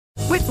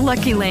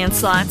Lucky Land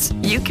Slots,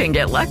 you can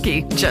get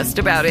lucky just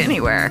about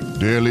anywhere.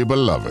 Dearly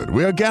beloved,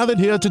 we are gathered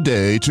here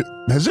today to...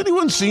 Has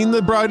anyone seen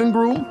the bride and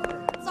groom?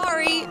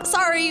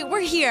 Sorry, we're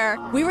here.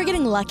 We were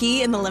getting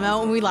lucky in the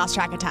limo and we lost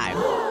track of time.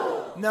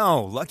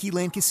 No, Lucky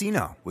Land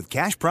Casino, with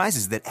cash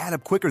prizes that add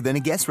up quicker than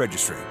a guest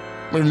registry.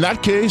 In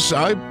that case,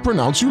 I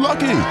pronounce you lucky.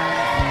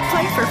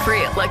 Play for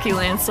free at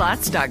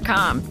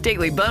LuckyLandSlots.com.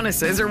 Daily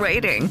bonuses are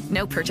waiting.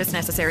 No purchase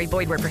necessary.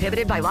 Void where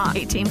prohibited by law.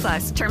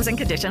 18+. Terms and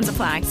conditions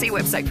apply. See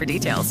website for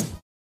details.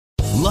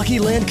 Lucky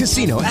Land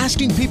Casino,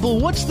 asking people,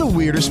 what's the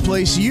weirdest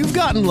place you've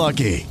gotten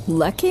lucky?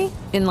 Lucky?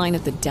 In line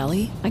at the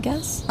deli, I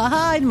guess?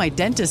 Aha, in my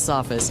dentist's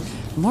office.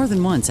 More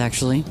than once,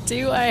 actually.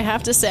 Do I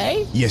have to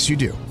say? Yes, you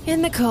do.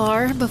 In the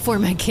car before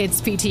my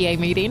kids' PTA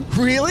meeting.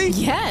 Really?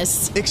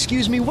 Yes.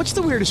 Excuse me, what's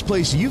the weirdest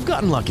place you've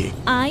gotten lucky?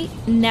 I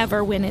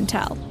never win and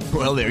tell.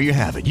 Well, there you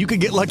have it. You can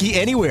get lucky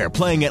anywhere,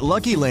 playing at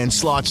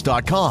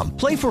LuckyLandSlots.com.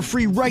 Play for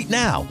free right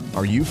now.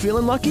 Are you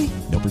feeling lucky?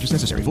 No purchase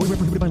necessary. Void where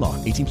prohibited by law.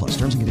 18+.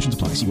 Terms and conditions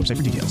apply. See website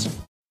for details.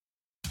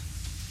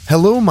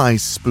 Hello, my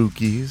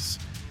spookies.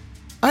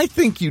 I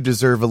think you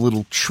deserve a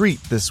little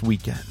treat this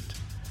weekend.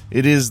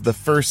 It is the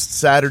first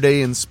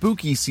Saturday in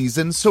spooky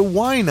season, so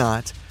why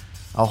not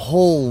a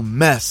whole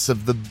mess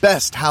of the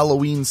best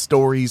Halloween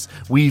stories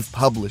we've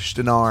published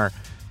in our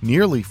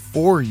nearly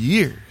 4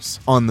 years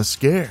on The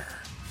Scare.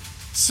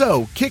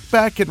 So, kick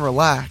back and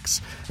relax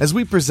as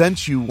we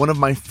present you one of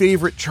my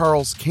favorite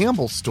Charles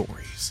Campbell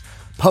stories,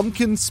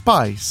 Pumpkin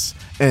Spice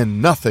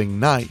and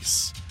Nothing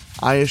Nice.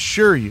 I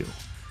assure you,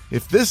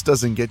 if this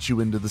doesn't get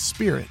you into the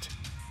spirit,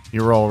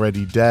 you're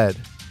already dead.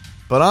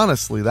 But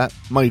honestly, that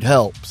might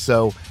help,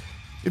 so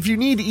if you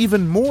need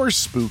even more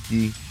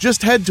spooky,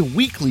 just head to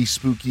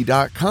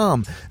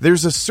weeklyspooky.com.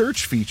 There's a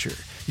search feature.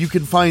 You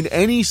can find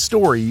any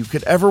story you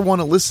could ever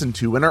want to listen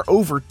to in our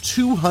over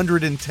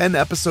 210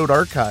 episode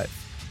archive.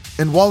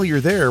 And while you're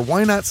there,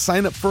 why not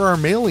sign up for our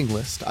mailing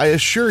list? I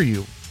assure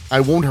you,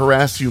 I won't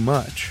harass you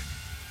much.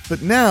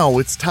 But now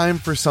it's time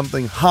for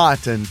something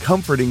hot and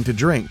comforting to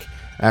drink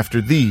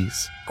after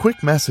these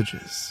quick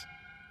messages.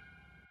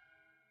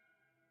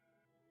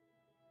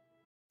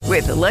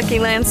 With the Lucky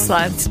Land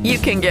Slots, you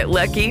can get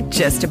lucky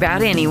just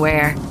about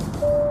anywhere.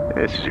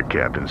 This is your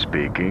captain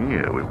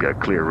speaking. We've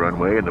got clear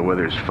runway and the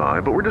weather's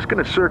fine, but we're just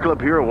going to circle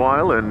up here a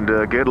while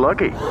and get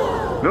lucky.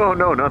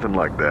 No, nothing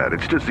like that.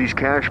 It's just these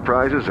cash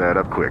prizes add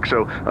up quick.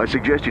 So I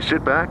suggest you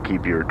sit back,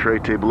 keep your tray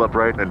table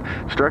upright, and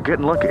start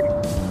getting lucky.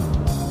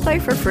 Play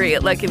for free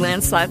at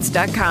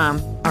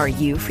LuckyLandSlots.com. Are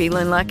you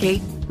feeling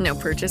lucky? No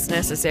purchase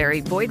necessary.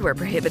 Void where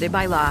prohibited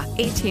by law.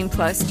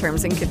 18+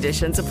 terms and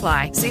conditions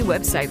apply. See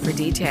website for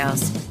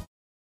details.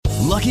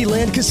 Lucky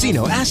Land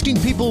Casino,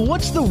 asking people,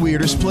 what's the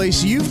weirdest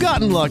place you've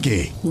gotten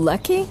lucky?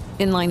 Lucky?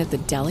 In line at the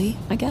deli,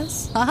 I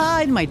guess?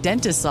 Aha, in my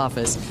dentist's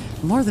office.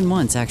 More than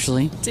once,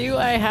 actually. Do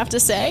I have to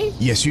say?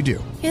 Yes, you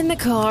do. In the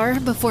car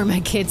before my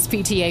kids'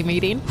 PTA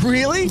meeting.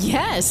 Really?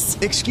 Yes.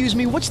 Excuse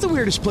me, what's the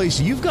weirdest place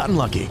you've gotten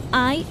lucky?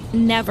 I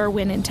never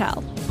win and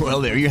tell.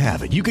 Well, there you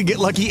have it. You can get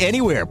lucky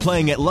anywhere,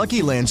 playing at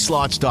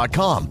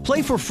LuckyLandSlots.com.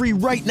 Play for free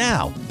right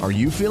now. Are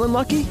you feeling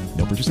lucky?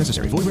 No purchase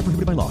necessary. Void where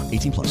prohibited by law.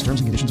 18+.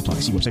 Terms and conditions apply.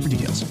 See website for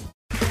details.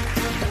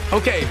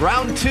 Okay,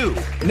 round two.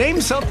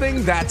 Name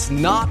something that's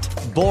not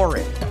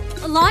boring.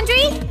 A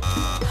laundry?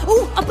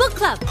 Ooh, a book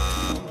club.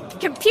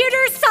 Computer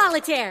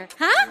solitaire,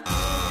 huh?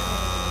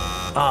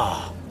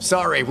 Ah, oh,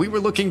 sorry. We were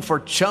looking for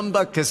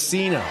Chumba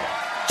Casino.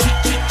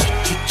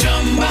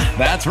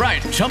 That's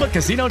right.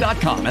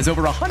 ChumbaCasino.com has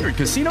over 100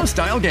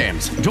 casino-style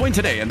games. Join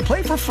today and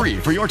play for free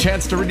for your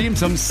chance to redeem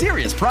some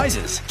serious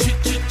prizes.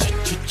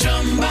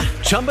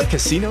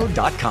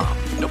 ChumbaCasino.com.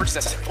 No purchase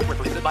necessary. Void where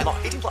prohibited by law.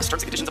 18+. Terms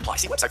and conditions apply.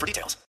 See website for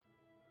details.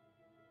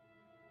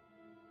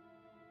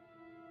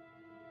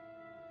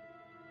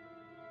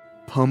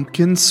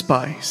 Pumpkin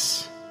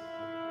Spice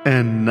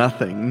and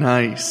Nothing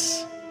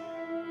Nice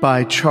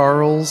by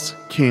Charles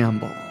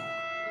Campbell.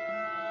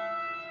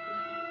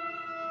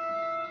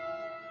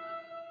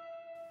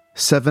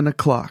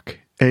 7:00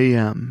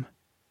 a.m.,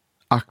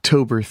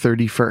 October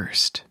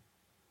 31st.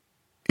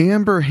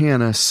 Amber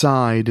Hannah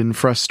sighed in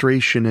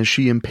frustration as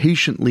she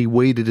impatiently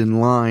waited in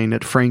line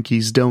at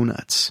Frankie's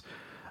Donuts,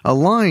 a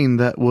line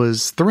that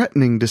was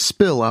threatening to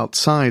spill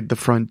outside the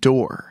front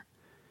door.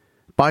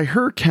 By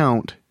her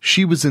count,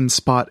 she was in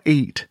spot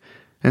 8,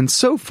 and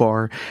so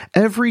far,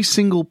 every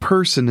single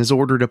person has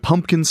ordered a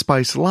pumpkin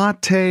spice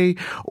latte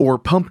or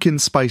pumpkin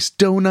spice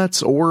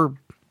donuts or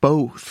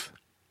both.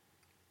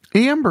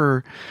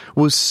 Amber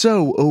was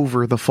so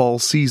over the fall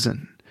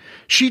season.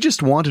 She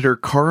just wanted her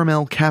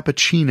caramel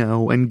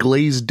cappuccino and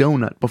glazed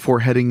donut before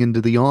heading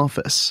into the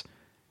office.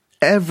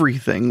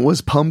 Everything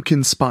was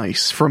pumpkin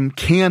spice, from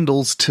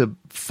candles to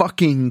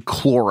fucking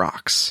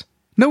Clorox.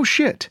 No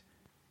shit.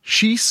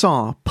 She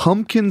saw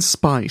pumpkin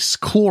spice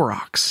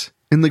Clorox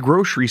in the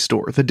grocery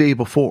store the day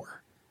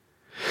before.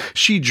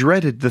 She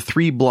dreaded the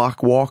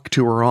 3-block walk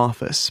to her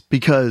office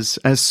because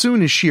as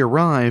soon as she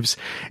arrives,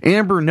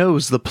 Amber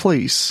knows the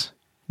place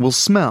will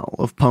smell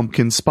of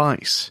pumpkin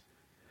spice.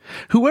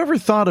 Whoever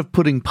thought of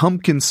putting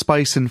pumpkin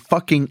spice in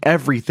fucking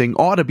everything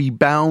ought to be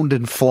bound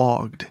and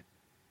flogged.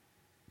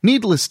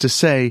 Needless to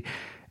say,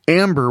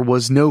 Amber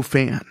was no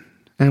fan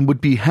and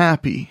would be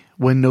happy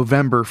when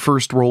November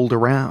first rolled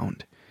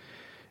around.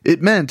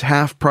 It meant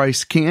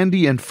half-price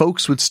candy and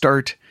folks would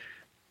start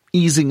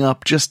easing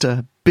up just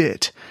a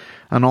bit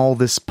on all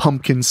this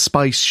pumpkin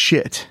spice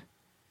shit.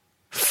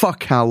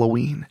 Fuck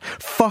Halloween.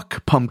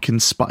 Fuck pumpkin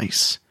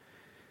spice.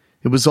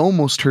 It was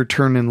almost her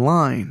turn in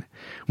line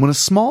when a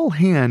small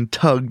hand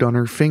tugged on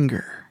her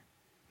finger.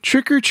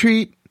 "Trick or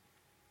treat,"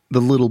 the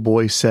little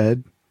boy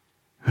said.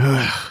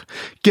 "Ugh,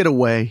 get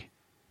away,"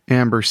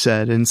 Amber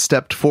said, and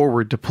stepped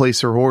forward to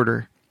place her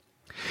order.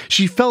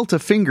 She felt a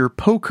finger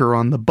poke her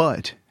on the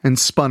butt and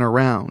spun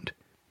around.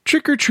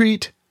 "Trick or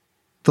treat,"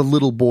 the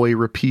little boy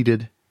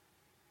repeated.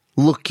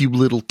 "Look, you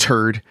little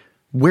turd,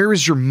 where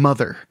is your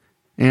mother?"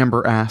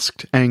 Amber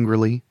asked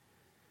angrily.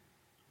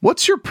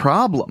 "What's your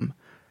problem?"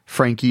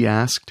 Frankie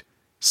asked.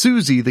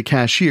 Susie, the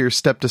cashier,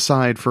 stepped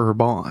aside for her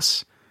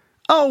boss.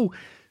 "Oh,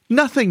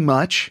 nothing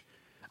much.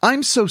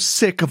 I'm so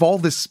sick of all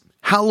this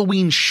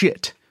Halloween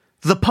shit.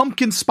 The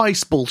pumpkin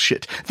spice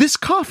bullshit. This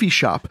coffee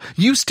shop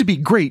used to be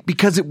great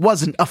because it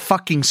wasn't a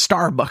fucking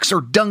Starbucks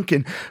or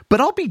Dunkin', but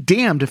I'll be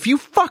damned if you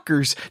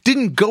fuckers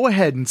didn't go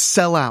ahead and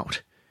sell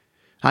out.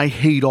 I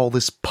hate all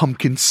this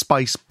pumpkin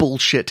spice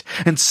bullshit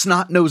and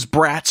snot-nosed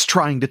brats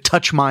trying to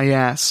touch my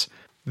ass.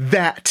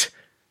 That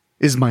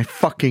is my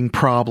fucking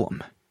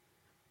problem."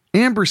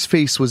 Amber's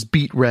face was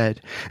beet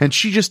red, and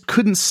she just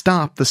couldn't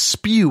stop the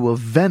spew of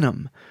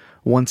venom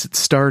once it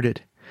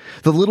started.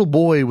 The little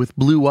boy with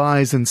blue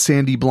eyes and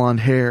sandy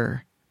blonde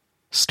hair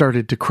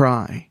started to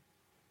cry.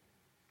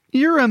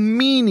 "You're a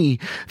meanie!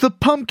 The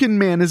Pumpkin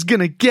Man is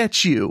gonna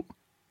get you!"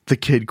 the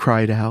kid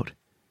cried out.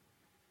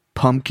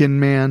 "Pumpkin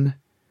Man?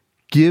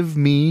 Give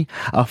me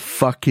a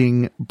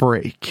fucking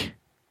break,"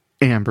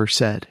 Amber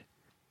said.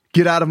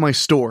 "Get out of my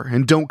store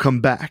and don't come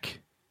back.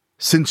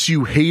 Since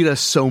you hate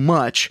us so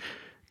much,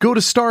 go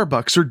to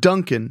Starbucks or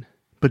Dunkin',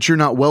 but you're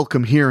not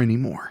welcome here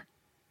anymore,"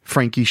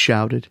 Frankie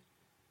shouted.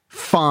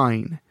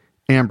 "Fine,"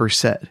 Amber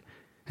said,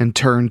 and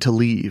turned to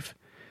leave.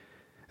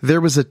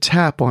 There was a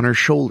tap on her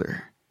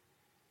shoulder.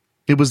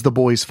 It was the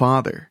boy's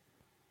father.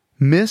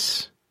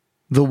 "Miss,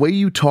 the way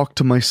you talked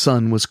to my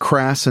son was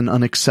crass and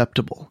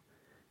unacceptable.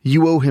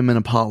 You owe him an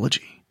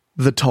apology,"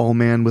 the tall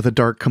man with a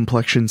dark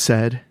complexion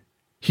said.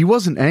 He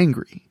wasn't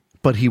angry,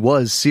 but he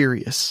was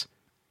serious.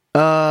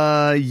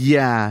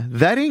 Yeah,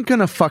 that ain't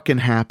gonna fucking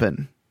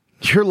happen.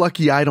 You're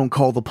lucky I don't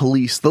call the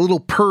police. The little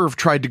perv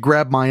tried to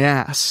grab my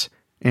ass,"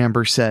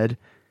 Amber said.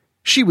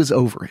 She was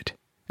over it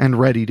and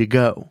ready to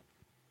go.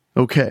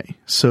 "Okay,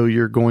 so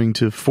you're going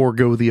to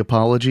forego the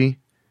apology?"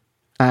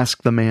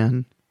 asked the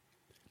man.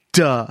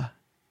 "Duh,"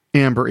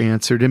 Amber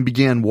answered and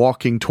began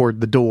walking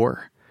toward the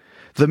door.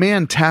 The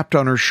man tapped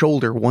on her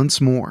shoulder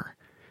once more.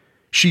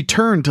 She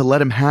turned to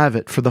let him have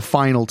it for the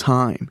final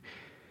time.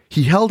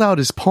 He held out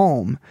his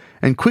palm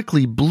and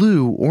quickly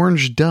blew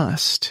orange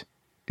dust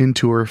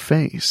into her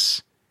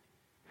face.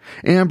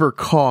 Amber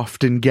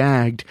coughed and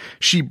gagged.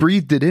 She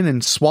breathed it in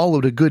and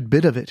swallowed a good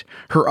bit of it.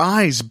 Her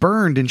eyes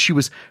burned and she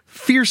was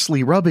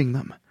fiercely rubbing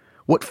them.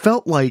 What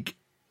felt like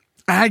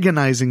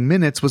agonizing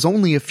minutes was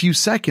only a few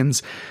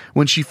seconds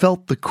when she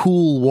felt the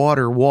cool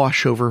water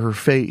wash over her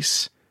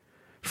face.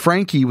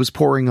 Frankie was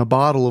pouring a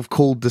bottle of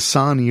cold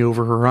Dasani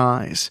over her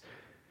eyes.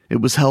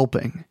 It was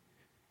helping.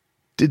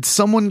 "Did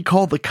someone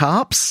call the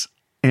cops?"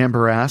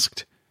 Amber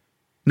asked.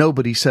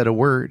 Nobody said a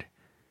word.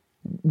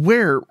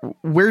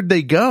 Where'd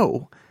they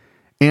go?"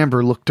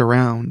 Amber looked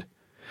around.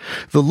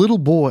 The little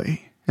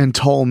boy and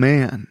tall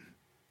man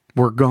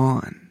were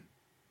gone.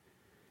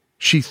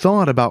 She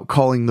thought about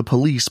calling the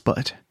police,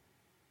 but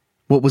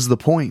what was the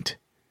point?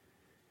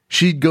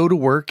 She'd go to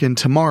work, and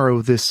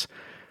tomorrow this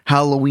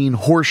Halloween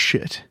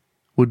horseshit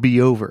would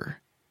be over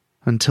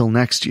until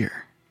next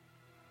year.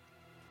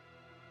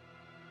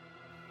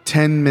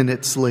 10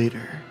 minutes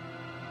later.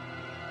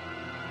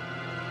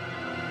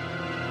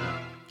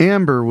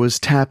 Amber was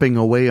tapping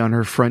away on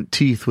her front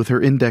teeth with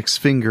her index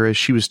finger as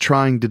she was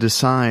trying to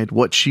decide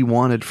what she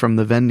wanted from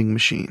the vending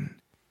machine.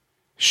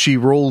 She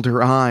rolled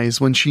her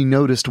eyes when she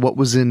noticed what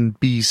was in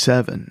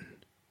B7.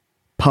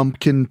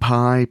 Pumpkin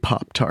pie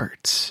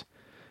Pop-Tarts.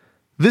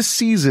 This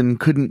season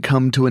couldn't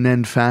come to an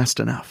end fast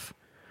enough.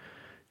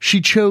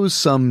 She chose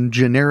some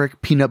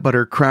generic peanut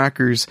butter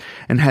crackers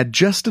and had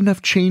just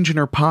enough change in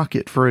her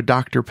pocket for a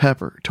Dr.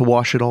 Pepper to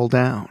wash it all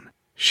down.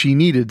 She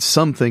needed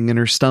something in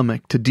her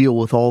stomach to deal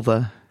with all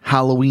the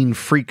Halloween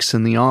freaks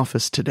in the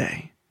office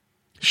today.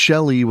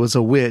 Shelley was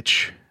a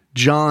witch.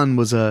 John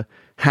was a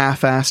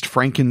half-assed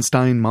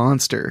Frankenstein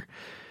monster.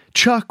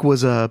 Chuck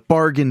was a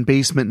bargain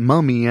basement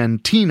mummy,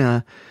 and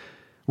Tina,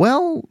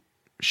 well,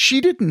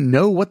 she didn't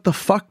know what the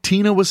fuck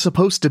Tina was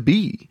supposed to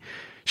be.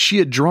 She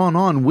had drawn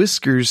on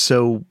whiskers,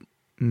 so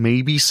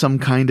maybe some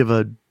kind of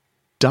a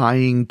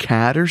dying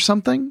cat or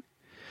something?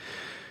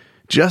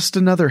 Just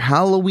another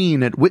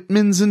Halloween at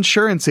Whitman's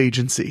Insurance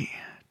Agency.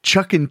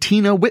 Chuck and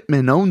Tina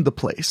Whitman owned the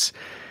place,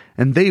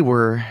 and they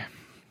were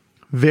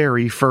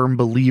very firm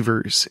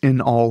believers in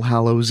All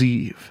Hallows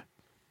Eve.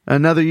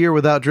 Another year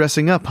without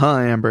dressing up, huh,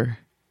 Amber?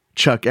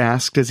 Chuck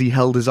asked as he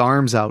held his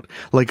arms out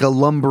like a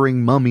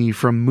lumbering mummy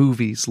from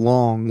movies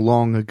long,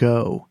 long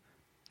ago.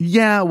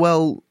 Yeah,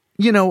 well,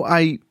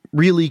 I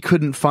really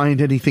couldn't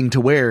find anything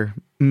to wear,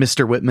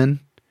 Mr. Whitman,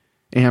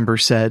 Amber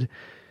said.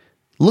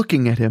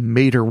 Looking at him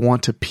made her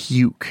want to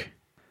puke.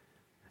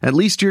 At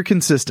least you're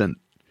consistent.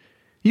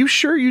 You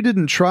sure you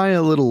didn't try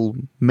a little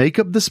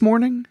makeup this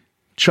morning?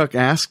 Chuck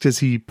asked as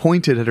he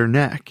pointed at her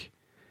neck.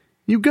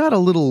 You got a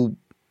little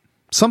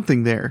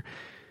something there.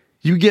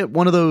 You get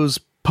one of those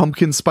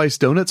pumpkin spice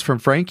donuts from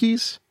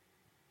Frankie's?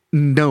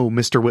 No,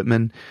 Mr.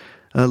 Whitman.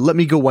 Let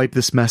me go wipe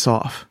this mess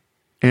off,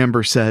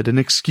 Amber said and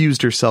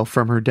excused herself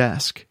from her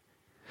desk.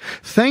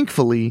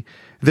 Thankfully,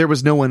 there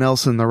was no one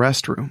else in the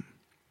restroom.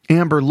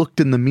 Amber looked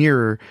in the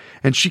mirror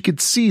and she could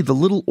see the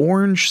little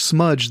orange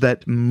smudge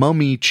that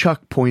Mummy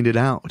Chuck pointed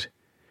out.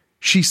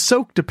 She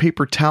soaked a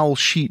paper towel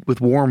sheet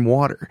with warm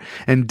water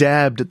and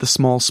dabbed at the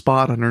small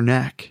spot on her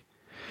neck.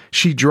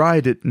 She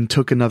dried it and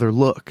took another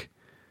look.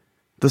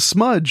 The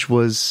smudge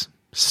was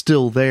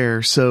still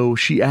there, so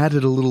she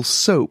added a little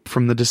soap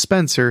from the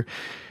dispenser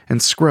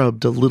and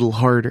scrubbed a little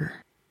harder.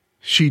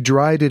 She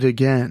dried it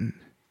again,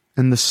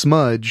 and the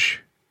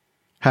smudge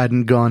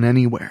hadn't gone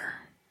anywhere.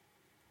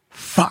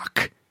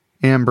 Fuck,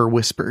 Amber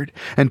whispered,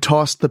 and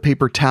tossed the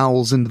paper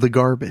towels into the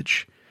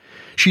garbage.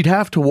 She'd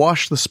have to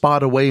wash the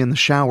spot away in the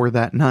shower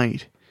that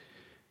night.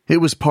 It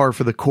was par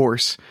for the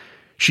course.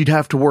 She'd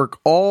have to work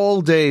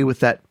all day with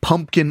that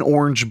pumpkin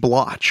orange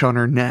blotch on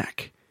her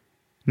neck.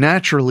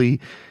 Naturally,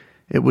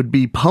 it would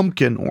be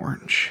pumpkin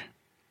orange.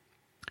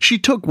 She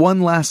took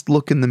one last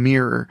look in the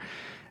mirror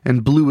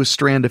and blew a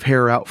strand of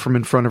hair out from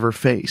in front of her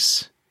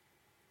face.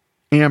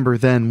 Amber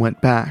then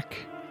went back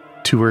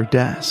to her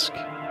desk.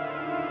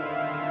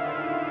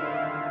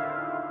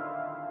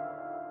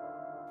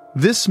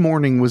 This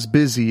morning was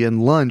busy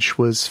and lunch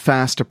was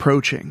fast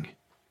approaching.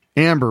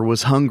 Amber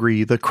was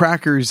hungry. The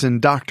crackers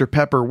and Dr.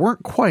 Pepper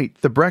weren't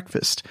quite the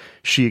breakfast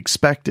she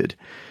expected.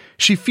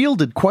 She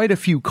fielded quite a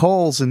few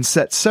calls and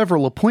set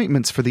several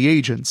appointments for the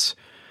agents.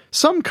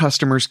 Some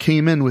customers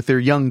came in with their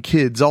young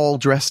kids all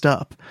dressed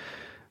up.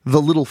 The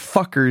little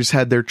fuckers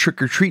had their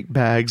trick-or-treat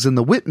bags, and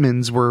the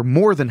Whitmans were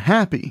more than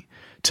happy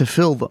to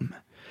fill them.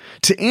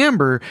 To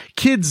Amber,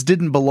 kids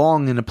didn't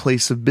belong in a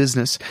place of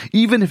business,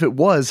 even if it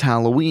was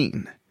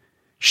Halloween.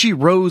 She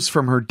rose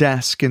from her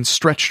desk and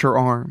stretched her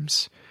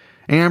arms.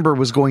 Amber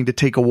was going to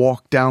take a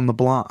walk down the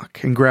block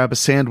and grab a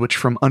sandwich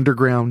from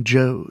Underground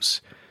Joe's.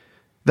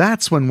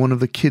 That's when one of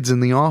the kids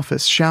in the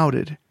office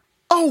shouted,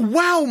 "Oh,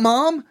 wow,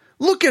 Mom!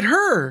 Look at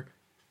her!"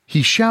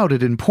 He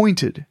shouted and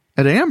pointed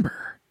at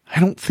Amber. "I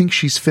don't think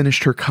she's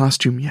finished her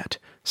costume yet.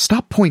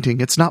 Stop pointing,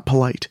 it's not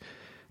polite,"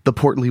 the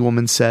portly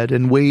woman said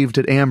and waved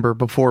at Amber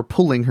before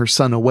pulling her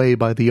son away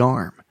by the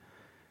arm.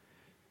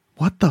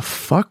 What the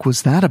fuck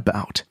was that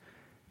about?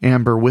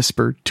 Amber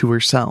whispered to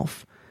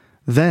herself.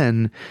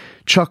 Then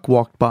Chuck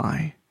walked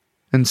by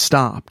and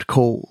stopped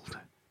cold.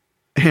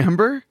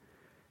 "Amber?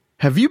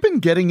 Have you been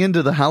getting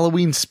into the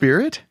Halloween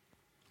spirit?"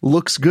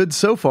 "Looks good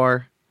so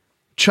far,"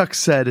 Chuck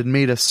said and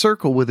made a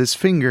circle with his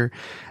finger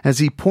as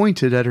he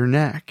pointed at her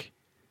neck.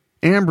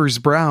 Amber's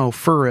brow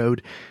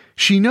furrowed.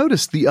 She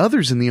noticed the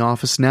others in the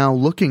office now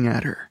looking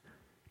at her.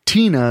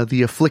 Tina,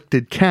 the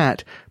afflicted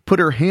cat, put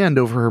her hand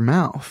over her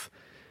mouth.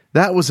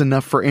 That was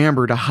enough for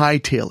Amber to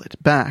hightail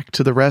it back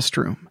to the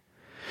restroom.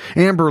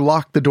 Amber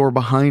locked the door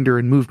behind her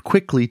and moved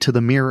quickly to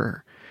the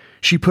mirror.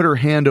 She put her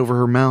hand over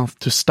her mouth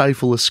to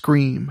stifle a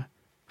scream.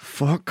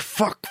 "Fuck,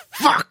 fuck,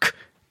 fuck,"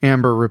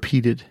 Amber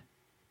repeated.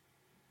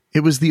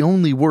 It was the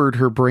only word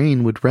her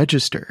brain would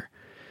register.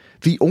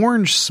 The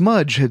orange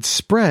smudge had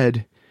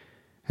spread,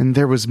 and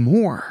there was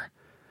more.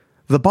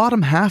 The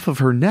bottom half of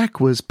her neck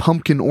was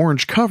pumpkin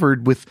orange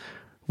covered with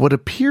what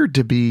appeared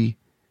to be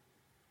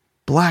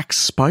black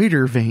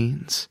spider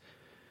veins.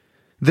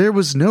 There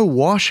was no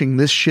washing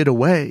this shit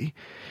away.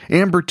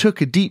 Amber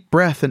took a deep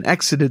breath and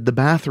exited the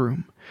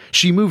bathroom.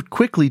 She moved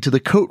quickly to the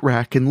coat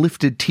rack and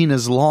lifted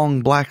Tina's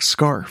long black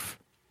scarf.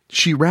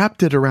 She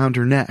wrapped it around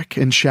her neck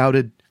and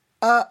shouted,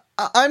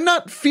 I'm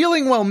not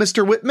feeling well,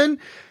 Mr. Whitman.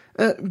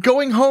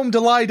 Going home to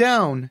lie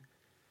down."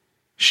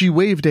 She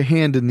waved a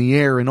hand in the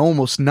air and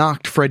almost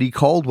knocked Freddie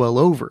Caldwell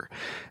over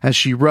as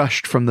she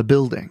rushed from the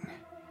building.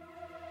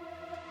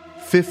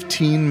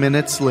 15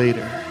 minutes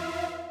later.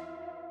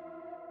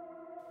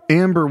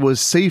 Amber was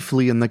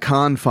safely in the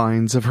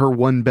confines of her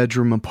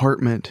one-bedroom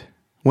apartment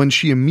when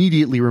she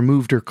immediately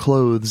removed her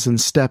clothes and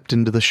stepped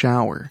into the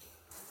shower.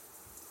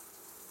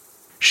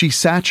 She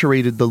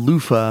saturated the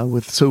loofah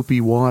with soapy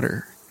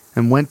water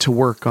and went to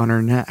work on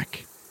her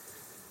neck.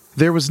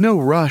 There was no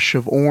rush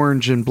of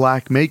orange and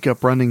black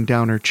makeup running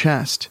down her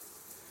chest.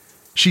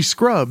 She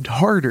scrubbed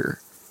harder,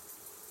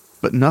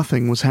 but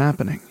nothing was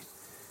happening.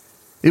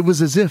 It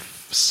was as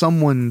if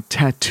someone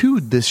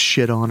tattooed this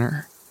shit on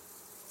her.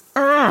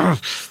 "Ugh!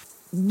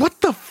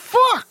 What the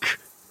fuck?"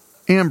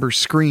 Amber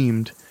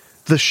screamed.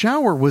 The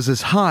shower was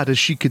as hot as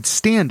she could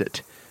stand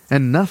it,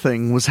 and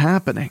nothing was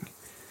happening.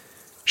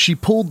 She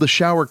pulled the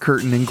shower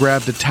curtain and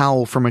grabbed a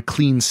towel from a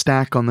clean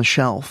stack on the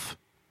shelf.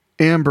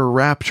 Amber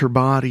wrapped her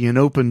body and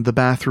opened the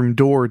bathroom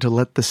door to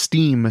let the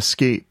steam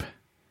escape.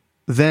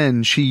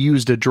 Then she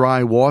used a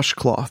dry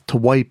washcloth to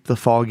wipe the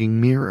fogging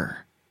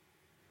mirror.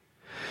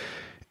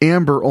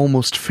 Amber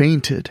almost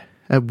fainted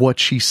at what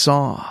she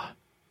saw.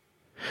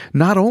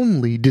 Not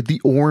only did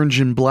the orange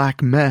and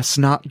black mess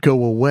not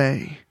go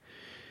away,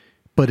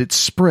 but it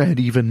spread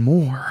even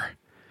more.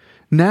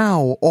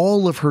 Now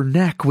all of her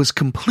neck was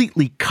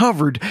completely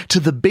covered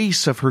to the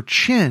base of her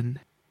chin.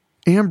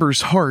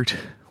 Amber's heart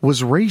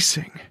was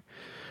racing.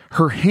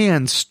 Her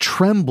hands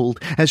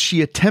trembled as she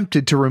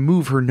attempted to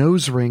remove her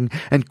nose ring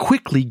and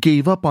quickly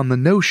gave up on the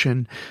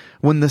notion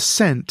when the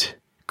scent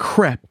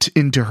crept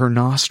into her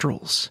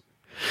nostrils.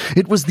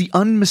 It was the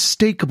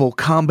unmistakable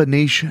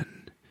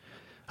combination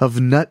of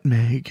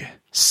nutmeg,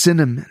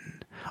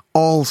 cinnamon,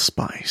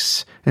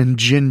 allspice, and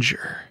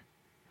ginger.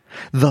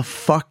 The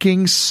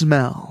fucking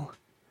smell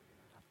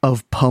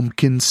of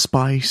pumpkin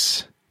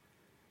spice.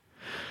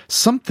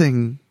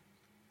 Something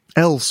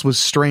else was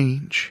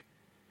strange.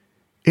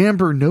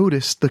 Amber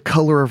noticed the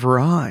color of her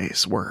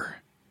eyes were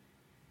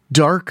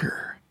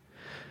darker.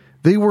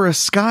 They were a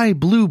sky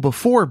blue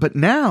before, but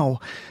now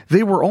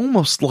they were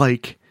almost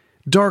like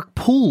dark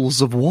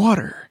pools of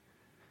water.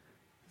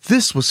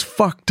 This was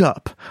fucked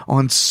up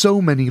on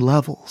so many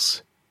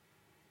levels.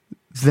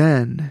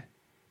 Then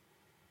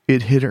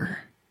it hit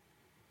her.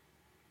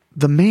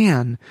 The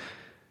man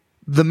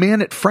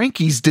at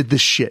Frankie's did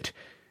this shit.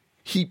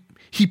 He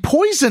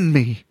poisoned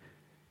me,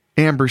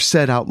 Amber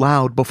said out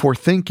loud before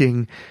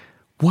thinking,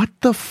 what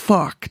the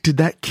fuck did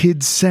that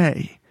kid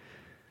say?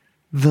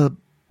 The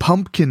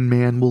pumpkin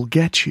man will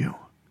get you.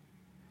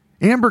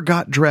 Amber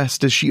got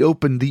dressed as she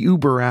opened the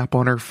Uber app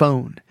on her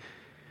phone.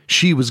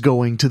 She was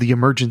going to the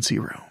emergency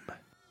room.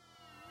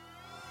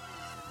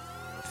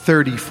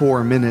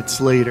 34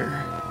 minutes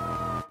later.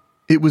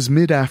 It was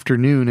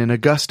mid-afternoon and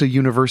Augusta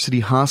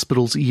University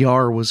Hospital's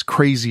ER was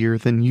crazier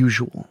than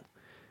usual.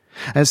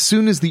 As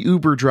soon as the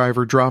Uber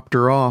driver dropped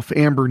her off,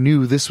 Amber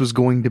knew this was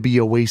going to be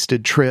a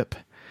wasted trip.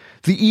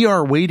 The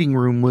ER waiting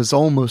room was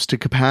almost to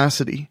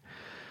capacity.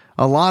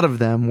 A lot of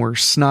them were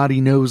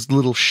snotty-nosed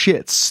little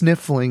shits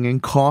sniffling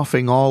and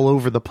coughing all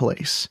over the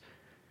place.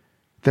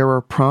 There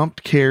are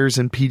prompt cares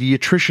and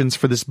pediatricians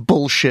for this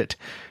bullshit,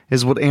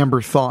 is what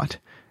Amber thought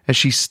as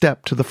she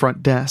stepped to the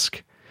front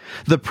desk.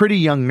 The pretty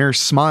young nurse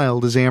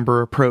smiled as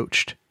Amber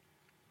approached.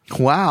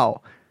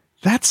 Wow,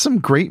 that's some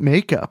great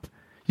makeup.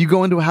 You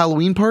going to a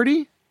Halloween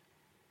party?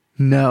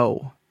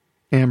 No,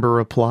 Amber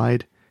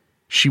replied.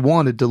 She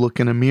wanted to look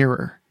in a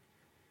mirror.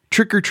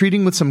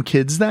 Trick-or-treating with some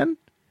kids then?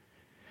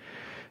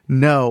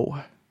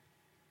 No.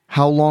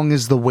 How long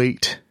is the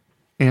wait?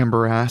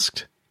 Amber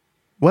asked.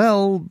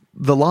 Well,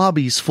 the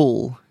lobby's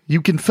full.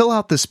 You can fill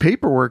out this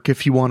paperwork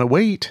if you want to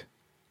wait.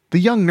 The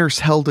young nurse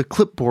held a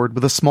clipboard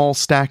with a small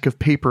stack of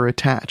paper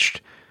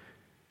attached.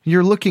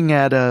 You're looking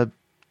at a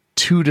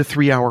 2 to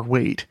 3 hour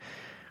wait.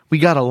 We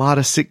got a lot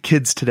of sick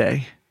kids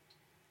today.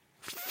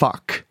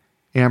 Fuck,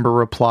 Amber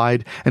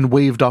replied and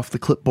waved off the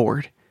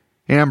clipboard.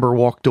 Amber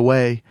walked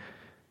away.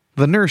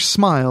 The nurse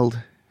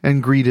smiled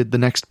and greeted the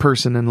next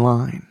person in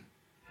line.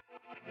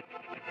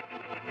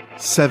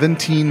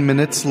 17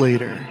 minutes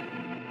later.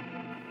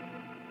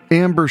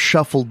 Amber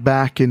shuffled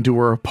back into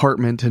her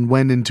apartment and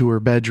went into her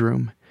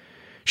bedroom.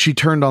 She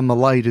turned on the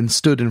light and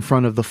stood in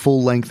front of the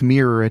full-length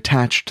mirror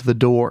attached to the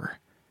door.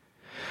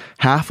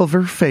 Half of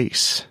her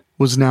face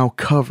was now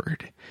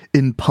covered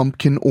in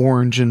pumpkin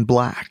orange and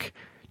black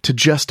to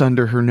just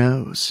under her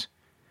nose.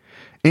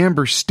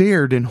 Amber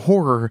stared in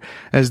horror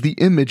as the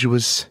image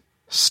was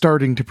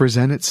starting to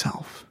present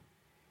itself.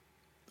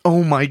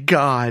 Oh my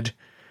God,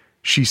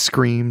 she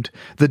screamed.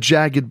 The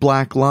jagged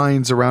black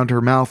lines around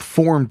her mouth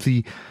formed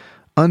the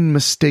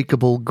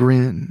unmistakable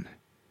grin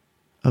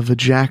of a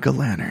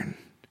jack-o'-lantern.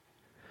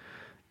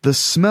 The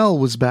smell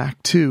was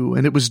back too,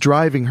 and it was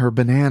driving her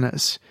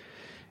bananas.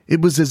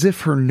 It was as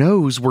if her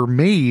nose were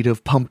made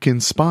of pumpkin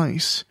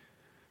spice.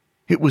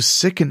 It was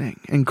sickening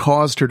and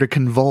caused her to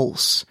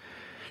convulse.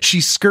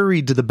 She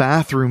scurried to the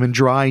bathroom and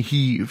dry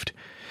heaved.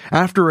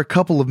 After a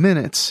couple of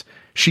minutes,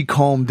 she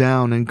calmed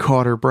down and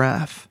caught her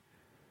breath.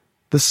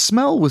 The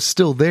smell was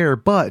still there,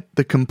 but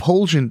the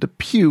compulsion to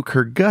puke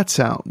her guts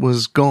out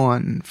was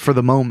gone for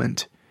the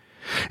moment.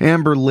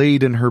 Amber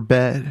laid in her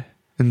bed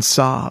and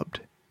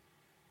sobbed.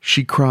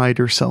 She cried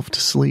herself to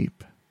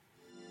sleep.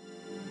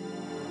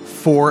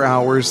 4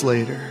 hours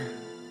later.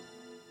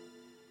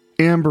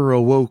 Amber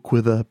awoke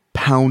with a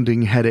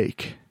pounding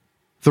headache.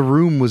 The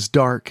room was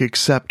dark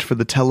except for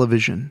the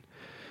television.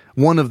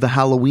 One of the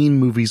Halloween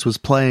movies was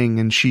playing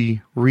and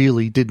she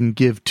really didn't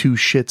give two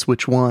shits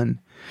which one.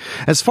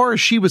 As far as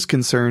she was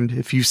concerned,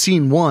 if you've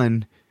seen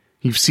one,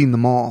 you've seen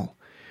them all.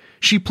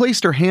 She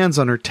placed her hands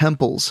on her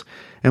temples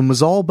and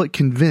was all but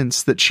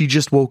convinced that she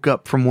just woke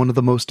up from one of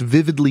the most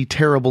vividly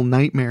terrible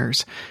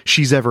nightmares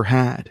she's ever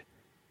had.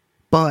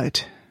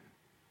 But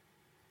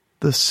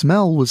the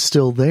smell was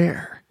still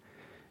there,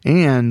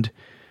 and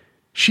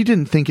she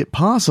didn't think it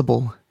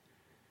possible.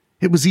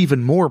 It was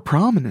even more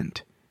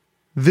prominent.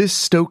 This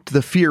stoked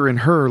the fear in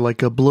her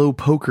like a blow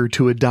poker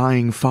to a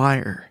dying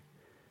fire.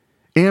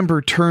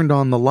 Amber turned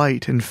on the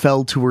light and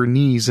fell to her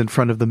knees in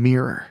front of the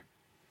mirror.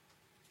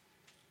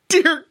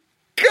 "Dear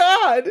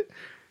God!"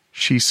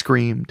 she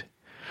screamed.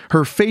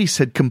 Her face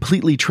had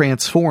completely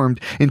transformed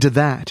into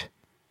that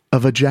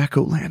of a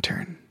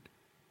jack-o'-lantern.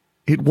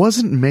 It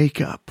wasn't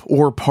makeup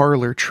or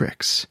parlor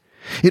tricks.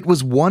 It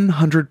was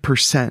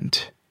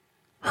 100%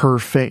 her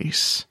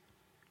face.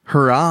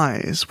 Her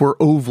eyes were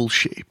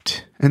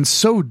oval-shaped and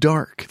so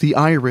dark the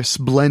iris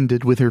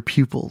blended with her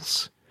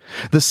pupils.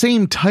 The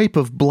same type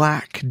of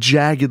black,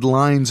 jagged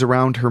lines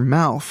around her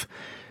mouth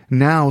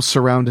now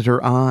surrounded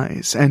her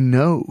eyes and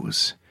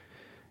nose.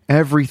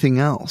 Everything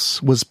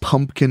else was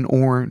pumpkin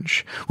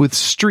orange, with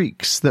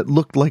streaks that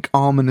looked like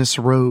ominous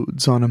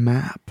roads on a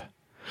map.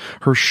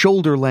 Her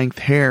shoulder-length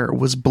hair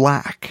was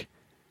black,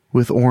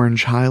 with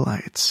orange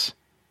highlights.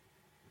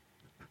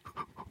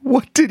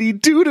 "What did he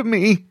do to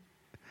me?"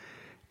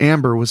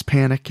 Amber was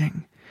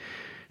panicking.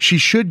 She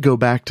should go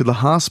back to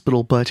the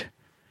hospital, but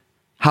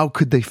how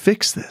could they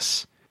fix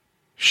this?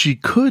 She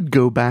could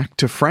go back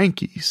to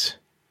Frankie's.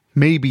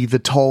 Maybe the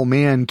tall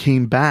man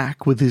came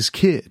back with his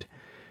kid.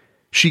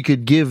 She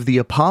could give the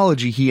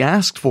apology he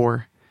asked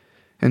for,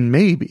 and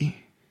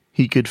maybe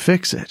he could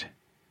fix it.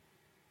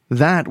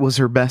 That was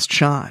her best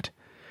shot.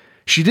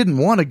 She didn't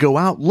want to go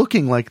out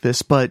looking like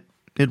this, but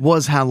it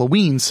was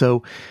Halloween,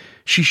 so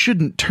she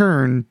shouldn't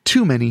turn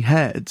too many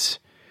heads.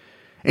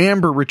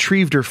 Amber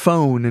retrieved her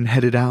phone and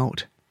headed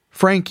out.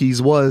 Frankie's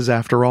was,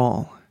 after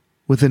all,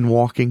 within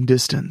walking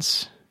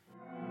distance.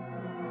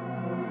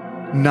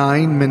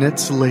 9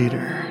 minutes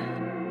later.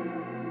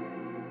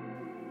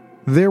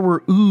 There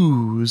were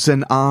oohs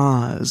and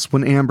ahs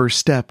when Amber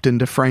stepped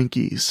into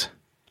Frankie's.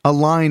 A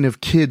line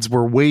of kids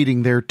were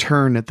waiting their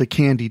turn at the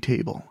candy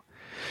table.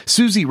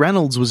 Susie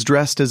Reynolds was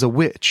dressed as a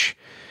witch.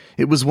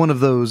 It was one of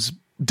those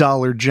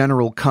Dollar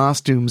General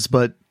costumes,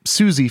 but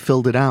Susie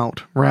filled it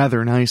out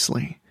rather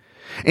nicely.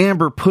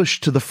 Amber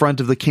pushed to the front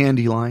of the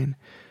candy line.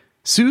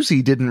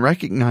 Susie didn't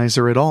recognize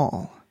her at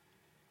all.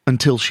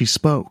 Until she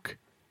spoke.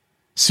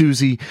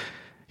 "Susie,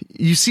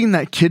 you seen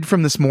that kid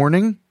from this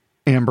morning?"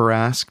 Amber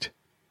asked.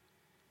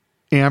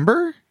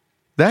 "Amber?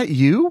 That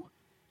you?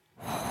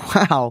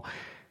 Wow,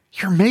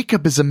 your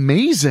makeup is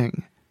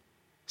amazing."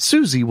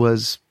 Susie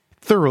was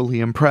thoroughly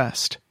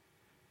impressed.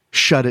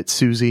 "Shut it,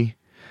 Susie.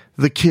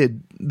 The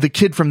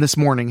kid from this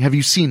morning, have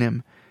you seen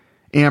him?"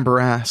 Amber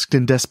asked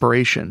in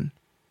desperation.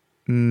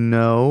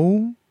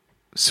 "No,"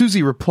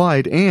 Susie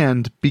replied,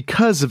 and,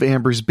 because of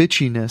Amber's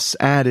bitchiness,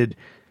 added,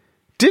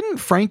 "Didn't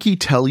Frankie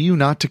tell you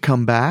not to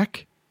come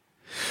back?"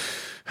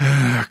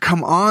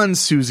 "Come on,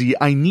 Susie,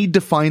 I need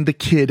to find the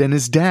kid and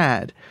his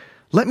dad.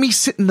 Let me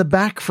sit in the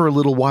back for a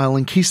little while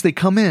in case they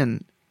come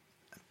in.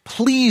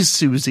 Please,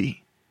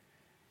 Susie."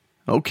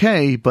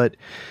 "Okay, but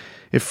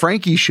if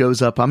Frankie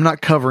shows up, I'm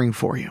not covering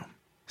for you,"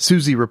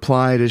 Susie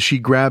replied as she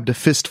grabbed a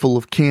fistful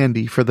of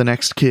candy for the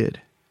next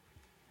kid.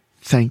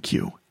 Thank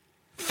you,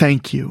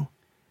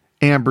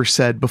 Amber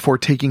said before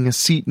taking a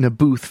seat in a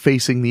booth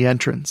facing the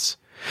entrance.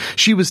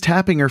 She was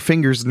tapping her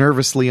fingers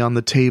nervously on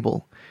the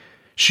table.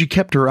 She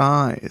kept her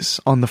eyes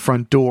on the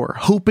front door,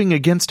 hoping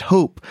against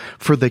hope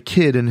for the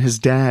kid and his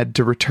dad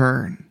to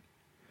return.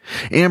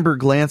 Amber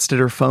glanced at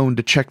her phone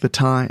to check the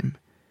time,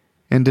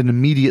 and an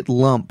immediate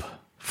lump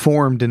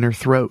formed in her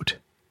throat.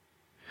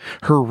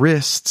 Her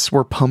wrists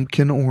were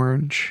pumpkin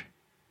orange.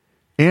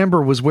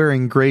 Amber was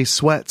wearing gray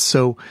sweats,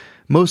 so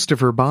most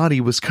of her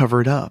body was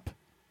covered up.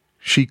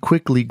 She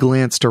quickly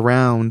glanced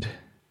around,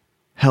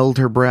 held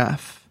her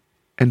breath,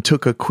 and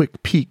took a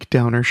quick peek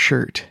down her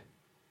shirt.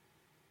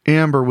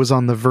 Amber was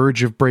on the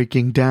verge of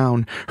breaking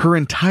down. Her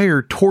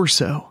entire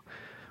torso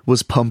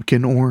was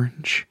pumpkin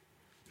orange.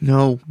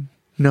 No.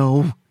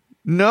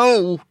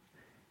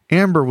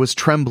 Amber was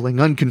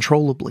trembling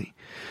uncontrollably.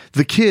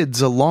 The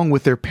kids, along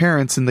with their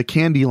parents in the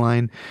candy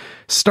line,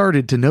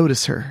 started to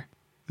notice her.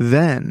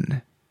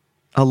 Then,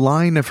 a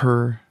line of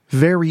her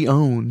very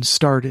own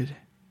started.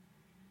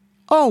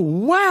 "Oh,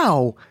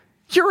 wow!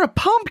 You're a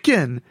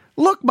pumpkin!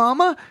 Look,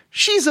 Mama,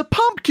 she's a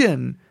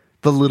pumpkin!"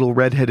 The little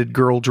red-headed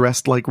girl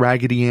dressed like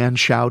Raggedy Ann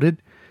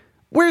shouted.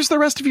 "Where's the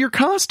rest of your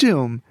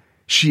costume?"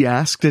 she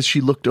asked as she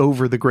looked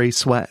over the gray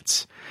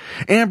sweats.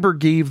 Amber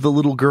gave the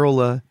little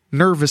girl a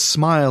nervous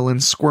smile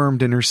and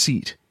squirmed in her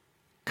seat.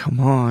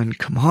 Come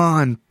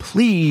on,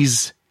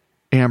 please,"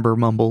 Amber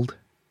mumbled.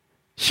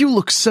 "You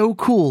look so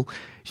cool.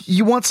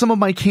 You want some of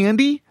my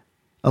candy?"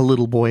 a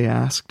little boy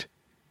asked.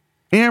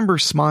 Amber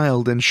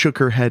smiled and shook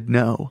her head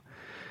no.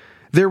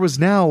 There was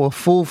now a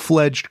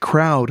full-fledged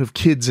crowd of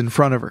kids in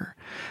front of her.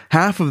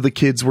 Half of the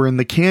kids were in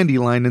the candy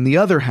line and the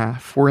other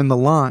half were in the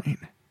line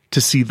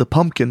to see the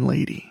pumpkin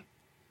lady.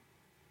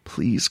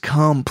 "Please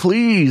come,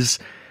 please,"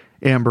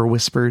 Amber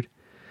whispered.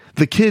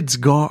 The kids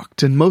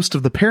gawked, and most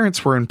of the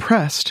parents were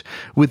impressed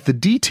with the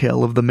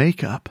detail of the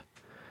makeup.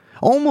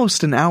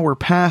 Almost an hour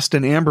passed,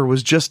 and Amber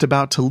was just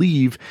about to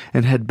leave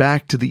and head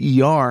back to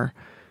the ER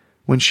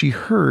when she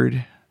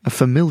heard a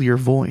familiar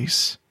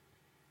voice.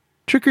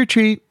 "Trick or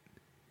treat."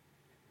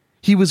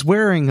 He was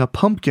wearing a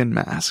pumpkin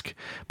mask,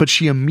 but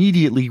she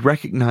immediately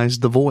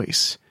recognized the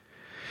voice.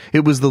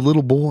 It was the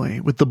little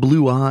boy with the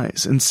blue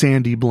eyes and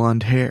sandy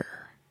blonde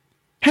hair.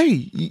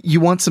 "Hey, you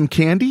want some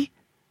candy?"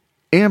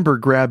 Amber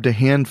grabbed a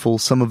handful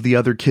some of the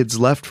other kids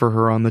left for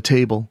her on the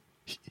table.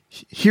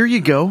 "Here you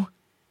go."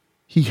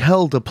 He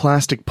held a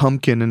plastic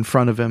pumpkin in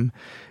front of him,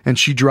 and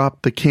she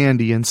dropped the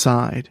candy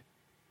inside.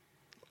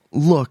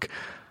 "Look,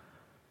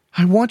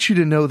 I want you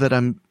to know that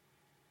I'm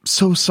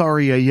so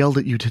sorry I yelled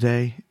at you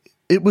today.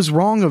 It was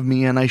wrong of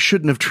me, and I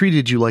shouldn't have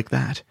treated you like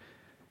that.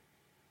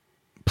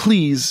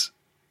 Please,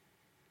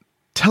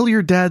 tell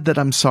your dad that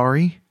I'm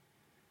sorry,"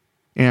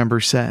 Amber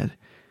said.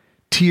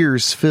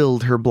 Tears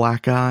filled her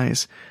black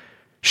eyes.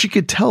 She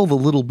could tell the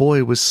little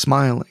boy was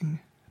smiling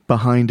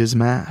behind his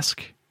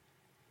mask.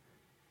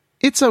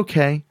 "It's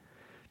okay.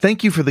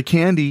 Thank you for the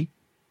candy,"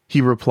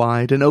 he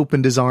replied and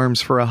opened his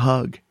arms for a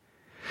hug.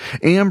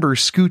 Amber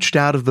scooched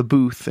out of the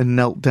booth and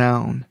knelt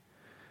down.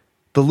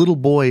 The little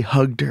boy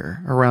hugged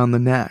her around the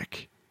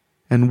neck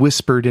and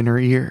whispered in her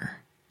ear,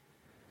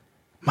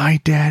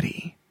 "My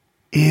daddy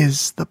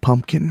is the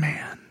Pumpkin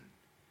Man."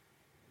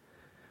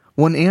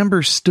 When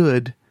Amber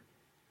stood,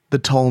 the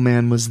tall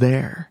man was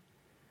there.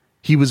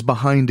 He was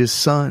behind his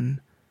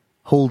son,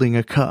 holding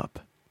a cup.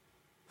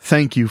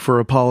 "Thank you for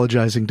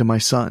apologizing to my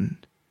son.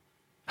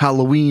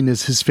 Halloween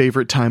is his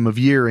favorite time of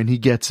year and he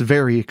gets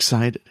very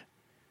excited.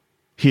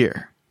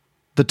 Here,"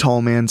 the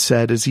tall man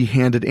said as he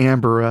handed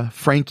Amber a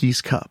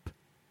Frankie's cup.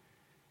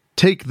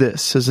 "Take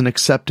this as an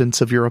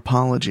acceptance of your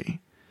apology.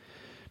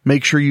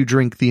 Make sure you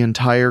drink the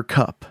entire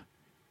cup.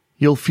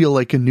 You'll feel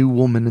like a new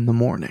woman in the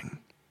morning.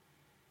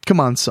 Come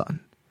on,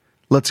 son.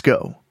 Let's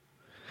go."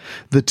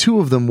 The two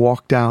of them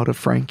walked out of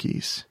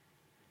Frankie's.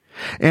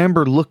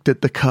 Amber looked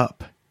at the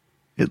cup.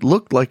 It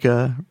looked like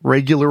a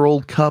regular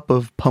old cup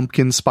of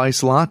pumpkin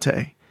spice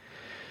latte.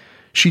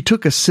 She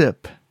took a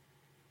sip,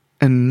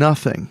 and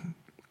nothing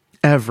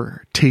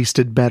ever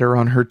tasted better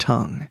on her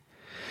tongue.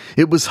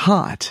 It was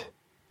hot,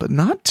 but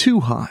not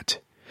too hot.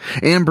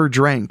 Amber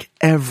drank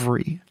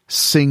every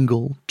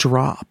single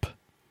drop.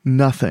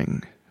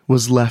 Nothing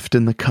was left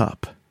in the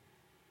cup.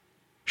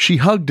 She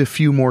hugged a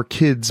few more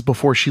kids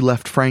before she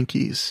left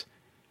Frankie's.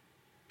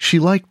 She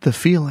liked the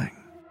feeling.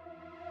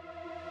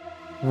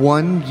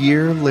 1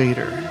 year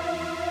later.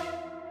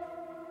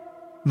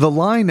 The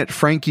line at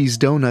Frankie's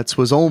Donuts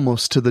was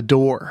almost to the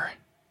door.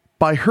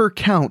 By her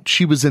count,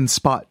 she was in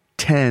spot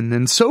 10,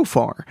 and so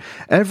far,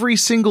 every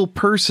single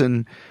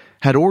person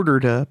had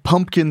ordered a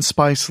pumpkin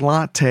spice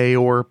latte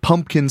or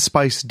pumpkin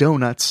spice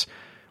donuts,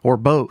 or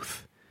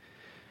both.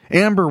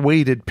 Amber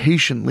waited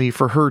patiently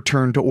for her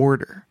turn to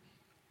order.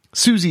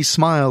 Susie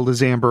smiled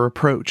as Amber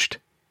approached.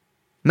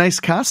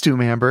 "Nice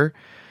costume, Amber.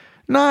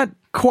 Not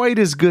quite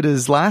as good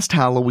as last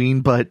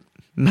Halloween, but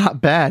not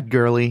bad,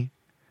 girlie,"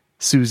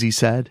 Susie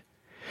said.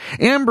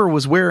 Amber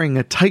was wearing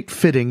a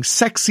tight-fitting,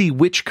 sexy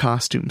witch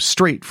costume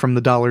straight from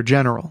the Dollar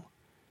General.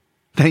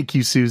 "Thank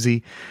you,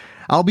 Susie.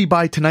 I'll be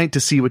by tonight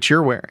to see what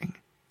you're wearing.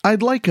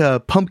 I'd like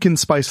a pumpkin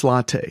spice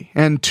latte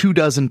and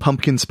 24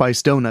 pumpkin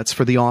spice donuts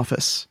for the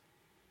office."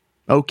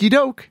 "Okie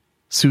doke,"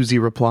 Susie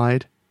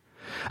replied.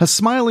 A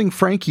smiling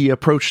Frankie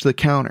approached the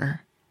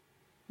counter.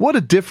 "What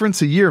a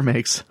difference a year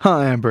makes, huh,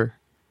 Amber?"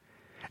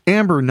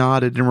 Amber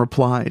nodded and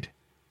replied,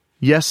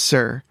 "Yes,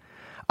 sir.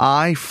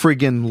 I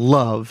friggin'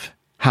 love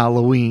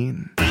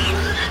Halloween."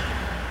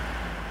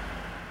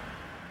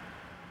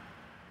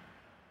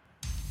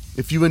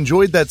 If you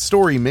enjoyed that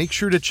story, make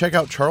sure to check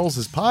out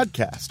Charles's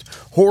podcast,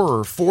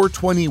 Horror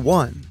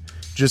 421.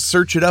 Just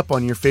search it up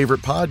on your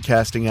favorite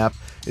podcasting app.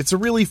 It's a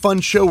really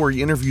fun show where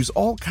he interviews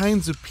all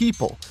kinds of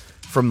people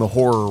from the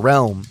horror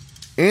realm.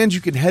 And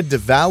you can head to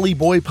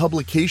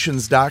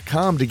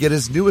valleyboypublications.com to get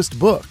his newest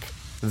book,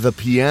 The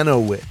Piano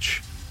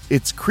Witch.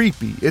 It's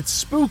creepy, it's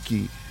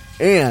spooky,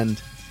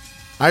 and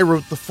I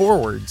wrote the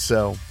foreword,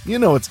 so you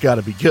know it's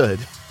gotta be good.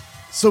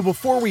 So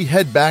before we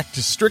head back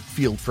to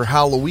Strickfield for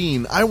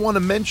Halloween, I want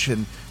to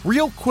mention,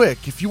 real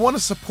quick, if you want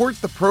to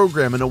support the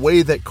program in a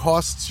way that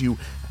costs you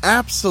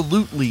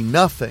absolutely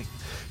nothing,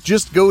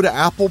 just go to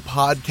Apple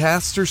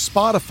Podcasts or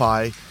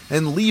Spotify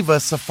and leave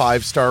us a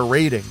 5-star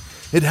rating.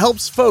 It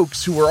helps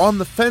folks who are on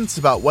the fence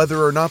about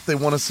whether or not they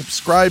want to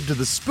subscribe to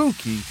the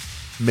spooky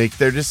make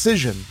their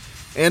decision.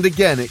 And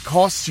again, it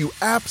costs you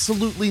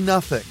absolutely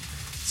nothing.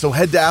 So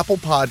head to Apple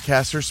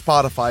Podcasts or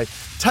Spotify,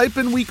 type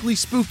in Weekly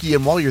Spooky,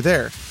 and while you're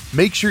there,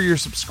 make sure you're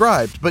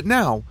subscribed. But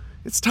now,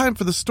 it's time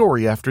for the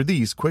story after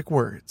these quick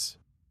words.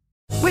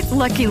 With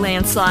Lucky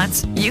Land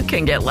Slots, you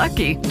can get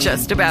lucky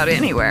just about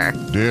anywhere.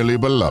 Dearly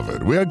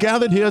beloved, we are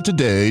gathered here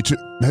today to...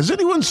 Has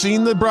anyone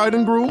seen the bride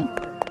and groom?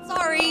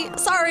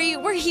 Sorry,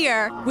 we're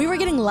here. We were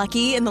getting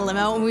lucky in the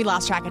limo and we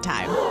lost track of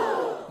time.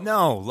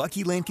 No,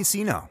 Lucky Land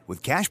Casino,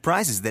 with cash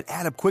prizes that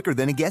add up quicker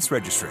than a guest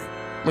registry.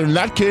 In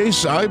that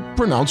case, I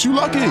pronounce you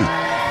lucky.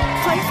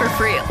 Play for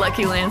free at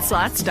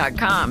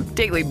LuckyLandSlots.com.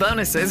 Daily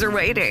bonuses are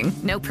waiting.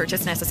 No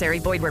purchase necessary.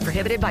 Void where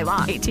prohibited by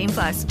law.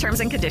 18+. Terms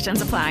and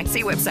conditions apply.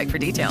 See website for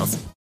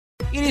details.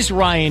 It is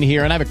Ryan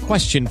here, and I have a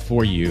question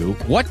for you.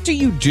 What do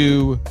you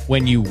do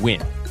when you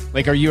win?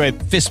 Like, are you a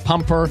fist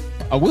pumper?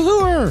 A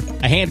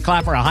woohooer, a hand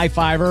clapper, a high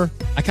fiver.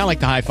 I kind of like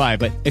the high five,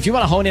 but if you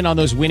want to hone in on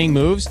those winning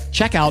moves,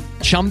 check out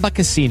Chumba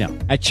Casino.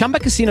 At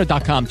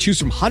ChumbaCasino.com, choose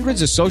from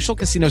hundreds of social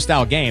casino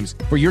style games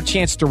for your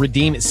chance to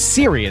redeem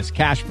serious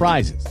cash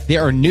prizes.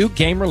 There are new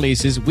game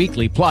releases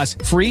weekly, plus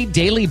free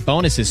daily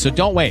bonuses. So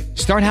don't wait.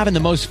 Start having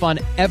the most fun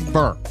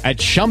ever at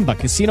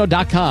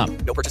ChumbaCasino.com.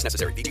 No purchase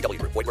necessary. VGW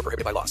Group. Void where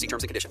prohibited by law. See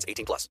terms and conditions.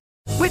 18+.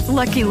 With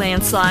Lucky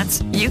Land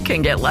Slots, you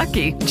can get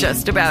lucky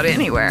just about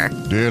anywhere.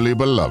 Dearly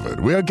beloved,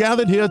 we are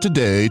gathered here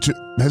today to...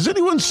 Has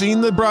anyone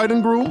seen the bride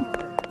and groom?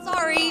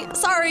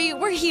 Sorry,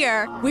 we're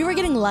here. We were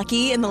getting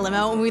lucky in the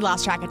limo and we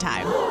lost track of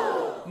time.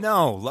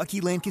 No, Lucky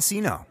Land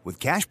Casino, with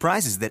cash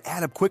prizes that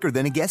add up quicker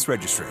than a guest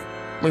registry.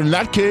 In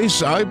that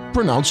case, I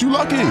pronounce you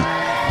lucky.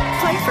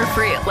 Play for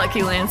free at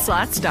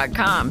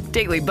LuckyLandSlots.com.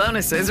 Daily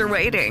bonuses are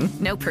waiting.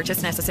 No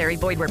purchase necessary.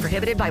 Void where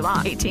prohibited by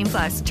law.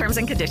 18+. Terms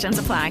and conditions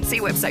apply. See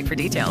website for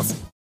details.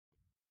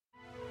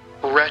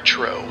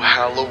 Retro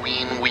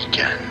Halloween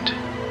Weekend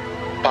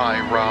by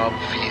Rob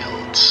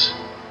Fields.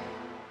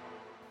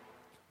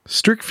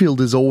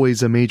 Strickfield is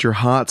always a major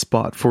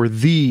hotspot for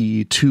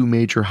the two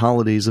major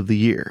holidays of the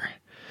year.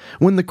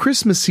 When the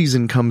Christmas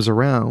season comes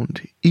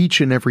around, each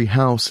and every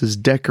house is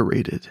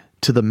decorated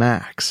to the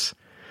max.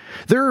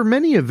 There are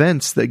many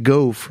events that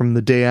go from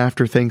the day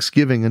after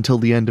Thanksgiving until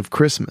the end of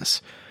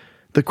Christmas.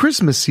 The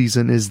Christmas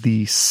season is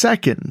the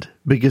second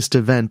biggest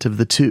event of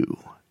the two.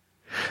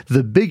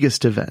 The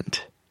biggest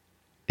event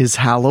is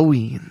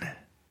Halloween.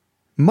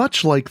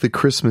 Much like the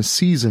Christmas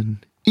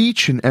season,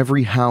 each and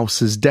every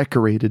house is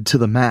decorated to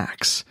the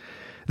max.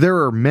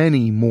 There are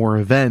many more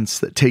events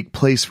that take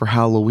place for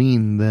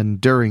Halloween than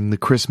during the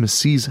Christmas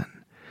season.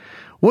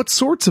 What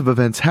sorts of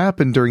events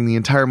happen during the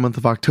entire month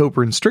of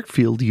October in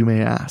Strickfield, you may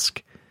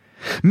ask?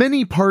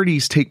 Many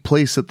parties take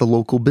place at the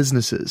local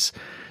businesses.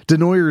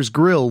 Denoyer's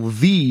Grill,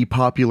 the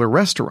popular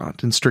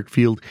restaurant in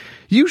Strickfield,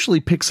 usually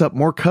picks up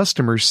more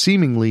customers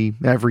seemingly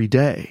every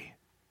day.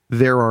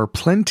 There are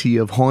plenty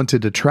of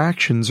haunted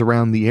attractions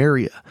around the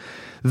area,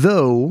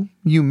 though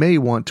you may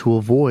want to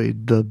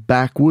avoid the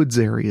backwoods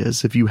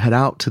areas if you head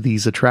out to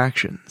these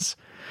attractions.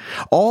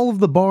 All of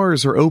the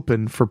bars are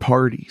open for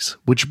parties,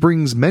 which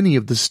brings many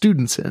of the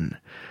students in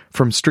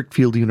from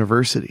Strickfield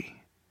University.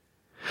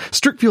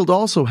 Strickfield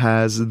also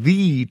has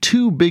the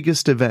two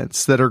biggest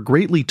events that are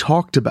greatly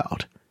talked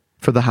about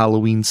for the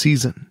Halloween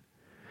season.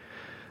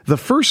 The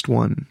first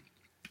one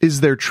is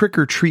their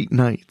trick-or-treat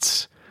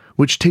nights,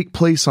 which take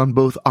place on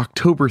both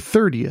October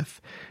 30th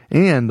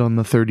and on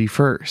the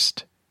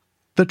 31st.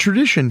 The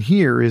tradition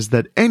here is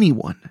that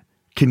anyone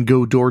can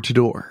go door to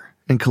door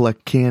and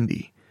collect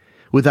candy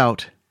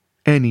without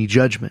any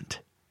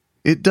judgment.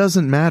 It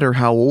doesn't matter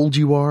how old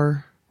you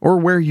are or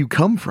where you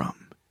come from.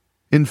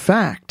 In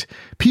fact,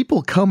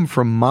 people come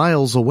from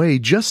miles away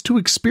just to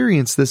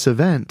experience this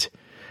event,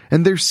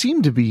 and there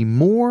seem to be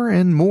more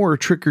and more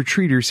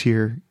trick-or-treaters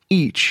here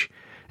each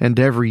and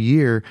every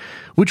year,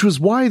 which was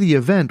why the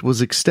event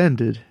was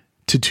extended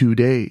to 2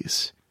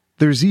 days.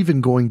 There's even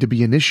going to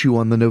be an issue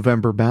on the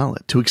November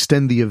ballot to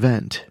extend the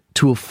event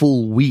to a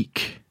full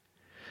week.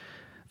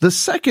 The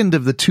second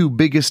of the two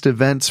biggest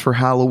events for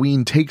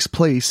Halloween takes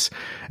place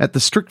at the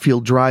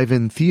Strickfield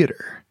Drive-In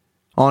Theater.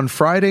 On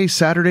Friday,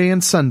 Saturday,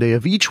 and Sunday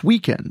of each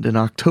weekend in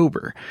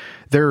October,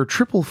 there are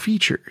triple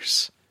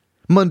features.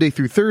 Monday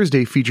through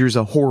Thursday features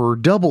a horror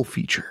double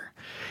feature.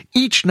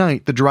 Each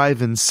night the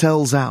drive-in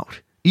sells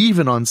out,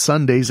 even on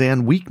Sundays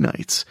and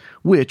weeknights,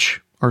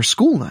 which are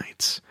school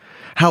nights.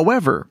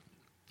 However,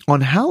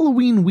 on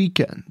Halloween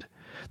weekend,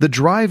 the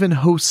drive-in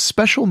hosts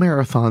special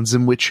marathons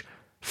in which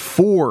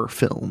 4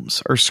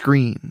 films are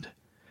screened.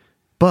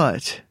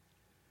 But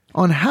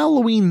on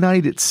Halloween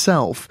night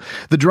itself,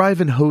 the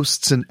drive-in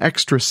hosts an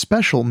extra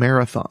special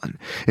marathon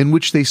in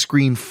which they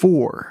screen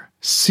 4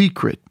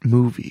 secret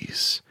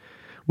movies,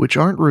 which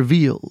aren't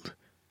revealed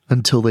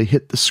until they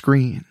hit the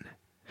screen.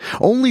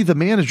 Only the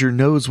manager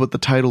knows what the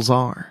titles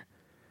are.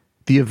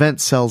 The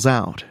event sells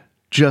out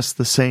just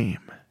the same.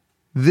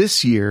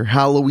 This year,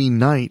 Halloween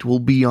night will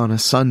be on a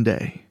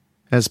Sunday,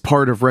 as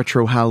part of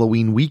Retro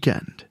Halloween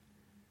Weekend.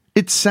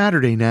 It's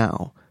Saturday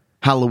now,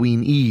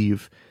 Halloween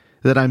Eve,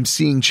 that I'm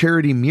seeing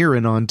Charity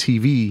Mirren on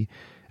TV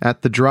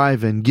at the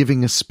drive-in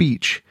giving a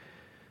speech.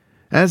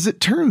 As it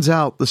turns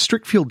out, the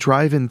Strickfield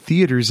Drive-In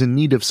Theater's in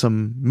need of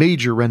some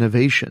major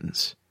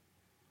renovations.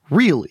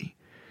 Really?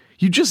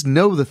 You just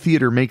know the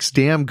theater makes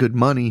damn good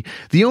money.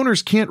 The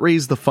owners can't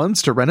raise the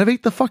funds to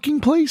renovate the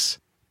fucking place?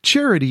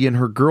 Charity and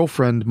her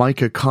girlfriend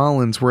Micah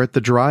Collins were at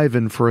the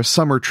drive-in for a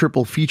summer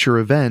triple feature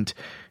event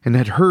and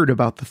had heard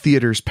about the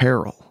theater's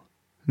peril.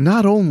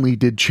 Not only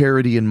did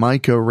Charity and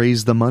Micah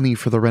raise the money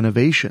for the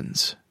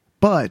renovations,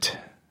 but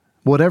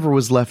whatever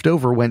was left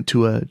over went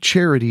to a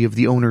charity of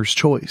the owner's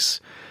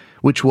choice,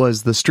 which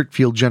was the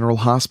Strickfield General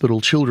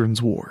Hospital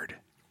Children's Ward.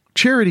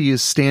 Charity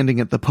is standing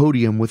at the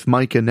podium with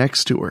Micah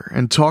next to her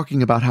and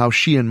talking about how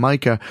she and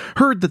Micah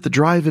heard that the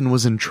drive-in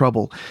was in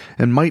trouble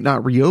and might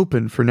not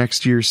reopen for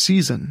next year's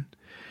season.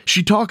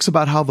 She talks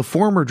about how the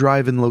former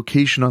drive-in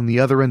location on the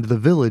other end of the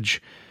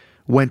village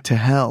went to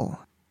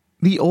hell.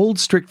 The old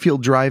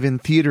Strickfield Drive-In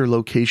Theater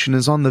location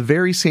is on the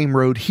very same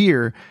road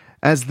here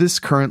as this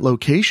current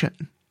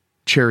location,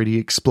 Charity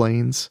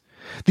explains.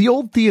 The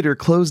old theater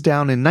closed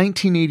down in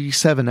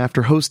 1987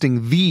 after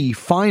hosting the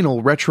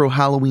final retro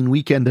Halloween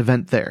weekend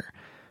event there.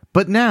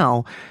 But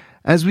now,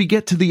 as we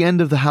get to the end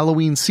of the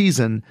Halloween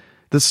season,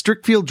 the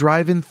Strickfield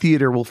Drive-In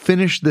Theater will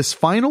finish this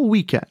final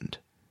weekend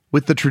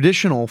with the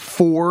traditional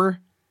four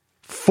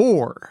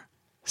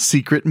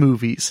secret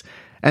movies,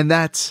 and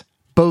that's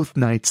both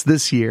nights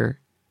this year.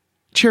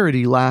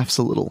 Charity laughs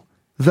a little,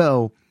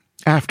 though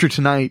after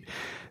tonight,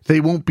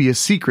 they won't be a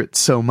secret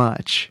so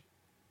much.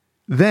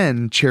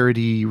 Then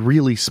Charity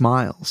really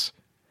smiles.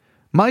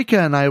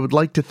 Micah and I would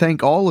like to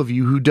thank all of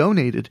you who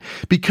donated.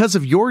 Because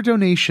of your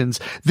donations,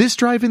 this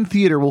drive-in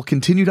theater will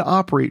continue to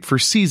operate for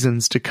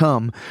seasons to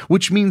come,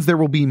 which means there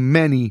will be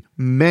many,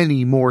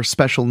 many more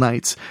special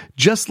nights,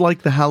 just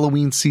like the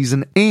Halloween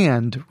season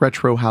and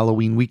Retro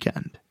Halloween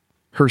weekend.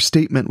 Her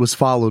statement was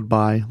followed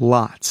by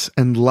lots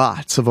and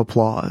lots of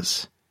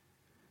applause.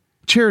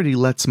 Charity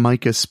lets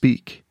Micah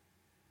speak.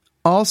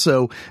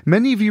 Also,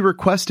 many of you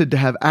requested to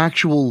have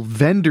actual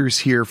vendors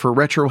here for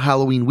Retro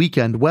Halloween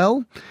weekend.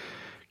 Well,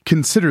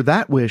 consider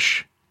that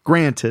wish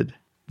granted.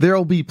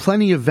 There'll be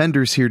plenty of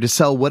vendors here to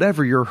sell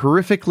whatever your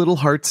horrific little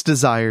hearts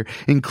desire,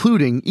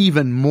 including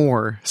even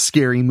more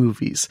scary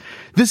movies.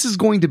 This is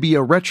going to be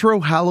a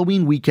Retro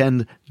Halloween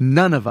weekend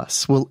none of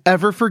us will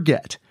ever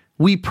forget.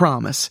 We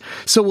promise.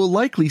 So we'll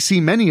likely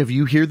see many of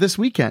you here this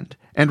weekend.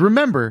 And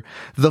remember,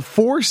 the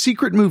 4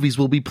 secret movies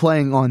will be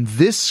playing on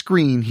this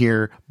screen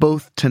here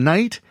both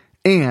tonight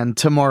and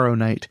tomorrow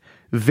night.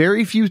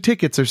 Very few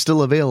tickets are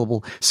still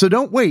available, so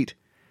don't wait.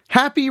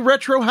 Happy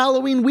Retro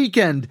Halloween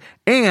weekend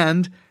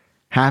and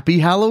Happy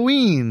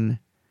Halloween!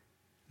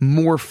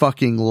 More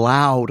fucking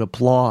loud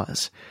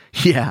applause.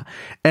 Yeah,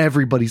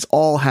 everybody's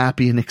all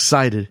happy and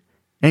excited,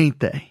 ain't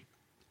they?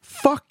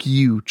 Fuck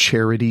you,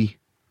 Charity.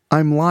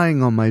 I'm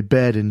lying on my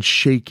bed and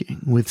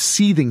shaking, with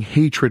seething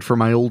hatred for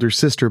my older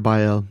sister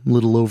by a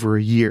little over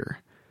a year.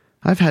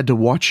 I've had to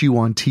watch you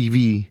on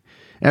TV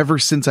ever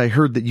since I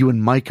heard that you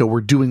and Micah were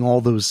doing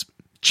all those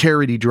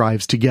charity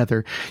drives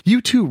together.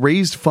 You two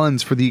raised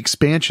funds for the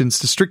expansions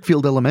to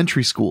Strickfield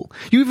Elementary School.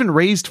 You even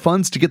raised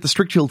funds to get the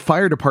Strickfield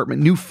Fire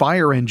Department new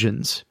fire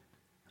engines.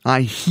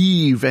 I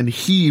heave and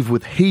heave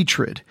with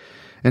hatred,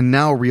 and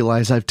now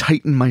realize I've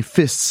tightened my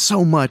fists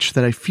so much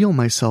that I feel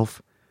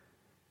myself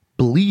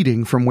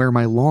bleeding from where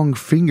my long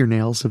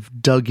fingernails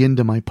have dug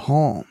into my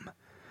palm.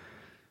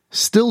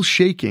 Still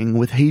shaking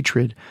with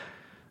hatred,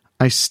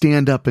 I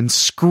stand up and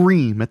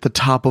scream at the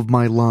top of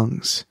my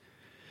lungs.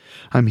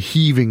 I'm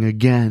heaving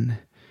again.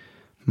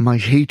 My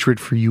hatred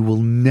for you will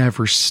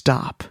never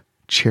stop,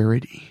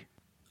 Charity.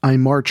 I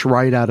march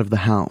right out of the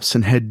house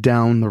and head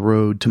down the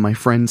road to my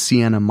friend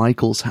Sienna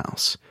Michael's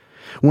house.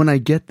 When I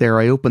get there,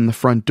 I open the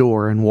front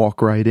door and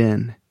walk right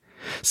in.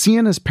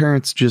 Sienna's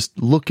parents just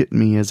look at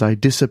me as I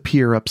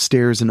disappear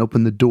upstairs and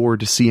open the door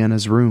to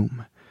Sienna's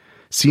room.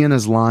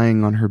 Sienna's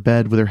lying on her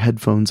bed with her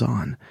headphones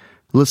on,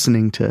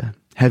 listening to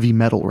heavy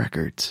metal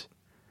records.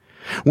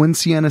 When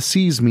Sienna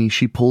sees me,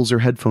 she pulls her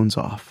headphones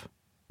off.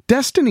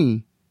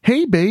 Destiny!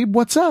 Hey babe,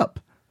 what's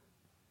up?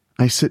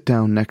 I sit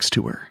down next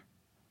to her.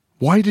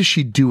 Why does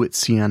she do it,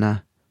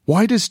 Sienna?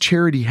 Why does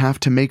Charity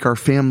have to make our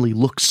family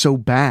look so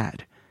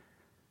bad?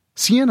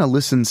 Sienna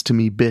listens to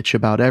me bitch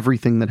about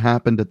everything that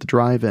happened at the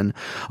drive-in,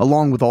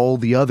 along with all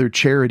the other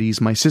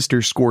charities my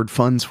sister scored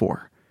funds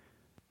for.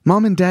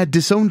 Mom and Dad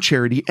disowned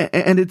Charity,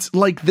 and it's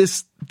like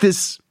this...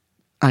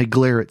 I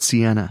glare at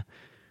Sienna.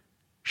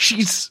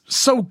 She's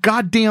so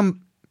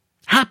goddamn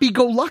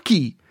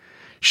happy-go-lucky.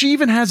 She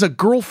even has a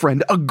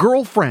girlfriend.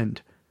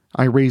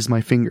 I raise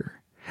my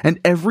finger. And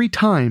every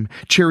time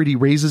Charity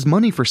raises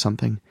money for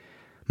something,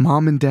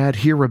 Mom and Dad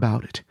hear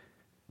about it.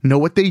 Know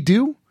what they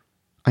do?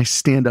 I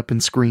stand up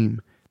and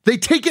scream. They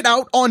take it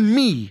out on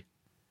me!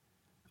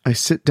 I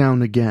sit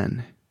down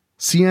again.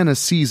 Sienna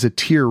sees a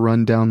tear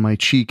run down my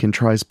cheek and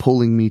tries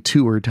pulling me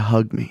to her to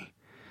hug me.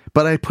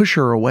 But I push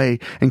her away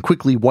and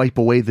quickly wipe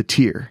away the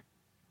tear.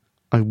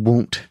 I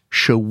won't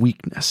show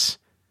weakness.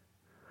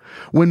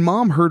 When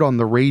Mom heard on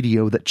the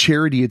radio that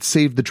Charity had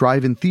saved the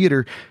drive-in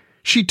theater,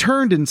 she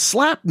turned and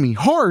slapped me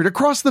hard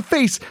across the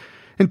face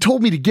and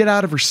told me to get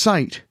out of her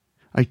sight.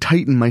 I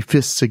tighten my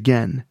fists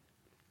again.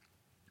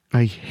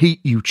 I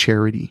hate you,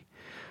 Charity.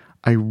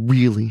 I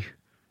really,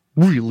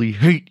 really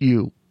hate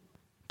you.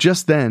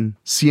 Just then,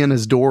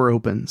 Sienna's door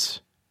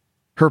opens.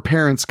 Her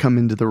parents come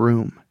into the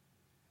room.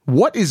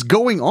 What is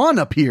going on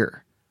up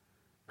here?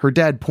 Her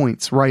dad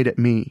points right at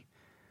me.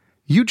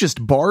 You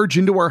just barge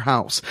into our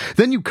house,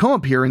 then you come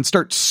up here and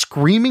start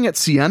screaming at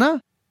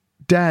Sienna?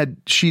 Dad,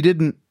 she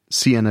didn't,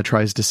 Sienna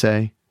tries to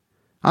say.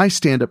 I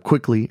stand up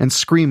quickly and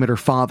scream at her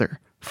father.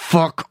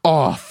 Fuck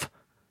off!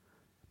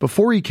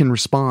 Before he can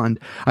respond,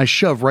 I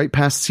shove right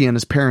past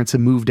Sienna's parents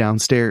and move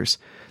downstairs.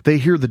 They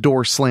hear the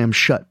door slam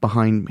shut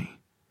behind me.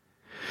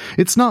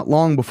 It's not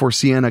long before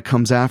Sienna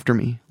comes after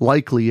me,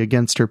 likely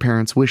against her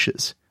parents'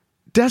 wishes.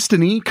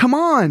 Destiny, come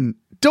on!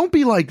 Don't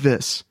be like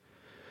this!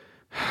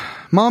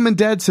 Mom and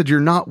Dad said you're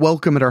not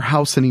welcome at our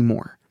house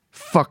anymore.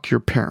 Fuck your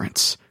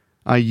parents,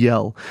 I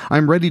yell.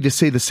 I'm ready to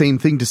say the same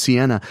thing to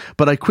Sienna,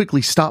 but I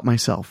quickly stop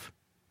myself.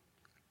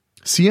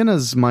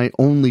 Sienna's my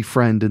only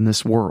friend in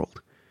this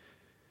world.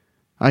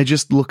 I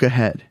just look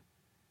ahead.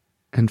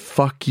 And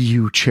fuck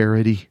you,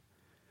 Charity.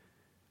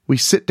 We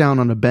sit down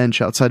on a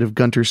bench outside of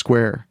Gunter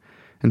Square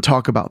and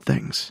talk about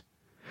things.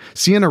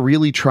 Sienna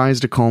really tries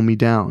to calm me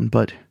down,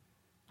 but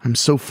I'm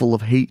so full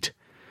of hate.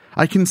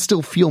 I can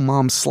still feel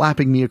Mom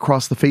slapping me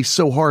across the face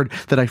so hard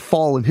that I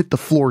fall and hit the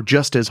floor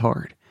just as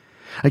hard.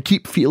 I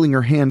keep feeling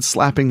her hand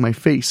slapping my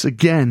face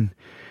again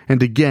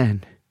and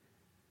again.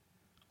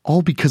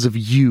 All because of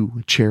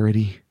you,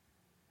 Charity.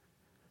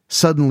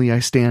 Suddenly I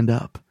stand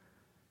up.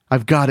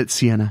 I've got it,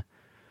 Sienna.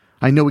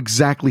 I know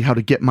exactly how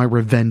to get my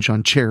revenge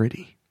on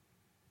Charity.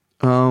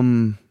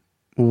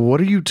 What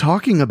are you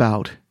talking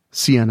about?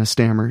 Sienna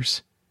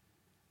stammers.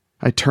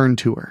 I turn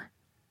to her.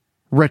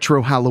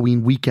 Retro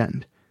Halloween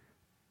weekend.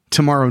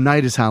 Tomorrow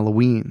night is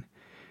Halloween.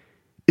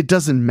 It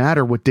doesn't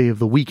matter what day of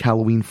the week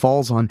Halloween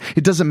falls on.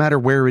 It doesn't matter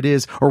where it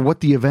is or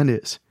what the event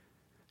is.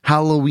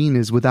 Halloween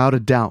is without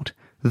a doubt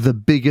the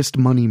biggest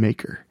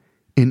moneymaker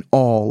in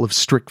all of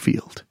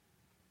Strickfield.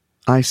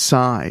 I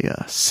sigh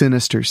a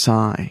sinister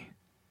sigh.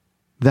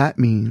 That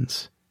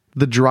means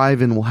the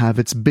drive-in will have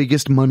its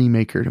biggest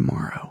moneymaker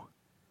tomorrow.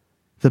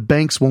 The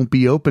banks won't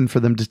be open for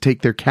them to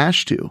take their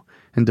cash to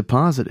and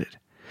deposit it.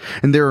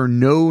 And there are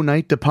no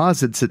night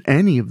deposits at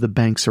any of the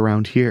banks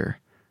around here.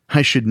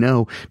 I should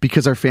know,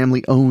 because our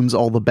family owns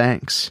all the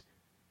banks.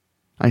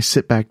 I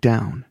sit back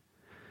down.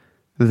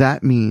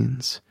 That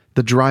means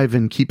the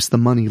drive-in keeps the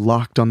money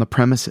locked on the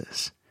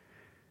premises.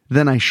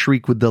 Then I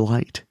shriek with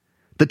delight.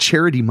 The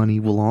charity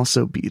money will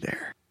also be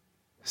there.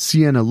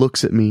 Sienna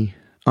looks at me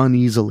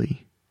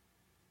uneasily.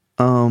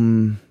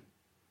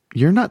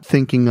 You're not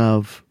thinking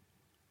of...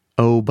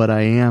 Oh, but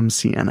I am,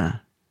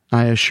 Sienna,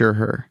 I assure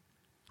her.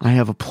 I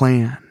have a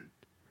plan.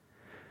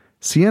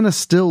 Sienna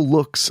still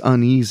looks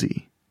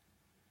uneasy.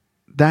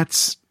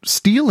 That's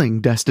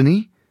stealing,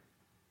 Destiny.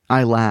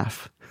 I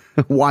laugh.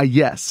 Why,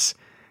 yes.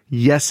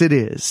 Yes, it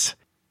is.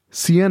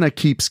 Sienna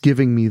keeps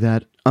giving me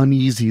that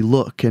uneasy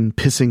look and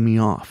pissing me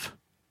off.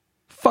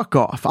 Fuck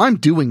off. I'm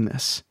doing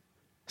this.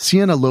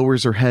 Sienna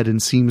lowers her head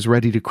and seems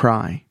ready to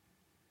cry.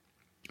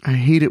 I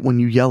hate it when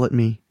you yell at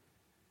me.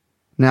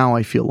 Now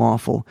I feel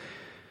awful.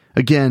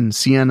 Again,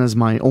 Sienna's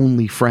my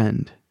only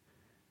friend.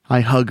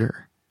 I hug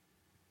her.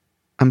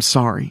 I'm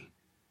sorry,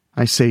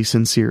 I say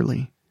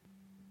sincerely.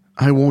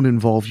 I won't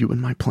involve you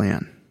in my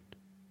plan.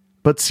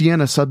 But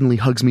Sienna suddenly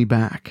hugs me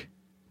back.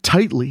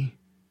 Tightly.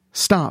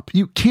 Stop,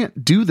 you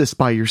can't do this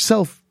by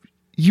yourself.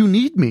 You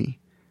need me.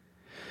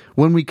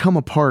 When we come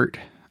apart,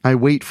 I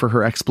wait for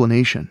her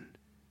explanation.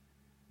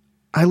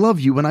 I love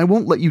you and I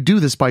won't let you do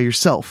this by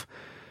yourself.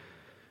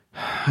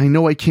 I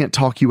know I can't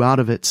talk you out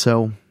of it,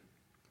 so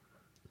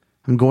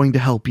I'm going to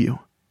help you.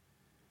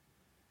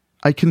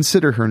 I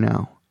consider her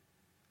now.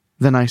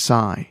 Then I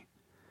sigh.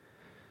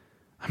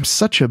 I'm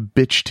such a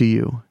bitch to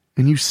you,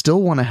 and you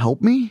still want to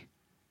help me?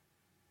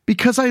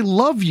 Because I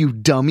love you,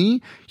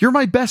 dummy. You're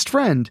my best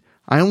friend.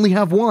 I only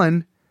have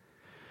one.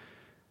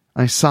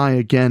 I sigh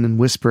again and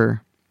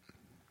whisper,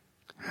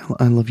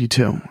 I love you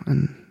too,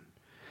 and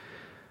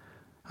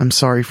I'm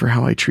sorry for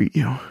how I treat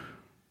you.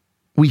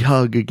 We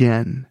hug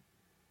again.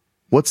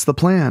 What's the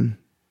plan?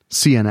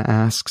 Sienna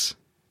asks.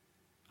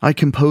 I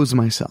compose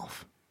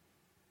myself.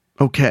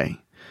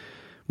 Okay,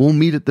 we'll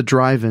meet at the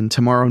drive-in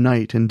tomorrow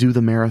night and do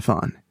the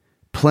marathon.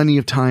 Plenty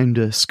of time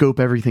to scope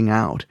everything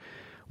out.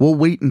 We'll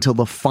wait until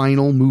the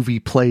final movie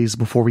plays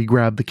before we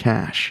grab the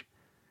cash.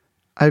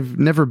 I've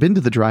never been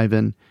to the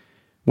drive-in.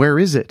 Where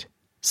is it?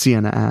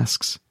 Sienna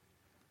asks.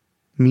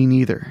 Me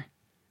neither.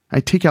 I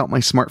take out my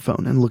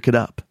smartphone and look it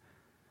up.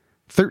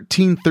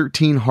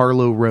 1313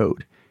 Harlow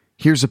Road.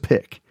 Here's a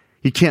pic.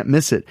 You can't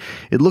miss it.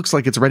 It looks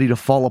like it's ready to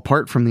fall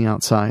apart from the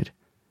outside.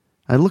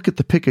 I look at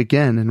the pic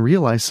again and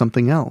realize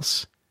something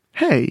else.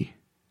 Hey,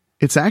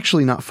 it's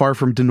actually not far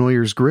from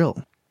Denoyer's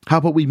Grill. How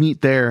about we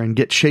meet there and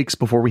get shakes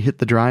before we hit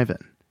the drive-in?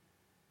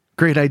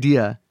 Great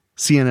idea,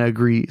 Sienna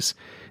agrees,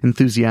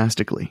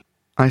 enthusiastically.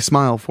 I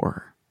smile for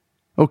her.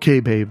 Okay,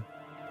 babe.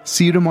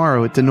 See you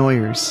tomorrow at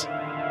Denoyer's.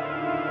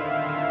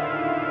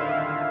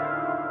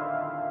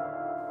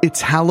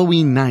 It's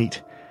Halloween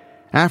night.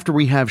 After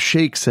we have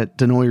shakes at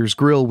Denoyer's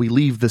Grill, we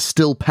leave the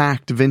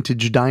still-packed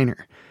vintage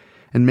diner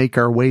and make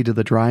our way to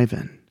the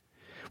drive-in.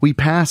 We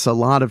pass a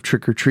lot of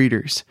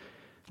trick-or-treaters.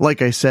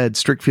 Like I said,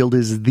 Strickfield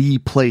is the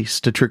place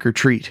to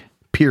trick-or-treat,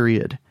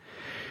 period.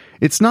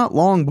 It's not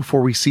long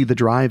before we see the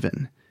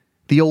drive-in.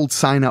 The old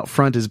sign out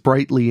front is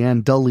brightly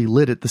and dully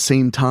lit at the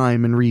same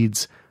time and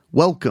reads,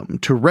 "Welcome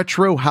to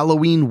Retro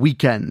Halloween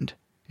Weekend,"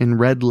 in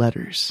red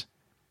letters.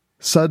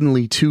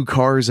 Suddenly, 2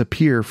 cars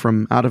appear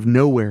from out of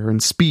nowhere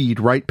and speed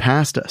right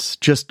past us,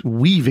 just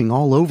weaving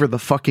all over the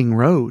fucking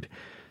road.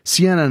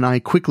 Sienna and I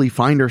quickly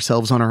find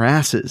ourselves on our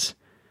asses.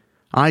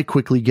 I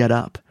quickly get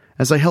up.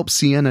 As I help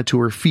Sienna to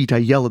her feet, I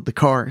yell at the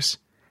cars.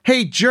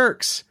 Hey,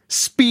 jerks!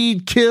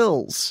 Speed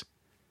kills!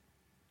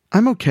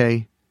 I'm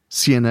okay,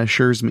 Sienna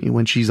assures me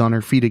when she's on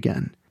her feet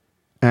again.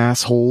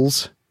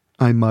 Assholes,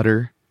 I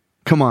mutter.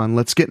 Come on,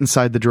 let's get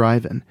inside the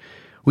drive-in.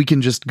 We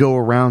can just go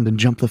around and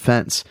jump the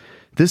fence.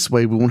 This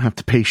way we won't have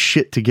to pay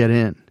shit to get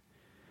in.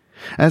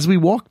 As we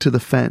walk to the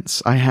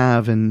fence, I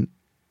have an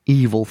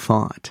evil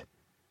thought.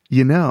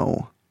 You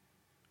know,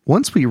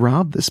 once we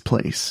rob this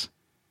place,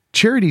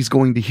 Charity's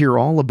going to hear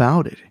all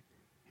about it.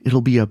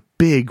 It'll be a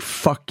big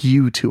fuck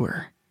you to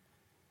her.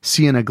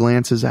 Sienna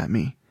glances at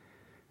me.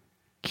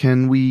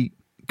 Can we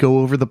go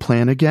over the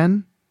plan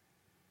again?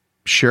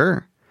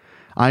 Sure.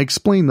 I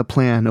explain the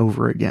plan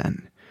over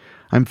again.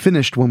 I'm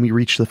finished when we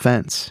reach the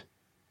fence.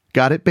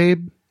 Got it,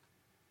 babe?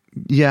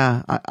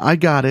 Yeah, I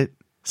got it,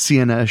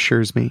 Sienna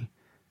assures me.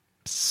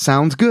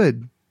 Sounds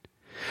good.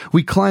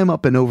 We climb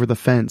up and over the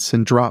fence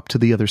and drop to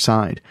the other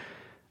side.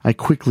 I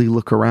quickly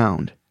look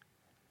around.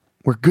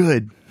 We're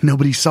good.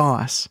 Nobody saw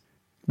us.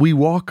 We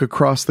walk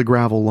across the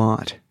gravel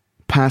lot,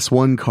 pass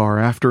one car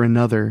after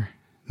another,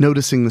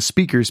 noticing the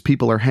speakers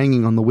people are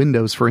hanging on the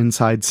windows for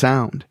inside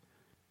sound.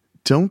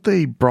 Don't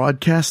they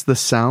broadcast the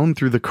sound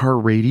through the car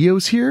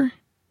radios here?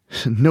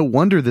 No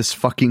wonder this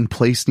fucking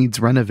place needs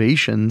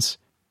renovations.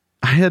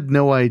 I had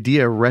no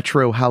idea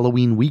retro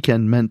Halloween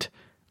weekend meant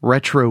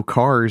retro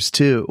cars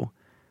too,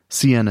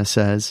 Sienna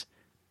says.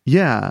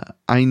 Yeah,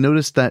 I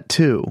noticed that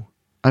too.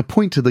 I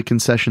point to the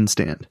concession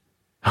stand.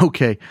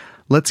 Okay,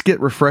 let's get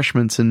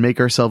refreshments and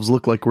make ourselves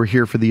look like we're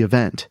here for the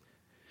event.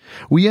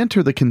 We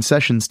enter the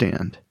concession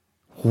stand.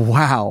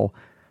 Wow,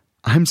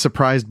 I'm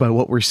surprised by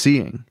what we're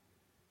seeing.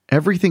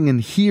 Everything in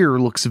here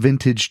looks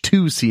vintage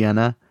too,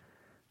 Sienna.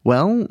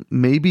 Well,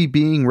 maybe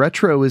being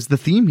retro is the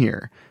theme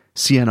here,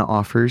 Sienna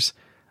offers.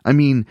 I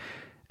mean,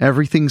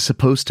 everything's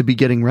supposed to be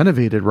getting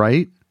renovated,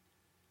 right?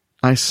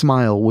 I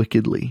smile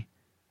wickedly.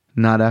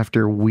 Not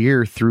after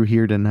we're through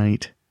here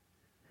tonight.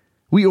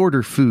 We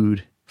order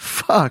food.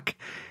 Fuck!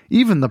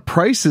 Even the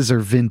prices are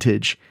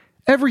vintage.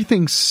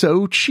 Everything's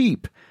so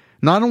cheap.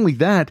 Not only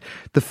that,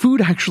 the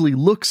food actually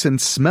looks and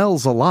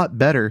smells a lot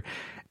better,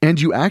 and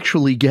you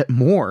actually get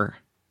more.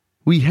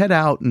 We head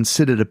out and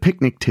sit at a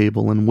picnic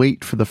table and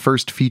wait for the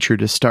first feature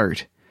to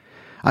start.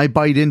 I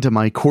bite into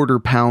my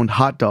quarter-pound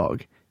hot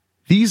dog.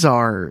 These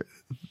are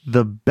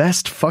the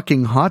best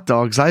fucking hot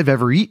dogs I've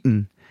ever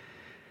eaten.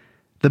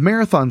 The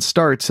marathon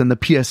starts and the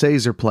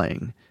PSAs are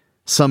playing.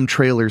 Some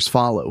trailers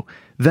follow.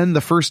 Then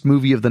the first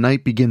movie of the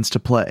night begins to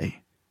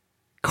play.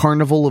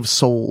 Carnival of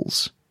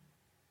Souls.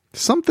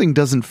 Something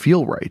doesn't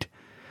feel right.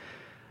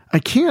 I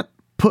can't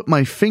put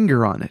my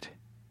finger on it.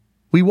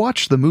 We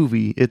watch the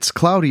movie. It's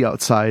cloudy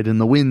outside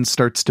and the wind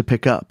starts to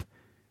pick up.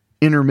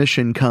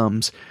 Intermission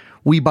comes.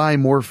 We buy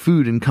more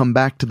food and come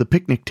back to the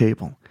picnic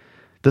table.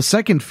 The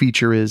second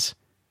feature is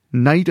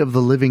Night of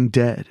the Living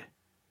Dead.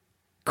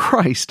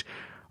 Christ,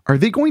 are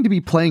they going to be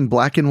playing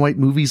black and white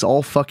movies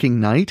all fucking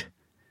night?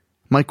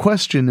 My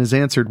question is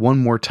answered one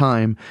more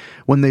time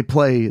when they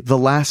play The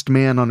Last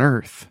Man on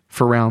Earth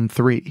for round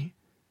 3.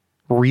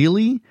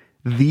 Really?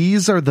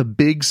 These are the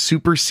big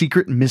super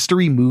secret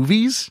mystery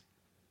movies?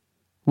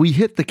 We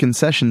hit the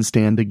concession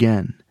stand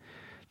again.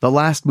 The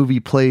last movie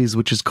plays,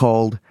 which is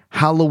called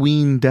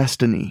Halloween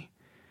Destiny.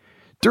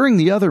 During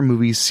the other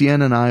movies,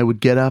 Sienna and I would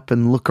get up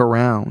and look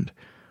around.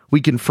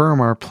 We confirm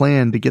our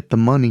plan to get the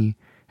money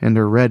and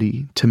are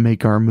ready to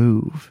make our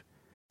move.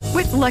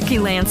 With Lucky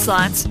Land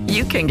Slots,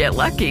 you can get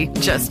lucky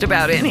just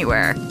about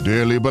anywhere.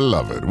 Dearly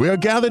beloved, we are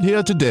gathered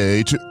here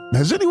today to...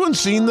 Has anyone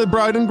seen the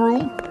bride and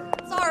groom?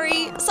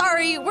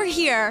 Sorry, we're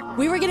here.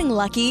 We were getting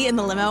lucky in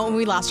the limo and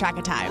we lost track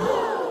of time.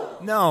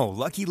 No,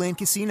 Lucky Land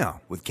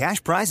Casino, with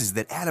cash prizes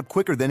that add up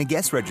quicker than a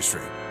guest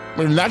registry.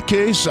 In that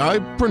case, I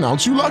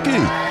pronounce you lucky.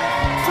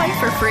 Play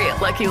for free at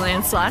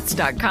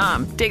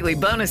LuckyLandSlots.com. Daily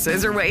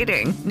bonuses are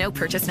waiting. No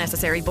purchase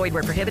necessary. Void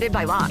where prohibited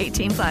by law.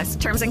 18+.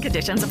 Terms and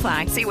conditions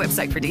apply. See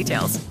website for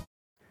details.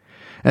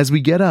 As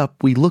we get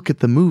up, we look at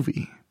the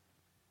movie.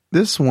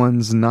 This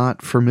one's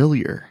not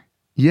familiar.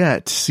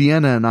 Yet,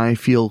 Sienna and I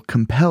feel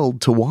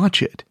compelled to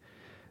watch it.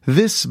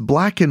 This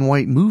black and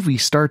white movie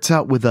starts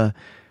out with a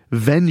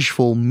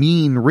vengeful,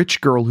 mean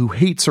rich girl who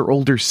hates her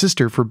older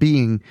sister for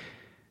being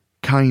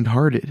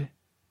kind-hearted.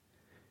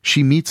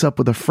 She meets up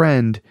with a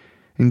friend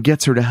and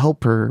gets her to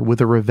help her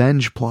with a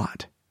revenge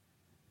plot.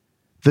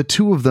 The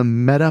two of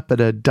them met up at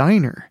a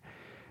diner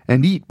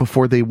and eat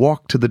before they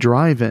walk to the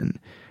drive-in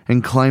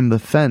and climb the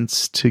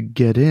fence to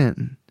get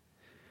in.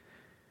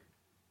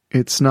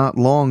 It's not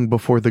long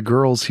before the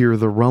girls hear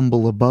the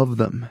rumble above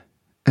them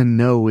and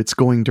know it's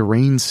going to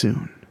rain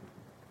soon.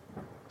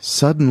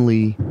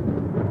 Suddenly,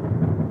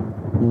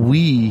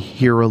 we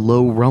hear a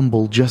low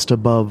rumble just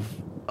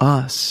above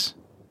us.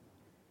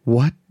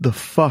 What the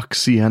fuck,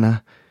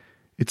 Sienna?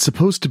 It's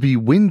supposed to be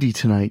windy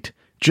tonight.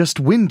 Just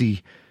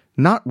windy,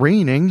 not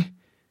raining.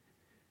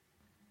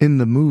 In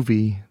the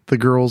movie, the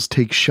girls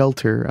take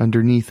shelter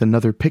underneath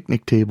another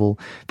picnic table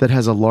that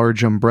has a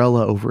large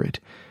umbrella over it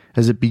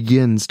as it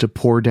begins to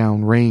pour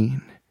down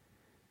rain.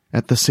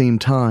 At the same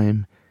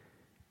time,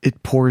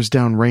 it pours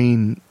down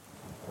rain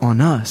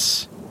on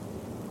us.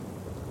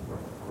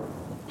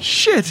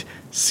 Shit!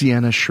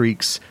 Sienna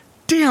shrieks.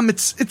 Damn,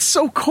 it's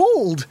so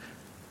cold!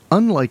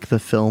 Unlike the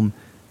film,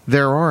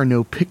 there are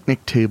no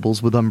picnic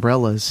tables with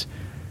umbrellas.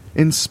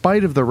 In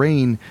spite of the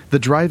rain, the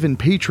drive-in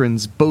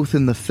patrons, both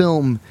in the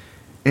film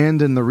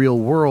and in the real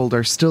world,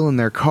 are still in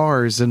their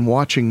cars and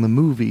watching the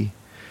movie.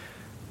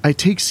 I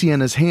take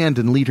Sienna's hand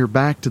and lead her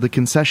back to the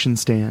concession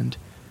stand.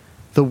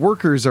 The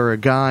workers are a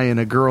guy and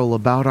a girl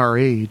about our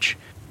age.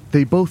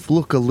 They both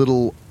look a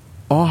little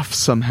off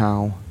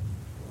somehow.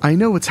 I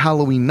know it's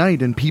Halloween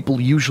night and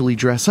people usually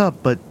dress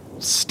up, but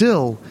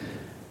still,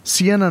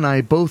 Sienna and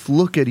I both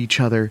look at each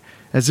other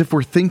as if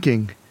we're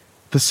thinking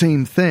the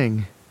same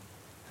thing.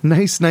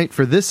 "Nice night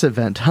for this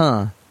event,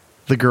 huh?"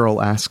 the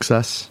girl asks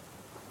us.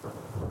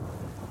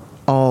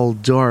 "All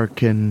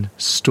dark and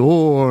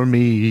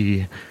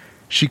stormy."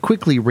 She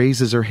quickly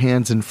raises her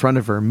hands in front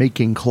of her,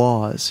 making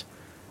claws.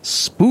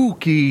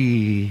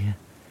 "Spooky."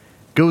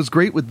 "Goes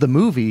great with the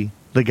movie,"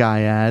 the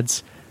guy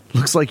adds.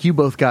 "Looks like you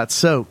both got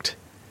soaked."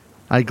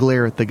 I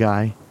glare at the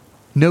guy.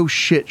 "No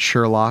shit,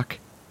 Sherlock."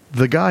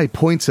 The guy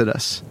points at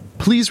us.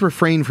 "Please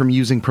refrain from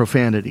using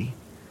profanity."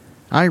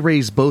 I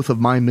raise both of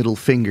my middle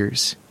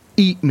fingers.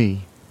 "Eat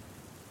me."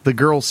 The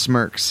girl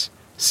smirks.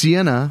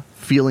 Sienna,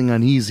 feeling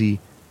uneasy.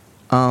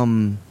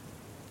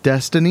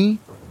 Destiny?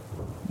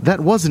 "That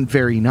wasn't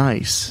very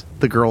nice,"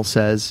 the girl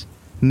says.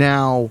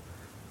 Now,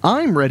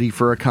 I'm ready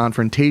for a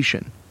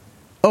confrontation.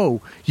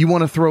 "Oh, you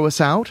want to throw us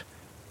out?"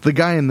 The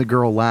guy and the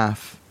girl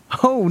laugh.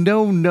 "Oh,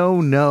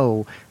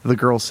 no, the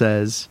girl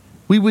says.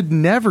 "We would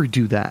never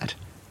do that.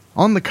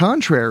 On the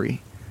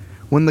contrary."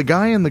 When the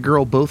guy and the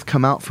girl both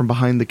come out from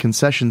behind the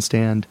concession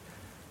stand,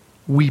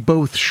 we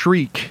both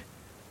shriek.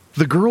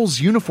 The girl's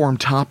uniform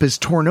top is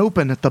torn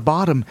open at the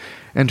bottom,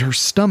 and her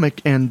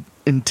stomach and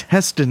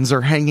intestines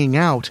are hanging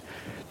out.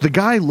 The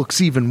guy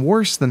looks even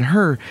worse than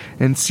her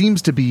and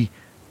seems to be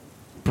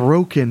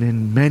broken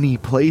in many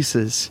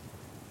places.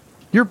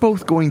 "You're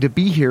both going to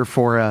be here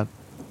for a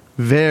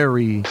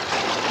very,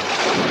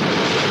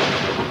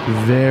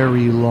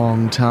 very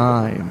long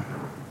time,"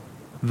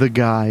 the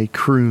guy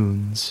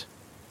croons.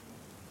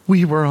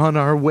 "We were on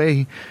our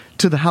way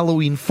to the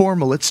Halloween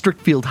formal at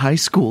Strickfield High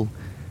School,"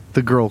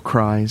 the girl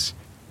cries.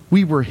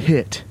 "We were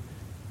hit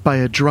by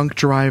a drunk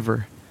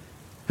driver,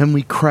 and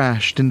we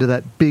crashed into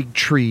that big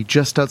tree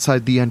just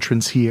outside the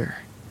entrance here."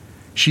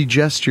 She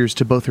gestures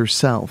to both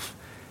herself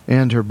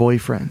and her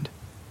boyfriend.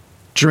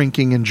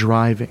 "Drinking and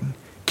driving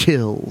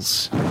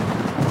kills."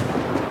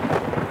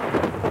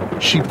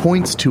 She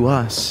points to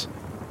us.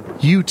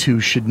 "You two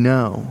should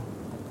know."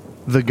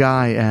 The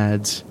guy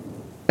adds,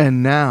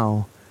 "And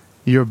now,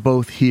 you're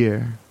both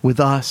here with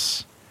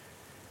us.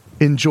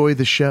 Enjoy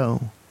the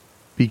show,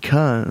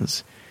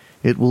 because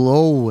it will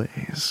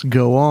always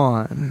go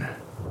on."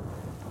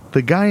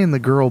 The guy and the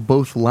girl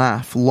both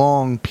laugh,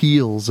 long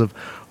peals of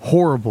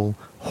horrible,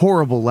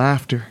 horrible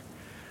laughter.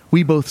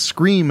 We both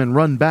scream and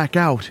run back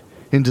out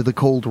into the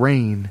cold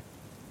rain.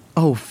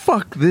 "Oh,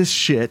 fuck this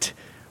shit.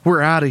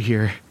 We're out of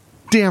here."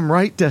 "Damn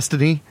right,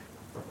 Destiny."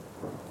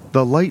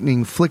 The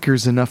lightning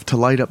flickers enough to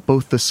light up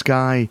both the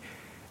sky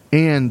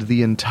and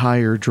the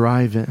entire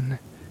drive-in.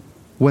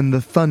 When the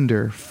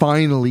thunder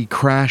finally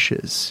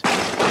crashes,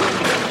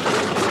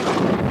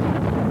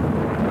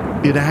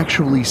 it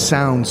actually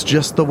sounds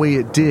just the way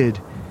it did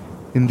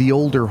in the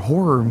older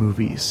horror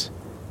movies.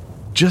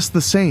 Just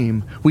the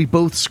same, we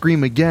both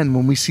scream again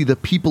when we see the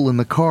people in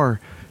the car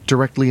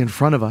directly in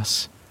front of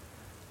us.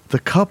 The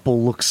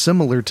couple looks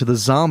similar to the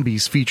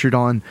zombies featured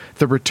on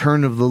the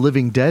Return of the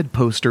Living Dead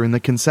poster in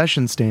the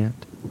concession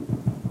stand.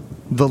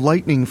 The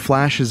lightning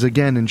flashes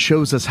again and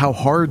shows us how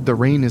hard the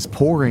rain is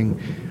pouring.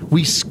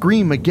 We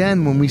scream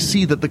again when we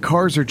see that the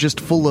cars are just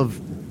full of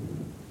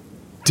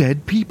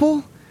dead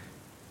people?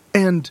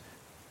 And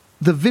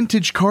the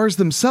vintage cars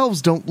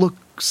themselves don't look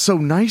so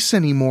nice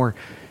anymore.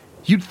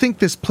 You'd think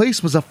this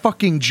place was a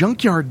fucking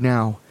junkyard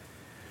now.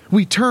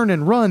 We turn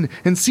and run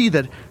and see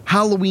that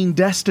Halloween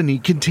Destiny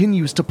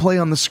continues to play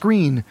on the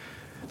screen.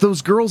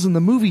 Those girls in the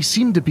movie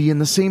seem to be in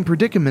the same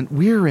predicament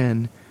we're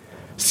in.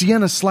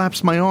 Sienna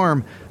slaps my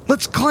arm.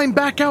 "Let's climb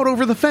back out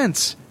over the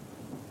fence."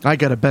 I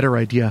got a better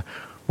idea.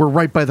 We're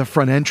right by the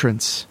front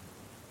entrance.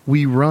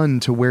 We run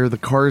to where the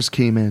cars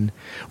came in.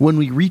 When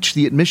we reach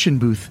the admission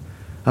booth,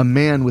 a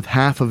man with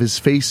half of his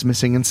face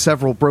missing and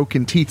several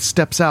broken teeth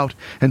steps out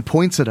and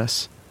points at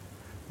us.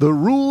 "The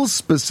rules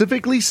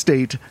specifically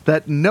state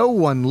that no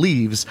one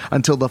leaves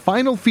until the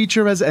final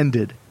feature has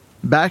ended.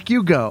 Back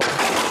you go."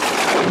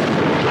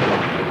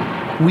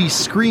 We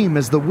scream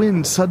as the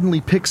wind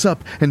suddenly picks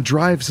up and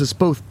drives us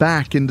both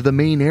back into the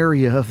main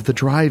area of the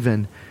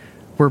drive-in.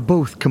 We're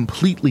both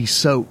completely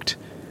soaked.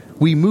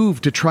 We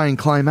move to try and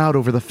climb out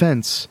over the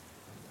fence.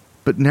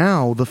 But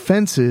now the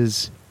fence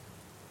is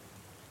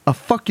a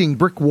fucking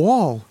brick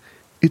wall.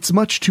 It's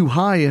much too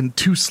high and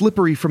too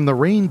slippery from the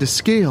rain to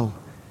scale.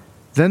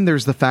 Then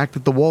there's the fact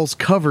that the wall's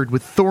covered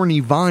with thorny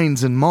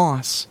vines and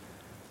moss.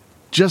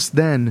 Just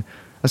then,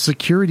 a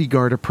security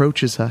guard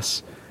approaches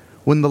us.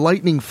 When the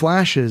lightning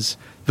flashes,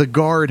 the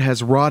guard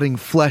has rotting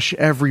flesh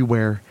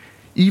everywhere.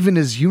 Even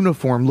his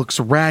uniform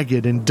looks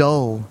ragged and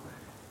dull.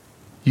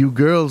 "You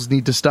girls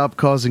need to stop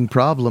causing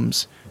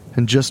problems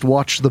and just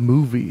watch the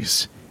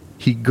movies,"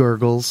 he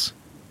gurgles.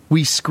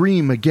 We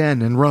scream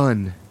again and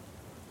run.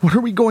 What are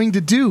we going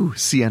to do?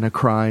 Sienna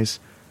cries.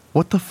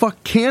 What the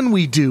fuck can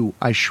we do?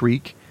 I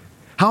shriek.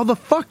 How the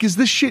fuck is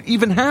this shit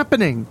even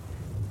happening?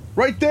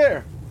 Right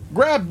there!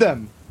 Grab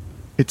them!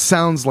 It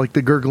sounds like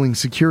the gurgling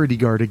security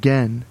guard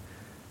again.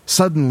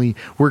 Suddenly,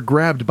 we're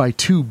grabbed by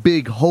two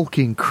big,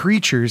 hulking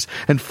creatures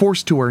and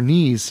forced to our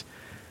knees.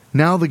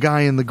 Now the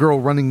guy and the girl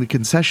running the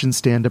concession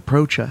stand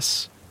approach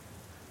us.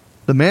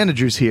 The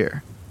manager's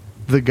here,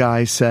 the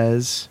guy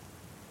says.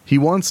 He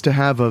wants to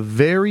have a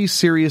very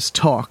serious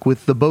talk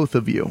with the both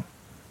of you.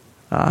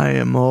 I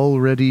am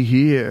already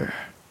here,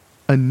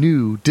 a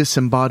new,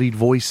 disembodied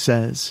voice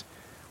says.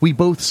 We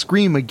both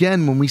scream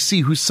again when we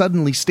see who's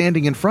suddenly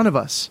standing in front of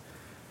us.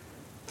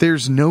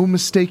 There's no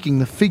mistaking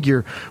the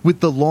figure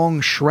with the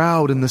long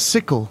shroud and the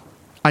sickle.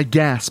 I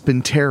gasp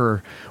in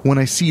terror when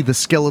I see the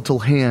skeletal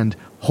hand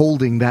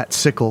holding that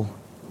sickle.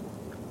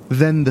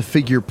 Then the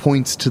figure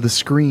points to the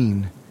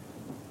screen.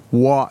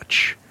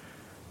 Watch.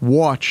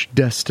 Watch,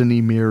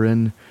 Destiny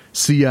Mirren,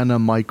 Sienna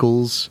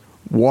Michaels.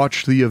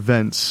 Watch the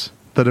events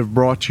that have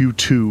brought you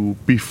two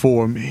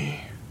before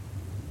me.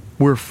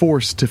 We're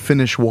forced to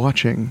finish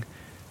watching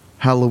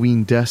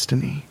Halloween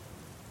Destiny.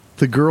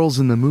 The girls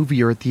in the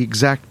movie are at the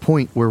exact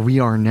point where we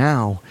are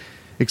now,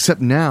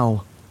 except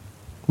now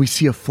we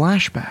see a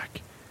flashback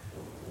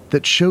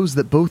that shows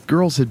that both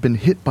girls had been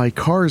hit by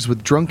cars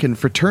with drunken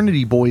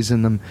fraternity boys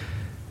in them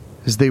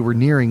as they were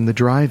nearing the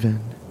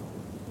drive-in.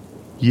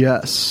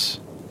 Yes,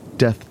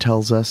 Death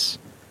tells us,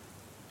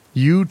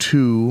 you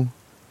two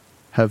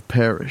have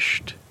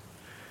perished.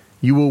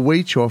 You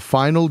await your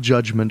final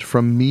judgment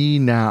from me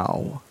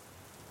now.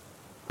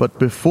 But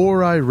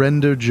before I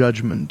render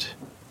judgment,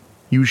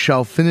 you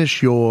shall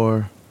finish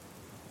your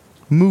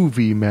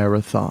movie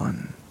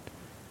marathon.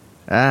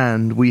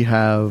 And we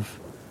have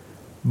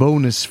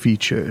bonus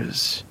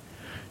features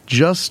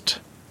just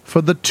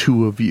for the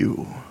two of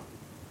you.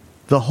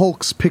 The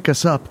Hulks pick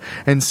us up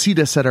and seat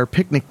us at our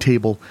picnic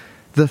table.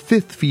 The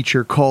fifth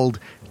feature, called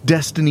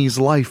Destiny's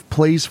Life,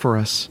 plays for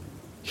us.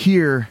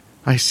 Here,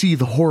 I see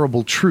the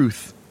horrible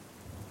truth.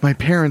 My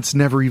parents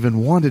never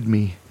even wanted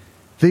me.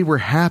 They were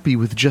happy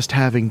with just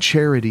having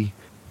Charity.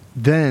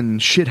 Then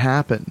shit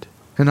happened,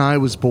 and I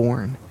was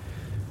born.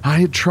 I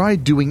had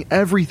tried doing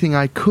everything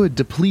I could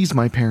to please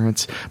my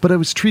parents, but I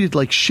was treated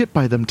like shit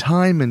by them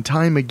time and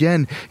time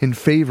again in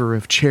favor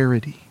of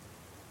Charity.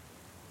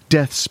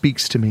 Death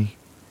speaks to me.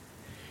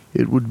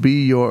 It would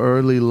be your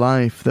early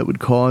life that would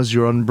cause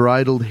your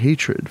unbridled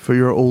hatred for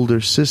your older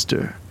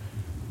sister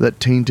that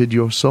tainted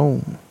your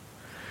soul.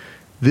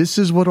 This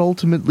is what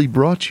ultimately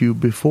brought you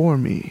before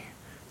me,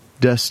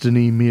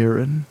 Destiny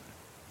Mirren.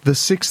 The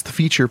sixth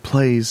feature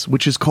plays,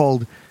 which is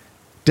called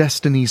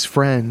Destiny's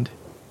Friend.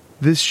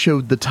 This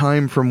showed the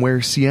time from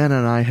where Sienna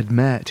and I had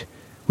met.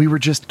 We were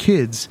just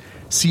kids.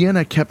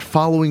 Sienna kept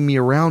following me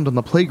around on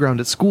the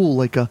playground at school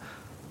like a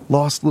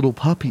lost little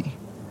puppy.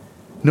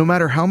 No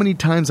matter how many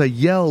times I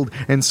yelled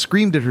and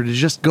screamed at her to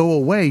just go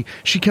away,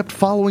 she kept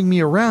following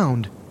me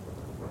around.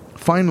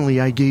 Finally,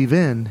 I gave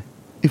in.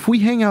 If we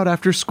hang out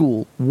after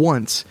school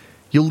once,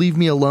 you'll leave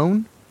me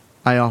alone?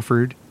 I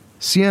offered.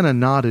 Sienna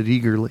nodded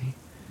eagerly.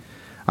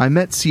 I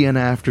met Sienna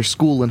after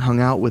school and hung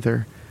out with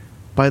her.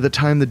 By the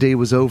time the day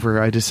was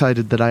over, I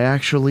decided that I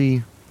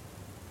actually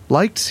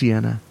liked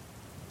Sienna.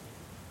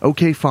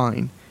 Okay,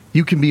 fine.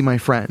 You can be my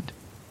friend.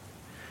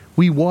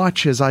 We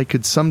watch as I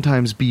could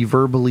sometimes be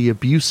verbally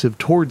abusive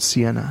towards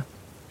Sienna.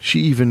 She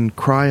even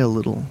cry a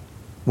little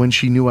when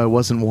she knew I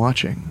wasn't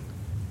watching.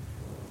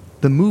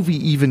 The movie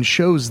even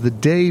shows the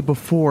day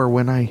before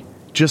when I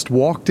just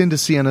walked into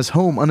Sienna's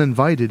home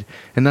uninvited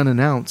and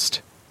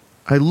unannounced.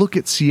 I look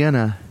at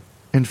Sienna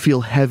and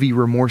feel heavy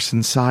remorse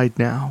inside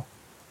now.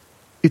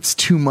 It's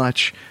too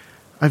much.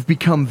 I've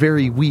become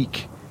very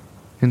weak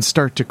and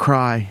start to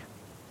cry.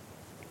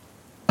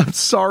 I'm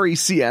sorry,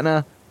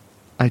 Sienna,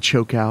 I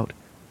choke out.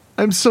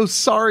 I'm so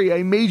sorry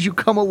I made you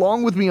come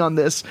along with me on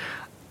this.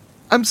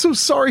 I'm so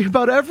sorry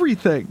about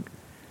everything.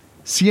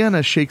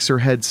 Sienna shakes her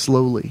head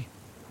slowly.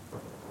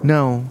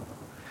 No,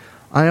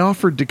 I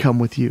offered to come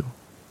with you.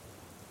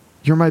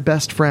 You're my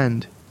best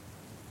friend.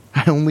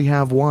 I only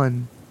have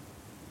one.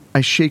 I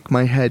shake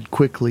my head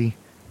quickly.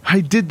 I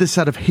did this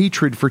out of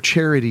hatred for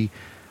Charity.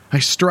 I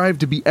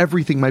strived to be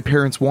everything my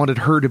parents wanted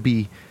her to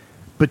be.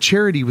 But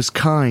Charity was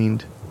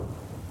kind.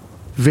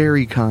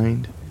 Very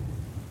kind.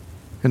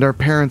 And our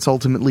parents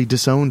ultimately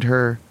disowned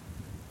her.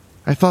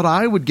 I thought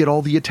I would get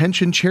all the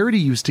attention Charity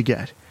used to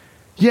get.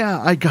 Yeah,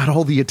 I got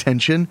all the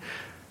attention.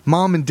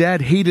 Mom and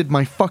Dad hated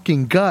my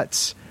fucking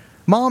guts.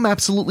 Mom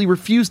absolutely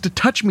refused to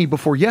touch me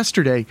before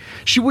yesterday.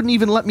 She wouldn't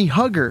even let me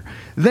hug her.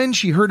 Then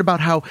she heard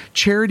about how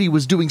Charity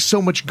was doing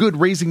so much good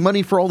raising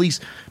money for all these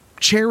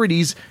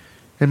charities,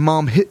 and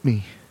Mom hit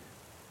me.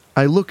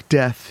 I look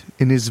Death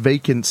in his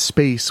vacant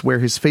space where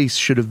his face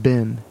should have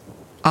been.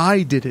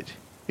 I did it.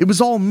 It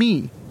was all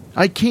me.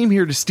 I came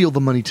here to steal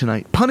the money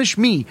tonight. Punish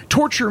me.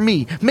 Torture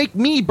me. Make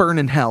me burn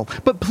in hell.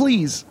 But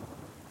please,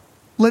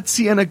 let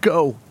Sienna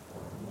go.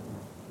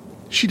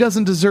 She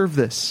doesn't deserve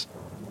this.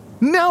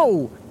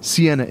 No!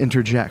 Sienna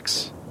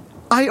interjects.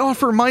 I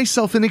offer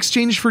myself in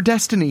exchange for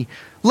Destiny.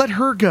 Let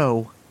her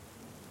go.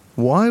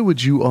 Why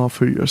would you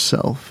offer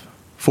yourself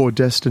for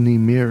Destiny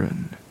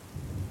Mirren?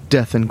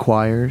 Death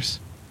inquires.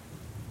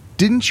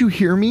 Didn't you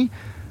hear me?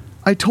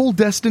 I told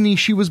Destiny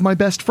she was my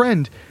best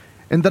friend,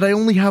 and that I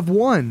only have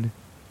one.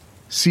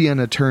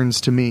 Sienna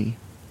turns to me.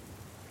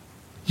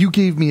 You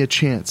gave me a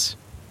chance.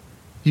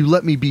 You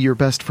let me be your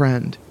best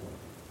friend.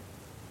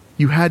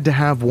 You had to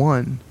have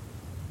one.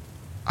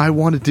 I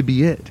wanted to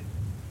be it.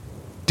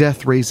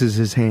 Death raises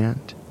his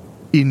hand.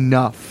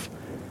 Enough.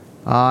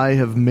 I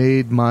have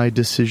made my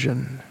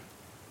decision.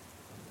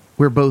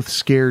 We're both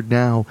scared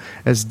now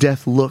as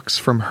Death looks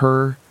from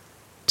her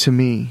to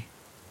me.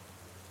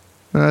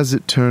 As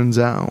it turns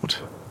out,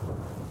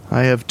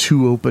 I have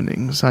 2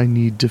 openings I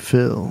need to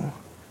fill.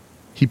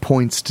 He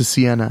points to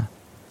Sienna.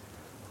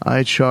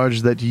 I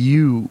charge that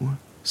you,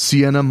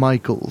 Sienna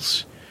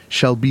Michaels,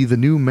 shall be the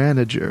new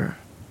manager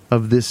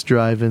of this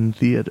drive-in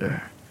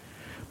theater.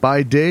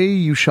 By day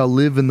you shall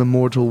live in the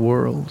mortal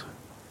world.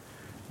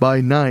 By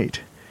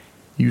night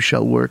you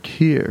shall work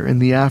here in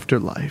the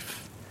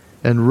afterlife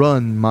and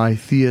run my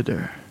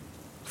theater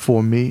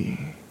for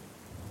me.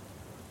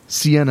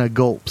 Sienna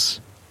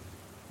gulps.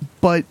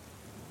 But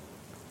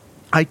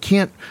I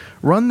can't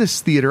run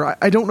this theater.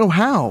 I don't know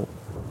how.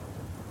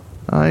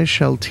 I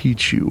shall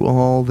teach you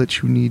all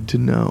that you need to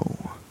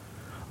know.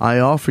 I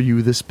offer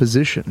you this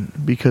position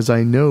because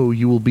I know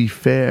you will be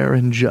fair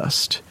and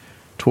just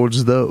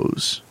towards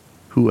those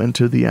who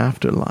enter the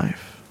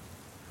afterlife.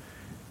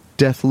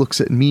 Death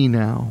looks at me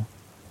now.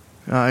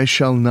 I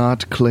shall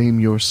not claim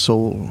your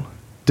soul,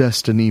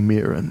 Destiny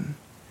Mirren.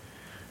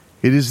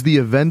 It is the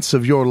events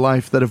of your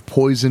life that have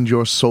poisoned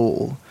your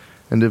soul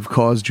and have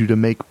caused you to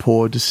make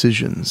poor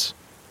decisions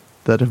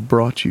that have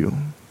brought you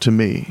to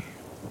me.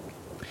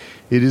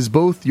 It is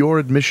both your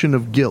admission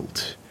of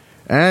guilt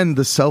and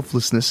the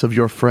selflessness of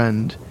your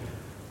friend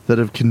that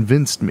have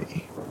convinced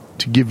me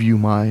to give you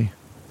my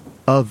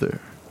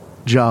other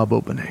job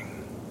opening.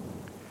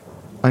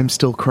 I'm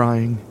still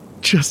crying.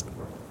 Just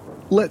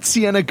let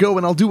Sienna go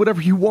and I'll do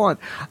whatever you want.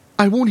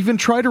 I won't even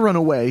try to run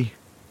away.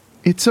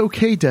 It's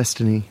okay,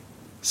 Destiny,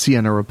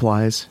 Sienna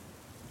replies.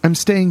 I'm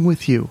staying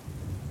with you.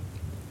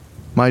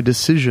 My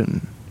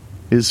decision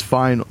is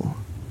final,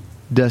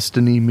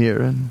 Destiny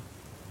Mirren.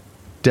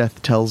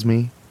 Death tells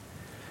me.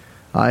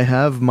 I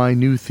have my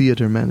new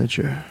theater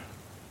manager,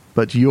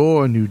 but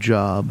your new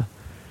job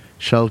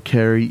shall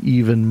carry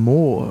even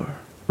more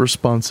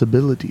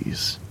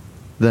responsibilities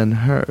than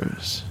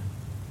hers.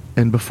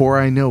 And before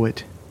I know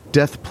it,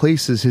 Death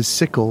places his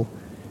sickle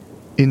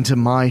into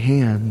my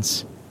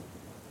hands.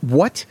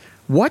 What?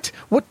 What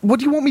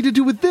do you want me to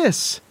do with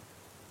this?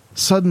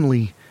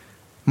 Suddenly,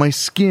 my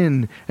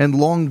skin and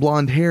long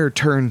blonde hair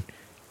turn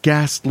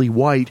ghastly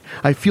white.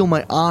 I feel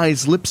my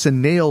eyes, lips,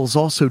 and nails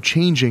also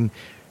changing,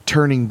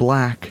 turning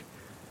black.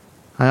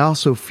 I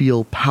also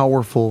feel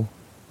powerful,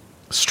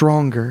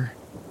 stronger,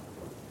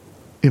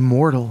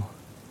 immortal.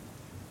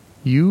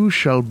 You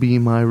shall be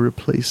my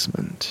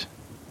replacement,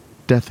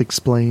 Death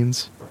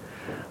explains.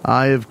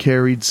 I have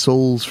carried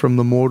souls from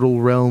the mortal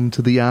realm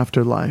to the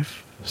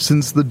afterlife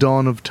since the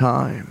dawn of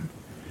time.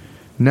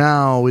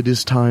 Now it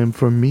is time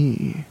for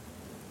me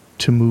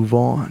to move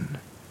on.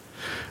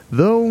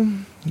 Though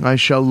I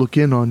shall look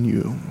in on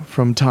you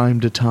from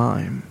time to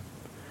time.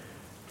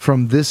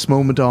 From this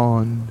moment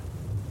on,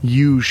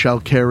 you shall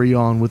carry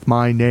on with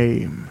my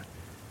name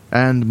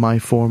and my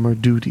former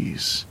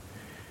duties.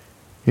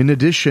 In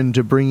addition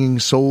to bringing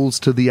souls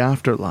to the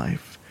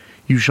afterlife,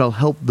 you shall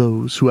help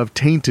those who have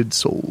tainted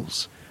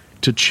souls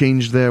to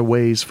change their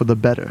ways for the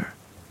better,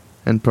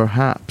 and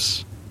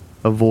perhaps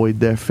avoid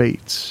their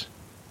fates.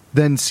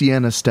 Then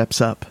Sienna steps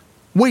up.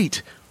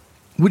 Wait!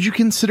 Would you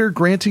consider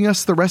granting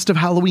us the rest of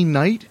Halloween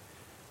night?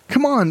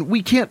 Come on,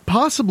 we can't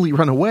possibly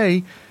run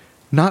away.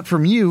 Not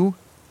from you.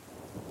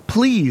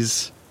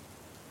 Please.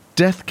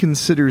 Death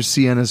considers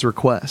Sienna's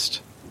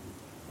request.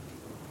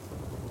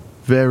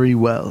 Very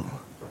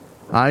well.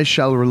 I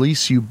shall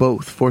release you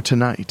both for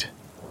tonight.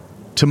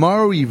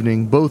 Tomorrow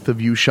evening, both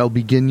of you shall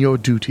begin your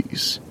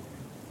duties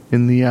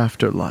in the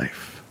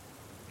afterlife.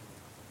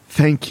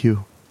 Thank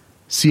you,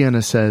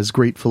 Sienna says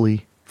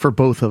gratefully, for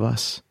both of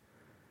us.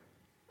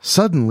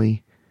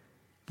 Suddenly,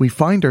 we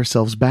find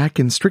ourselves back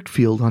in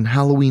Strickfield on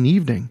Halloween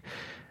evening,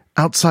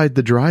 outside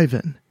the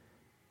drive-in,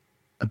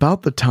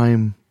 about the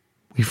time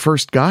we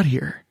first got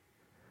here.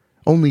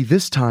 Only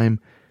this time,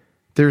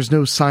 there's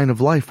no sign of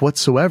life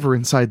whatsoever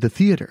inside the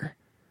theater.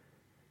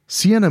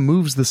 Sienna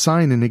moves the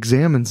sign and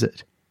examines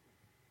it.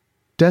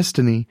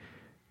 Destiny,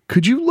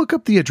 could you look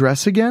up the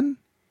address again?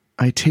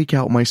 I take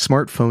out my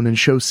smartphone and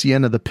show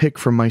Sienna the pic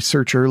from my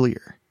search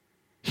earlier.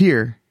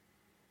 Here.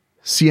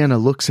 Sienna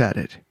looks at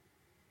it.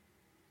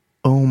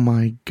 Oh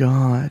my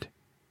God.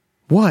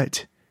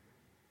 What?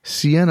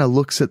 Sienna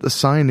looks at the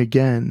sign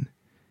again.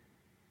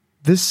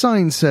 This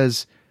sign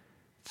says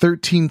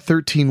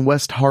 1313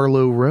 West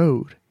Harlow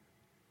Road.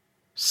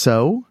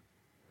 So?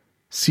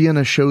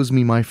 Sienna shows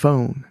me my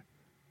phone.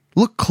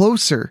 Look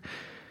closer.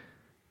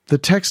 The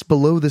text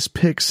below this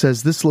pic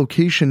says this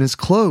location is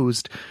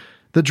closed.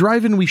 The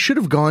drive-in we should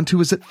have gone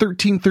to is at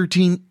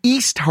 1313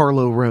 East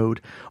Harlow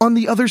Road, on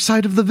the other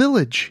side of the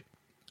village.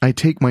 I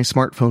take my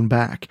smartphone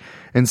back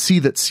and see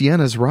that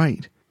Sienna's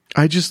right.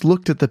 I just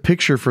looked at the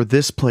picture for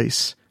this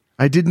place.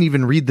 I didn't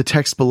even read the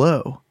text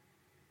below.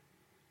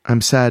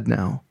 I'm sad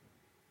now.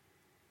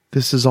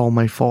 This is all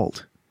my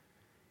fault.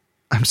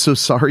 I'm so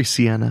sorry,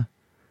 Sienna.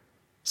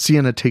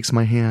 Sienna takes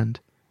my hand.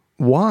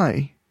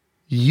 Why?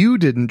 You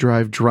didn't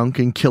drive drunk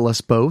and kill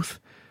us both.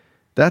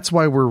 That's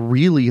why we're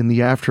really in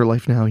the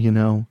afterlife now, you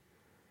know.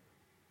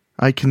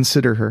 I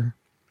consider her.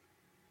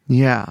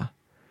 Yeah.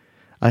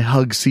 I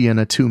hug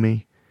Sienna to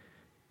me.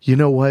 You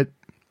know what?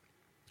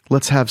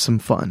 Let's have some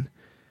fun.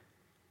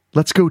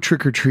 Let's go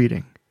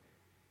trick-or-treating.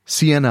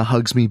 Sienna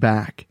hugs me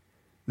back.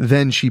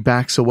 Then she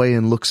backs away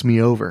and looks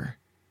me over.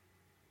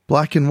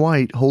 Black and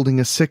white, holding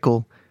a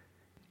sickle.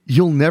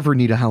 You'll never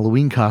need a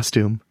Halloween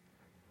costume.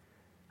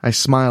 I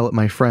smile at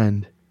my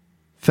friend.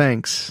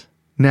 Thanks.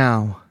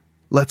 Now,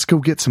 let's go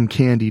get some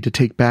candy to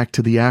take back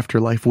to the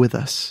afterlife with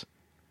us.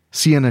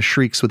 Sienna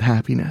shrieks with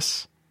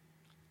happiness.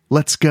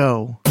 Let's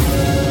go.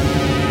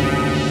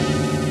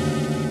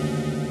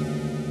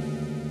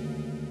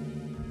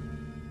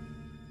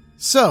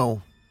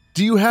 So,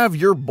 do you have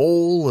your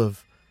bowl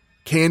of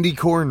candy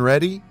corn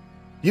ready?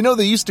 You know,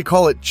 they used to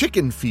call it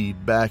chicken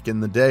feed back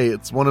in the day.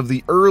 It's one of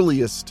the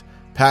earliest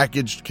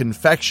packaged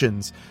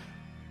confections.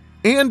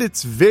 And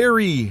it's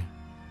very,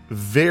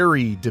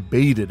 very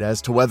debated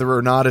as to whether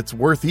or not it's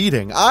worth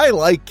eating. I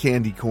like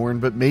candy corn,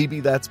 but maybe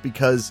that's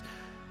because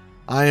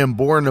I am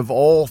born of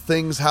all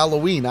things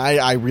Halloween.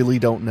 I really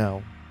don't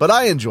know. But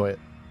I enjoy it.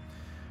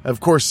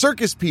 Of course,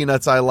 circus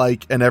peanuts I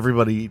like, and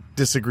everybody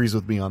disagrees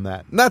with me on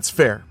that. And that's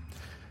fair.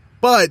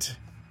 But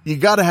you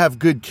gotta have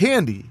good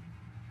candy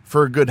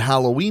for a good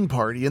Halloween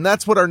party, and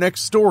that's what our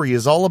next story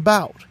is all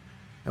about.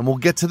 And we'll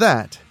get to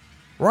that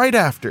right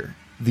after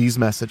these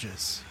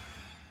messages.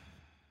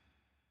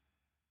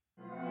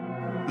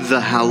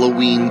 The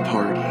Halloween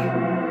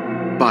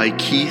Party by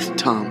Keith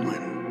Tomlin.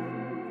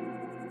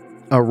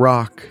 A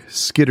rock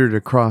skittered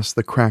across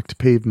the cracked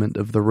pavement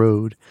of the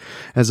road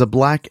as a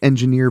black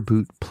engineer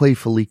boot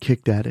playfully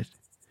kicked at it.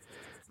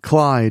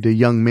 Clyde, a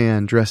young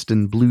man dressed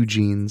in blue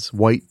jeans,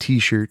 white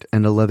t-shirt,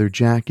 and a leather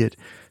jacket,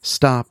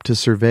 stopped to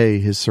survey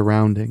his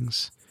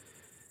surroundings.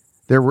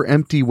 There were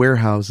empty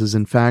warehouses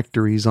and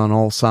factories on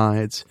all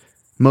sides,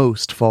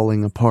 most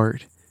falling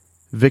apart,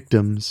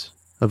 victims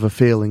of a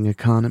failing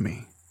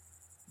economy.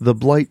 The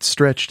blight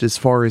stretched as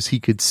far as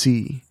he could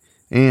see,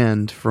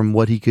 and, from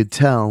what he could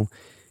tell,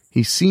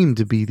 he seemed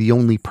to be the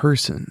only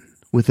person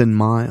within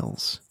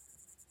miles.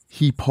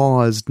 He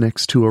paused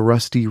next to a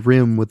rusty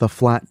rim with a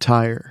flat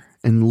tire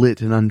and lit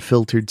an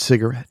unfiltered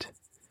cigarette.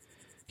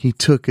 He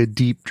took a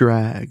deep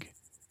drag,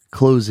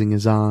 closing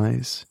his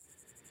eyes,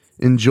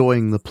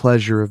 enjoying the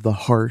pleasure of the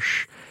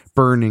harsh,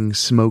 burning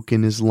smoke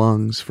in his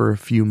lungs for a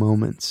few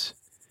moments.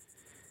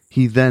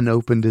 He then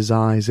opened his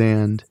eyes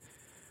and,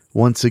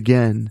 once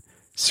again,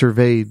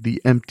 surveyed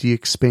the empty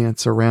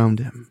expanse around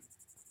him.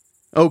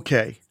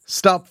 "Okay,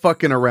 stop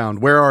fucking around.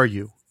 Where are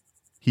you?"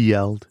 he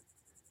yelled.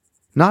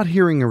 Not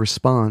hearing a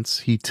response,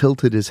 he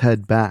tilted his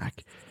head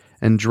back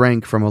and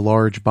drank from a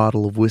large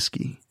bottle of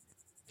whiskey.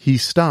 He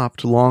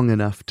stopped long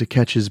enough to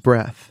catch his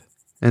breath,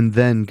 and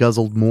then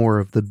guzzled more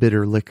of the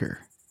bitter liquor.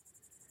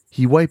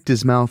 He wiped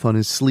his mouth on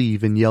his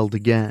sleeve and yelled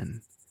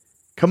again.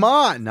 "Come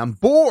on, I'm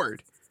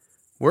bored!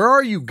 Where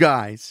are you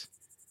guys?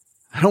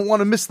 I don't want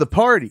to miss the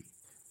party."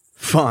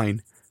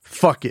 "Fine,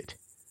 fuck it,"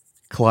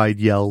 Clyde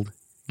yelled,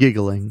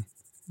 giggling.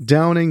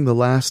 Downing the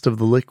last of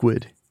the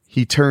liquid,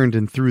 he turned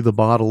and threw the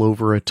bottle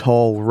over a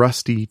tall,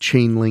 rusty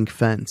chain-link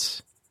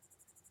fence.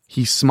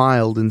 He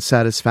smiled in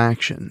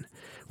satisfaction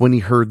when he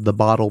heard the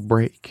bottle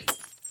break.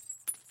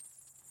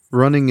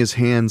 Running his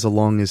hands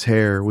along his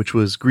hair, which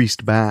was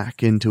greased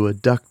back into a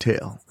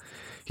ducktail,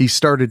 he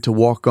started to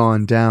walk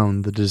on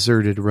down the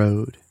deserted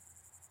road.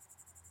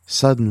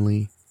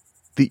 Suddenly,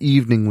 the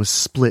evening was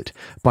split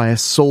by a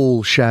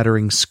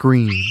soul-shattering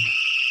scream.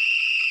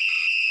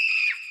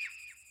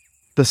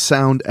 The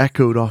sound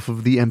echoed off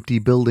of the empty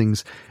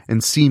buildings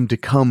and seemed to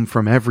come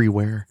from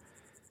everywhere.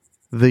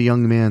 The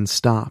young man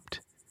stopped,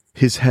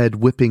 his head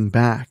whipping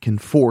back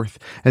and forth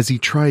as he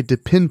tried to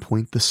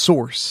pinpoint the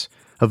source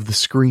of the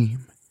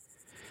scream.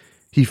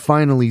 He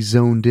finally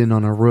zoned in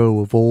on a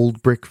row of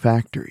old brick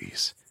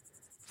factories.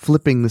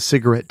 Flipping the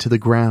cigarette to the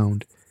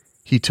ground,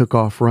 he took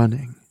off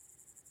running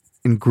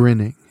and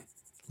grinning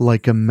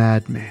like a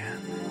madman.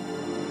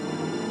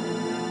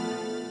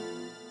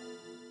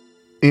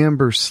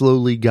 Amber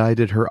slowly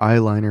guided her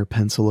eyeliner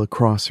pencil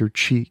across her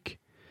cheek.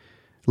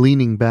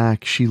 Leaning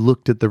back, she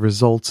looked at the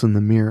results in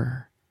the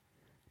mirror.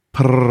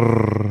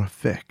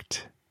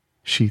 Perfect,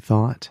 she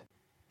thought,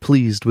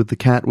 pleased with the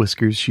cat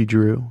whiskers she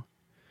drew.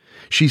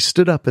 She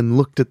stood up and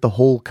looked at the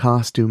whole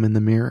costume in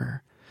the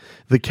mirror.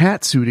 The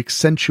catsuit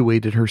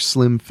accentuated her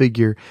slim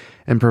figure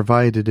and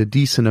provided a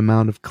decent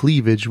amount of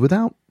cleavage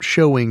without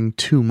showing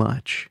too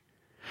much.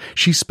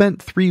 She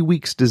spent 3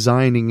 weeks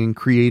designing and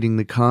creating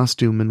the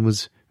costume and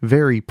was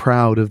very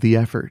proud of the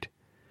effort.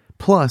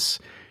 Plus,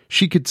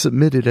 She could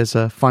submit it as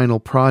a final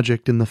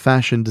project in the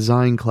fashion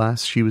design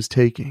class she was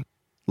taking.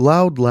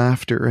 Loud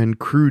laughter and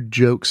crude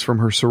jokes from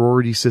her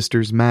sorority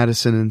sisters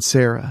Madison and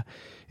Sarah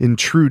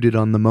intruded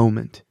on the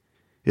moment.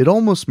 It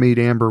almost made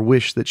Amber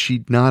wish that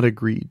she'd not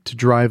agreed to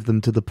drive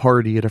them to the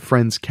party at a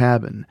friend's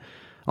cabin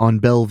on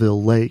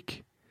Belleville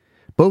Lake.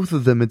 Both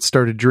of them had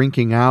started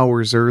drinking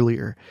hours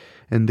earlier,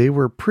 and they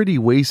were pretty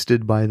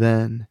wasted by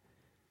then.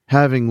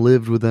 Having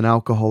lived with an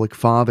alcoholic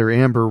father,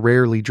 Amber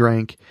rarely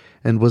drank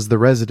and was the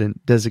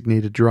resident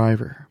designated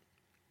driver.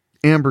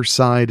 Amber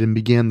sighed and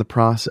began the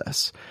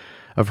process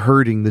of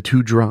herding the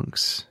two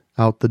drunks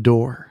out the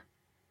door.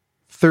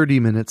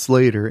 30 minutes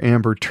later,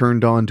 Amber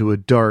turned onto a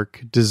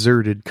dark,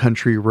 deserted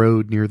country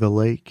road near the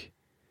lake.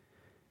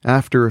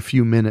 After a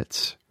few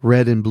minutes,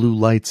 red and blue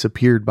lights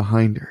appeared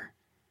behind her.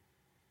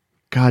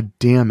 "God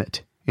damn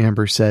it,"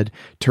 Amber said,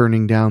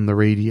 turning down the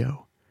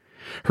radio.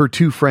 Her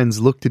two friends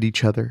looked at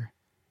each other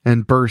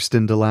and burst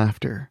into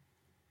laughter.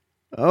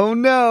 "Oh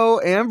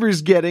no,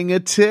 Amber's getting a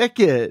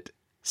ticket,"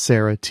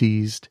 Sarah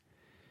teased.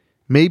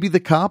 "Maybe the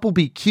cop will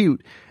be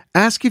cute.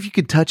 Ask if you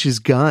could touch his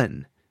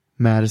gun,"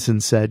 Madison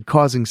said,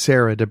 causing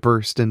Sarah to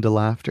burst into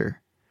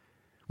laughter.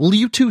 "Will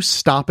you two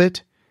stop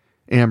it?"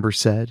 Amber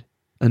said,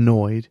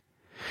 annoyed.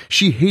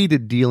 She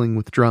hated dealing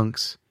with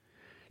drunks.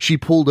 She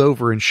pulled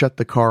over and shut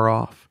the car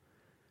off.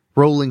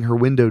 Rolling her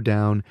window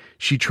down,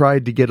 she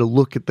tried to get a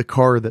look at the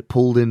car that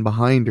pulled in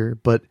behind her,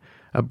 but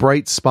a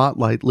bright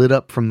spotlight lit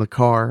up from the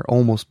car,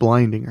 almost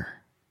blinding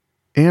her.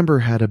 Amber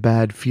had a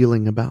bad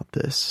feeling about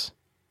this.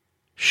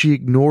 She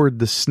ignored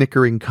the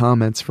snickering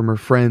comments from her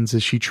friends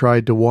as she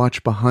tried to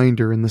watch behind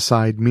her in the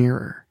side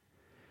mirror.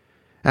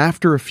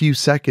 After a few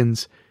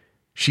seconds,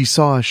 she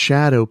saw a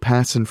shadow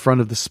pass in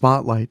front of the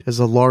spotlight as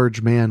a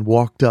large man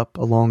walked up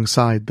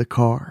alongside the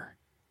car.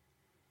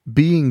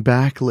 Being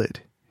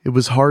backlit, it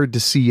was hard to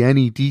see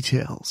any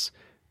details,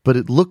 but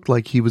it looked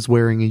like he was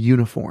wearing a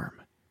uniform.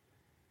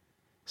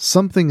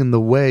 Something in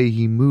the way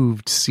he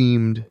moved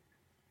seemed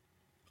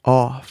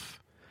off.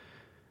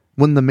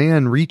 When the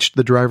man reached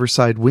the driver's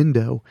side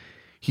window,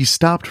 he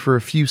stopped for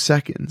a few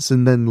seconds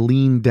and then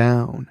leaned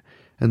down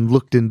and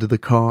looked into the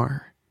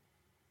car.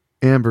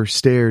 Amber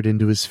stared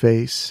into his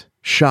face,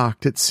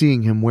 shocked at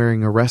seeing him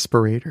wearing a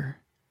respirator.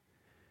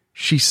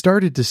 She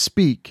started to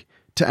speak,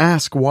 to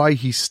ask why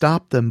he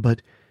stopped them,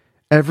 but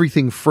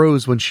everything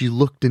froze when she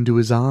looked into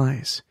his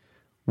eyes.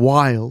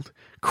 Wild,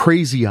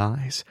 crazy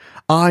eyes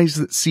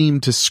that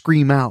seemed to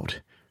scream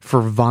out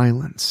for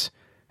violence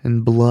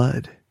and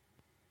blood.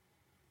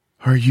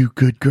 "Are you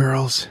good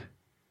girls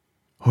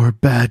or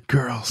bad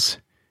girls?"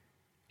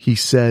 he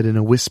said in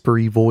a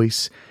whispery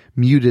voice,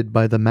 muted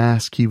by the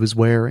mask he was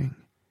wearing.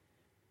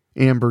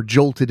 Amber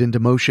jolted into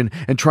motion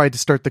and tried to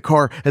start the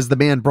car as the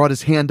man brought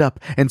his hand up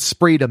and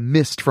sprayed a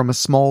mist from a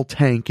small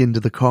tank into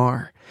the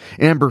car.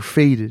 Amber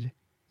faded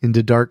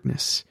into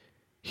darkness,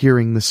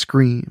 hearing the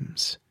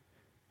screams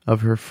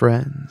of her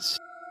friends.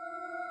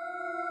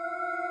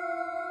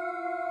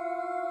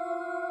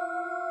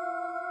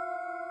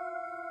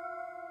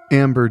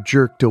 Amber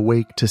jerked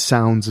awake to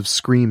sounds of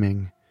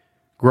screaming.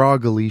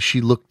 Groggily, she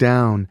looked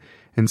down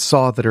and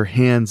saw that her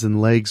hands and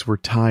legs were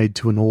tied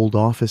to an old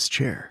office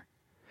chair.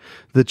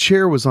 The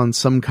chair was on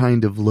some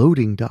kind of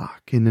loading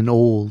dock in an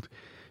old,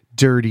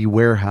 dirty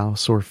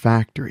warehouse or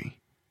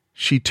factory.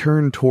 She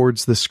turned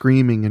towards the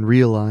screaming and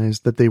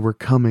realized that they were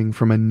coming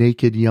from a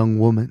naked young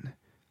woman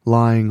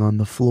lying on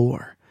the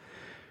floor.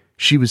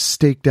 She was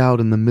staked out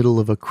in the middle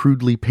of a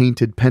crudely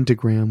painted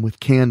pentagram with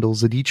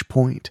candles at each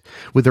point,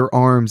 with her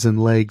arms and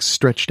legs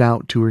stretched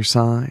out to her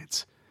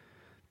sides.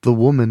 The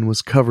woman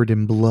was covered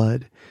in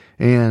blood,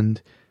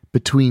 and,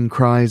 between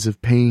cries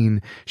of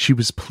pain, she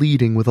was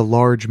pleading with a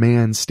large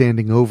man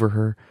standing over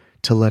her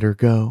to let her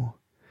go.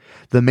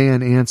 The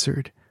man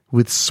answered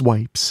with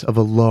swipes of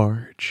a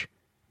large,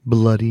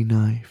 bloody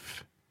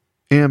knife.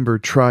 Amber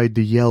tried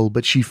to yell,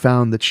 but she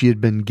found that she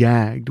had been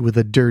gagged with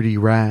a dirty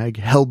rag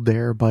held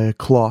there by a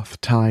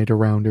cloth tied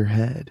around her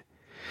head.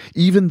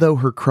 Even though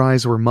her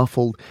cries were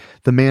muffled,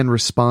 the man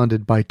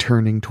responded by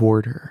turning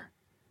toward her.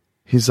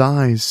 His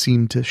eyes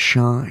seemed to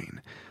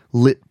shine,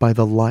 lit by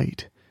the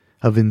light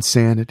of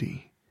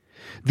insanity.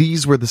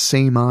 These were the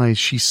same eyes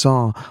she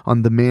saw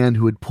on the man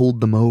who had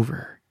pulled them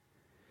over.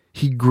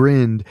 He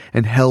grinned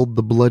and held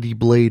the bloody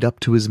blade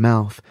up to his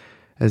mouth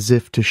as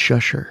if to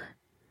shush her.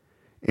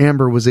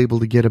 Amber was able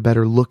to get a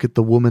better look at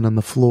the woman on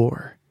the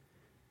floor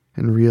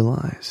and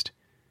realized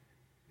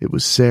it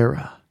was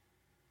Sarah.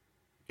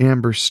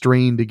 Amber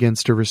strained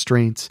against her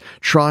restraints,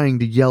 trying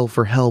to yell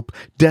for help,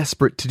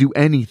 desperate to do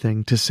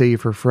anything to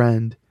save her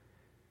friend.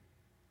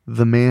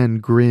 The man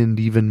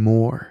grinned even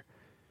more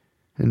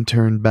and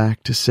turned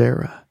back to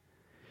Sarah,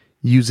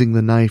 using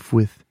the knife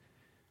with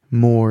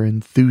more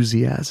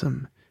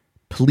enthusiasm,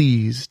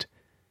 pleased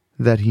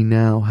that he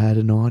now had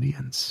an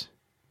audience.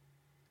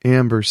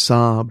 Amber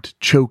sobbed,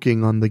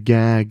 choking on the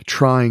gag,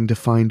 trying to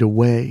find a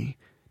way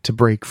to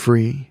break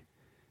free.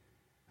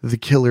 The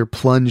killer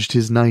plunged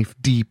his knife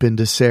deep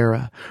into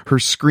Sarah, her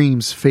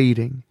screams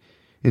fading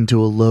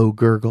into a low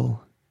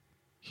gurgle.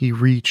 He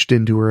reached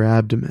into her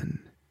abdomen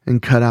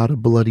and cut out a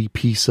bloody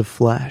piece of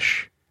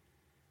flesh.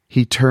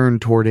 He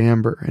turned toward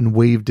Amber and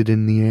waved it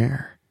in the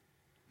air,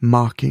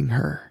 mocking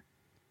her.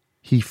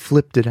 He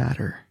flipped it at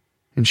her,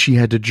 and she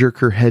had to jerk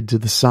her head to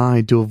the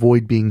side to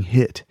avoid being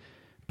hit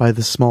by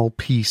the small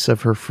piece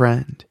of her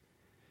friend.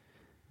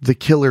 The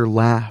killer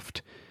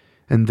laughed,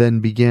 and then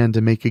began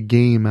to make a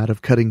game out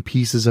of cutting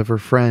pieces of her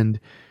friend,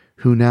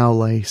 who now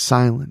lay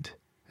silent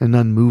and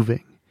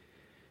unmoving,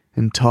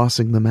 and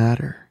tossing them at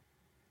her.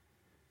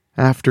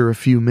 After a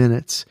few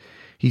minutes,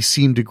 he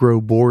seemed to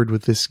grow bored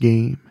with this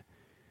game,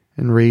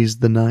 and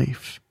raised the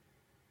knife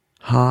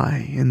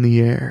high in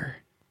the air.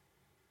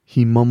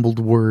 He mumbled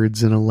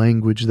words in a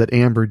language that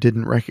Amber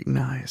didn't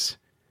recognize,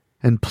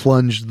 and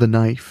plunged the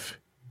knife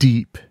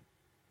deep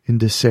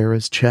into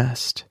Sarah's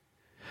chest.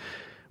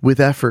 With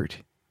effort,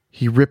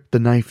 he ripped the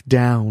knife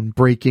down,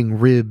 breaking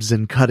ribs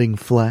and cutting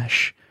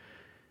flesh.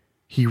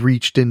 He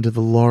reached into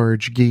the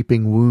large,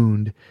 gaping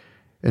wound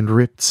and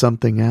ripped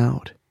something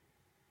out,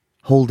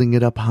 holding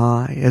it up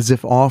high as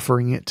if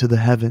offering it to the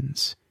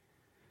heavens.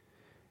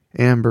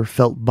 Amber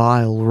felt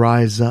bile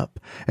rise up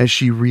as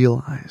she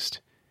realized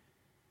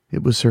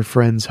it was her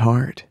friend's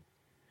heart.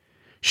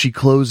 She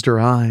closed her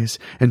eyes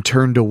and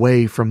turned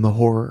away from the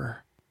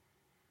horror.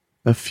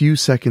 A few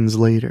seconds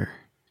later,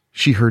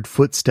 she heard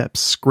footsteps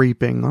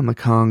scraping on the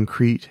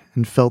concrete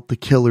and felt the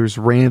killer's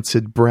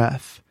rancid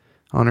breath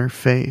on her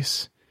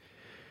face.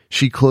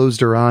 She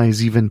closed her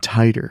eyes even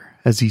tighter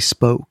as he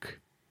spoke.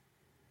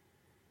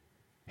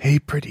 "Hey,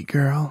 pretty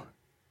girl,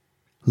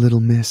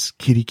 little Miss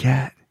Kitty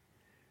Cat.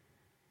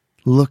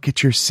 Look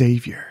at your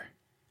savior."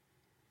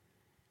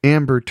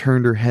 Amber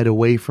turned her head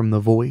away from the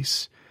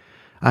voice.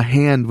 A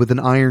hand with an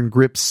iron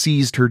grip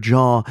seized her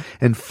jaw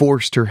and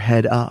forced her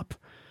head up,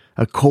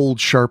 a cold,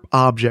 sharp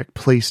object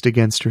placed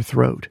against her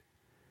throat.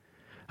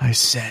 "I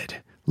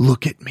said,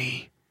 look at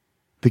me,"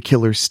 the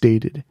killer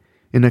stated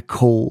in a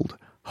cold,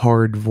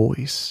 hard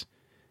voice.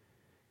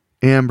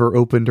 Amber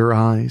opened her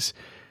eyes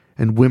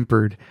and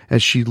whimpered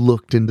as she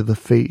looked into the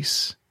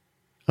face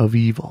of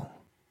evil.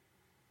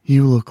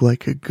 "You look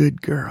like a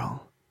good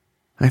girl.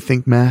 I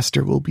think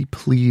Master will be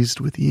pleased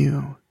with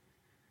you.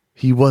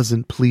 He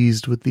wasn't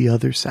pleased with the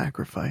other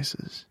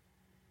sacrifices,"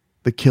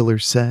 the killer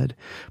said,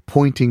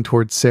 pointing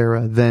toward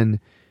Sarah, then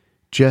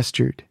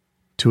gestured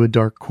to a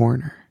dark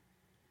corner.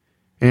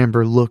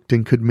 Amber looked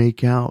and could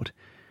make out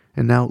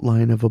an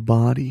outline of a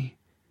body,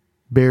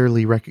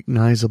 barely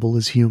recognizable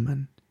as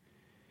human.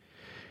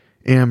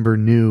 Amber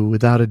knew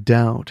without a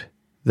doubt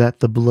that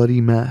the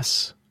bloody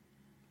mess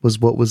was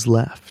what was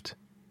left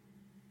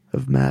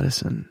of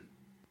Madison.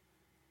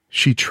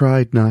 She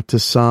tried not to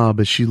sob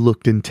as she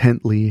looked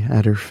intently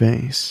at her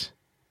face.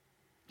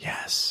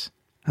 "Yes,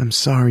 I'm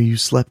sorry you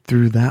slept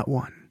through that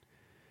one.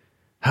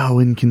 How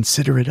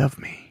inconsiderate of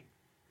me.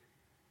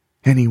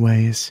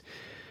 Anyways,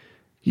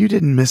 you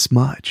didn't miss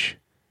much.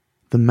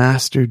 The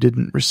Master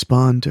didn't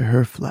respond to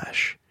her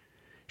flesh.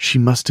 She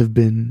must have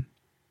been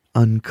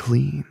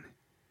unclean.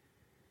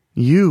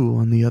 You,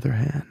 on the other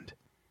hand."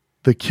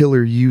 The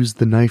killer used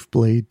the knife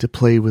blade to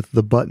play with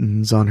the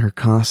buttons on her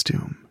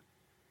costume.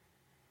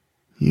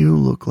 "You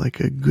look like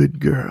a good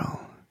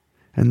girl,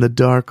 and the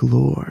Dark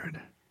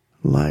Lord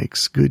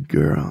likes good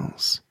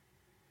girls,"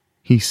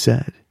 he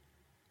said,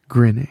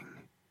 grinning.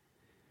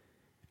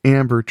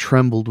 Amber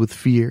trembled with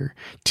fear,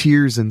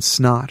 tears and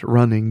snot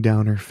running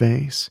down her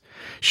face.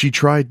 She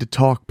tried to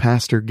talk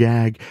past her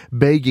gag,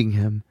 begging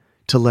him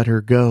to let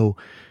her go,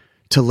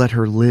 to let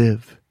her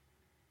live.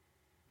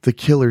 The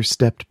killer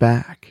stepped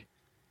back,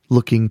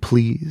 looking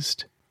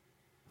pleased.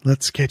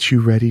 "Let's get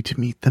you ready to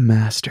meet the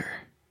Master,"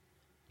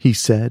 he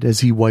said as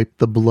he wiped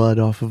the blood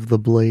off of the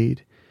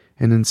blade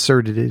and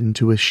inserted it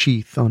into a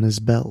sheath on his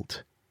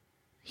belt.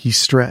 He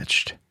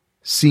stretched,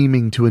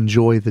 seeming to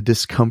enjoy the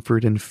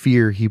discomfort and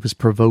fear he was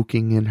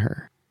provoking in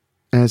her.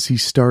 As he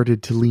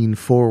started to lean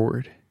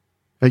forward,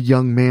 a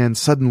young man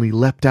suddenly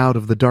leapt out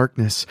of the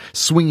darkness,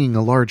 swinging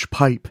a large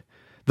pipe.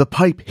 The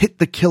pipe hit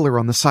the killer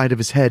on the side of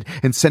his head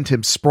and sent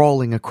him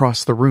sprawling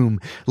across the room,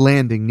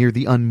 landing near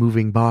the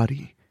unmoving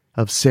body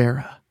of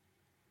Sarah.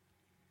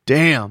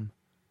 "Damn!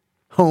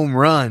 Home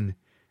run!"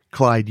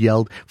 Clyde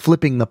yelled,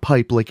 flipping the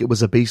pipe like it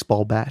was a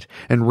baseball bat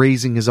and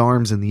raising his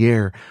arms in the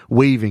air,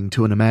 waving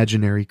to an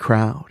imaginary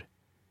crowd.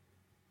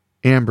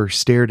 Amber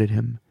stared at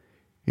him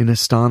in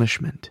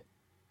astonishment.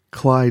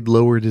 Clyde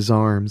lowered his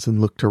arms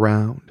and looked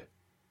around.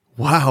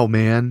 "Wow,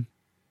 man!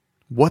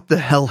 What the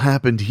hell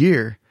happened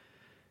here?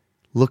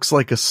 Looks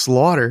like a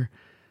slaughter,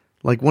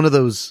 like one of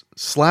those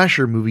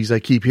slasher movies I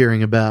keep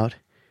hearing about,"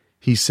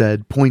 he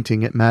said,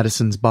 pointing at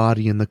Madison's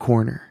body in the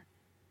corner.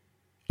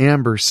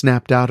 Amber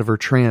snapped out of her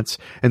trance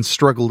and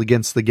struggled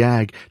against the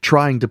gag,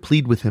 trying to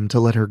plead with him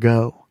to let her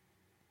go.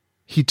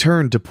 He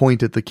turned to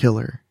point at the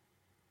killer.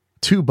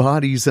 "Two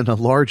bodies and a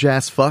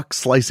large-ass fuck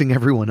slicing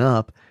everyone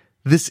up.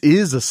 This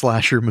is a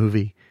slasher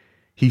movie,"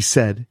 he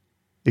said,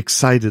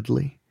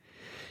 excitedly.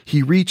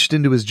 He reached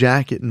into his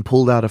jacket and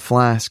pulled out a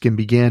flask and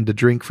began to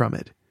drink from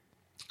it.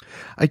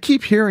 "I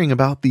keep hearing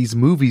about these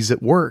movies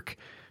at work.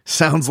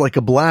 Sounds like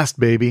a blast,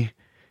 baby."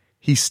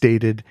 he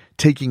stated,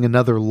 taking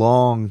another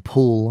long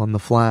pull on the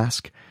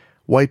flask.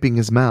 Wiping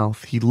his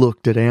mouth, he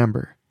looked at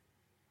Amber.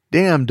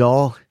 "Damn,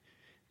 doll,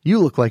 you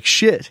look like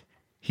shit,"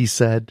 he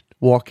said,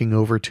 walking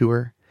over to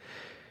her.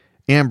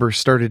 Amber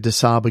started to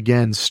sob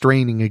again,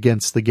 straining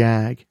against the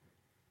gag.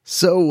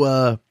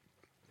 "So,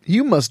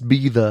 you must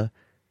be the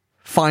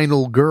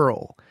final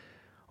girl.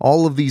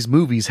 All of these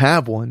movies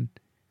have one."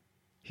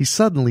 He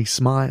suddenly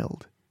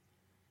smiled.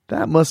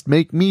 "That must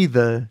make me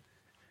the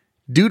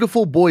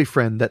dutiful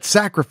boyfriend that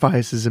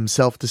sacrifices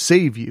himself to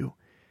save you.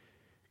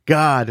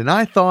 God, and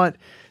I thought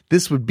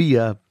this would be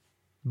a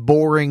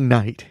boring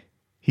night,"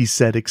 he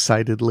said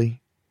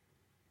excitedly.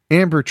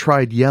 Amber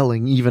tried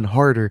yelling even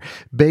harder,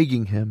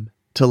 begging him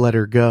to let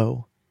her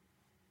go.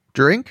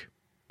 "Drink?"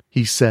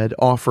 he said,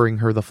 offering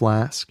her the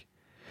flask.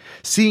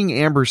 Seeing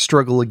Amber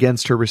struggle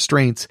against her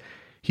restraints,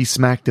 he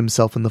smacked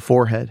himself in the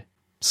forehead.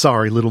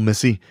 "Sorry, little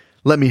missy.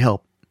 Let me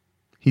help,"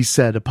 he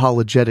said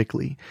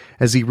apologetically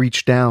as he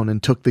reached down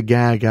and took the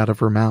gag out of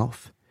her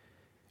mouth.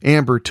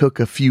 Amber took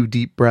a few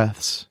deep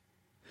breaths.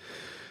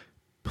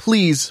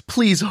 "Please,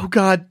 please, oh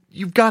God,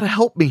 you've got to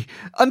help me.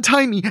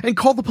 Untie me and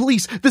call the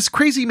police. This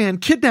crazy man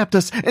kidnapped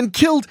us and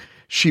killed—"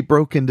 She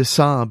broke into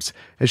sobs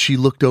as she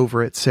looked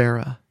over at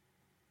Sarah.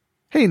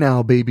 "Hey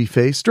now,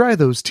 babyface, dry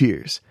those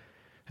tears.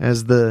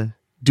 As the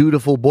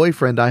dutiful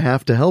boyfriend, I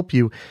have to help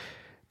you.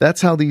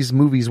 That's how these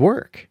movies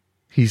work,"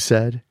 he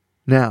said.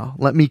 "Now,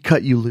 let me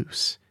cut you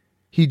loose."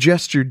 He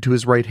gestured to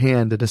his right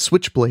hand and a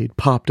switchblade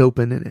popped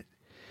open in it.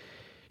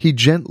 He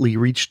gently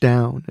reached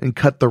down and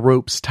cut the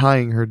ropes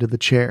tying her to the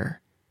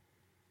chair.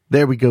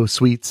 "There we go,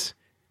 sweets,"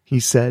 he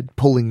said,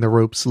 pulling the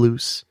ropes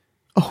loose.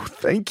 "Oh,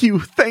 thank you,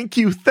 thank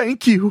you,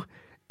 thank you,"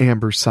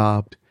 Amber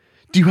sobbed.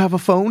 "Do you have a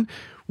phone?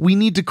 We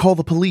need to call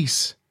the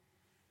police."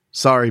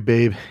 "Sorry,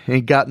 babe,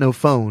 ain't got no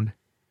phone,"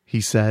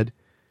 he said.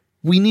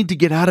 "We need to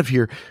get out of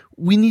here.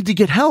 We need to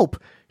get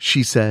help,"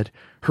 she said.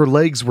 Her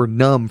legs were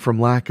numb from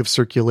lack of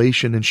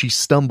circulation, and she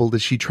stumbled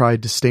as she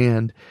tried to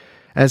stand.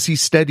 As he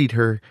steadied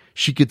her,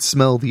 she could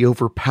smell the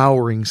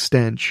overpowering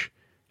stench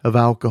of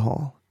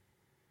alcohol.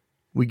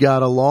 "We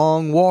got a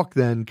long walk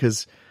then,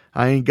 'cause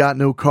I ain't got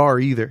no car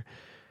either.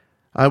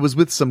 I was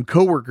with some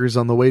coworkers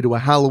on the way to a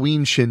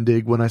Halloween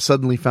shindig when I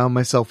suddenly found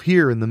myself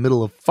here in the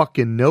middle of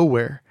fucking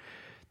nowhere.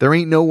 There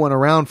ain't no one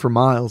around for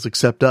miles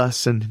except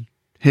us and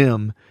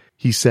him,"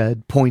 he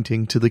said,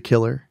 pointing to the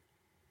killer.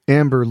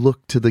 Amber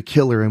looked to the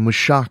killer and was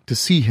shocked to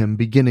see him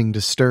beginning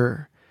to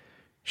stir.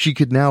 She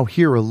could now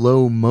hear a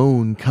low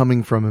moan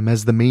coming from him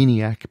as the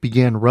maniac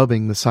began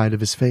rubbing the side of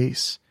his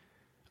face.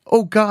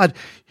 "Oh God,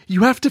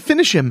 you have to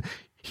finish him!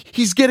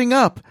 He's getting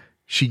up!"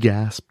 she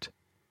gasped.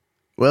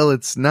 "Well,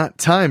 it's not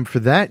time for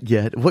that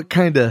yet. What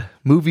kind of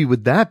movie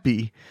would that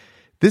be?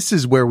 This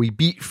is where we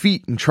beat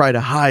feet and try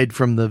to hide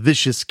from the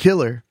vicious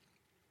killer,"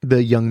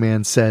 the young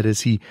man said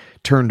as he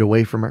turned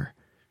away from her.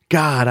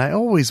 "God, I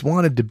always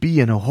wanted to be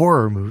in a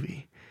horror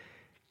movie."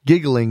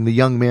 Giggling, the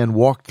young man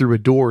walked through a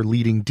door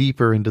leading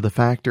deeper into the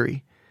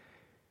factory.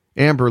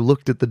 Amber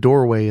looked at the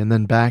doorway and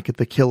then back at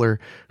the killer,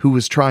 who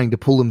was trying to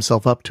pull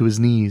himself up to his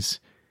knees.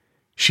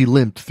 She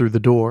limped through the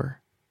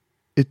door.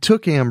 It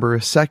took Amber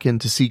a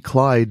second to see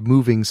Clyde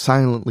moving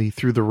silently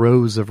through the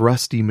rows of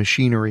rusty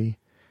machinery.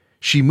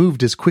 She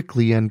moved as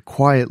quickly and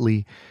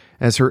quietly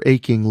as her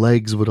aching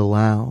legs would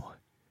allow.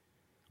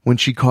 When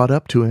she caught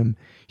up to him,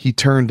 he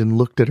turned and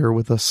looked at her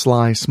with a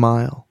sly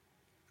smile.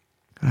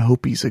 "I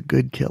hope he's a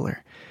good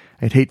killer.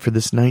 I'd hate for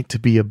this night to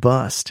be a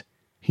bust,"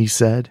 he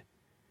said.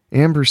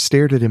 Amber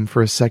stared at him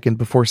for a second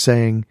before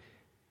saying,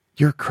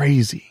 "You're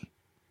crazy."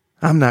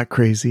 "I'm not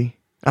crazy.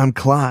 I'm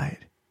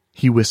Clyde,"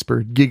 he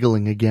whispered,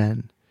 giggling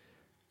again.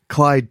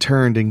 Clyde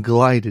turned and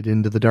glided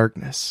into the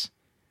darkness.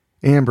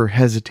 Amber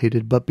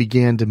hesitated but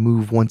began to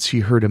move once she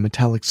heard a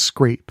metallic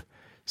scrape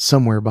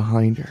somewhere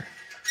behind her.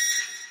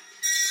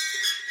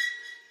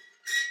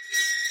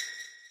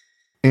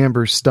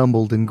 Amber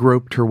stumbled and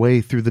groped her way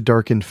through the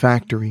darkened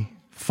factory,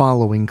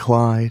 following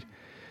Clyde.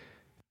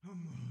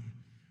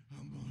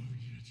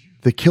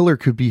 The killer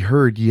could be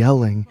heard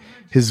yelling,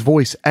 his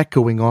voice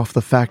echoing off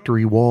the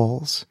factory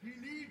walls.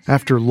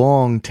 After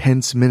long,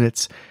 tense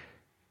minutes,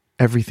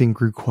 everything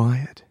grew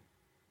quiet.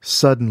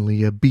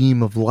 Suddenly, a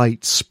beam of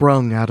light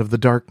sprung out of the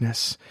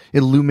darkness,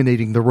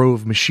 illuminating the row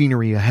of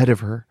machinery ahead of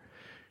her.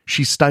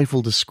 She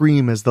stifled a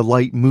scream as the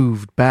light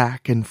moved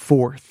back and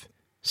forth,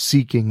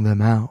 seeking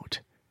them out.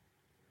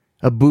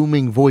 A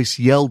booming voice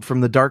yelled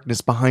from the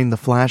darkness behind the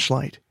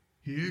flashlight.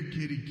 "Here,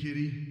 kitty,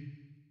 kitty.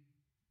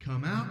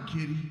 Come out,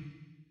 kitty.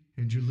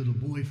 And your little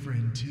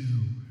boyfriend, too."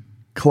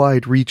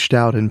 Clyde reached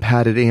out and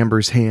patted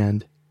Amber's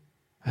hand.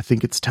 "I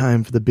think it's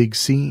time for the big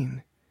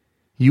scene.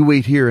 You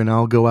wait here and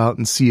I'll go out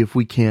and see if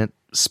we can't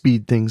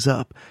speed things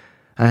up.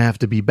 I have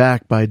to be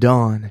back by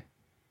dawn,"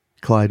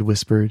 Clyde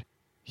whispered.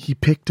 He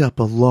picked up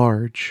a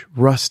large,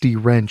 rusty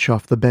wrench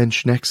off the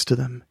bench next to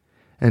them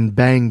and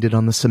banged it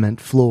on the cement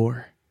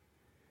floor.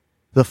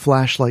 The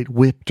flashlight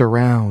whipped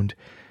around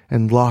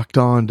and locked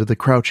on to the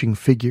crouching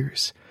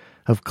figures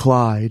of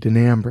Clyde and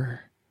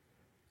Amber.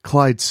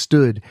 Clyde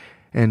stood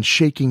and,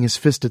 shaking his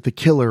fist at the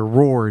killer,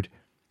 roared,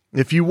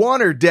 If you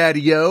want her,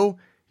 Daddy-O,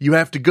 you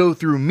have to go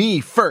through me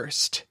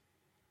first.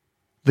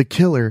 The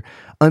killer,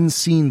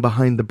 unseen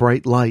behind the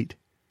bright light,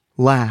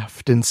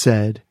 laughed and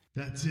said,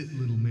 That's it,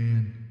 little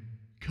man.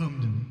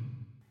 Come to me.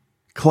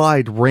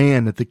 Clyde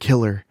ran at the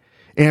killer.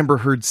 Amber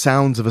heard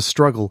sounds of a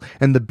struggle,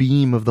 and the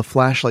beam of the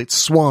flashlight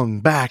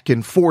swung back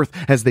and forth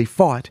as they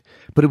fought,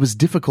 but it was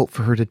difficult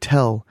for her to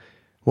tell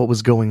what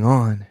was going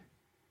on.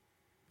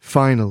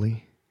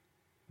 Finally,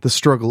 the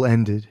struggle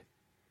ended.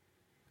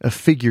 A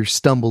figure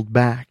stumbled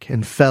back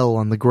and fell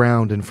on the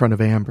ground in front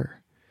of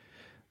Amber.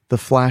 The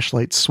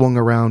flashlight swung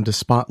around to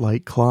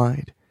spotlight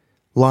Clyde,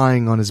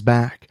 lying on his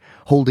back,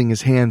 holding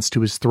his hands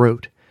to his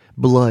throat,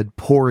 blood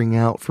pouring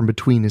out from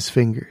between his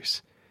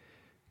fingers.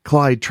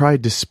 Clyde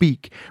tried to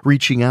speak,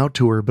 reaching out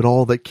to her, but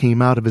all that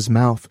came out of his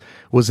mouth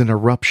was an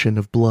eruption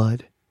of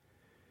blood.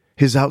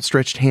 His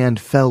outstretched hand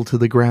fell to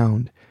the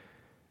ground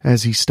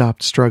as he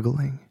stopped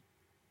struggling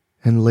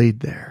and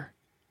laid there,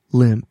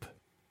 limp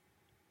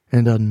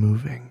and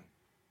unmoving.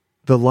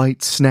 The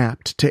light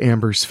snapped to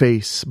Amber's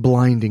face,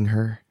 blinding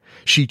her.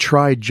 She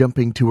tried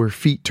jumping to her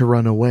feet to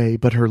run away,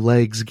 but her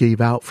legs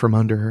gave out from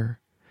under her.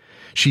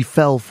 She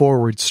fell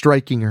forward,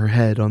 striking her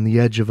head on the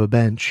edge of a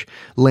bench,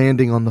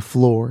 landing on the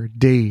floor,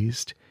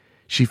 dazed.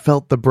 She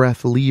felt the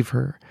breath leave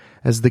her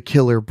as the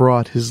killer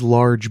brought his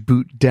large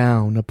boot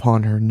down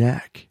upon her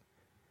neck.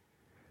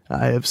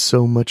 I have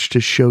so much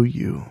to show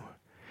you,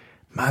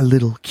 my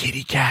little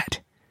kitty cat,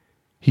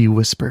 he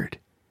whispered.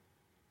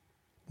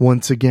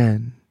 Once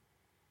again,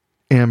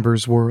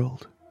 Amber's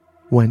world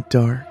went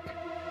dark.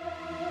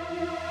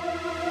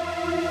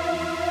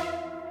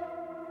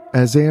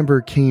 As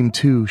Amber came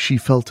to, she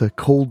felt a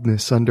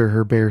coldness under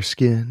her bare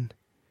skin.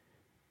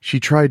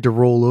 She tried to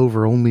roll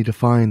over only to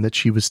find that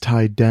she was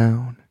tied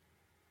down,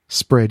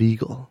 spread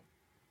eagle.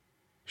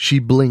 She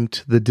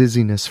blinked the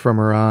dizziness from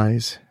her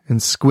eyes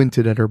and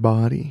squinted at her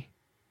body.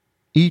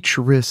 Each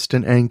wrist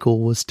and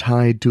ankle was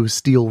tied to a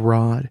steel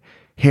rod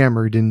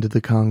hammered into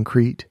the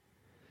concrete.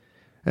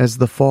 As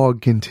the fog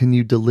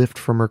continued to lift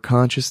from her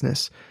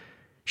consciousness,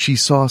 she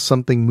saw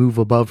something move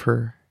above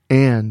her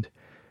and,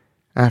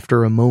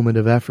 after a moment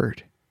of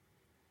effort,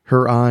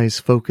 her eyes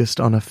focused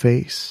on a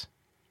face.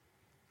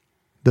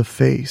 The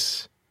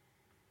face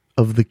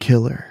of the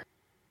killer.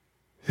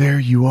 There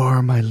you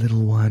are, my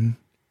little one,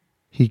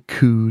 he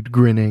cooed,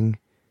 grinning.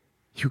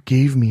 You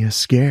gave me a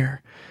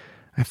scare.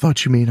 I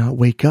thought you may not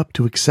wake up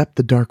to accept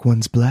the Dark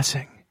One's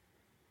blessing,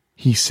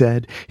 he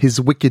said,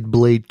 his wicked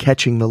blade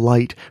catching the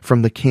light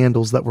from the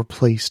candles that were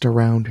placed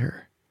around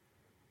her.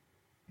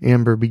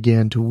 Amber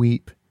began to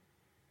weep,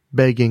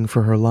 begging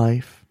for her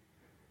life.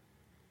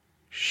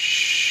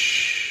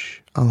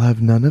 Shh, I'll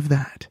have none of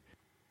that.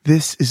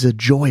 This is a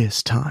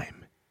joyous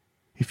time.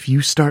 If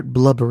you start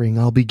blubbering,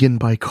 I'll begin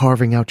by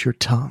carving out your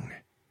tongue,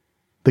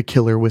 the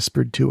killer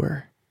whispered to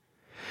her.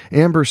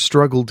 Amber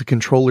struggled to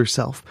control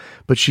herself,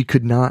 but she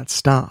could not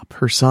stop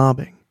her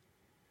sobbing.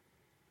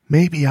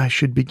 Maybe I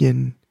should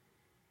begin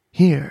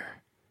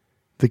here,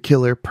 the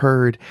killer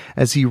purred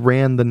as he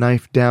ran the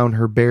knife down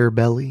her bare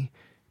belly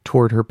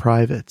toward her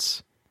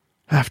privates.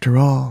 After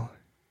all,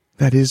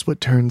 that is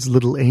what turns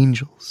little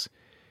angels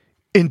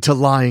into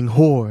lying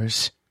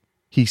whores,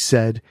 he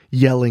said,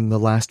 yelling the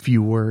last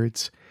few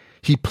words.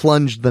 He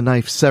plunged the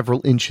knife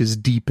several inches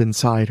deep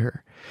inside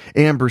her.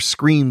 Amber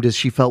screamed as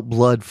she felt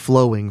blood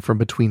flowing from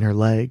between her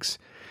legs.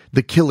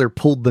 The killer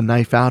pulled the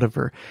knife out of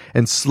her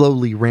and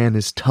slowly ran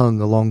his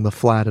tongue along the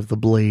flat of the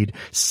blade,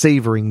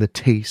 savoring the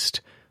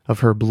taste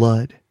of her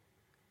blood.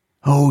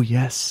 Oh,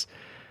 yes,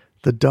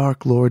 the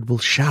Dark Lord will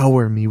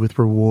shower me with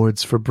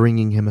rewards for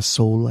bringing him a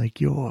soul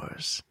like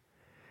yours.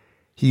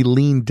 He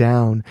leaned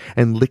down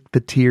and licked the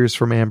tears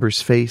from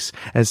Amber's face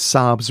as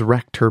sobs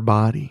wrecked her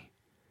body.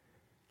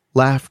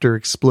 Laughter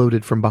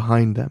exploded from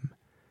behind them.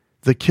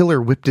 The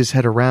killer whipped his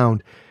head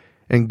around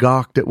and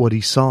gawked at what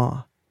he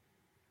saw.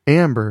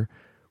 Amber,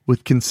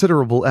 with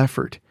considerable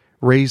effort,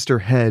 raised her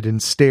head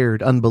and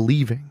stared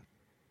unbelieving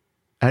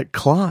at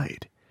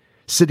Clyde,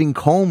 sitting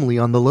calmly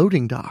on the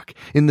loading dock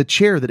in the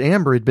chair that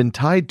Amber had been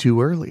tied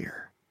to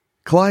earlier.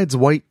 Clyde's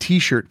white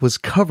t-shirt was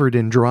covered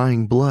in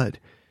drying blood,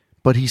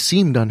 but he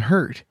seemed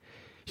unhurt.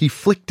 He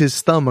flicked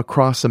his thumb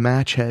across a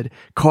match head,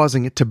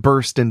 causing it to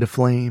burst into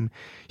flame.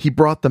 He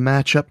brought the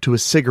match up to a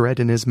cigarette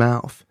in his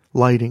mouth,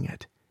 lighting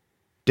it.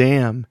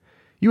 Damn,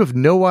 you have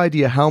no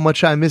idea how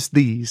much I miss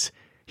these,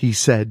 he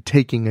said,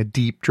 taking a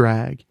deep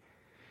drag.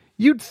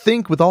 You'd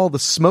think with all the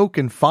smoke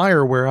and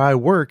fire where I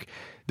work,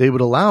 they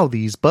would allow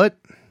these, but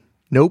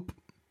nope,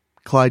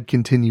 Clyde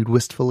continued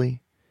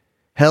wistfully.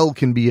 Hell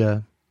can be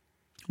a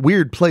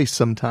weird place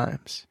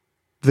sometimes.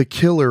 The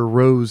killer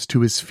rose to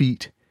his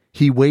feet.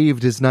 He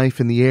waved his knife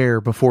in the air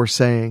before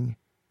saying,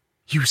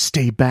 You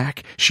stay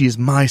back. She is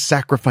my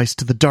sacrifice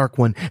to the Dark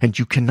One, and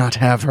you cannot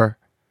have her.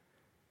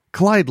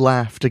 Clyde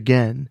laughed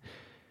again,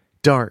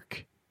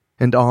 dark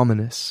and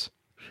ominous.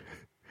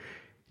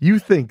 You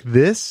think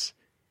this,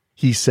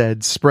 he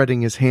said,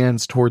 spreading his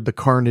hands toward the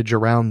carnage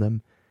around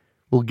them,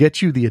 will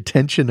get you the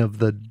attention of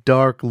the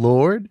Dark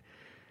Lord?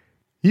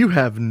 You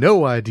have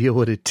no idea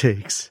what it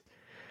takes.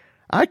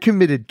 I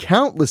committed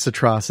countless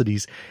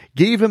atrocities,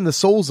 gave him the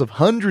souls of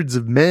hundreds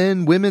of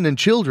men, women, and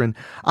children.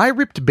 I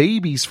ripped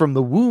babies from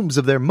the wombs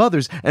of their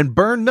mothers and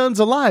burned nuns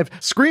alive,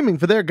 screaming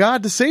for their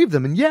God to save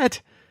them, and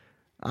yet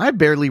I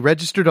barely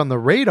registered on the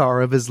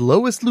radar of his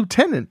lowest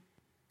lieutenant.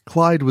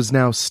 Clyde was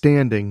now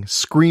standing,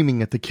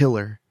 screaming at the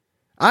killer.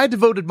 I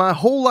devoted my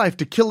whole life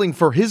to killing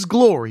for his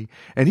glory,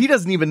 and he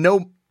doesn't even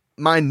know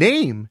my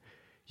name.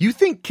 You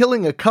think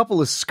killing a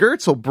couple of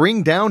skirts will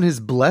bring down his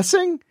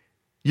blessing?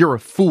 You're a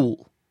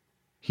fool,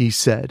 he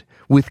said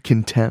with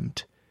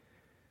contempt.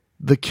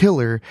 The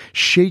killer,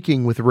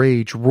 shaking with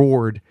rage,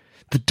 roared,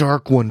 "The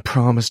Dark One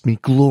promised me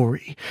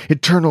glory,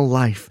 eternal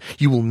life.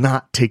 You will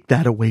not take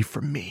that away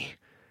from me."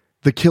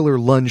 The killer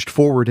lunged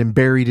forward and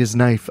buried his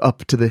knife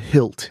up to the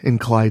hilt in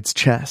Clyde's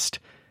chest.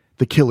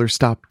 The killer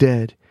stopped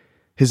dead,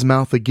 his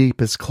mouth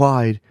agape as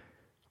Clyde,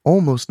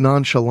 almost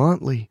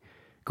nonchalantly,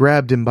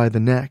 grabbed him by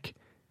the neck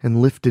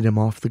and lifted him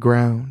off the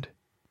ground.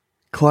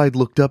 Clyde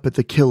looked up at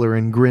the killer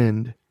and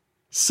grinned.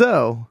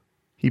 "So,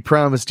 he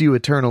promised you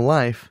eternal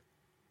life.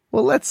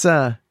 Well, let's,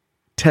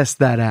 test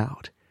that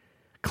out."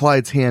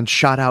 Clyde's hand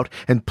shot out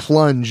and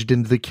plunged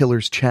into the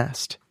killer's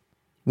chest.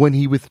 When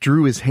he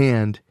withdrew his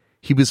hand,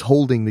 he was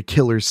holding the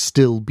killer's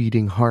still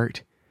beating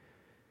heart.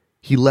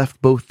 He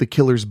left both the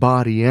killer's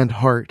body and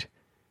heart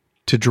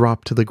to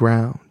drop to the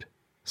ground.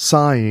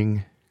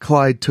 Sighing,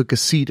 Clyde took a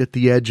seat at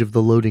the edge of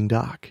the loading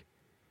dock.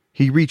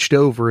 He reached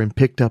over and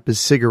picked up his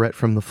cigarette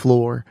from the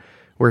floor,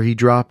 where he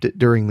dropped it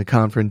during the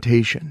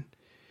confrontation.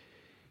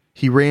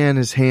 He ran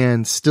his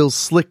hand, still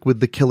slick with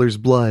the killer's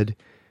blood,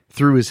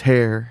 through his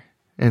hair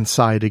and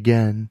sighed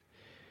again.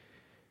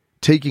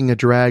 Taking a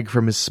drag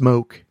from his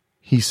smoke,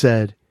 he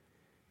said,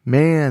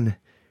 "Man,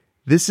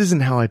 this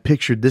isn't how I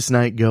pictured this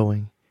night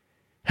going.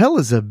 Hell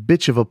is a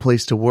bitch of a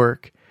place to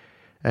work.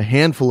 A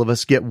handful of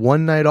us get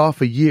one night off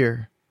a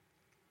year.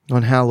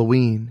 On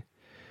Halloween.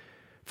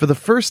 For the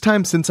first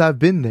time since I've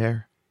been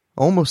there,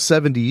 almost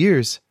 70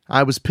 years,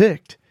 I was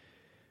picked.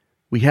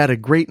 We had a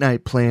great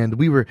night planned.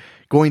 We were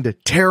going to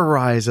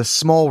terrorize a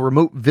small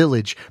remote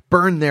village,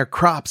 burn their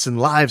crops and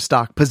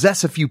livestock,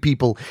 possess a few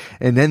people,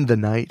 and end the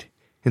night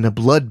in a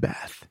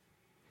bloodbath."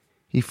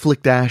 He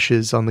flicked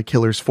ashes on the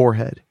killer's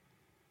forehead.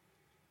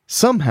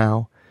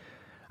 "Somehow,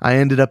 I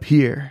ended up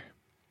here.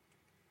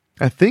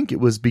 I think it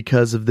was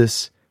because of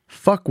this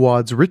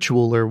fuckwad's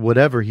ritual or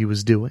whatever he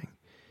was doing.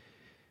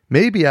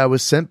 Maybe I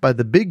was sent by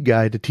the big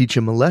guy to teach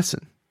him a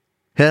lesson.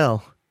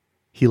 Hell,"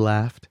 he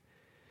laughed,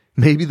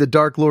 "maybe the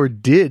Dark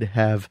Lord did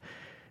have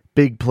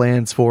big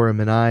plans for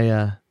him and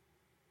I,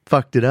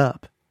 fucked it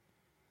up.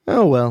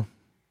 Oh well,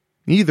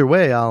 either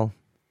way I'll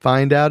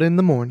find out in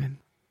the morning."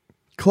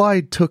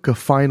 Clyde took a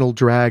final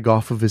drag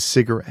off of his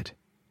cigarette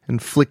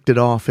and flicked it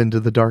off into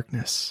the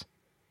darkness.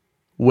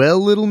 "Well,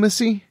 little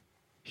missy,"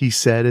 he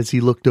said as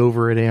he looked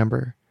over at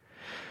Amber,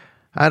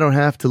 "I don't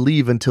have to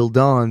leave until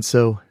dawn,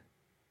 so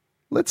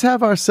let's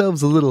have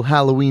ourselves a little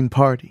Halloween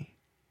party."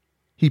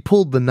 He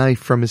pulled the knife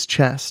from his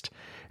chest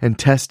and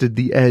tested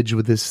the edge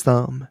with his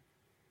thumb.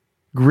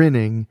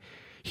 Grinning,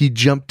 he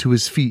jumped to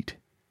his feet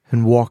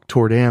and walked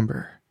toward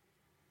Amber.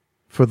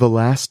 For the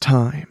last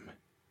time,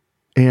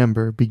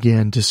 Amber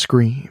began to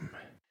scream.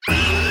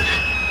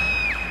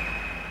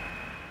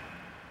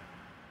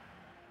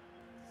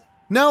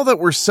 Now that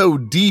we're so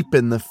deep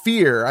in the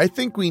fear, I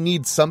think we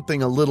need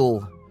something a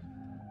little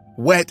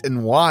wet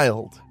and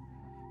wild.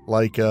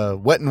 Like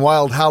Wet and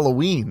Wild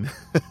Halloween.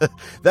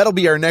 That'll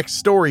be our next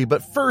story,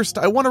 but first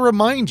I want to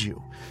remind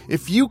you,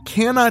 if you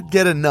cannot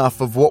get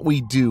enough of what we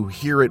do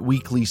here at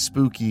Weekly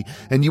Spooky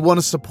and you want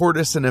to support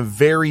us in a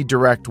very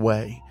direct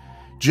way,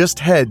 just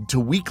head to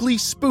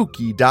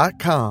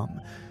weeklyspooky.com,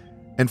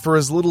 and for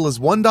as little as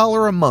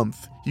 $1 a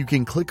month, you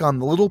can click on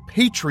the little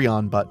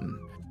Patreon button.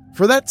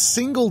 For that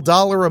single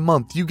 $1 a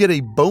month, you get a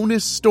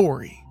bonus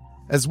story,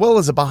 as well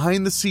as a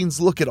behind-the-scenes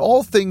look at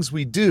all things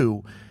we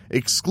do,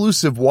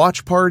 exclusive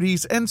watch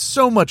parties, and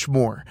so much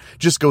more.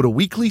 Just go to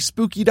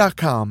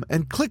weeklyspooky.com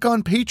and click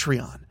on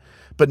Patreon.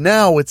 But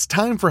now it's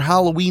time for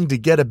Halloween to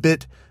get a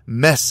bit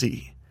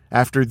messy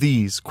after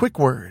these quick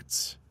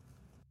words.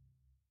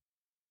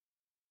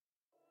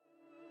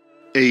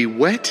 A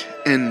Wet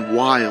and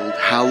Wild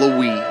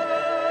Halloween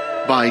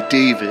by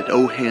David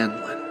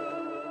O'Hanlon.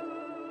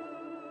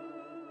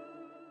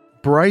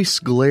 Bryce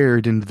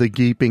glared into the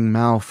gaping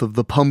mouth of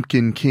the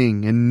Pumpkin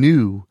King and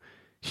knew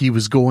he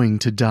was going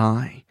to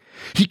die.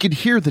 He could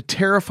hear the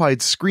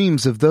terrified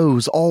screams of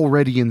those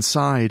already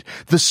inside.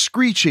 The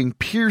screeching,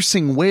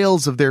 piercing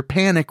wails of their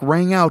panic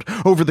rang out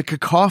over the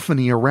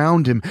cacophony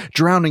around him,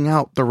 drowning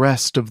out the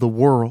rest of the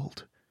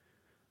world.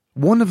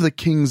 One of the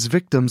king's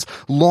victims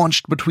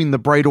launched between the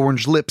bright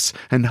orange lips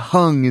and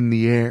hung in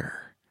the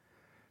air.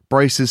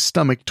 Bryce's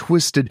stomach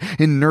twisted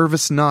in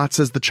nervous knots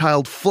as the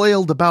child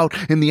flailed about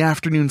in the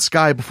afternoon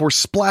sky before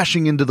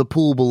splashing into the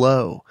pool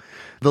below.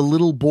 The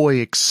little boy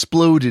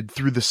exploded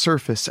through the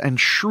surface and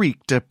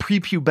shrieked a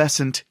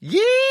prepubescent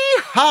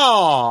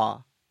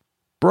 "Yee-haw!"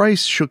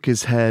 Bryce shook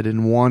his head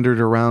and wandered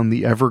around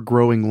the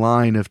ever-growing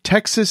line of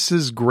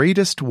Texas's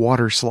greatest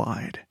water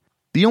slide.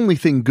 The only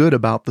thing good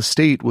about the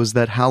state was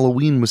that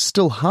Halloween was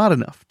still hot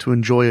enough to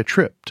enjoy a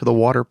trip to the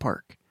water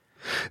park.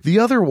 The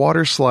other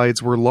water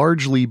slides were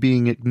largely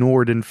being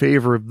ignored in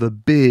favor of the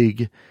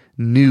big,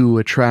 new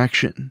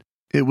attraction.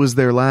 It was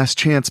their last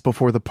chance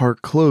before the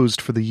park closed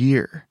for the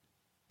year.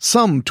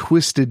 Some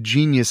twisted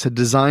genius had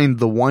designed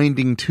the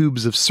winding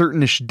tubes of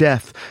certainish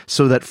death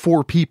so that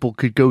 4 people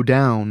could go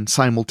down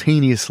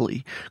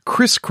simultaneously,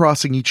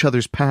 crisscrossing each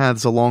other's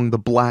paths along the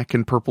black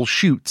and purple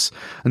chutes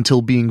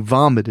until being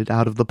vomited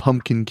out of the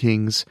Pumpkin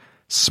King's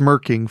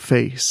smirking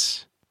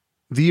face.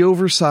 The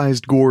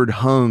oversized gourd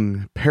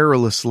hung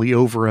perilously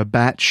over a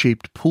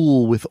bat-shaped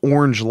pool with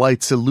orange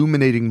lights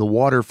illuminating the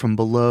water from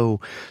below,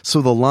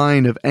 so the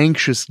line of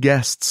anxious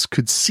guests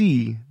could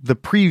see the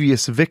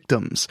previous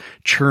victims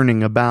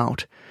churning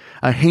about.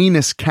 A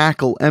heinous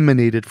cackle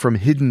emanated from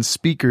hidden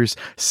speakers,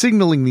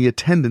 signaling the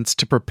attendants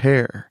to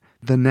prepare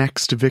the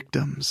next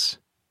victims.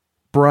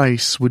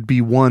 Bryce would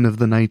be one of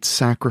the night's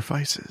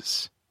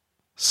sacrifices.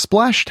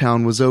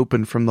 Splashtown was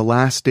open from the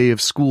last day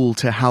of school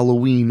to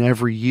Halloween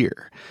every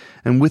year,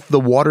 and with the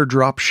water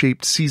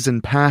drop-shaped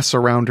season pass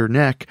around her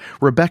neck,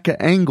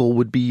 Rebecca Engel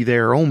would be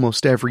there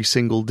almost every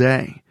single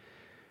day.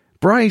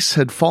 Bryce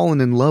had fallen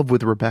in love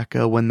with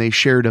Rebecca when they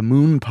shared a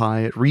moon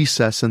pie at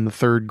recess in the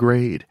 3rd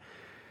grade.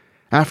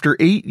 After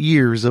 8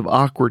 years of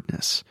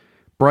awkwardness,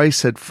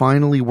 Bryce had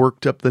finally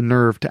worked up the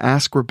nerve to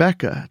ask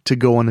Rebecca to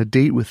go on a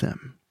date with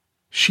him.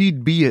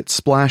 She'd be at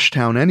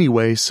Splashtown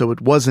anyway, so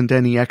it wasn't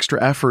any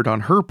extra effort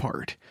on her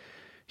part.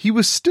 He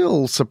was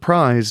still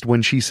surprised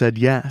when she said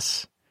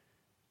yes.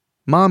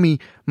 "Mommy,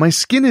 my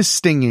skin is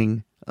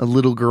stinging," a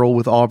little girl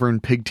with auburn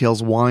pigtails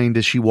whined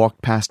as she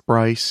walked past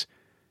Bryce.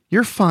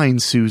 "You're fine,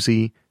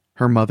 Susie,"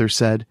 her mother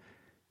said.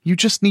 "You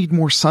just need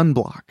more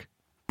sunblock."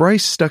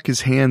 Bryce stuck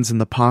his hands in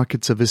the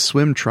pockets of his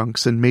swim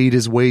trunks and made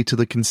his way to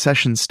the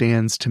concession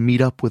stands to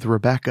meet up with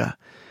Rebecca.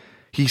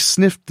 He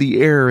sniffed the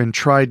air and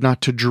tried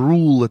not to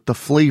drool at the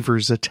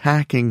flavors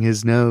attacking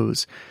his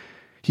nose.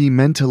 He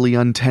mentally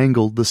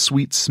untangled the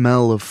sweet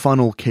smell of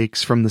funnel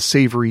cakes from the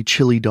savory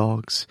chili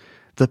dogs,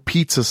 the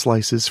pizza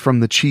slices from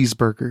the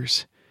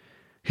cheeseburgers.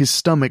 His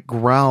stomach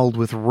growled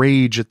with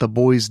rage at the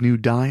boy's new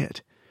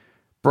diet.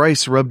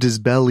 Bryce rubbed his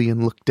belly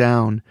and looked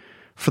down.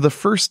 For the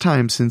first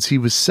time since he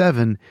was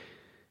 7,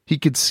 he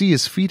could see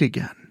his feet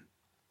again.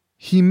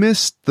 He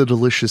missed the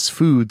delicious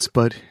foods,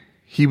 but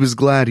he was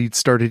glad he'd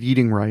started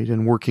eating right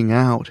and working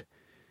out.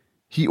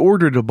 He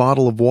ordered a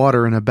bottle of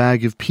water and a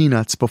bag of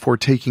peanuts before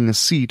taking a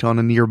seat on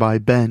a nearby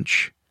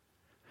bench.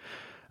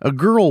 A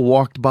girl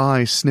walked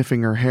by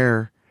sniffing her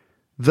hair.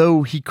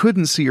 Though he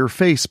couldn't see her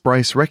face,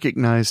 Bryce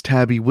recognized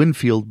Tabby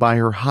Winfield by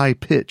her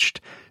high-pitched,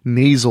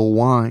 nasal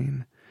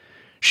whine.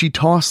 She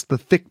tossed the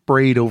thick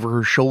braid over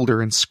her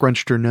shoulder and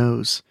scrunched her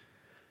nose.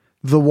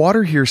 "The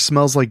water here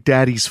smells like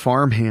Daddy's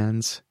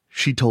farmhands,"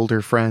 she told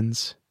her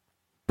friends.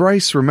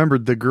 Bryce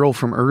remembered the girl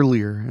from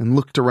earlier and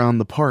looked around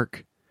the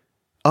park.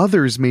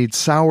 Others made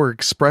sour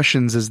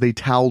expressions as they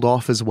toweled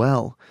off as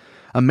well.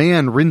 A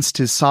man rinsed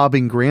his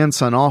sobbing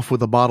grandson off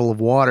with a bottle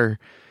of water.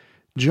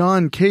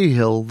 John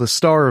Cahill, the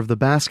star of the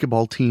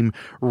basketball team,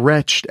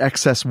 retched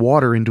excess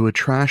water into a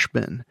trash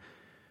bin.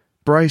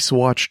 Bryce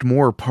watched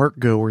more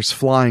park-goers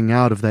flying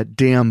out of that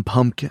damn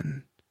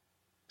pumpkin.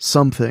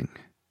 Something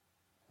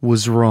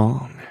was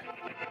wrong.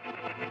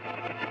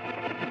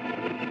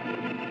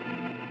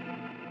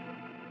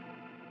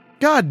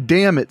 "God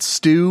damn it,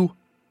 Stu!"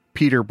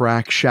 Peter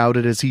Brack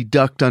shouted as he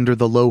ducked under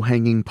the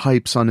low-hanging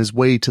pipes on his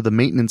way to the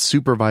maintenance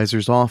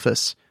supervisor's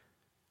office.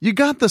 "You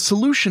got the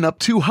solution up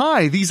too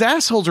high. These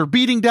assholes are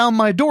beating down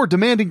my door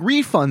demanding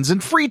refunds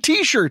and free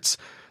t-shirts.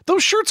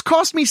 Those shirts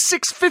cost me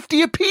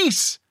 $6.50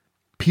 apiece."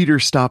 Peter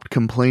stopped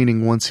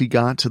complaining once he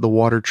got to the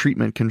water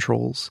treatment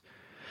controls.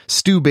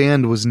 Stu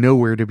Band was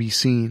nowhere to be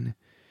seen.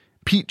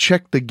 Pete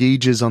checked the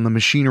gauges on the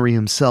machinery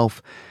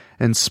himself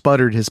and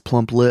sputtered his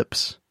plump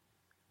lips.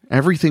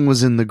 Everything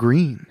was in the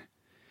green.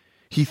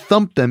 He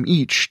thumped them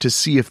each to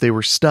see if they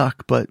were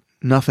stuck, but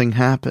nothing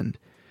happened.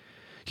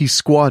 He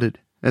squatted,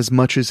 as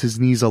much as his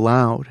knees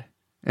allowed,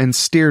 and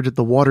stared at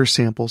the water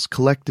samples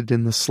collected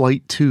in the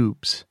slight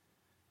tubes.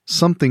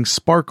 Something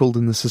sparkled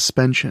in the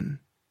suspension.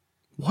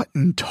 What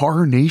in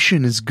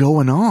tarnation is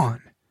going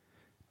on?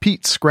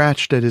 Pete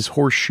scratched at his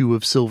horseshoe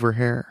of silver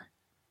hair.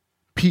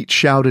 Pete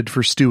shouted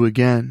for Stu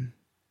again.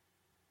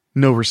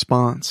 No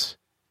response.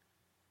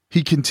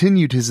 He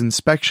continued his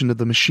inspection of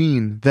the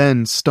machine,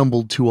 then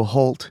stumbled to a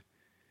halt.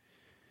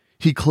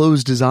 He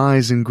closed his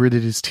eyes and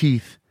gritted his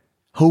teeth,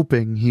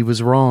 hoping he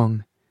was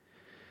wrong.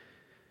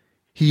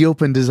 He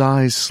opened his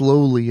eyes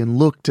slowly and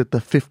looked at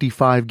the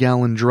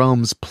 55-gallon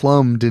drums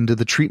plumbed into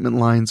the treatment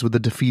lines with a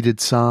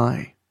defeated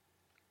sigh.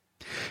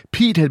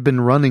 Pete had been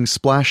running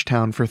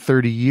Splashtown for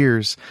 30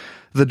 years.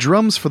 The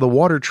drums for the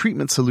water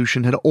treatment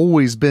solution had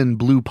always been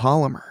blue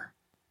polymer.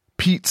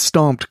 Pete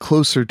stomped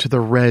closer to the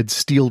red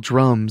steel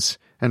drums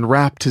and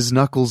rapped his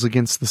knuckles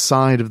against the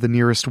side of the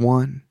nearest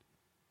one.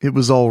 It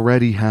was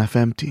already half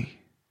empty.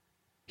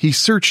 He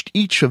searched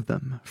each of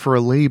them for a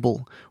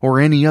label or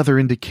any other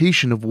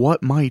indication of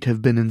what might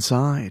have been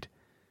inside.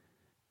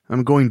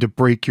 I'm going to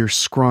break your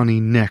scrawny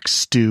neck,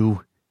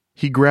 Stu.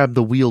 He grabbed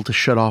the wheel to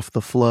shut off the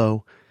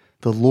flow.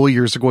 The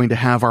lawyers are going to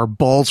have our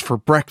balls for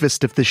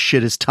breakfast if this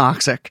shit is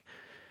toxic.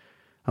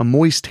 A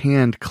moist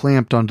hand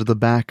clamped onto the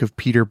back of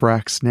Peter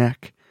Brack's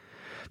neck.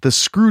 The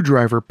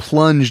screwdriver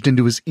plunged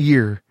into his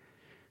ear,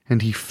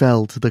 and he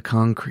fell to the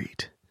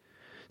concrete.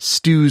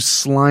 Stu's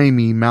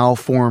slimy,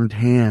 malformed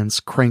hands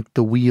cranked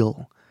the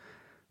wheel,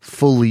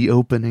 fully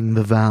opening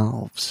the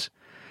valves.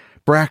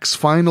 Brack's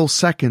final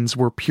seconds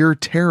were pure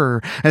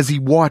terror as he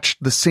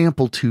watched the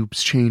sample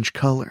tubes change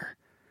color.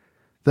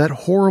 That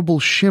horrible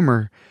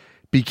shimmer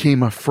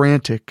became a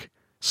frantic,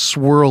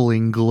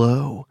 swirling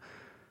glow.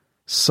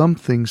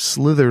 Something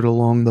slithered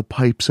along the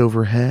pipes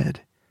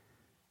overhead.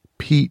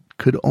 Pete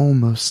could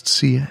almost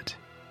see it.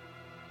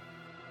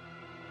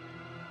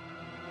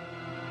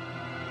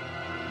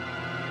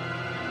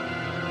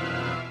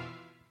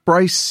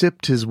 Bryce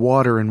sipped his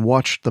water and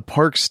watched the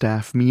park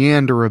staff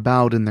meander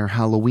about in their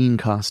Halloween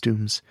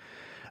costumes.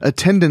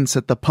 Attendants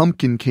at the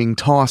Pumpkin King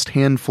tossed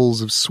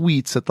handfuls of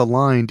sweets at the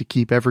line to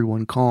keep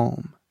everyone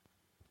calm.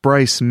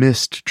 Bryce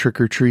missed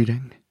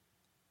trick-or-treating.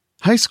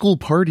 High school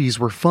parties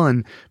were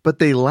fun, but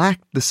they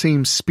lacked the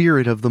same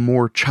spirit of the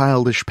more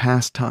childish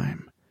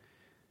pastime.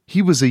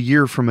 He was a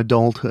year from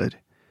adulthood.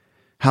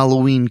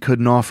 Halloween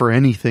couldn't offer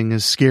anything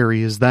as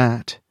scary as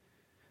that.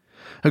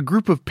 A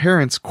group of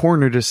parents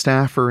cornered a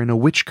staffer in a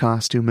witch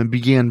costume and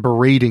began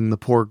berating the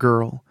poor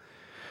girl.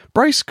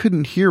 Bryce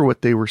couldn't hear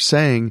what they were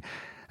saying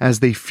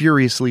as they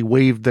furiously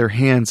waved their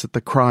hands at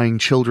the crying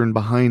children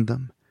behind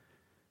them.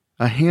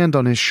 A hand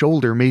on his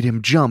shoulder made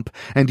him jump,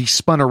 and he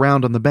spun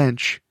around on the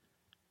bench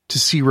to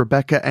see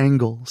Rebecca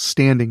Engel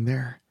standing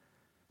there,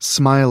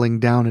 smiling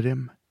down at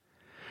him.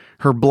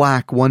 Her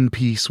black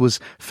one-piece was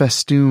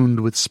festooned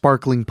with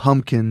sparkling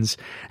pumpkins,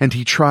 and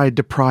he tried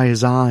to pry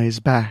his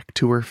eyes back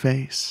to her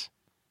face.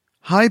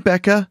 "Hi,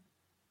 Becca,"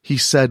 he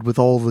said with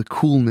all the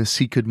coolness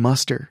he could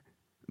muster.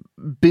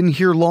 "Been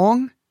here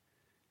long?"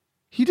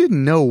 He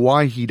didn't know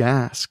why he'd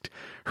asked.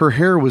 Her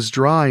hair was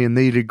dry and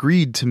they'd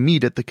agreed to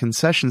meet at the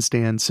concession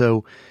stand,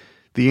 so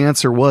the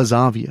answer was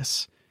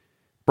obvious.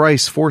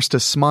 Bryce forced a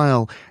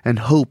smile and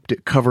hoped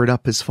it covered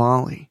up his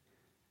folly.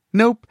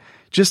 "Nope,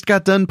 just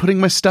got done putting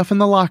my stuff in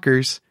the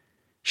lockers."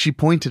 She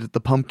pointed at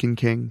the Pumpkin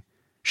King.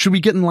 "Should we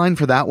get in line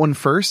for that one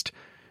first?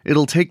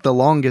 It'll take the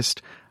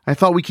longest. I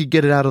thought we could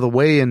get it out of the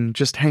way and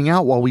just hang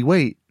out while we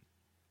wait."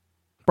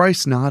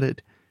 Bryce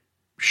nodded.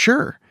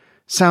 "Sure,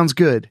 sounds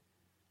good."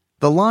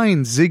 The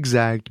line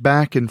zigzagged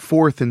back and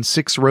forth in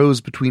 6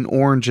 rows between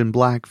orange and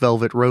black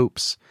velvet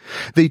ropes.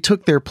 They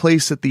took their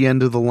place at the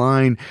end of the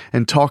line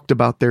and talked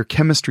about their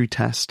chemistry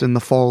test and the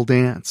fall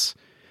dance.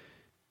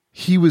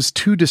 He was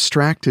too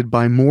distracted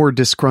by more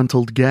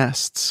disgruntled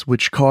guests,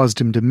 which caused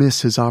him to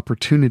miss his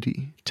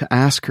opportunity to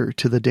ask her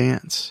to the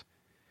dance.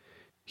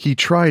 He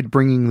tried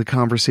bringing the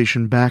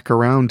conversation back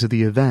around to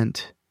the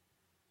event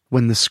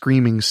when the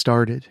screaming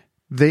started.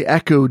 They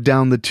echoed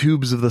down the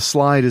tubes of the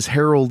slide as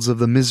heralds of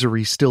the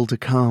misery still to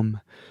come.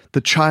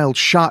 The child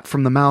shot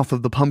from the mouth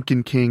of the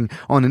Pumpkin King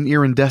on an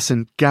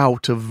iridescent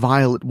gout of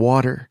violet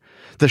water.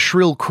 The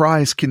shrill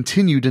cries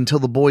continued until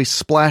the boy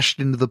splashed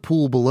into the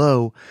pool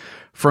below.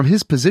 From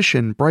his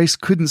position, Bryce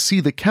couldn't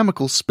see the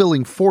chemicals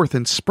spilling forth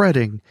and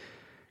spreading,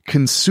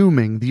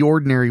 consuming the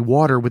ordinary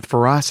water with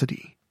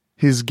ferocity.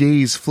 His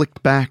gaze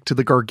flicked back to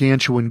the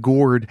gargantuan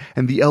gourd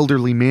and the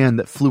elderly man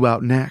that flew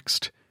out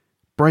next.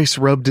 Bryce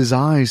rubbed his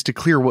eyes to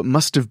clear what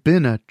must have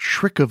been a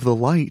trick of the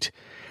light.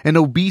 An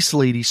obese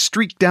lady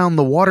streaked down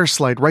the water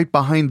slide right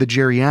behind the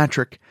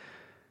geriatric.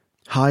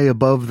 High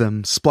above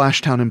them,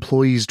 Splashtown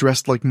employees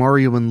dressed like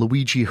Mario and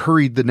Luigi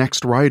hurried the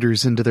next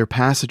riders into their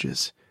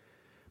passages.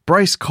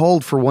 Bryce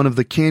called for one of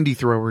the candy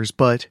throwers,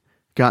 but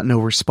got no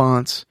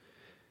response.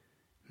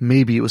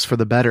 Maybe it was for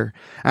the better.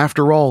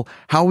 After all,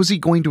 how was he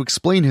going to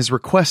explain his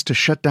request to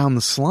shut down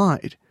the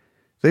slide?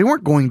 They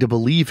weren't going to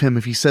believe him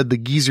if he said the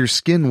geezer's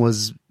skin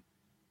was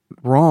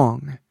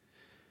wrong.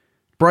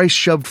 Bryce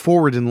shoved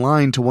forward in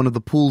line to one of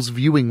the pool's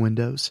viewing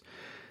windows.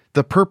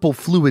 The purple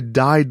fluid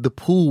dyed the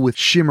pool with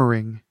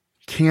shimmering,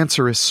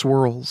 cancerous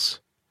swirls.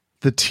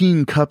 The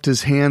teen cupped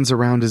his hands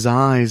around his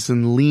eyes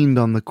and leaned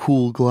on the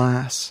cool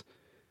glass.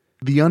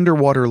 The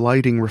underwater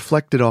lighting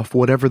reflected off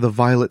whatever the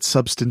violet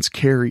substance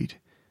carried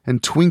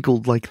and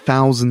twinkled like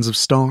thousands of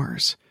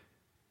stars.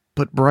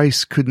 But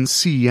Bryce couldn't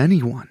see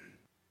anyone.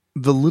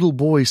 The little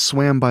boy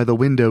swam by the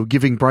window,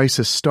 giving Bryce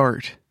a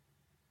start.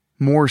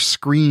 More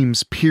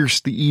screams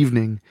pierced the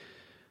evening,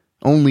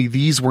 only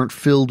these weren't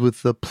filled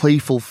with the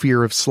playful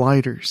fear of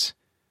sliders.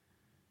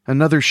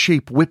 Another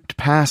shape whipped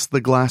past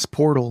the glass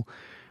portal.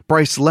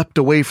 Bryce leapt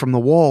away from the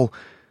wall.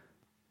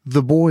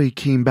 The boy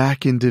came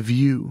back into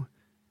view.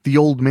 The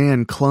old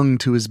man clung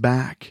to his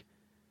back.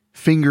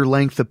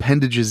 Finger-length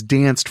appendages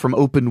danced from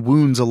open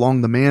wounds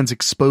along the man's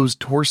exposed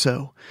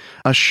torso.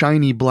 A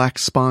shiny black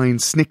spine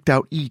snicked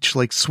out each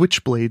like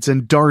switchblades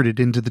and darted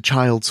into the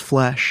child's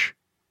flesh.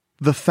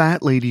 The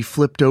fat lady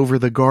flipped over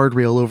the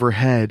guardrail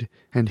overhead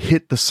and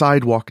hit the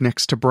sidewalk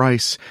next to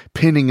Bryce,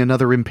 pinning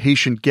another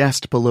impatient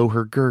guest below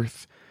her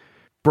girth.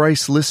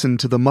 Bryce listened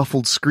to the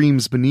muffled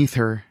screams beneath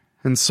her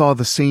and saw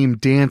the same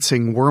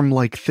dancing,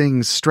 worm-like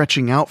things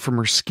stretching out from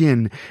her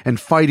skin and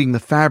fighting the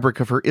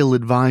fabric of her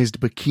ill-advised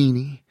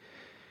bikini.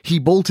 He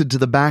bolted to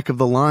the back of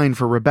the line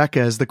for Rebecca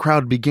as the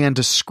crowd began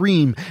to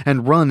scream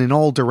and run in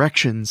all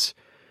directions.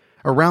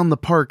 Around the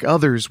park,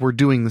 others were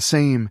doing the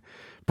same.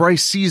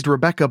 Bryce seized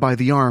Rebecca by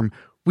the arm.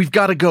 "We've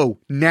got to go,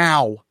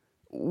 now!"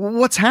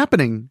 "What's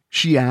happening?"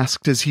 she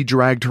asked as he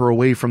dragged her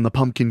away from the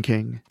Pumpkin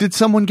King. "Did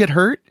someone get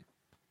hurt?"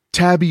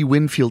 Tabby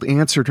Winfield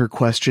answered her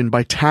question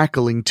by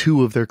tackling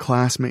two of their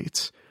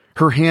classmates.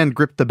 Her hand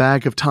gripped the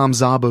bag of Tom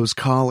Zabo's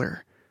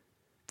collar.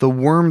 The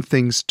worm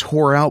things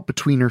tore out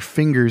between her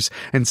fingers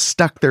and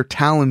stuck their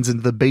talons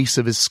into the base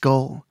of his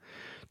skull.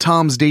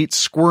 Tom's date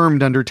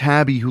squirmed under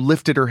Tabby, who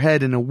lifted her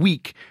head in a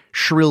weak,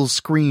 shrill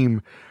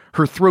scream.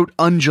 Her throat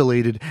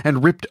undulated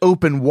and ripped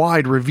open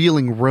wide,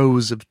 revealing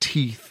rows of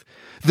teeth.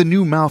 The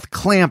new mouth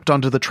clamped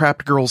onto the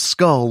trapped girl's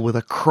skull with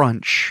a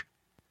crunch.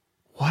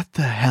 "What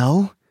the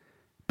hell?"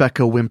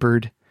 Becca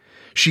whimpered.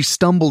 She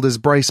stumbled as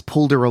Bryce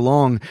pulled her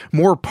along.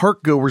 More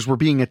park-goers were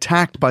being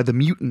attacked by the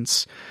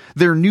mutants.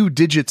 Their new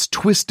digits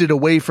twisted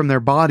away from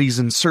their bodies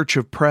in search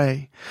of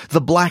prey.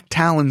 The black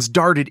talons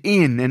darted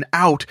in and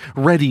out,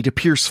 ready to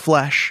pierce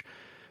flesh.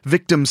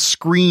 Victims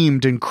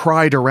screamed and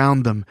cried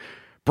around them.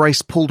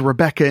 Bryce pulled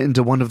Rebecca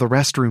into one of the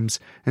restrooms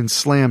and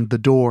slammed the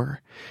door.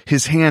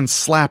 His hand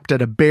slapped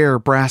at a bare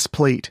brass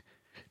plate.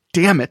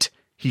 "Damn it!"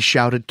 he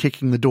shouted,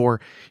 kicking the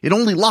door. "It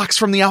only locks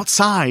from the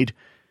outside."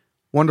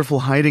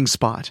 "Wonderful hiding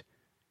spot.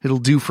 It'll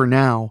do for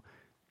now."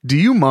 "Do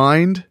you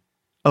mind?"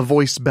 a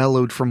voice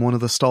bellowed from one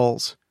of the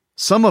stalls.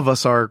 "Some of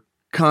us are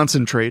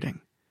concentrating."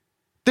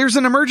 "There's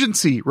an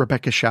emergency,"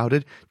 Rebecca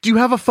shouted. "Do you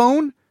have a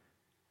phone?"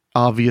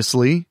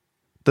 "Obviously."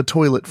 The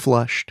toilet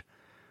flushed.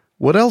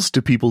 What else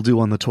do people do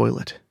on the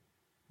toilet?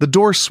 The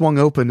door swung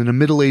open and a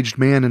middle-aged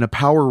man in a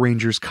Power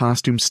Rangers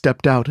costume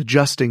stepped out,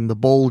 adjusting the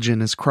bulge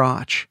in his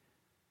crotch.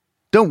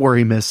 "Don't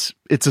worry, miss.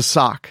 It's a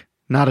sock,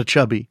 not a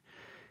chubby,"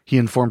 he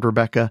informed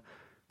Rebecca.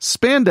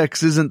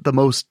 "Spandex isn't the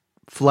most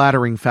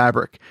flattering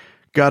fabric.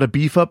 Gotta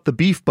beef up the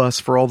beef bus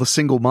for all the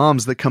single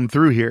moms that come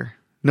through here.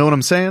 Know what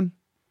I'm saying?"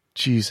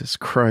 "Jesus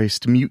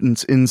Christ,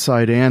 mutants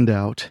inside and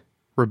out,"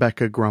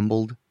 Rebecca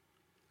grumbled.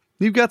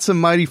 "You've got some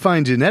mighty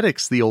fine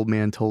genetics," the old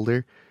man told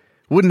her.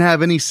 "Wouldn't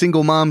have any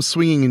single moms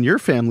swinging in your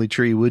family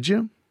tree, would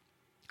you?"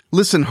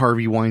 "Listen,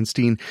 Harvey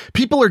Weinstein,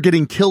 people are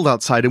getting killed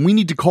outside and we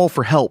need to call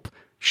for help,"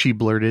 she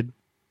blurted.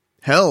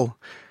 "Hell,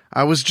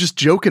 I was just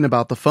joking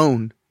about the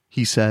phone,"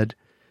 he said.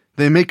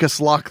 "They make us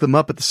lock them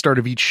up at the start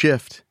of each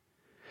shift."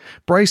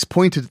 Bryce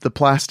pointed at the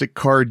plastic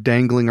card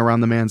dangling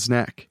around the man's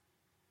neck.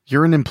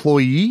 "You're an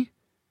employee?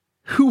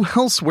 Who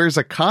else wears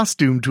a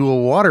costume to a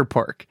water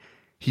park?"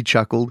 He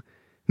chuckled.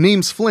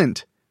 "Name's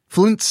Flint.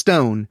 Flint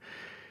Stone.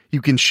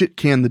 You can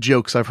shit-can the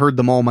jokes. I've heard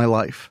them all my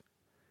life."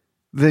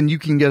 "Then you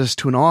can get us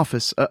to an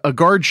office, a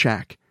guard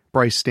shack,"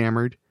 Bryce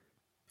stammered.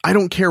 "I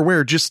don't care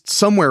where, just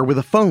somewhere with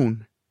a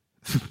phone."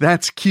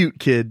 "That's cute,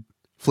 kid,"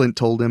 Flint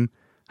told him.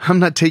 "I'm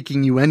not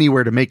taking you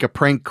anywhere to make a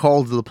prank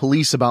call to the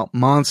police about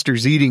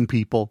monsters eating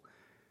people."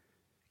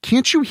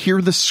 "Can't you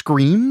hear the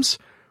screams?"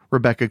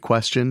 Rebecca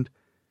questioned.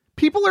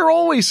 "People are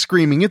always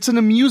screaming. It's an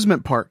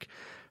amusement park.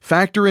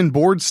 Factor in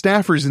bored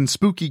staffers in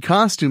spooky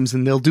costumes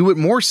and they'll do it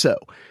more so.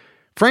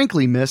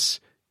 Frankly, miss,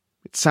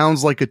 it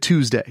sounds like a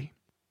Tuesday."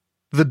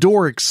 The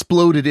door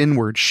exploded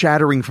inward,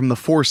 shattering from the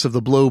force of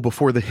the blow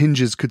before the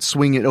hinges could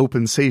swing it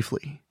open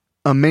safely.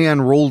 A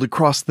man rolled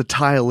across the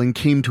tile and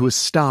came to a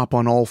stop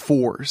on all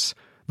fours.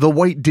 The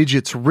white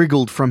digits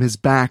wriggled from his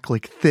back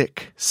like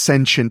thick,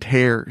 sentient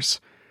hairs.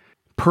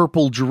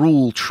 Purple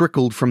drool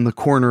trickled from the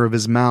corner of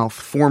his mouth,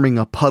 forming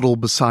a puddle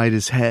beside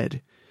his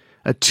head.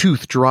 A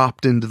tooth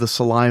dropped into the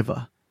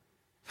saliva,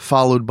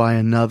 followed by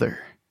another,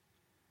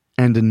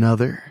 and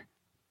another.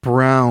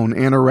 Brown,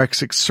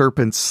 anorexic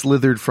serpents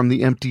slithered from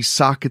the empty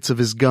sockets of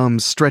his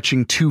gums,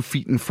 stretching 2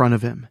 feet in front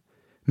of him.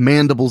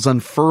 Mandibles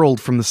unfurled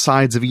from the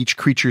sides of each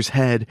creature's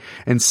head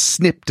and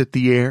snipped at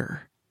the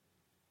air.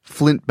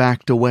 Flint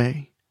backed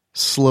away.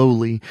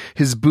 Slowly,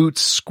 his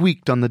boots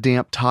squeaked on the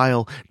damp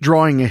tile,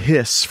 drawing a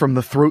hiss from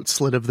the throat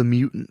slit of the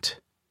mutant.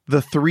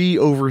 The 3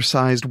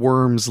 oversized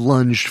worms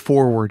lunged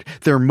forward.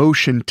 Their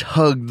motion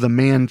tugged the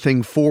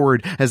man-thing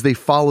forward as they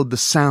followed the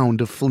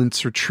sound of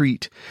Flint's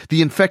retreat.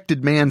 The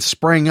infected man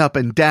sprang up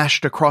and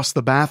dashed across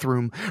the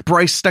bathroom.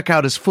 Bryce stuck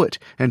out his foot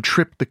and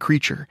tripped the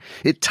creature.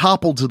 It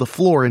toppled to the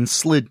floor and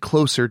slid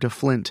closer to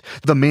Flint.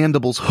 The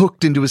mandibles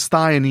hooked into his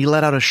thigh and he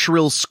let out a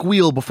shrill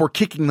squeal before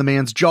kicking the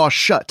man's jaw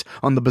shut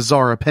on the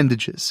bizarre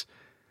appendages.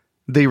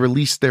 They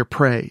released their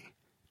prey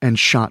and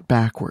shot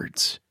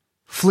backwards.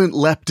 Flint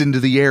leapt into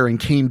the air and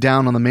came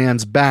down on the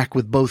man's back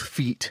with both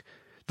feet.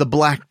 The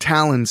black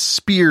talons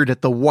speared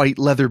at the white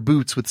leather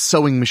boots with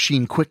sewing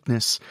machine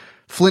quickness.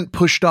 Flint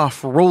pushed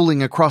off,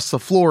 rolling across the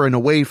floor and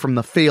away from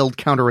the failed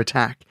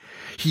counterattack.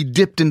 He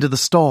dipped into the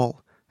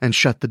stall and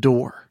shut the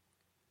door.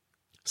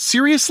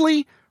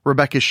 "Seriously?"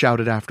 Rebecca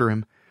shouted after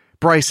him.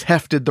 Bryce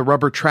hefted the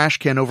rubber trash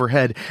can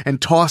overhead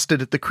and tossed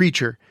it at the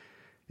creature.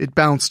 It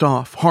bounced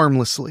off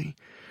harmlessly.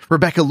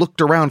 Rebecca looked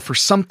around for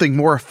something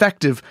more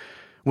effective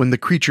when the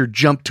creature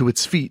jumped to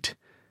its feet.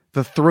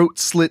 The throat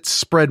slit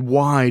spread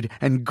wide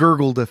and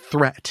gurgled a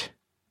threat.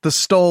 The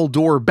stall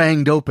door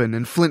banged open,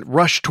 and Flint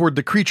rushed toward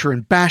the creature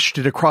and bashed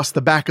it across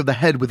the back of the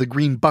head with a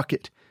green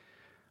bucket.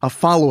 A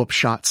follow-up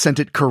shot sent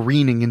it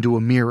careening into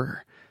a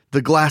mirror.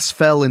 The glass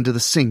fell into the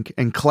sink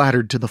and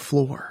clattered to the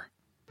floor.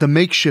 The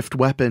makeshift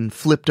weapon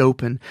flipped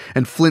open,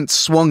 and Flint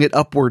swung it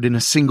upward in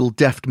a single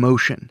deft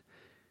motion.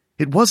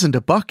 It wasn't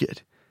a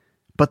bucket,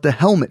 but the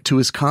helmet to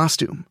his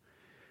costume.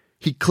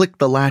 He clicked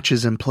the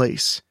latches in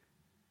place.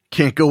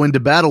 "Can't go into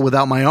battle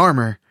without my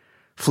armor,"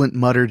 Flint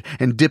muttered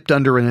and dipped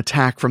under an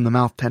attack from the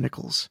mouth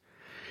tentacles.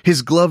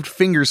 His gloved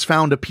fingers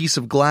found a piece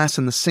of glass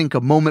in the sink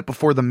a moment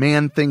before the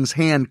man-thing's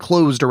hand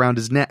closed around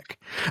his neck.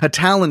 A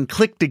talon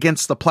clicked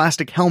against the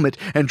plastic helmet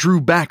and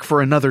drew back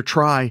for another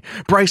try.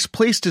 Bryce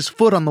placed his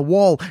foot on the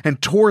wall and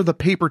tore the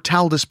paper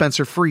towel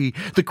dispenser free.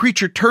 The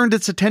creature turned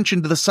its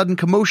attention to the sudden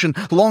commotion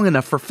long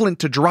enough for Flint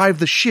to drive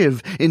the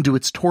shiv into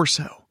its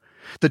torso.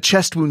 The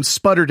chest wound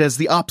sputtered as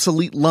the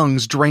obsolete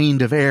lungs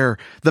drained of air.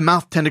 The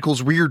mouth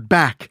tentacles reared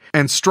back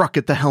and struck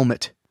at the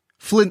helmet.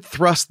 Flint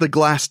thrust the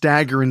glass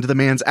dagger into the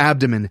man's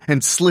abdomen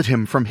and slit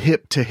him from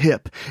hip to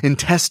hip.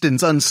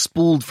 Intestines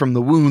unspooled from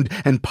the wound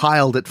and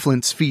piled at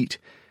Flint's feet.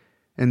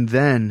 And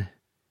then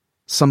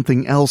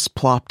something else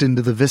plopped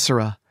into the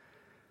viscera.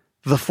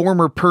 The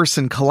former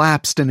person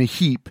collapsed in a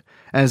heap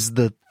as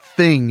the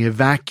thing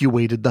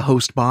evacuated the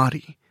host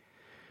body.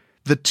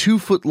 The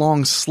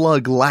 2-foot-long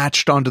slug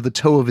latched onto the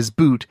toe of his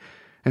boot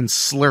and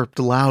slurped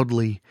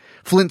loudly.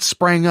 Flint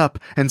sprang up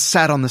and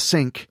sat on the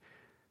sink.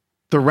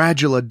 The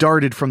radula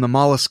darted from the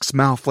mollusk's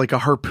mouth like a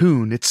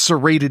harpoon. Its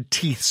serrated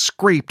teeth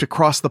scraped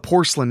across the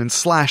porcelain and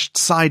slashed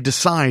side to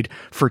side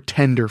for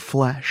tender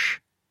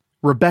flesh.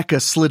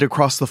 Rebecca slid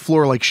across the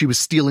floor like she was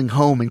stealing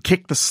home and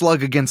kicked the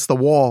slug against the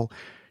wall.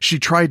 She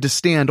tried to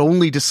stand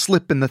only to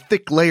slip in the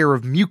thick layer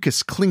of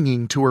mucus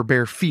clinging to her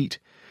bare feet.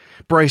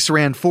 Bryce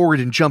ran forward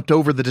and jumped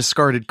over the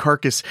discarded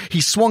carcass.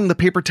 He swung the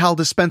paper towel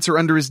dispenser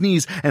under his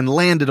knees and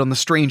landed on the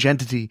strange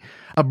entity.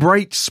 A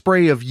bright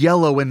spray of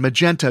yellow and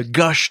magenta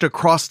gushed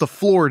across the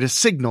floor to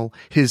signal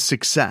his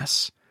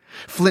success.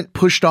 Flint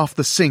pushed off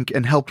the sink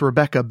and helped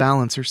Rebecca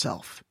balance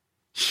herself.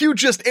 "You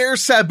just air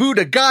sabooed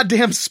a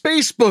goddamn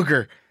space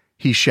booger!"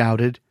 he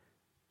shouted.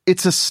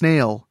 "It's a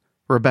snail,"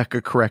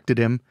 Rebecca corrected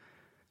him.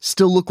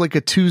 "Still look like a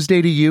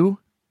Tuesday to you?"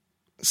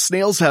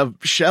 "Snails have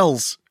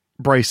shells,"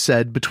 Bryce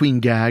said between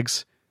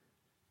gags.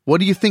 "What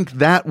do you think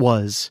that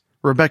was?"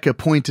 Rebecca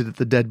pointed at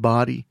the dead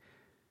body.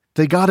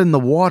 "They got in the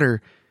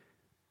water,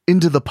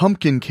 into the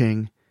Pumpkin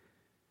King.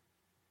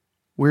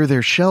 Where are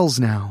their shells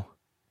now?"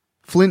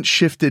 Flint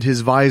shifted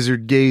his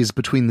visored gaze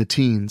between the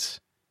teens.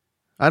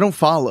 "I don't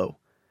follow.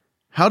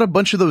 How'd a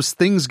bunch of those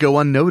things go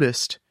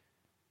unnoticed?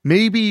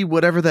 Maybe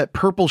whatever that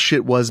purple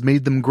shit was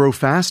made them grow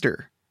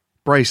faster."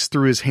 Bryce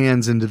threw his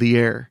hands into the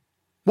air.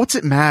 "What's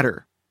it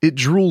matter? It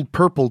drooled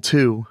purple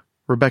too."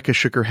 Rebecca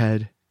shook her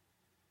head.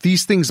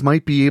 "These things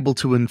might be able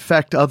to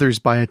infect others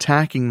by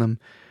attacking them.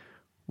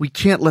 We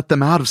can't let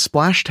them out of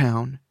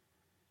Splashtown."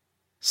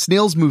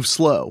 "Snails move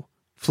slow,"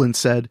 Flint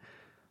said.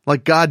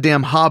 "Like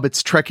goddamn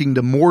hobbits trekking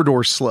to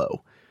Mordor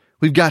slow.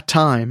 We've got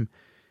time.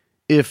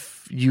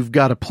 If you've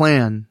got a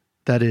plan,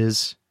 that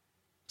is."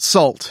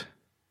 "Salt,"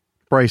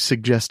 Bryce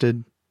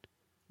suggested.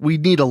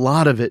 "We'd need a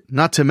lot of it,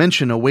 not to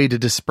mention a way to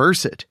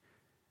disperse it."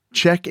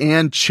 "Check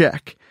and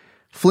check."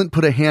 Flint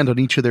put a hand on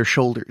each of their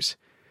shoulders.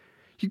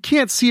 "You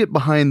can't see it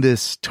behind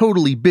this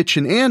totally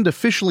bitchin' and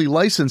officially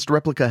licensed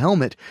replica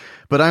helmet,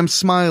 but I'm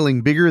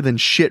smiling bigger than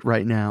shit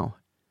right now."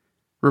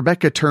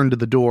 Rebecca turned to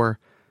the door.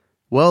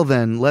 "Well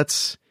then,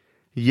 let's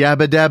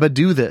yabba dabba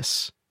do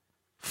this."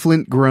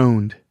 Flint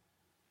groaned.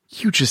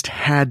 "You just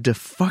had to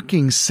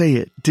fucking say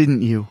it,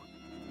 didn't you?"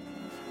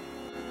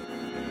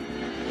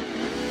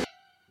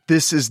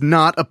 "This is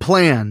not a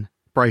plan,"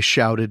 Bryce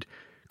shouted.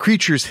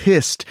 Creatures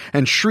hissed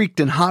and shrieked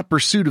in hot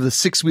pursuit of the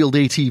six-wheeled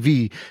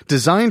ATV,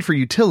 designed for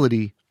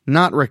utility,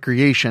 not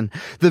recreation.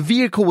 The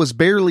vehicle was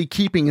barely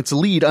keeping its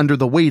lead under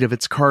the weight of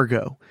its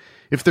cargo.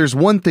 If there's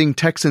one thing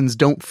Texans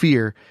don't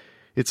fear,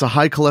 it's a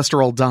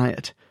high-cholesterol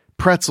diet.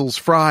 Pretzels,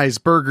 fries,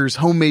 burgers,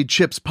 homemade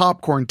chips,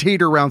 popcorn,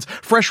 tater rounds,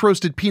 fresh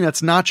roasted peanuts,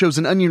 nachos,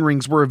 and onion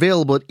rings were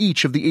available at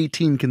each of the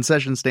 18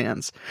 concession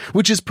stands,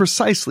 which is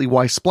precisely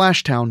why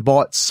Splashtown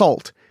bought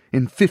salt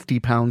in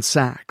 50-pound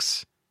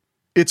sacks.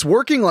 "It's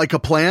working like a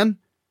plan,"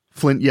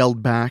 Flint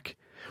yelled back.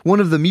 One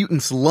of the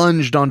mutants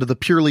lunged onto the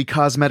purely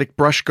cosmetic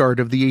brush guard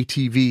of the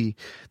ATV.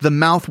 The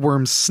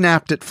mouthworms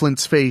snapped at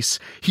Flint's face.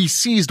 He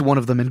seized one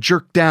of them and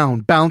jerked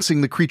down,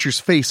 bouncing the creature's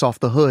face off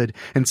the hood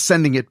and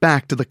sending it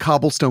back to the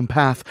cobblestone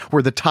path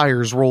where the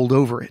tires rolled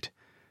over it.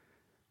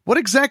 "What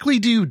exactly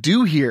do you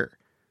do here?"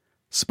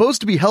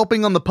 "Supposed to be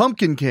helping on the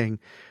Pumpkin King.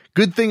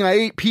 Good thing I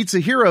ate Pizza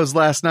Heroes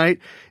last night.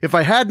 If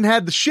I hadn't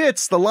had the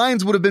shits, the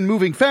lines would have been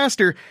moving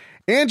faster,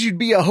 and you'd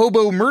be a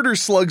hobo murder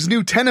slug's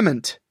new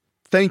tenement.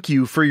 Thank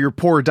you for your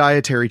poor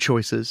dietary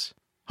choices.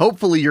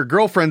 Hopefully your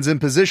girlfriend's in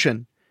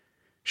position."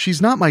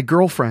 "She's not my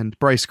girlfriend,"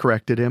 Bryce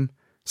corrected him.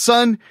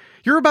 Son,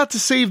 you're about to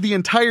save the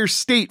entire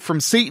state from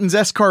Satan's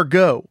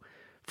escargot.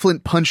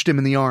 Flint punched him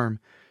in the arm.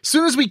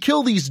 Soon as we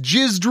kill these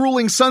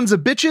jizz-drooling sons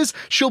of bitches,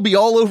 she'll be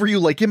all over you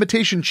like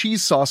imitation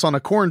cheese sauce on a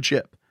corn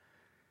chip.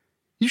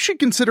 You should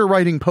consider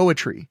writing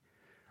poetry.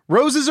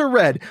 Roses are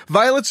red,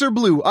 violets are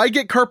blue, I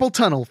get carpal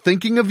tunnel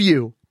thinking of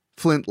you.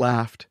 Flint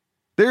laughed.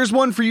 There's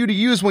one for you to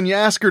use when you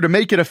ask her to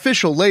make it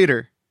official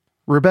later.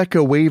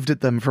 Rebecca waved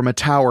at them from a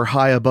tower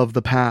high above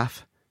the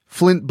path.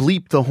 Flint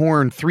bleeped the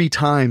horn 3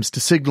 times to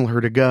signal her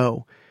to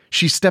go.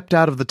 She stepped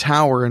out of the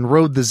tower and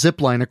rode the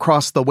zipline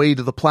across the way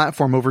to the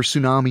platform over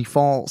Tsunami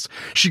Falls.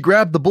 She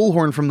grabbed the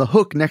bullhorn from the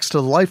hook next to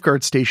the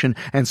lifeguard station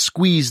and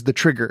squeezed the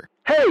trigger.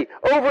 Hey,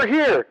 over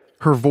here!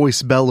 Her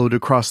voice bellowed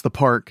across the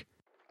park.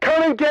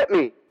 Come and get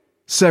me!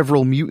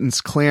 Several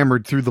mutants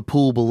clambered through the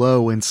pool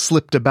below and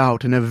slipped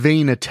about in a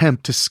vain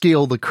attempt to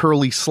scale the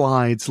curly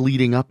slides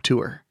leading up to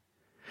her.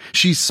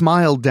 She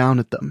smiled down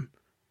at them.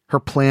 Her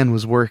plan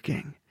was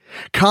working.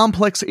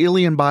 Complex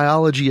alien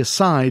biology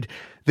aside,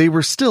 they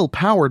were still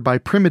powered by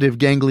primitive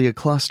ganglia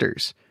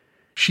clusters.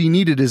 She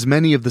needed as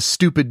many of the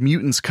stupid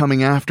mutants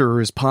coming after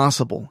her as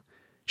possible.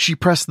 She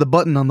pressed the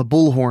button on the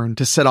bullhorn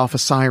to set off a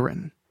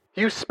siren.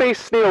 You space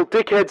snail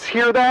dickheads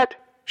hear that?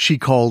 She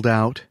called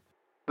out.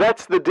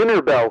 That's the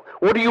dinner bell.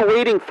 What are you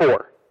waiting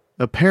for?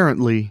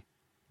 Apparently,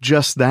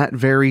 just that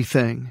very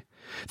thing.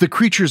 The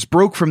creatures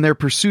broke from their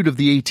pursuit of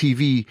the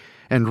ATV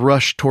and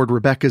rushed toward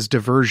Rebecca's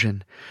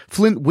diversion.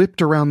 Flint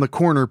whipped around the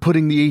corner,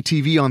 putting the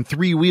ATV on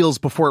 3 wheels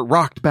before it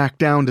rocked back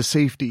down to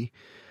safety.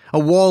 A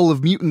wall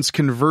of mutants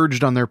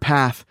converged on their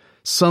path.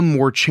 Some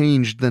more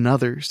changed than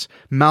others.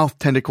 Mouth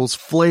tentacles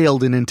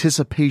flailed in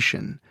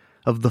anticipation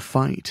of the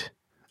fight.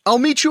 I'll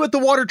meet you at the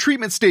water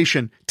treatment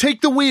station. Take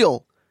the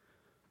wheel.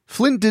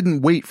 Flint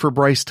didn't wait for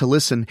Bryce to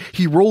listen.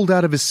 He rolled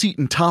out of his seat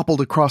and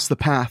toppled across the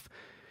path.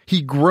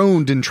 He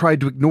groaned and tried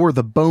to ignore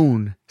the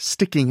bone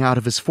sticking out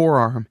of his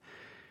forearm.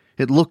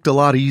 It looked a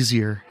lot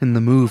easier in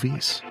the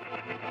movies.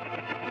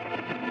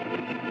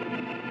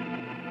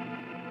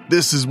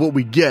 This is what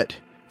we get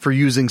for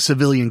using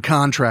civilian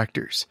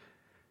contractors.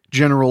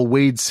 General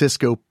Wade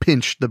Sisko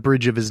pinched the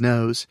bridge of his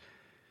nose.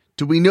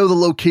 Do we know the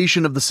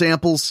location of the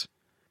samples?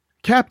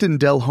 Captain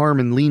Del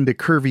Harmon leaned a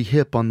curvy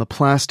hip on the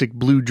plastic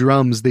blue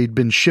drums they'd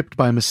been shipped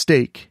by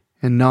mistake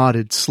and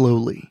nodded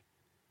slowly.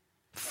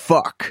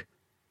 Fuck,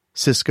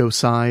 Sisko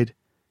sighed.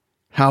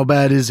 How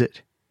bad is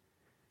it?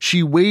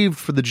 She waved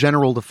for the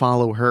general to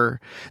follow her.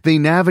 They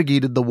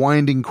navigated the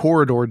winding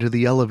corridor to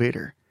the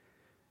elevator.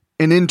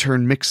 An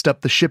intern mixed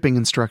up the shipping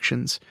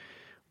instructions.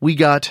 We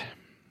got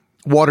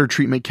water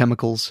treatment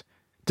chemicals,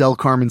 Del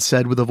Carmen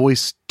said with a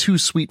voice too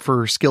sweet for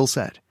her skill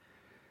set.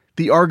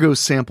 The Argos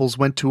samples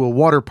went to a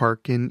water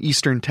park in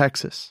eastern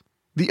Texas.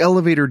 The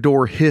elevator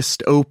door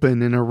hissed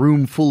open in a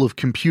room full of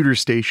computer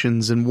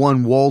stations and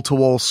one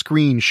wall-to-wall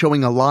screen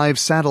showing a live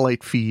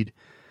satellite feed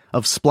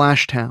of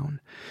Splashtown.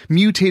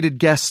 Mutated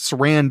guests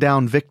ran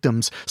down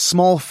victims,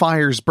 small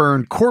fires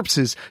burned,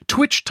 corpses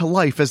twitched to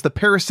life as the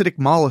parasitic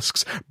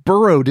mollusks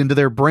burrowed into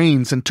their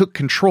brains and took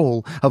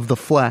control of the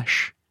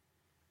flesh.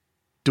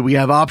 Do we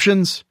have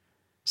options?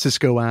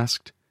 Sisko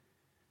asked.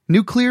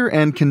 Nuclear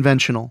and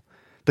conventional,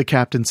 the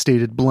captain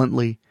stated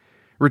bluntly.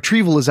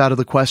 Retrieval is out of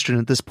the question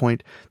at this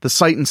point. The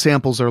site and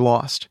samples are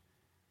lost.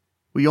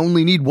 We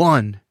only need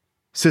one,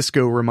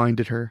 Sisko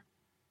reminded her.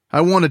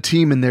 I want a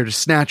team in there to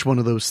snatch one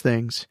of those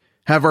things.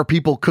 Have our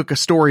people cook a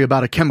story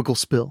about a chemical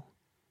spill.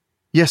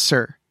 Yes,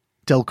 sir,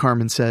 Del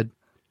Carmen said.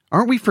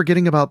 Aren't we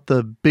forgetting about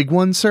the big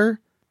one, sir?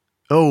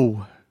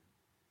 Oh,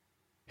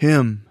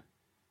 him.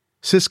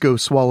 Sisko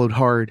swallowed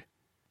hard.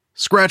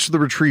 Scratch the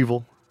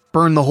retrieval.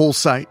 Burn the whole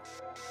site.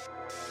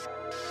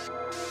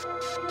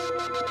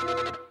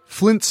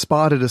 Flint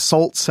spotted a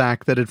salt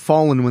sack that had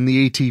fallen when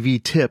the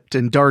ATV tipped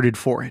and darted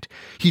for it.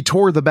 He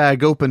tore the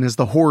bag open as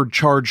the horde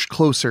charged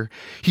closer.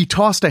 He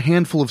tossed a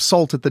handful of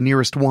salt at the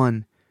nearest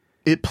one.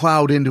 It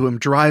plowed into him,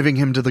 driving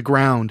him to the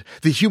ground.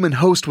 The human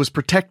host was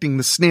protecting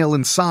the snail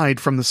inside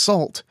from the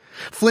salt.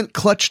 Flint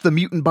clutched the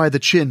mutant by the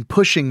chin,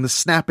 pushing the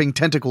snapping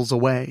tentacles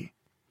away.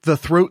 The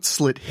throat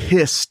slit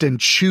hissed and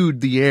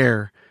chewed the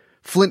air.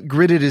 Flint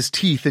gritted his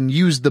teeth and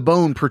used the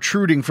bone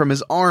protruding from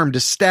his arm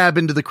to stab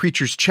into the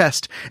creature's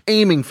chest,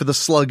 aiming for the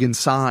slug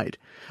inside.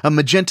 A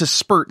magenta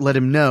spurt let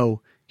him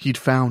know he'd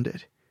found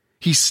it.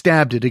 He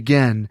stabbed it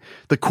again.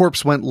 The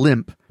corpse went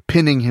limp,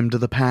 pinning him to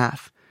the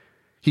path.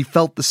 He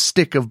felt the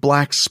stick of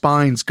black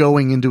spines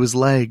going into his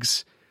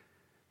legs.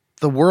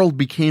 The world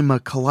became a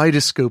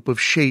kaleidoscope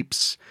of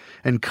shapes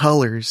and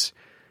colors.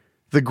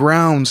 The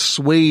ground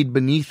swayed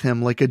beneath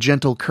him like a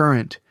gentle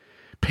current.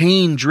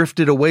 Pain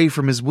drifted away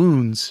from his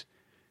wounds,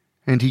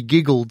 and he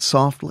giggled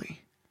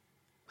softly.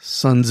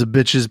 Sons of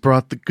bitches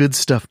brought the good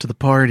stuff to the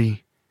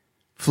party,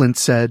 Flint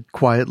said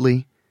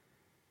quietly.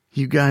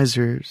 You guys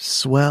are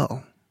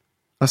swell.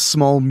 A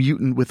small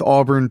mutant with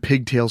auburn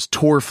pigtails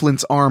tore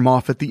Flint's arm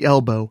off at the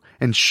elbow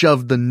and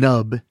shoved the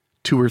nub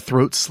to her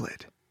throat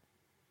slit.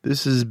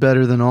 This is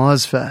better than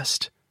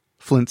Ozfest,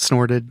 Flint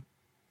snorted.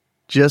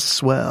 Just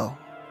swell.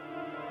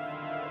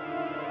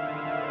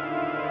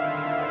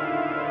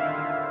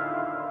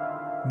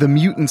 The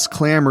mutants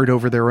clamored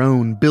over their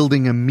own,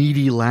 building a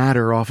meaty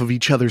ladder off of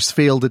each other's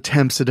failed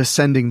attempts at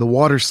ascending the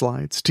water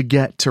slides to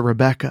get to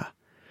Rebecca.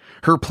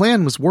 Her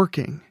plan was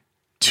working.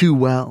 Too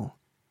well.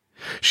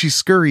 She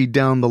scurried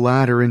down the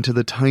ladder into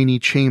the tiny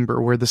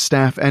chamber where the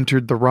staff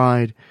entered the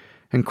ride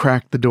and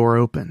cracked the door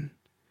open.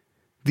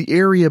 The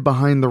area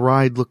behind the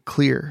ride looked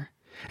clear,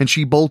 and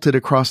she bolted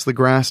across the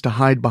grass to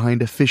hide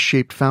behind a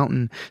fish-shaped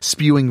fountain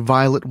spewing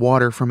violet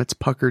water from its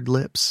puckered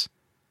lips.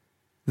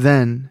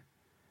 Then,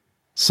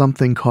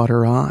 something caught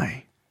her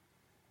eye.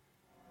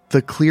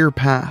 The clear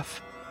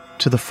path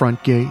to the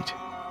front gate.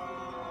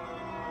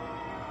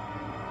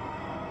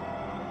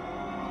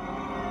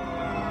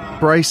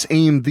 Bryce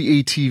aimed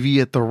the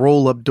ATV at the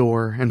roll-up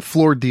door and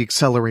floored the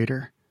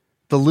accelerator.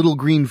 The little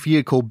green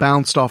vehicle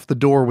bounced off the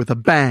door with a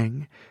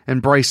bang,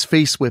 and Bryce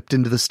face-whipped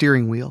into the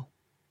steering wheel.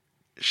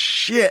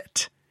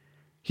 Shit!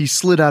 He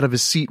slid out of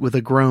his seat with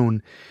a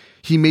groan.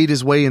 He made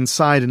his way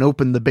inside and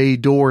opened the bay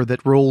door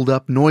that rolled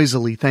up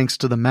noisily thanks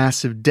to the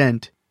massive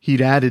dent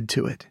he'd added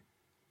to it.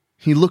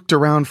 He looked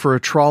around for a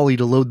trolley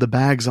to load the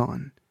bags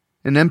on.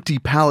 An empty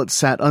pallet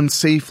sat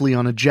unsafely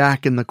on a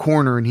jack in the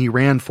corner and he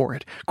ran for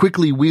it,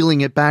 quickly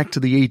wheeling it back to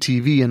the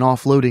ATV and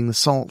offloading the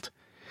salt.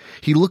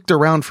 He looked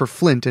around for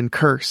Flint and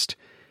cursed.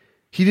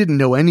 He didn't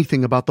know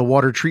anything about the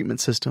water treatment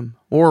system,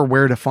 or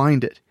where to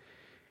find it.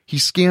 He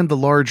scanned the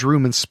large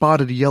room and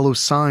spotted a yellow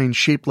sign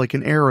shaped like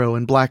an arrow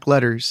in black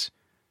letters.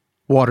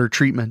 Water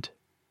treatment.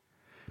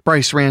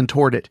 Bryce ran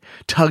toward it,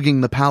 tugging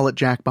the pallet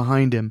jack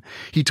behind him.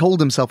 He told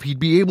himself he'd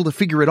be able to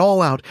figure it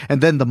all out, and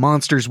then the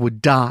monsters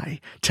would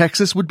die.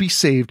 Texas would be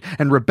saved,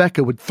 and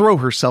Rebecca would throw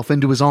herself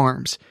into his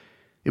arms.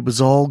 It was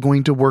all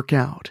going to work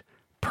out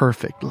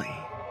perfectly.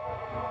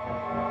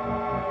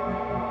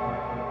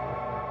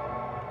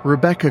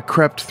 Rebecca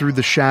crept through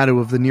the shadow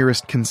of the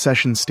nearest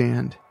concession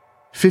stand.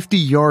 50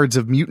 yards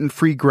of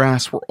mutant-free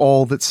grass were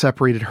all that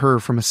separated her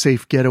from a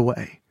safe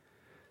getaway.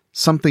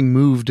 Something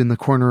moved in the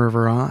corner of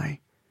her eye.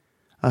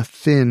 A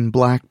thin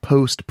black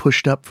post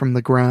pushed up from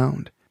the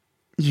ground.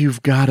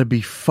 You've gotta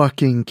be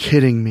fucking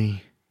kidding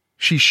me.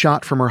 She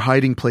shot from her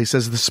hiding place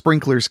as the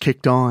sprinklers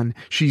kicked on.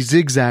 She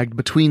zigzagged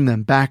between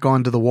them back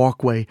onto the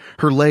walkway.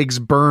 Her legs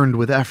burned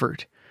with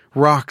effort.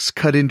 Rocks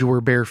cut into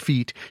her bare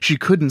feet. She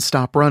couldn't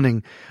stop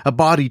running. A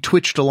body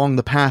twitched along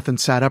the path and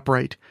sat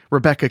upright.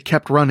 Rebecca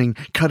kept running,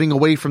 cutting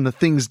away from the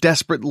thing's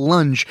desperate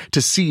lunge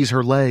to seize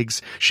her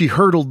legs. She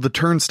hurdled the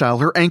turnstile.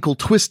 Her ankle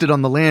twisted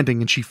on the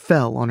landing and she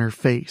fell on her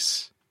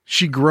face.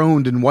 She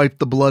groaned and wiped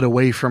the blood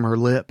away from her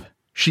lip.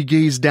 She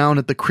gazed down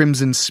at the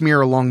crimson smear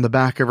along the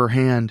back of her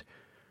hand.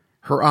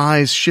 Her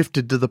eyes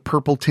shifted to the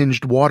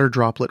purple-tinged water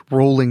droplet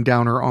rolling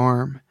down her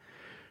arm.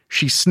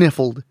 She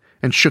sniffled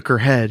and shook her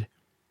head.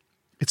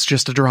 It's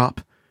just a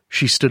drop.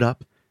 She stood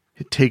up.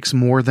 It takes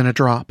more than a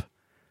drop.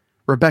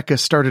 Rebecca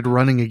started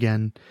running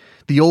again.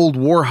 The old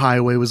war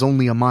highway was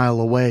only a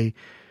mile away.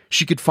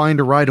 She could find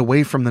a ride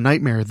away from the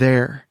nightmare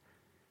there.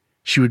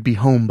 She would be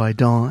home by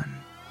dawn.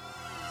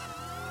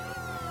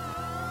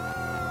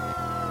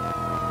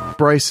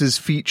 Bryce's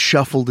feet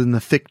shuffled in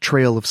the thick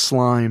trail of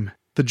slime.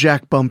 The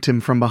jack bumped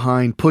him from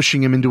behind,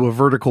 pushing him into a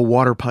vertical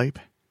water pipe.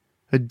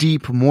 A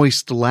deep,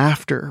 moist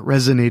laughter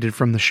resonated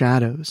from the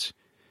shadows.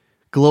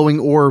 Glowing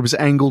orbs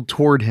angled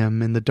toward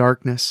him in the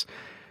darkness,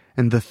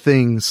 and the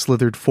thing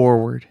slithered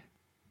forward.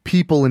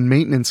 People in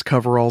maintenance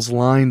coveralls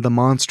lined the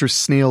monstrous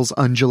snail's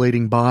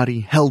undulating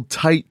body, held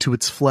tight to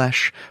its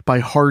flesh by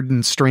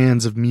hardened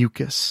strands of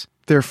mucus.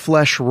 Their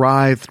flesh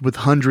writhed with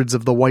hundreds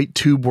of the white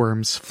tube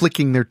worms,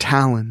 flicking their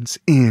talons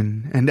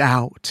in and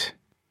out.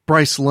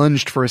 Bryce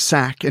lunged for a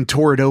sack and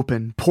tore it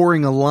open,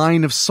 pouring a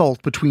line of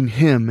salt between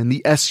him and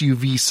the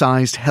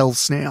SUV-sized hell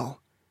snail.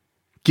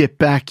 Get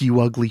back, you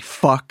ugly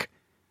fuck,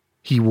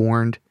 he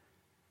warned.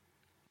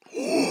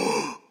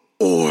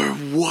 Or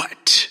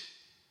what?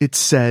 It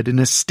said in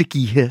a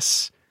sticky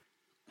hiss.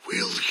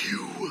 Will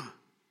you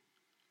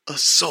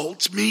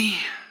assault me?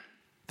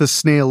 The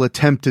snail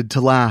attempted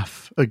to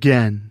laugh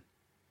again.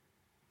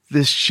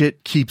 This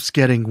shit keeps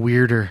getting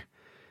weirder.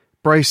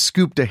 Bryce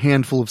scooped a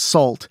handful of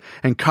salt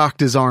and cocked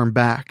his arm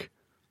back.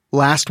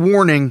 Last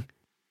warning.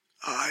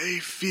 I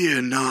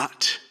fear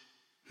not,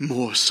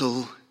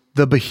 morsel.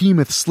 The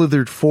behemoth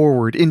slithered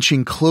forward,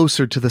 inching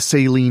closer to the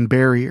saline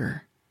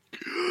barrier.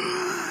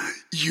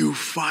 You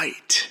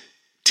fight.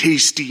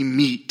 Tasty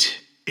meat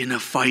in a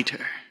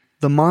fighter.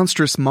 The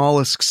monstrous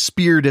mollusk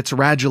speared its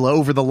radula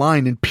over the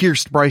line and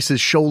pierced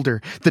Bryce's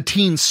shoulder. The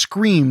teen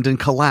screamed and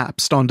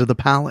collapsed onto the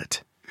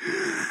pallet.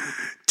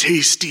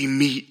 Tasty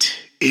meat,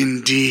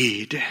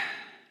 indeed.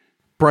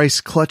 Bryce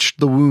clutched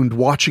the wound,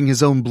 watching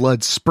his own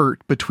blood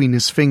spurt between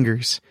his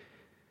fingers.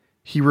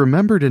 He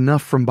remembered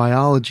enough from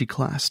biology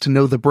class to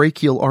know the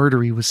brachial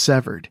artery was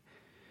severed.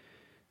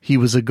 He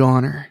was a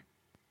goner.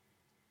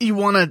 You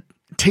want to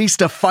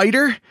taste a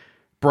fighter?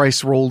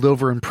 Bryce rolled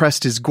over and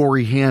pressed his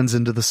gory hands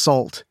into the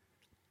salt.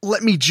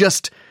 Let me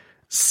just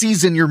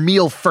season your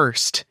meal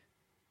first.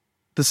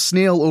 The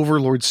snail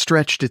overlord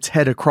stretched its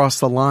head across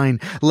the line,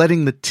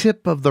 letting the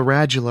tip of the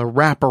radula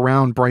wrap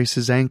around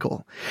Bryce's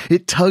ankle.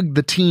 It tugged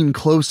the teen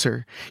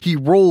closer. He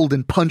rolled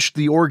and punched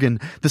the organ.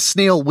 The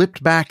snail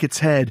whipped back its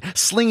head,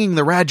 slinging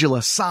the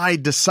radula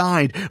side to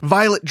side.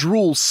 Violet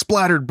drool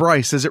splattered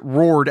Bryce as it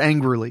roared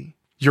angrily.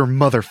 "Your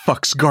mother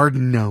fucks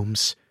garden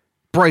gnomes."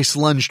 Bryce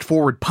lunged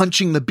forward,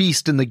 punching the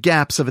beast in the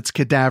gaps of its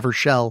cadaver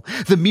shell.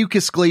 The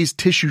mucus-glazed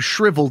tissue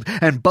shriveled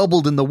and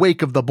bubbled in the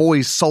wake of the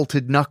boy's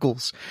salted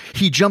knuckles.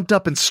 He jumped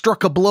up and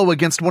struck a blow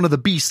against one of the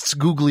beast's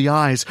googly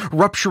eyes,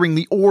 rupturing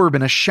the orb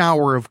in a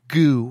shower of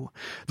goo.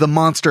 The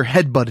monster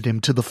headbutted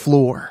him to the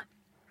floor.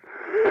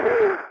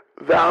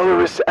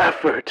 "Valorous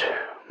effort,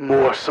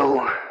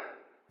 morsel,"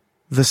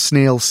 the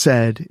snail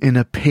said in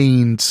a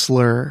pained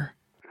slur.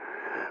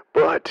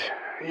 "But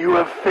you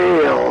have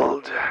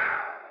failed."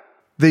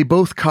 They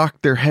both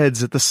cocked their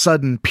heads at the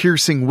sudden,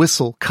 piercing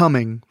whistle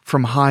coming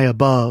from high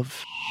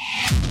above.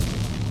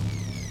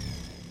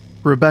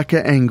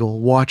 Rebecca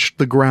Engel watched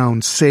the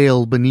ground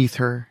sail beneath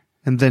her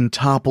and then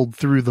toppled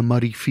through the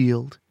muddy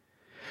field.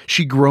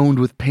 She groaned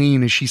with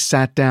pain as she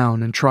sat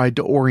down and tried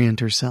to orient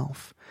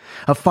herself.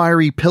 A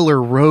fiery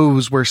pillar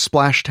rose where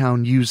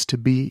Splashtown used to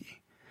be.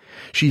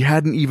 She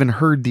hadn't even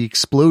heard the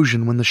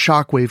explosion when the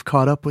shockwave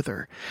caught up with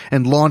her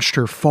and launched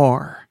her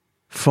far,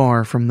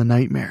 far from the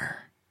nightmare.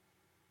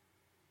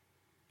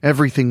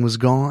 Everything was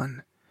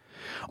gone.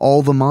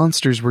 All the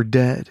monsters were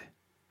dead.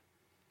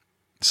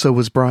 So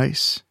was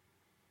Bryce.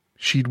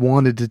 She'd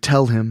wanted to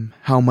tell him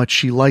how much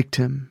she liked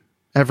him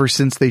ever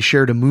since they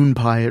shared a moon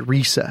pie at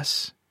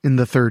recess in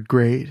the 3rd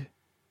grade.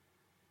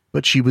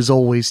 But she was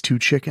always too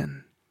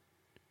chicken.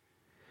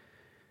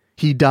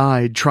 He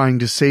died trying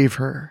to save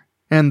her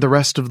and the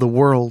rest of the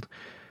world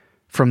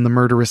from the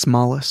murderous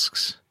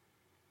mollusks.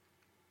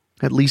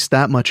 At least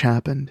that much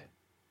happened.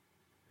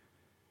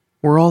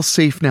 We're all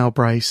safe now,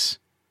 Bryce.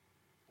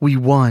 We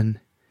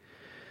won.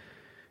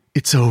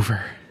 It's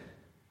over,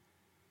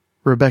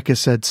 Rebecca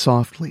said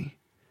softly,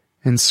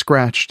 and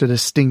scratched at a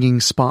stinging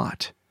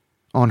spot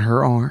on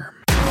her arm.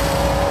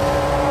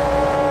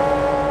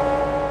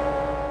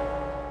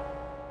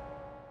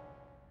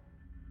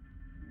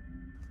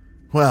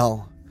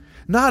 Well,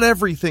 not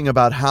everything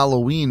about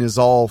Halloween is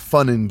all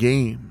fun and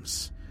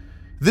games.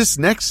 This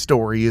next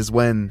story is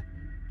when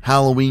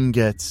Halloween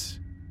gets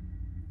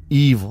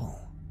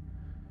evil.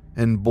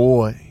 And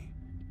boy,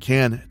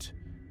 can it.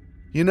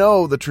 You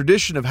know, the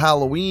tradition of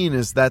Halloween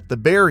is that the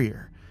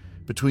barrier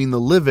between the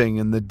living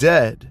and the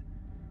dead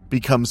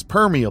becomes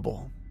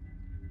permeable.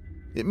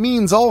 It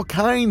means all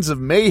kinds of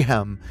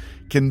mayhem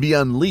can be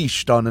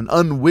unleashed on an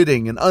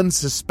unwitting and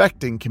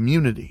unsuspecting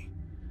community.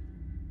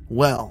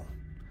 Well,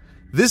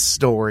 this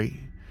story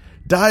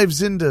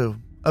dives into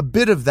a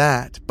bit of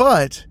that,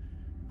 but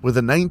with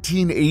a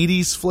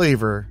 1980s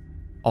flavor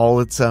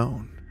all its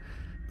own.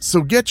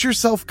 So get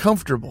yourself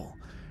comfortable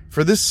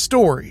for this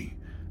story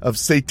of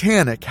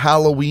satanic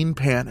Halloween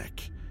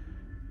panic.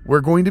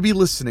 We're going to be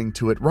listening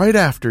to it right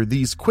after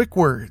these quick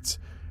words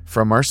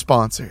from our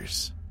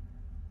sponsors.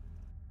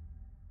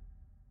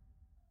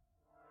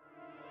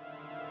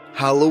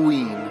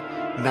 Halloween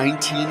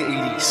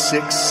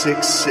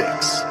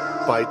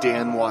 1986-66 by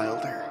Dan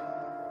Wilder.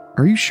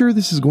 Are you sure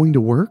this is going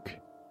to work?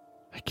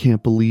 I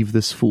can't believe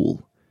this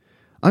fool.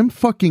 I'm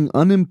fucking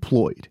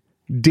unemployed,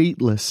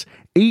 dateless,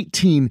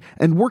 18,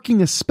 and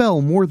working a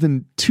spell more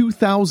than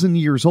 2,000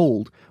 years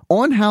old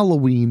on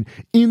Halloween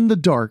in the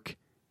dark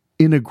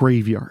in a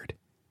graveyard.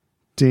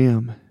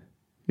 Damn.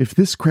 If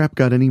this crap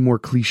got any more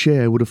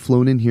cliche, I would have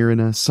flown in here in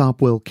a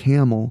Sopwell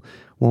Camel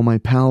while my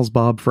pals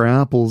bobbed for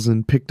apples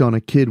and picked on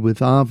a kid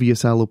with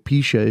obvious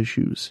alopecia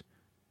issues.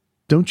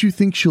 Don't you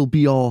think she'll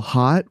be all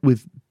hot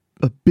with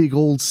a big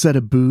old set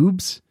of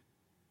boobs?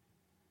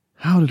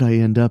 How did I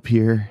end up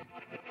here?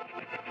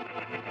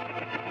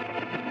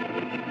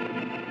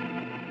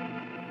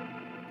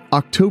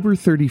 October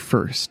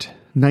 31st,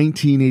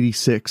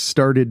 1986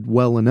 started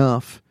well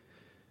enough.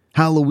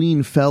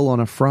 Halloween fell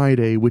on a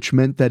Friday, which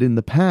meant that in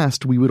the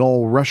past we would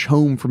all rush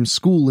home from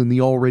school in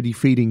the already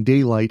fading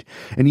daylight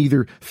and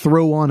either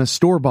throw on a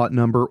store-bought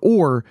number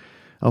or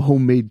a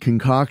homemade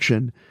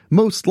concoction,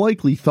 most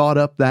likely thought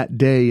up that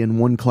day in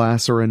one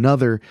class or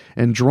another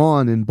and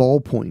drawn in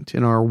ballpoint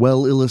in our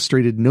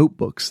well-illustrated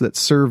notebooks that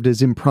served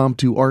as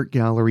impromptu art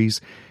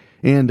galleries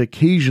and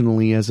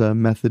occasionally as a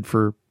method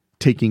for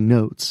taking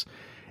notes.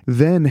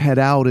 Then head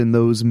out in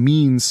those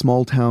mean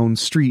small-town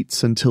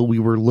streets until we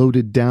were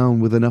loaded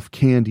down with enough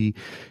candy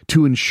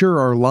to ensure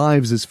our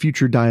lives as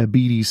future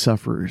diabetes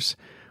sufferers,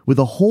 with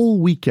a whole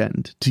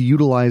weekend to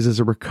utilize as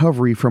a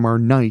recovery from our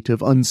night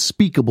of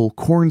unspeakable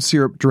corn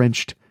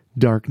syrup-drenched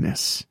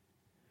darkness.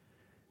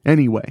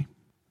 Anyway,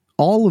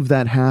 all of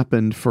that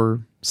happened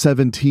for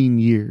 17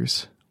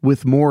 years,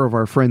 with more of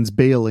our friends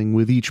bailing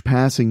with each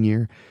passing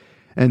year,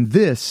 and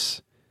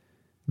this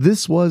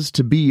was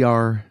to be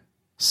our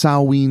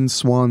Samhain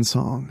swan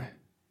song.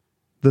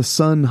 The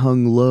sun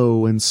hung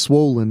low and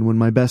swollen when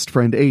my best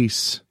friend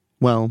Ace,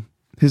 well,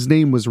 his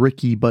name was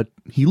Ricky, but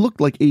he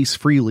looked like Ace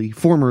Frehley,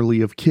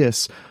 formerly of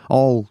Kiss,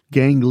 all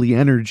gangly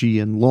energy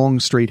and long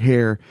straight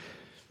hair,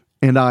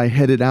 and I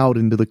headed out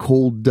into the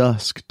cold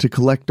dusk to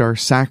collect our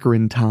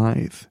saccharine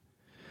tithe.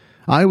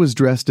 I was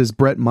dressed as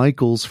Bret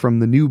Michaels from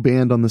the new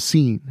band on the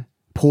scene,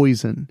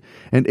 Poison,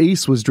 and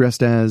Ace was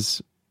dressed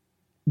as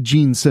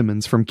Gene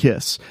Simmons from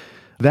Kiss.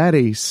 That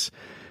Ace,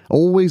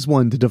 always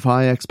one to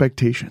defy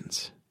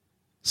expectations.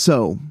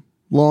 So,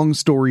 long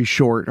story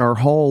short, our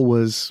haul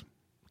was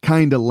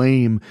kinda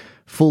lame,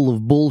 full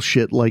of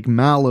bullshit like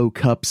Mallow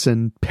cups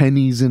and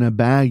pennies in a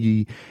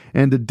baggie,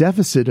 and a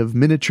deficit of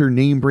miniature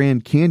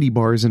name-brand candy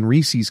bars and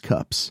Reese's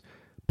cups.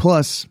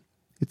 Plus,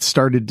 it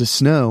started to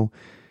snow.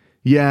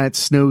 Yeah, it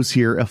snows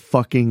here a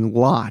fucking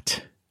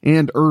lot.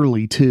 And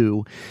early,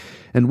 too.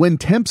 And when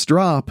temps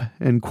drop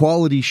and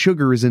quality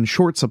sugar is in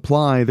short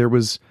supply, there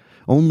was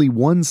only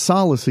one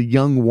solace a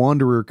young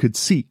wanderer could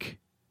seek.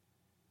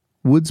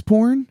 Woods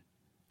porn?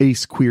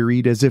 Ace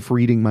queried as if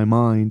reading my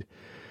mind.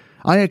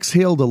 I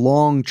exhaled a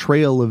long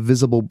trail of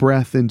visible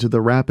breath into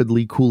the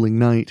rapidly cooling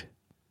night.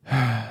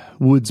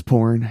 Woods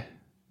porn.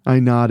 I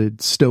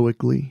nodded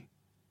stoically.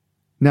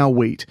 Now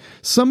wait,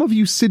 some of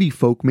you city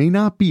folk may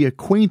not be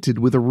acquainted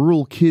with a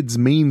rural kid's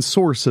main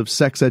source of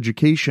sex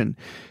education,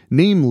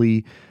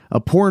 namely, a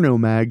porno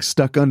mag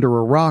stuck under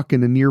a rock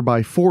in a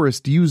nearby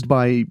forest used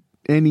by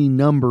any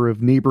number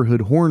of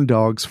neighborhood horn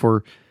dogs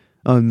for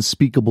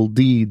unspeakable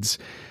deeds.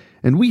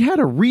 And we had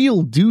a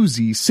real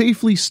doozy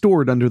safely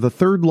stored under the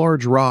third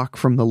large rock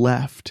from the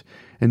left,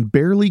 and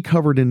barely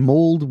covered in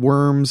mold,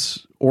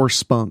 worms, or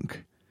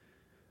spunk.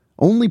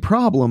 Only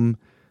problem,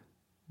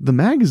 the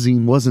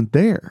magazine wasn't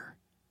there.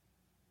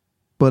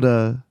 But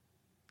a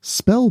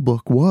spell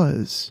book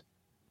was.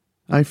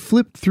 I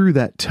flipped through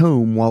that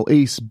tome while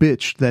Ace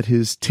bitched that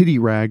his titty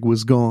rag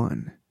was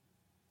gone.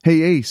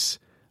 Hey Ace,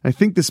 I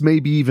think this may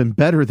be even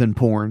better than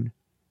porn.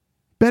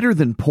 Better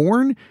than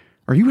porn?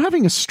 Are you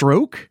having a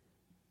stroke?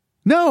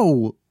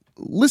 No!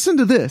 Listen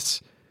to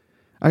this.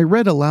 I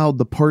read aloud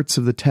the parts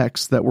of the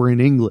text that were in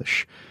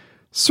English.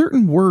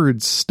 Certain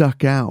words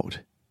stuck out.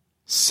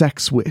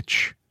 Sex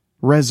witch.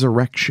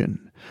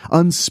 Resurrection.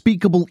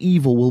 Unspeakable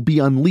evil will be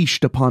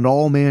unleashed upon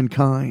all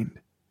mankind.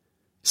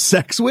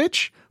 Sex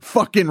witch?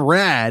 Fucking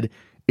rad!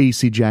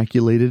 Ace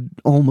ejaculated,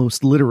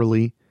 almost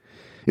literally.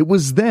 It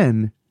was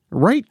then,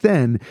 right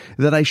then,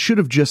 that I should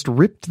have just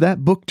ripped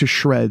that book to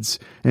shreds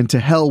and to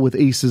hell with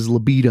Ace's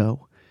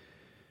libido.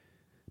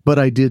 But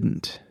I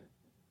didn't.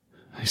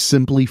 I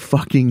simply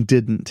fucking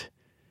didn't.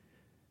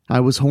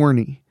 I was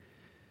horny.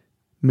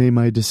 May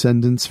my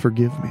descendants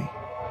forgive me.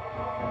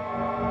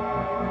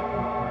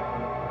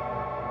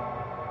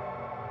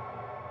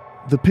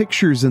 The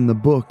pictures in the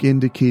book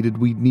indicated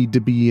we'd need to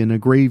be in a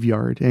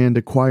graveyard and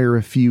acquire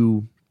a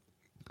few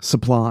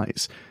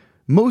supplies.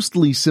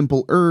 Mostly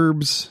simple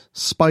herbs,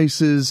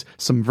 spices,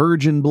 some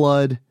virgin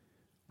blood.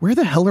 Where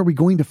the hell are we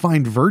going to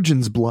find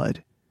virgin's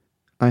blood?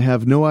 I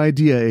have no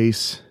idea,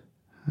 Ace.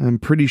 I'm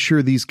pretty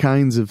sure these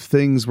kinds of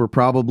things were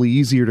probably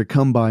easier to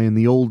come by in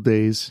the old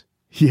days.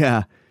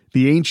 Yeah,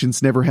 the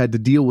ancients never had to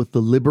deal with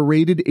the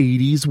liberated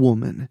 80s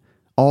woman,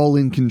 all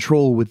in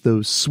control with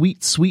those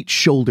sweet, sweet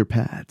shoulder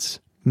pads.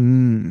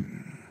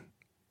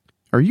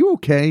 Are you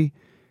okay?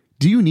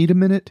 Do you need a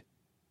minute?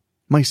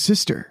 My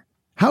sister.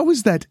 How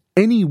is that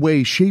any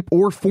way, shape,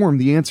 or form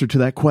the answer to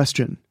that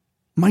question?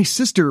 My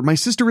sister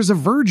is a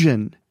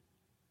virgin.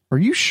 Are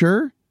you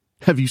sure?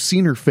 Have you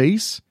seen her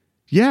face?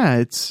 Yeah,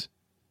 it's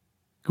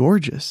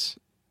gorgeous.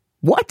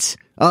 What?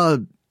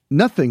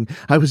 Nothing.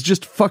 I was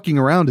just fucking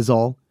around is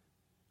all.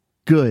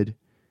 Good.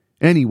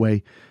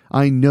 Anyway,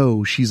 I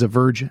know she's a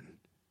virgin.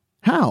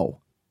 How?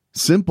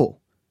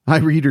 Simple. I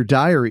read her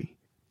diary.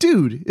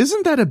 Dude,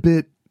 isn't that a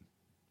bit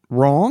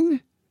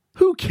wrong?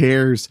 Who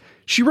cares?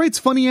 She writes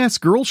funny-ass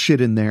girl shit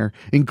in there,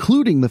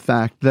 including the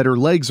fact that her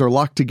legs are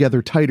locked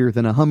together tighter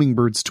than a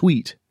hummingbird's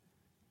tweet.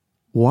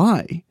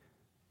 Why?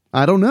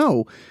 I don't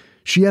know.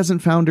 She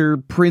hasn't found her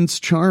Prince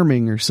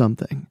Charming or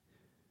something.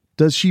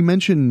 Does she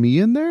mention me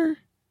in there?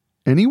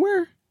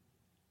 Anywhere?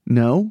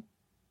 No.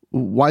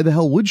 Why the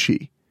hell would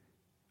she?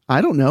 I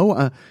don't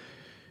know.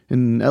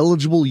 An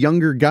eligible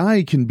younger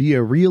guy can be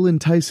a real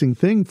enticing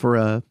thing for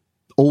a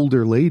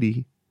older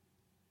lady.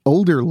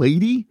 Older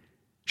lady?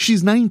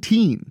 She's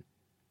 19.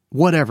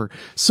 Whatever.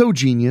 So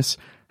genius,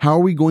 how are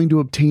we going to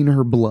obtain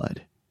her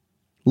blood?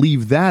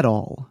 Leave that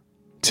all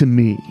to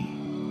me.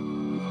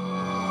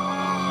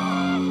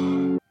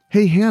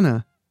 Hey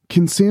Hannah,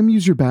 can Sam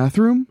use your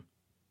bathroom?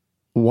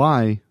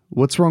 Why?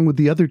 What's wrong with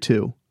the other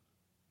two?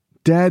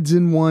 Dad's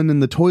in one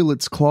and the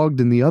toilet's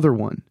clogged in the other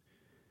one.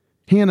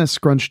 Hannah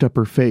scrunched up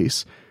her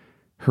face,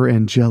 her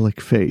angelic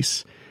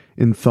face,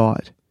 in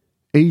thought.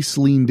 Ace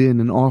leaned in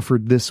and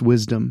offered this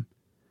wisdom.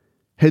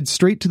 Head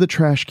straight to the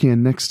trash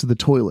can next to the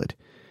toilet.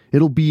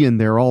 It'll be in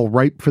there all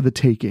ripe for the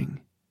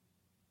taking.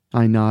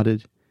 I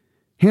nodded.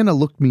 Hannah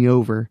looked me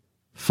over.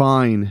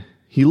 Fine.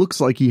 He looks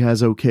like he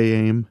has okay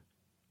aim.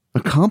 A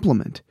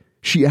compliment.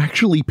 She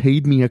actually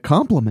paid me a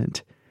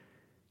compliment.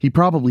 He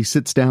probably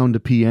sits down to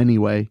pee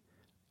anyway.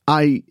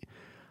 I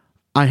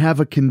have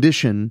a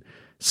condition.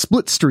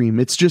 Split stream.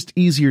 It's just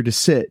easier to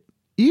sit.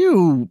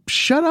 Ew,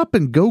 shut up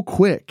and go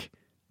quick.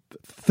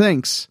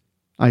 Thanks,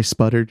 I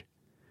sputtered.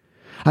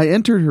 I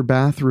entered her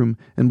bathroom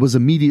and was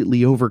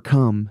immediately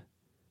overcome.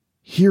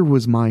 Here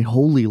was my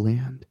holy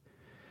land.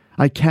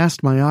 I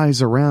cast my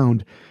eyes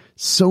around.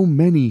 So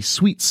many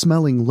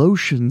sweet-smelling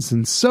lotions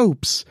and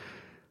soaps.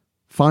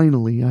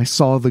 Finally, I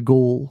saw the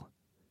goal.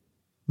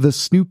 The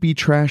Snoopy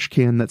trash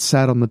can that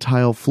sat on the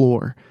tile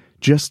floor,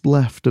 just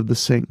left of the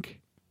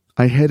sink.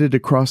 I headed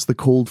across the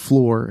cold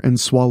floor and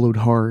swallowed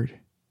hard.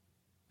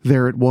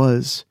 There it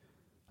was,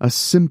 a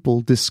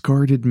simple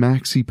discarded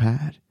maxi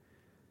pad.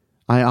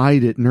 I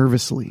eyed it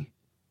nervously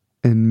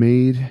and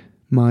made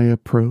my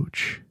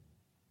approach.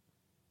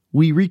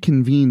 We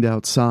reconvened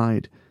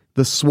outside.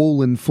 The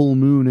swollen full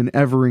moon and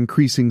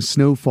ever-increasing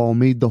snowfall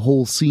made the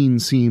whole scene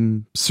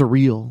seem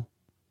surreal.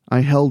 I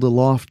held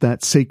aloft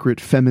that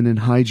sacred feminine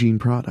hygiene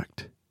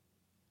product.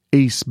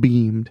 Ace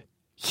beamed.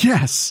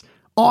 "Yes!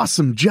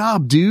 Awesome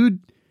job, dude!"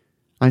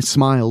 I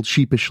smiled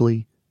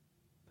sheepishly.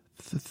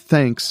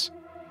 Thanks.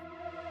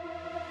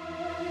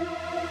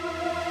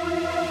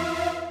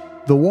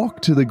 The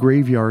walk to the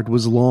graveyard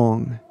was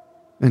long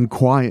and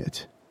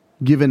quiet,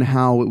 given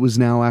how it was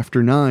now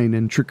after 9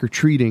 and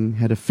trick-or-treating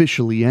had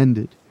officially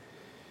ended.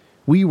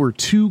 We were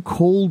two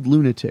cold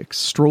lunatics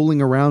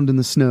strolling around in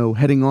the snow,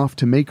 heading off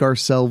to make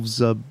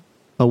ourselves a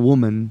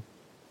woman.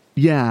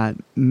 Yeah,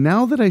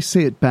 now that I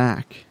say it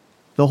back,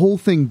 the whole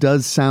thing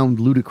does sound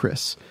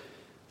ludicrous.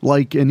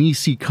 Like an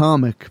EC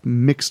comic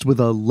mixed with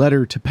a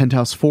letter to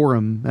Penthouse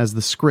Forum as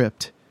the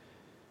script.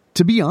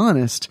 To be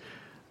honest,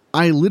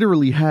 I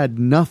literally had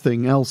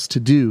nothing else to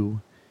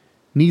do.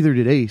 Neither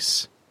did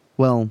Ace.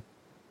 Well,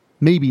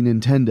 maybe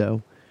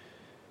Nintendo.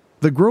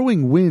 The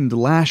growing wind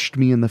lashed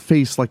me in the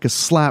face like a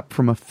slap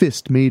from a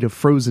fist made of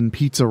frozen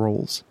pizza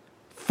rolls.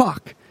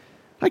 Fuck!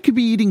 I could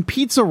be eating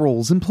pizza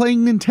rolls and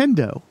playing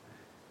Nintendo.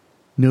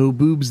 No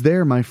boobs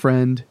there, my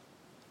friend,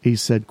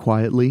 Ace said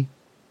quietly.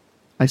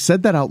 I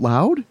said that out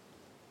loud?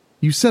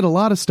 You said a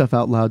lot of stuff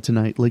out loud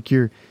tonight, like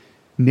you're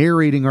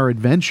narrating our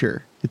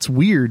adventure. It's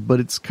weird, but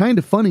it's kind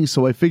of funny,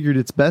 so I figured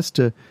it's best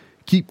to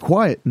keep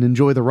quiet and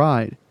enjoy the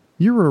ride.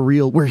 You're a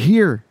real... We're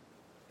here,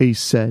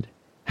 Ace said,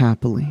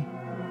 happily.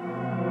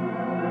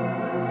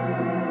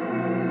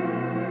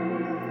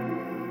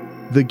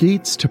 The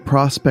gates to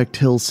Prospect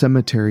Hill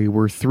Cemetery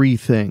were 3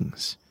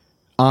 things.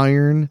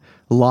 Iron,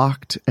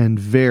 locked, and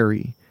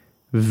very,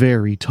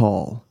 very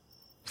tall.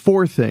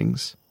 4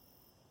 things.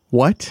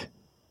 What?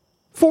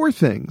 4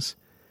 things.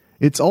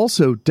 It's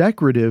also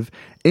decorative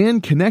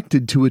and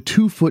connected to a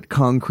 2-foot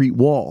concrete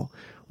wall.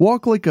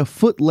 Walk like a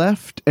foot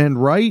left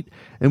and right,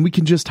 and we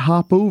can just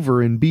hop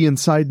over and be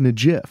inside in a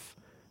jiff.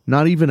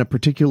 Not even a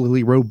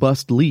particularly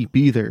robust leap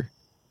either.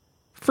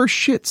 For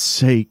shit's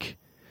sake.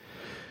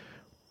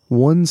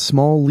 One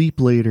small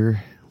leap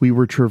later, we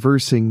were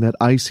traversing that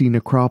icy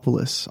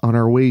necropolis on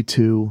our way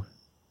to...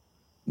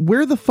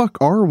 Where the fuck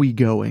are we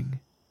going?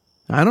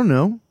 I don't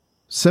know.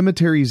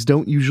 Cemeteries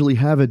don't usually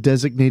have a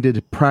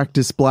designated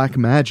practice black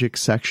magic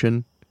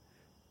section.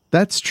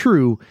 That's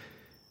true,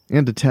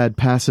 and a tad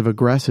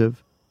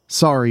passive-aggressive.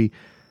 Sorry,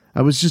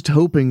 I was just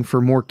hoping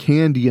for more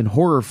candy and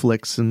horror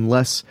flicks and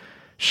less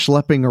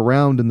schlepping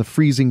around in the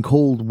freezing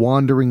cold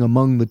wandering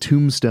among the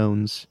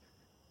tombstones.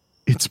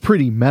 It's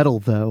pretty metal,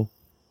 though,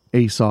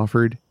 Ace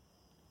offered.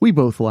 We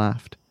both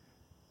laughed.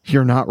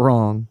 You're not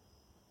wrong.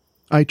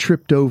 I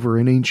tripped over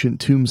an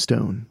ancient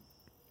tombstone.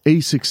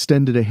 Ace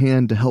extended a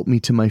hand to help me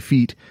to my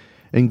feet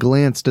and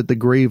glanced at the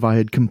grave I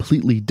had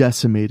completely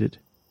decimated.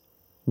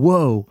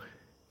 Whoa,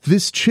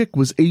 this chick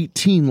was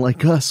 18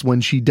 like us when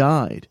she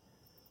died.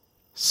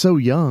 So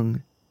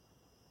young.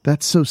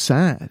 That's so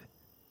sad.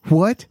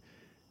 What?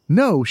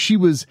 No, she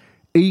was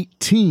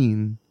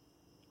 18.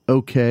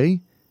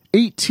 Okay,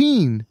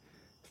 18.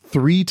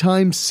 3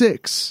 times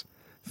 6.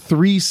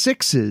 3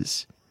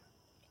 6s.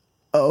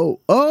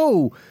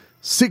 Oh,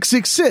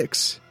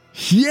 666.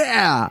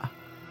 Yeah!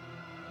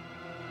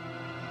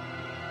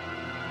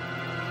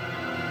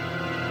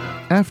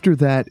 After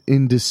that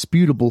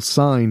indisputable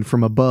sign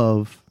from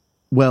above,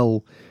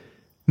 well,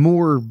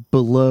 more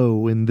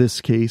below in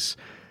this case,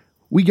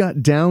 we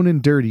got down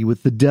and dirty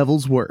with the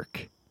devil's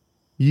work.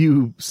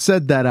 You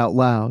said that out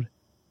loud.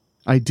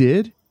 I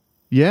did?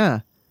 Yeah.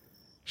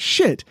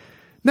 Shit,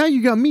 now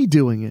you got me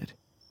doing it.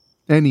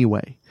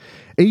 Anyway,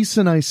 Ace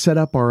and I set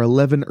up our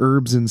 11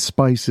 herbs and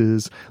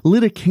spices,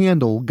 lit a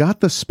candle, got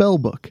the spell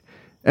book.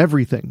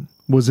 Everything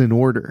was in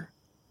order.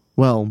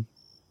 Well,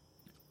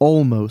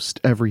 almost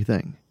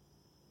everything.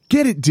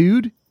 Get it,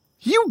 dude?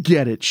 You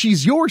get it.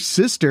 She's your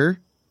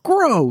sister.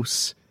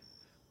 Gross.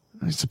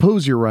 I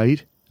suppose you're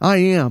right. I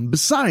am.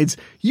 Besides,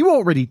 you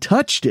already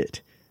touched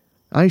it.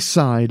 I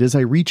sighed as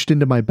I reached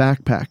into my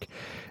backpack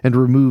and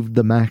removed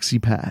the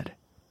maxi pad.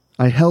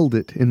 I held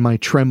it in my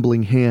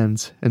trembling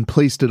hands and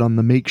placed it on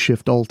the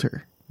makeshift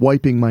altar,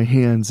 wiping my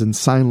hands and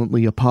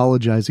silently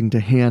apologizing to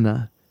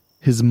Hannah,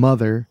 his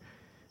mother,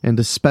 and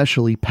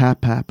especially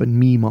Pap-Pap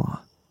and Meemaw.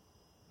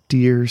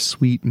 Dear,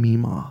 sweet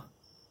Meemaw.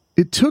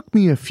 It took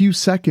me a few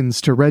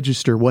seconds to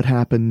register what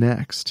happened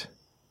next.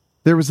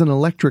 There was an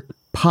electric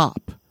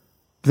pop,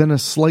 then a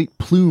slight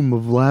plume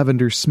of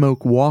lavender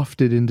smoke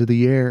wafted into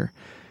the air,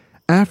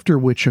 after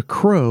which a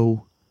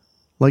crow,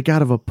 like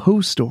out of a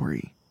Poe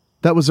story.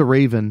 That was a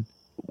raven.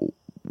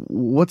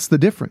 What's the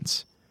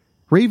difference?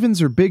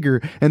 Ravens are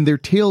bigger, and their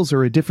tails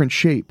are a different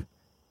shape.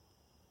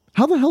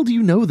 How the hell do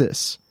you know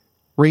this?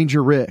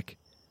 Ranger Rick.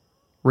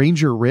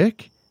 Ranger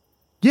Rick?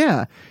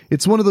 Yeah,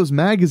 it's one of those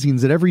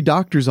magazines at every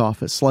doctor's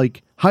office,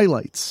 like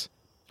Highlights.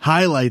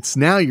 Highlights,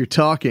 now you're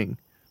talking.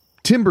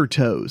 Timber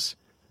Toes.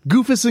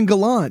 Goofus and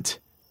Gallant.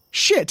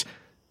 Shit,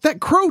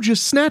 that crow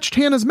just snatched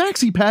Hannah's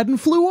maxi pad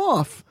and flew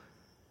off.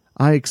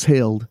 I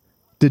exhaled,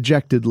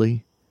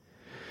 dejectedly.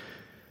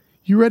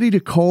 You ready to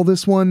call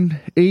this one,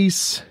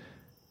 Ace?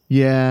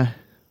 Yeah,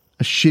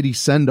 a shitty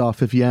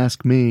send-off if you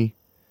ask me.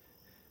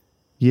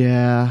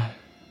 Yeah.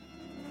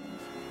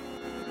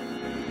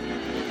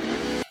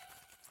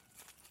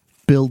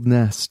 Build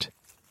nest.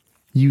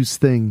 Use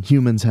thing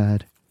humans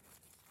had.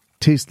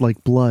 Taste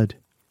like blood.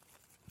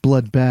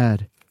 Blood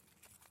bad.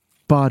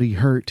 Body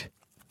hurt.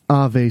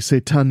 Ave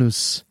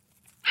Satanus.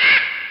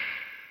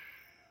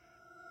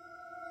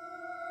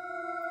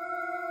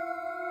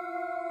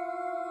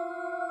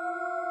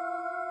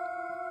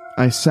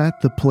 I sat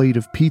the plate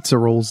of pizza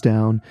rolls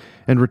down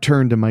and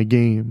returned to my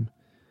game.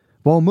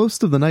 While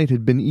most of the night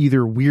had been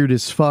either weird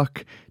as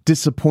fuck,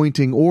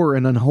 disappointing, or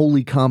an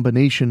unholy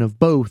combination of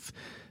both,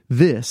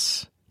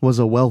 this was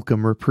a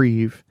welcome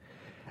reprieve.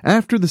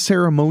 After the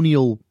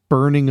ceremonial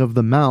burning of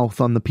the mouth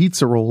on the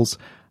pizza rolls,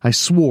 I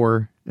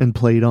swore and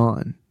played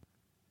on.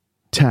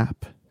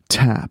 Tap,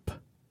 tap.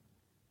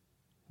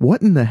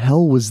 What in the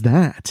hell was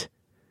that?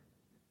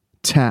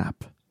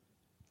 Tap,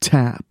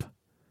 tap.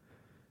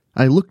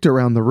 I looked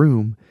around the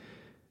room,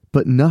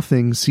 but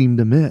nothing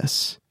seemed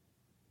amiss.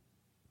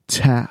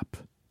 Tap,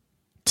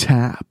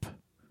 tap.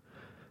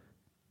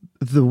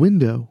 The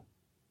window.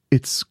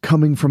 It's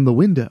coming from the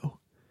window.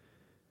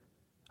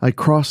 I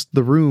crossed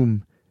the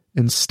room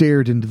and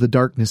stared into the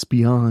darkness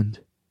beyond.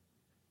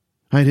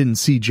 I didn't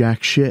see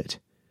jack shit.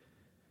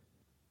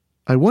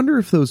 I wonder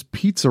if those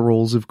pizza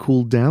rolls have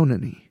cooled down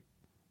any.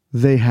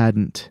 They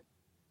hadn't.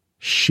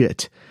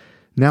 Shit.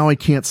 Now I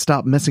can't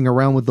stop messing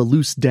around with the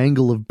loose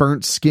dangle of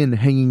burnt skin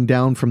hanging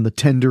down from the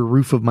tender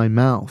roof of my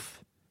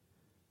mouth.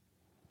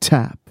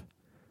 Tap,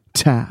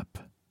 tap.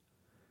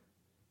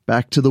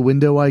 Back to the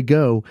window I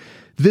go.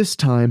 This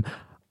time,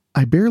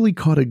 I barely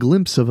caught a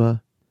glimpse of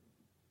a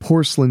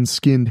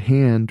porcelain-skinned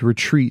hand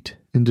retreat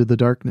into the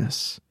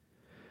darkness.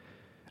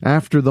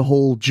 After the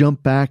whole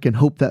jump back and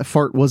hope that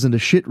fart wasn't a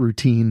shit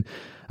routine,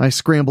 I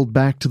scrambled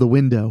back to the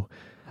window.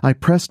 I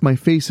pressed my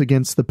face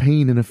against the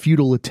pane in a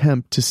futile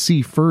attempt to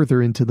see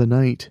further into the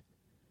night.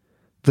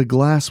 The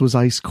glass was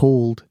ice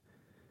cold.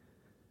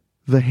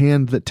 The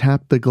hand that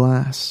tapped the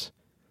glass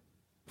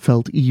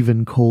felt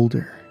even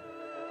colder.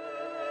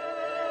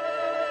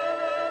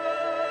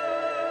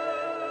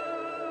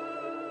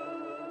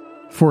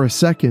 For a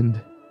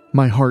second,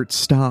 my heart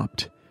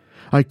stopped.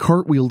 I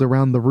cartwheeled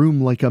around the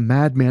room like a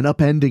madman,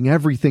 upending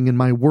everything in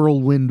my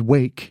whirlwind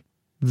wake.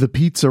 The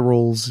pizza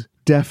rolls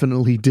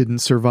definitely didn't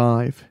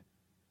survive.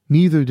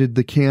 Neither did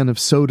the can of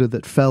soda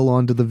that fell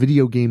onto the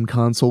video game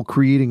console,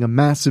 creating a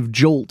massive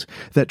jolt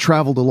that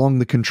traveled along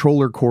the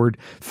controller cord,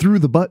 through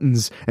the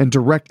buttons, and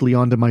directly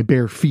onto my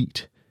bare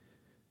feet.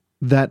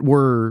 That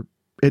were,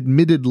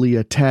 admittedly,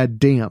 a tad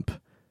damp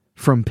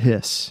from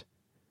piss.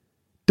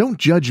 Don't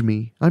judge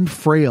me, I'm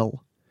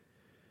frail.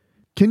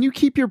 Can you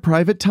keep your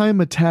private time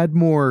a tad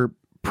more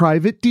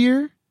private,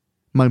 dear?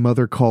 My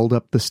mother called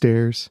up the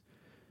stairs.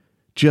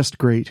 Just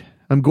great.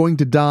 I'm going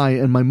to die,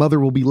 and my mother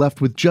will be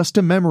left with just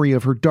a memory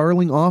of her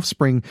darling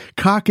offspring,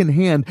 cock in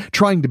hand,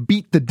 trying to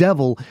beat the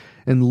devil,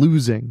 and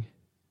losing.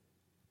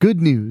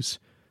 Good news.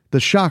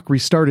 The shock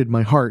restarted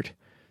my heart,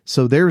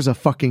 so there's a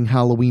fucking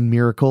Halloween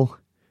miracle.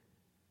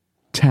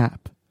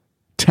 Tap.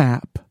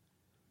 Tap.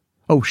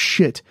 Oh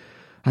shit.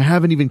 I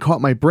haven't even caught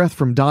my breath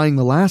from dying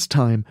the last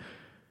time.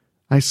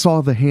 I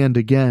saw the hand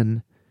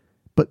again,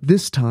 but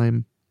this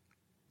time,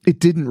 it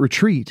didn't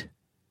retreat.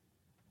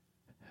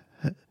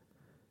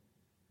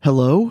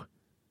 Hello?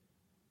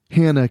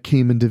 Hannah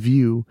came into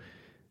view,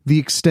 the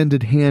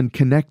extended hand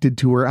connected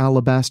to her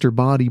alabaster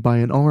body by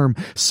an arm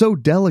so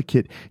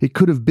delicate it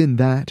could have been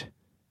that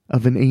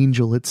of an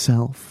angel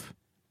itself.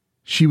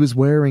 She was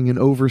wearing an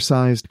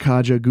oversized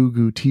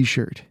Kajagoogoo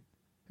t-shirt,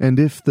 and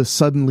if the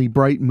suddenly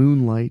bright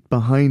moonlight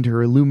behind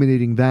her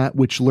illuminating that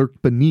which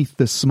lurked beneath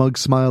the smug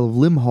smile of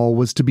Limhall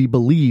was to be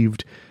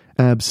believed,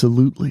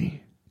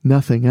 absolutely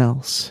nothing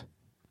else.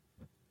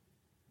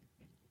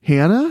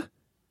 Hannah?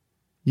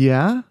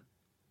 Yeah?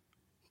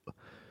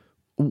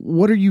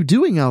 What are you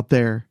doing out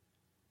there?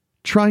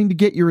 Trying to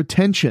get your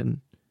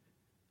attention.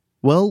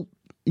 Well,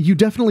 you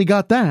definitely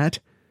got that.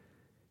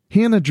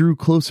 Hannah drew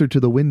closer to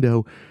the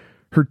window.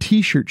 Her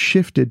t-shirt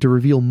shifted to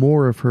reveal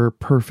more of her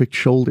perfect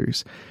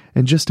shoulders,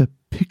 and just a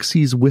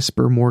pixie's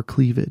whisper more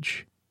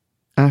cleavage.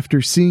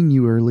 After seeing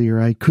you earlier,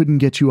 I couldn't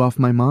get you off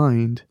my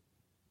mind.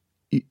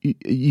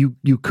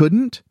 You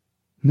couldn't?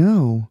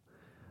 No.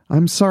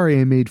 I'm sorry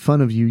I made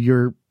fun of you.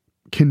 Your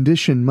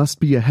condition must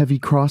be a heavy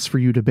cross for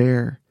you to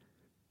bear.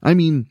 I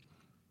mean,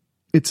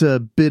 it's a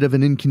bit of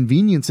an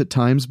inconvenience at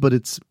times, but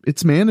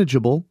it's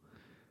manageable.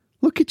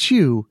 Look at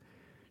you,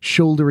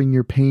 shouldering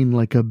your pain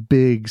like a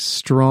big,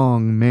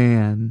 strong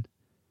man.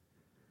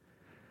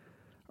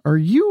 Are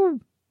you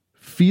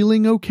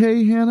feeling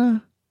okay,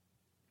 Hannah?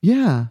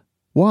 Yeah.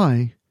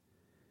 Why?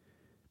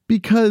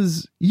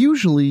 Because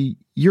usually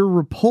you're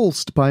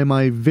repulsed by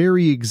my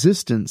very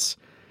existence.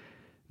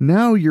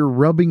 Now you're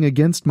rubbing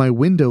against my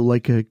window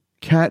like a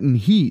cat in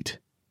heat.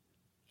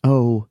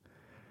 Oh,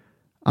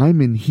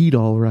 I'm in heat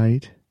all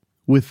right.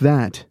 With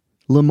that,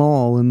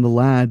 Limal and the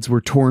lads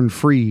were torn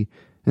free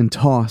and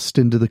tossed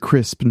into the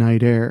crisp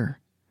night air.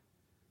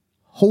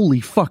 Holy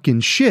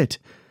fucking shit!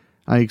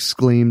 I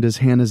exclaimed as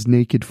Hannah's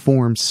naked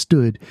form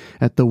stood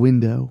at the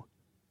window.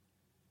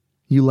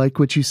 You like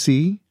what you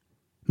see?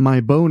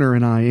 My boner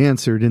and I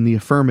answered in the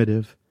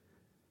affirmative.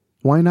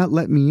 Why not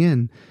let me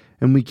in,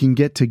 and we can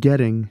get to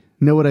getting?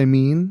 Know what I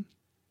mean?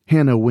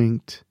 Hannah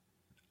winked.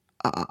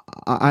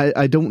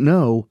 I don't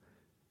know.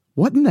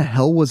 What in the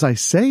hell was I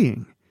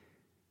saying?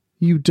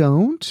 You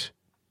don't?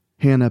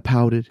 Hannah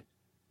pouted.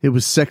 It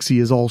was sexy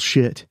as all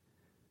shit.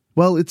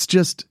 Well,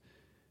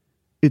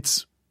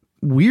 it's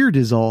weird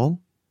is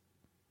all.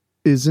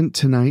 Isn't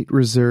tonight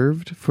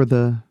reserved for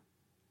the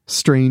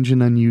strange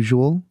and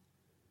unusual?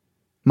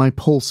 My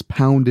pulse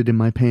pounded in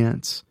my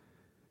pants.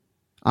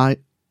 I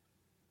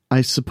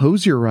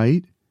suppose you're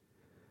right.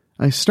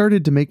 I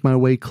started to make my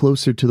way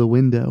closer to the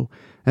window,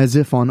 as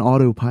if on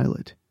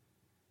autopilot.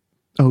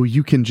 Oh,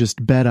 you can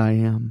just bet I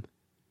am.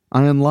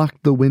 I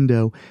unlocked the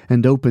window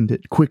and opened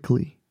it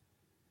quickly.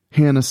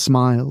 Hannah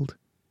smiled.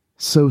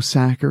 So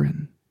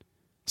saccharine.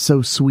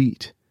 So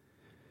sweet.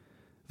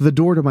 The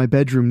door to my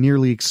bedroom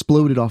nearly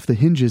exploded off the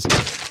hinges.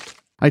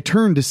 I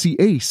turned to see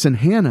Ace and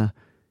Hannah.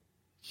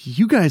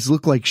 You guys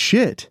look like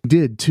shit.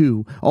 Did,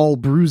 too, all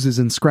bruises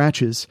and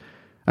scratches.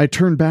 I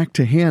turned back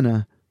to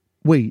Hannah.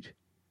 Wait.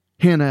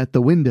 Hannah at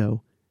the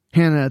window.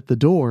 Hannah at the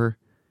door.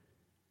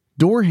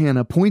 Door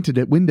Hannah pointed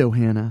at window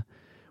Hannah.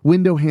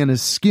 Window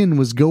Hannah's skin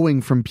was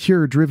going from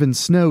pure driven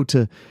snow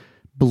to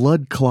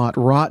blood clot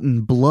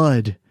rotten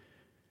blood.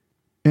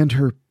 And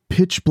her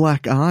pitch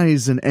black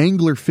eyes and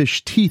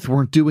anglerfish teeth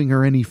weren't doing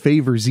her any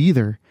favors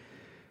either.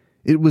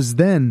 It was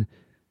then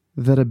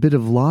that a bit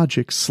of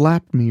logic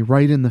slapped me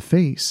right in the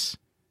face.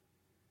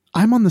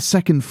 I'm on the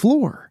second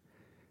floor.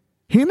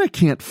 Hannah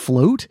can't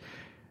float,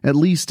 at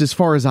least as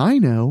far as I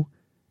know.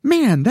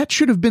 Man, that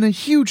should have been a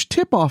huge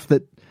tip-off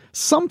that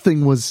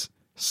something was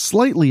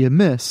slightly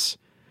amiss.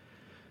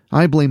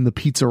 I blame the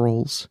pizza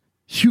rolls.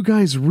 You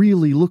guys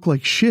really look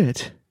like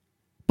shit.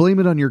 Blame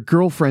it on your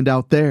girlfriend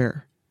out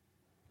there.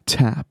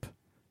 Tap.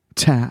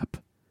 Tap.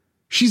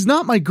 She's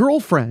not my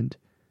girlfriend.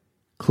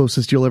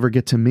 Closest you'll ever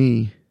get to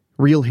me,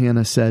 real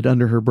Hannah said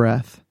under her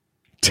breath.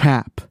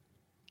 Tap.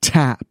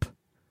 Tap.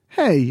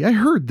 Hey, I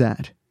heard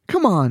that.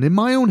 Come on, in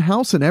my own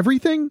house and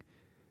everything?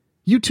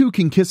 You two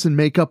can kiss and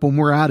make up when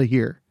we're out of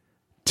here.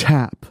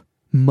 Tap.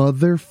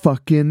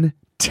 Motherfucking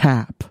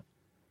tap.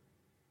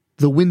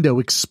 The window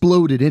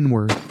exploded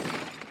inward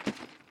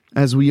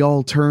as we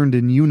all turned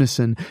in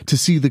unison to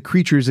see the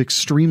creature's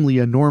extremely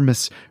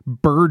enormous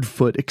bird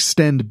foot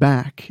extend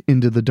back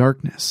into the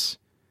darkness.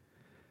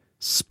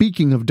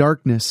 Speaking of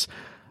darkness,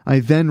 I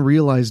then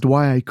realized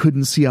why I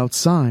couldn't see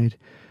outside,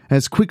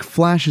 as quick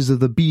flashes of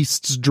the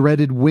beast's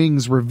dreaded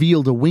wings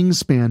revealed a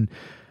wingspan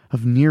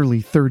of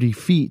nearly 30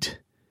 feet.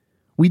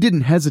 We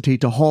didn't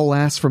hesitate to haul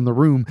ass from the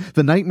room,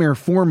 the nightmare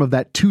form of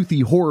that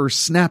toothy horror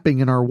snapping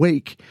in our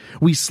wake.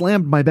 We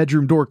slammed my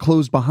bedroom door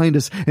closed behind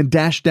us and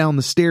dashed down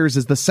the stairs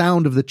as the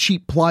sound of the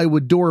cheap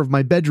plywood door of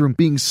my bedroom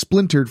being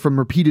splintered from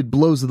repeated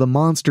blows of the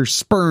monster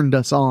spurned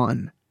us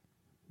on.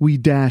 We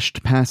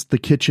dashed past the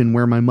kitchen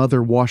where my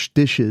mother washed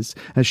dishes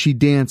as she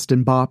danced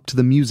and bopped to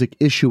the music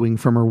issuing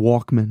from her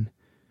Walkman.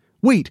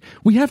 Wait,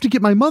 we have to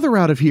get my mother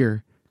out of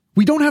here.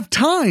 We don't have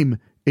time,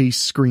 Ace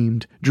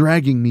screamed,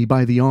 dragging me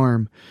by the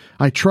arm.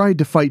 I tried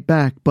to fight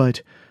back,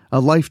 but a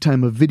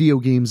lifetime of video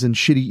games and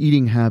shitty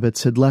eating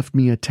habits had left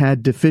me a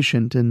tad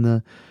deficient in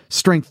the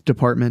strength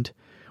department.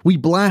 We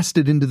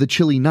blasted into the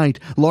chilly night,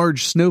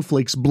 large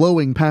snowflakes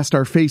blowing past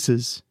our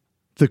faces.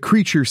 The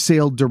creature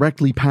sailed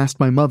directly past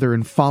my mother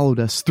and followed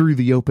us through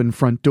the open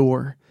front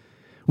door.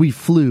 We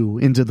flew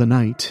into the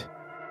night.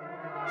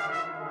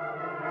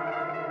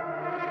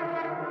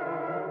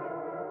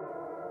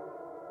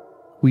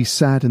 We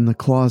sat in the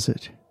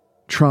closet,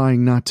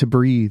 trying not to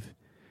breathe.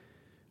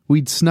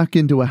 We'd snuck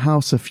into a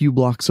house a few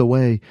blocks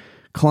away,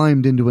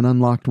 climbed into an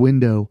unlocked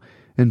window,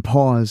 and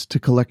paused to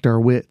collect our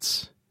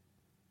wits.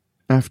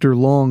 After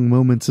long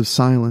moments of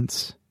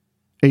silence,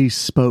 Ace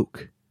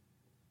spoke.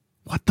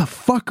 What the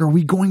fuck are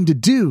we going to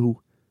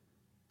do?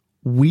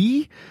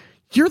 We?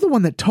 You're the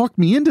one that talked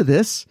me into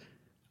this.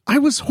 I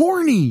was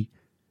horny.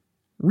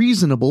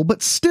 Reasonable,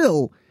 but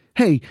still.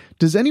 Hey,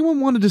 does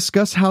anyone want to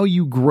discuss how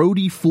you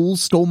grody fool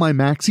stole my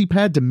maxi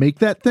pad to make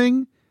that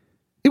thing?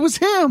 It was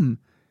him.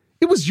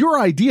 It was your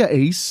idea,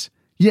 Ace.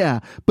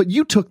 Yeah, but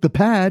you took the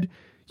pad.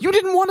 You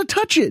didn't want to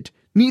touch it.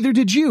 Neither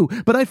did you,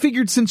 but I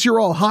figured since you're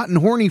all hot and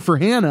horny for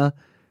Hannah.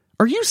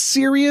 Are you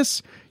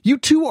serious? You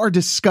two are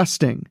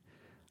disgusting.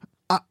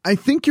 I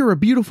think you're a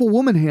beautiful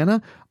woman,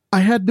 Hannah. I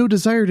had no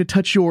desire to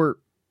touch your...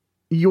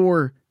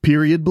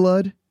 Period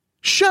blood?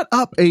 Shut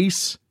up,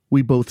 Ace!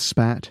 We both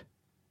spat.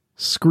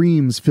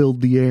 Screams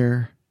filled the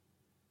air.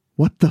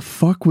 What the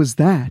fuck was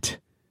that?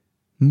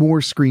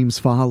 More screams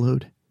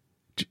followed.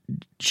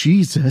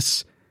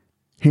 Jesus!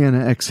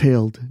 Hannah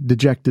exhaled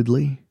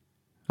dejectedly.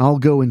 I'll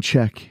go and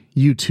check.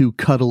 You two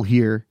cuddle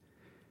here.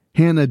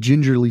 Hannah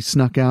gingerly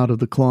snuck out of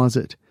the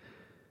closet.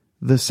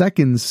 The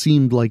seconds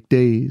seemed like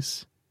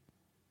days.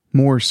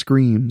 More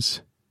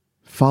screams,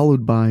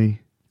 followed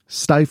by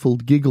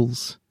stifled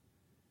giggles.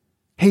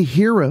 Hey,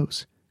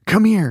 heroes,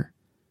 come here,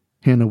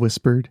 Hannah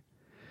whispered.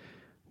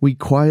 We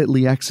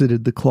quietly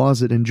exited the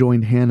closet and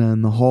joined Hannah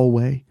in the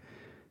hallway.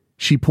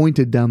 She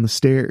pointed down the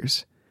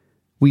stairs.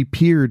 We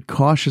peered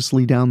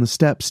cautiously down the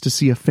steps to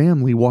see a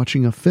family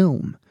watching a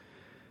film.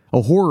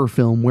 A horror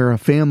film where a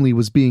family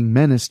was being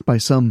menaced by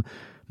some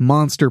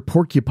monster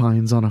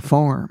porcupines on a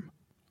farm.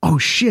 Oh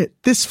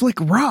shit, this flick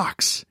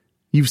rocks!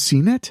 You've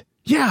seen it?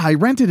 Yeah, I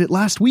rented it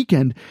last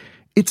weekend.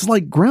 It's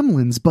like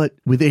Gremlins, but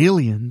with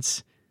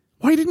aliens.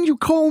 Why didn't you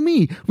call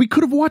me? We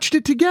could have watched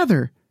it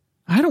together.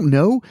 I don't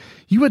know.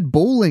 You had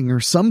bowling or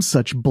some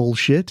such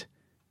bullshit.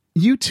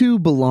 You two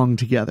belong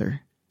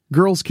together.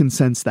 Girls can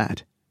sense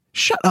that.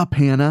 Shut up,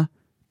 Hannah.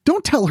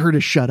 Don't tell her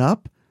to shut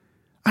up.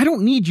 I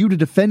don't need you to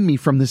defend me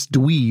from this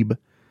dweeb.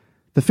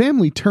 The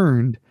family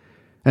turned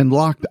and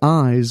locked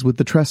eyes with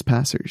the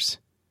trespassers.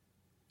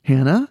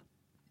 Hannah?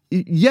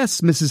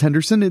 Yes, Mrs.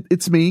 Henderson,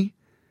 it's me.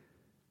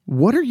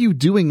 What are you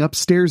doing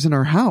upstairs in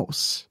our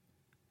house?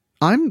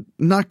 I'm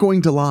not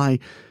going to lie.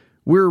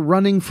 We're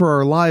running for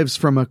our lives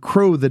from a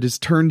crow that has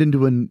turned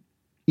into an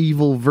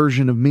evil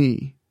version of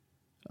me.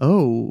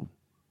 Oh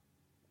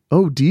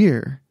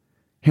dear.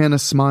 Hannah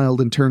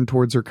smiled and turned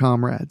towards her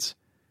comrades.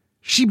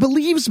 She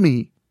believes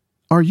me.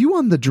 Are you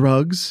on the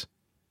drugs?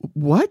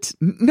 What?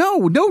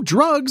 No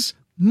drugs.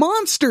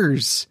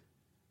 Monsters.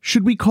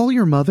 Should we call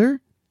your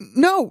mother?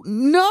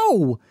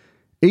 No.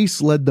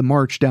 Ace led the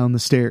march down the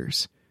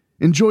stairs.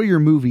 Enjoy your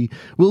movie.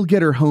 We'll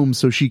get her home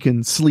so she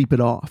can sleep it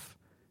off.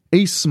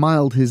 Ace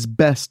smiled his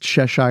best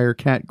Cheshire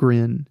cat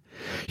grin.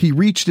 He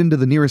reached into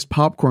the nearest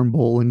popcorn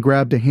bowl and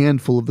grabbed a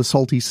handful of the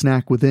salty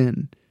snack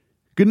within.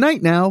 Good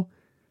night now.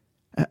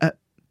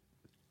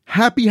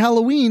 Happy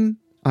Halloween,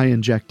 I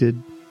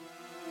injected.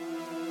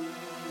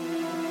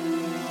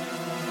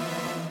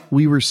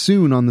 We were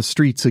soon on the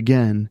streets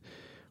again.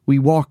 We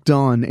walked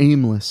on,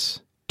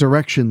 aimless,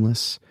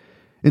 directionless.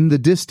 In the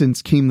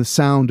distance came the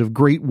sound of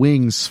great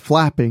wings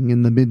flapping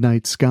in the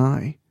midnight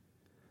sky.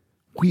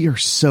 We are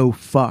so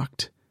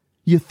fucked.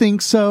 You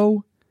think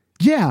so?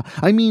 Yeah,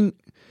 I mean,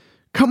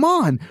 come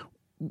on.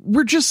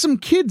 We're just some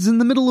kids in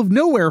the middle of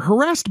nowhere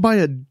harassed by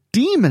a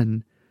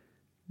demon.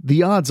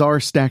 The odds are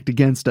stacked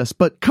against us,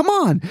 but come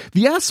on.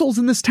 The assholes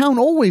in this town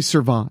always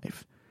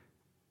survive.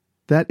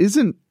 That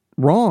isn't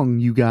wrong,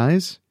 you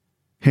guys,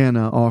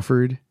 Hannah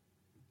offered.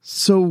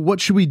 So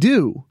what should we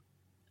do?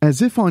 As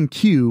if on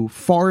cue,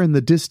 far in the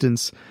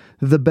distance,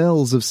 the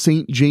bells of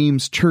St.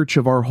 James Church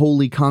of Our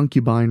Holy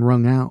Concubine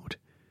rung out.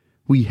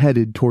 We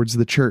headed towards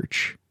the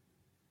church.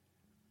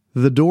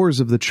 The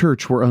doors of the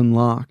church were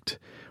unlocked.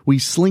 We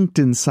slinked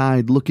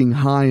inside, looking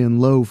high and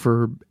low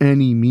for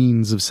any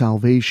means of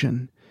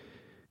salvation.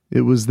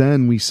 It was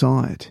then we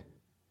saw it,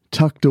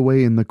 tucked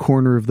away in the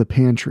corner of the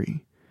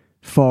pantry,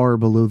 far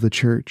below the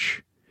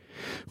church.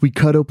 We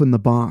cut open the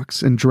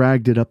box and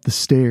dragged it up the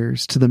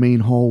stairs to the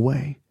main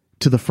hallway,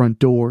 to the front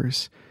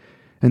doors,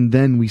 and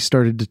then we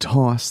started to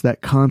toss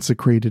that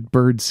consecrated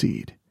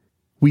birdseed.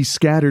 We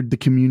scattered the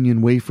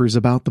communion wafers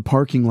about the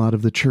parking lot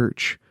of the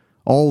church.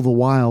 All the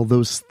while,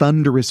 those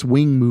thunderous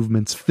wing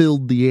movements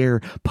filled the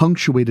air,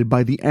 punctuated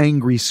by the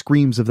angry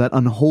screams of that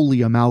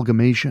unholy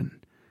amalgamation.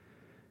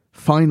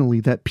 Finally,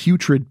 that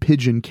putrid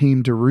pigeon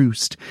came to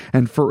roost,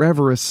 and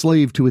forever a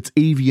slave to its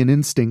avian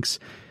instincts,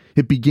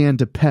 it began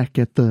to peck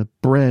at the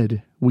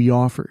bread we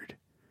offered.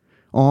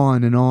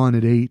 On and on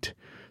it ate,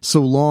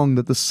 so long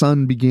that the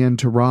sun began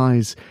to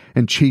rise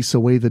and chase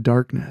away the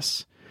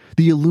darkness.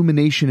 The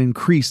illumination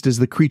increased as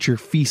the creature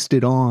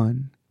feasted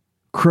on.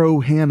 Crow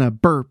Hannah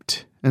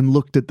burped and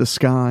looked at the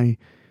sky.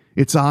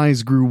 Its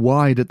eyes grew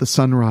wide at the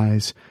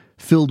sunrise,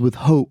 filled with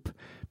hope,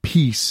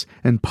 peace,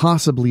 and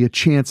possibly a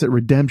chance at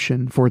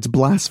redemption for its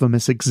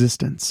blasphemous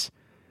existence.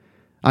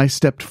 I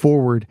stepped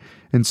forward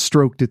and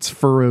stroked its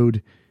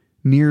furrowed,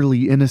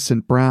 nearly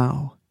innocent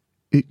brow.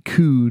 It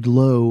cooed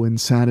low and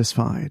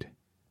satisfied.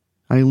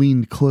 I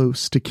leaned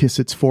close to kiss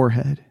its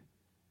forehead.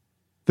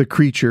 The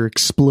creature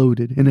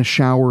exploded in a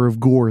shower of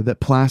gore that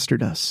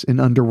plastered us in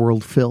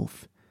underworld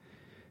filth.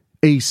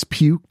 Ace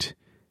puked,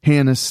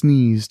 Hannah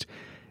sneezed,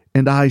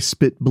 and I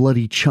spit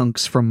bloody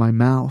chunks from my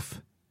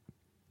mouth.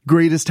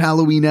 Greatest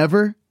Halloween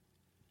ever?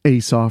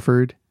 Ace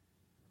offered.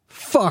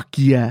 Fuck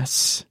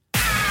yes.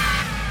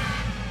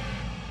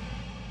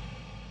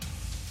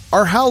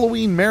 Our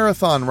Halloween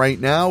marathon right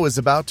now is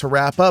about to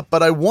wrap up,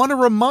 but I want to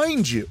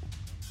remind you,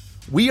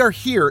 we are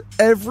here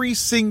every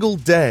single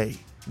day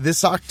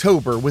this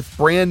October with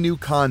brand new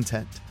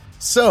content.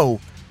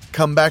 So,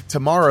 Come back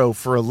tomorrow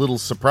for a little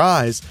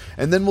surprise,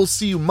 and then we'll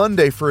see you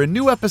Monday for a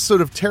new episode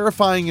of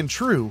Terrifying and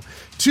True.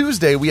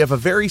 Tuesday, we have a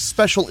very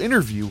special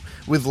interview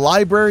with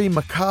Library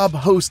Macabre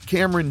host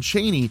Cameron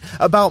Chaney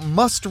about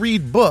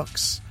must-read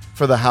books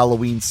for the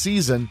Halloween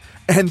season,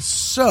 and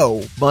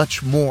so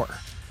much more.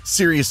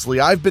 Seriously,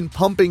 I've been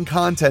pumping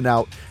content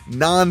out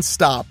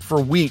non-stop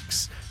for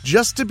weeks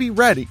just to be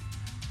ready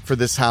for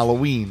this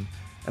Halloween,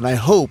 and I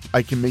hope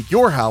I can make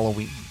your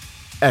Halloween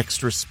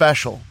extra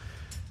special.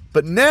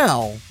 But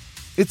now,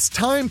 it's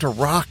time to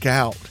rock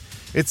out.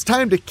 It's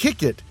time to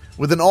kick it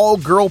with an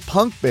all-girl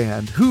punk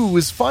band who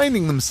is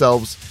finding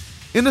themselves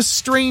in a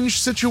strange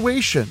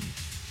situation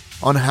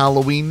on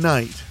Halloween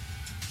night.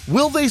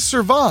 Will they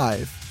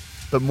survive?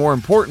 But more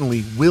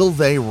importantly, will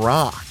they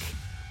rock?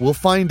 We'll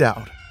find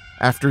out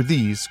after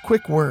these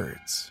quick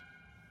words.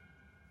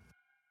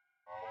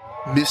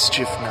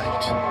 Mischief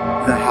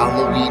Night, The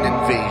Halloween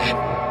Invasion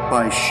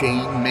by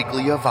Shane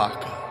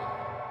Migliavaca.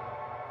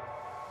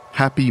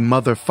 Happy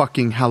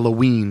motherfucking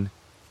Halloween.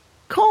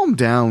 Calm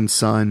down,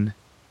 son.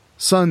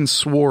 Sun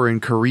swore in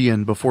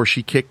Korean before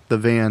she kicked the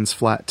van's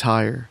flat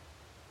tire.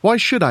 Why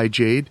should I,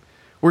 Jade?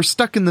 We're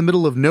stuck in the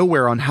middle of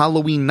nowhere on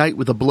Halloween night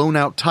with a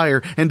blown-out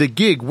tire and a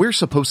gig we're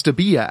supposed to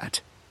be at.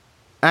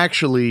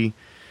 Actually,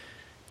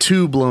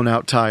 2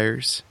 blown-out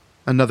tires,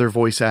 another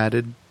voice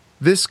added.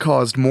 This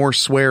caused more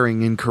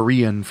swearing in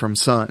Korean from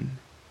Sun.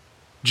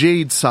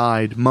 Jade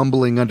sighed,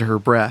 mumbling under her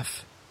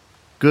breath.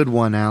 Good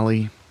one,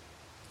 Allie.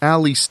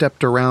 Allie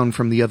stepped around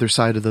from the other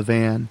side of the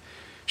van.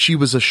 She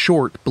was a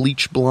short,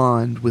 bleach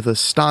blonde with a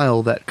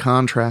style that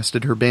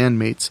contrasted her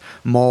bandmates'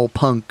 mall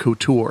punk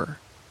couture.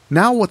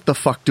 Now what the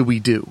fuck do we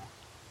do?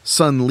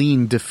 Sun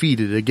leaned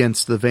defeated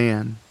against the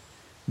van.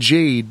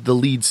 Jade, the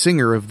lead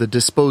singer of the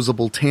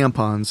Disposable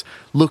Tampons,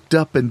 looked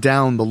up and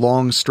down the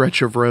long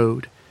stretch of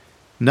road.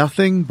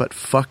 Nothing but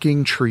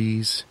fucking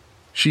trees.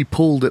 She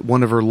pulled at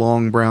one of her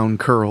long brown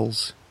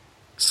curls.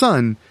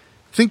 Sun,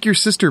 think your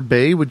sister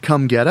Bae would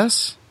come get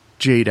us?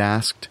 Jade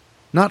asked,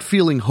 not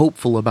feeling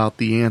hopeful about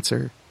the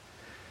answer.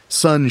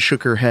 Sun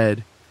shook her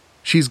head.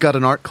 She's got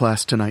an art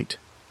class tonight.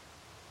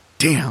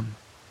 Damn.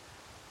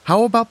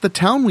 How about the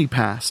town we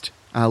passed?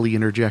 Allie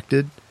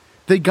interjected.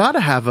 They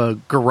gotta have a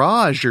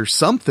garage or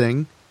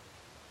something.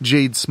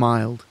 Jade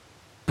smiled.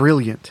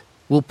 Brilliant.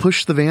 We'll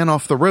push the van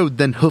off the road,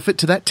 then hoof it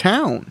to that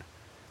town.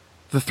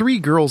 The 3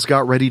 girls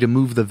got ready to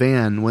move the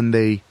van when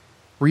they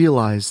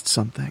realized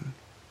something.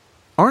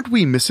 Aren't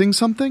we missing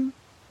something?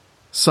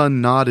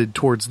 Sun nodded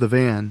towards the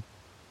van.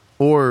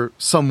 Or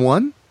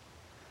someone?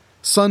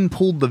 Sun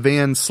pulled the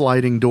van's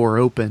sliding door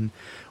open.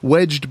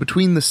 Wedged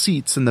between the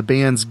seats and the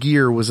band's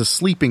gear was a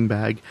sleeping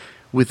bag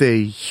with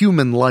a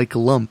human-like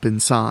lump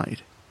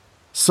inside.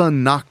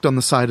 Sun knocked on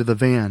the side of the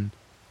van.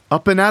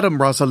 Up and at 'em,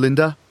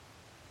 Rosalinda.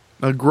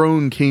 A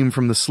groan came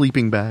from the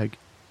sleeping bag.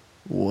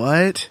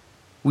 What?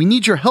 We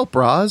need your help,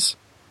 Roz.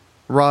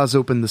 Roz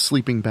opened the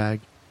sleeping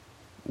bag.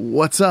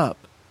 What's up?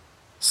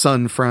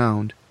 Sun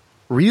frowned.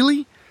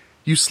 Really?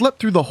 You slept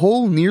through the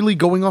whole nearly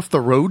going off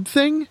the road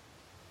thing?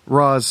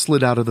 Roz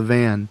slid out of the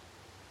van.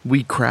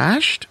 We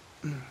crashed?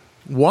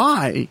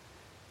 Why?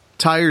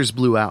 Tires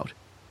blew out,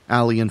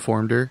 Allie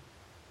informed her.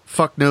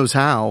 Fuck knows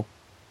how.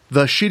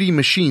 The shitty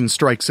machine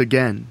strikes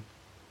again.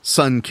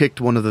 Sun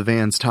kicked one of the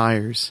van's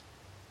tires.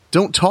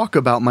 Don't talk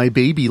about my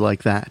baby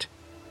like that,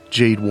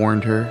 Jade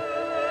warned her.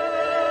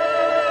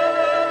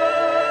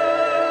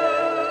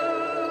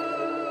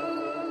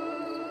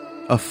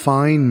 A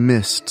fine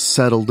mist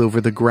settled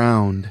over the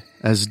ground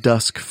as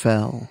dusk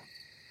fell.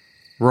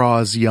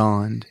 Roz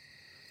yawned.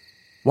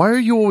 Why are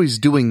you always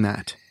doing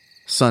that?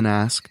 Sun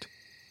asked.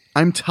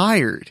 I'm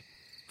tired.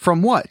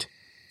 From what?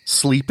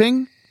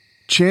 Sleeping?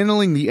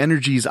 Channeling the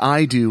energies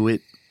I do,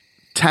 it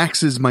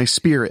taxes my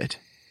spirit.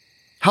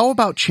 How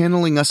about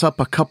channeling us up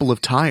a couple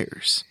of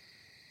tires?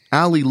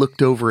 Allie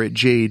looked over at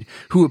Jade,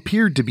 who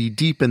appeared to be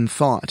deep in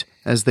thought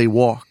as they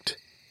walked.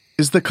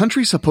 Is the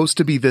country supposed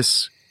to be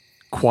this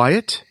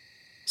quiet?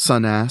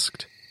 Sun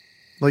asked.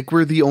 Like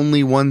we're the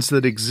only ones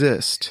that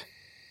exist,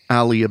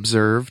 Allie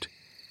observed.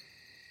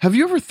 Have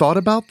you ever thought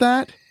about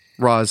that?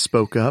 Roz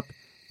spoke up.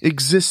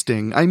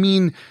 Existing. I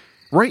mean,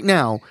 right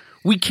now,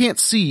 we can't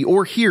see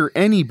or hear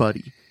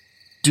anybody.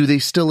 Do they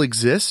still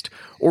exist,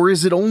 or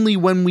is it only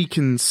when we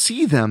can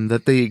see them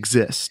that they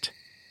exist?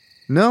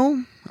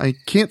 No, I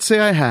can't say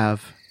I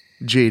have,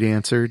 Jade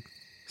answered.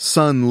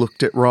 Sun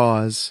looked at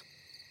Roz.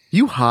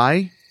 You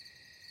high?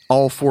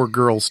 All 4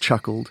 girls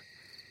chuckled.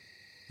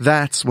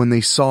 That's when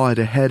they saw it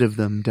ahead of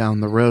them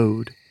down the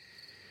road.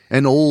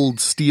 An old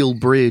steel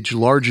bridge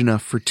large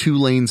enough for 2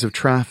 lanes of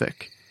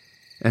traffic,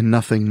 and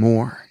nothing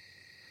more.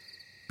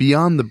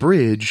 Beyond the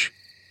bridge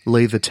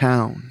lay the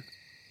town.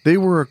 They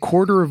were a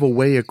quarter of a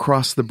way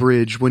across the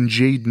bridge when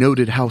Jade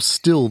noted how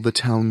still the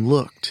town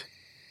looked.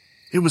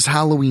 It was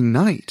Halloween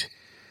night.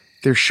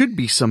 There should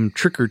be some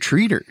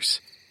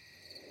trick-or-treaters.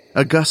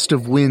 A gust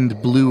of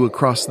wind blew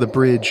across the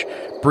bridge,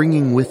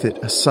 bringing with it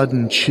a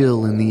sudden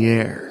chill in the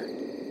air.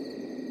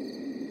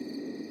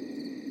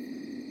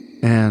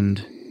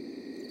 And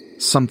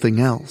something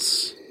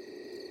else.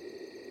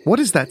 What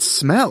is that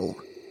smell?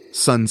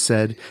 Sun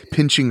said,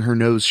 pinching her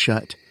nose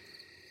shut.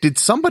 Did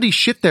somebody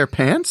shit their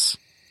pants?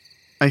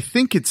 I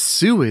think it's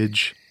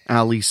sewage,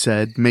 Allie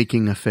said,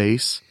 making a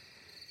face.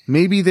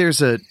 Maybe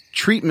there's a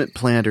treatment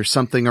plant or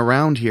something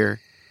around here.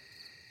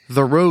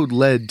 The road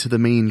led to the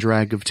main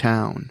drag of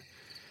town.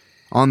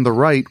 On the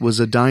right was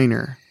a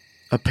diner.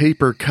 A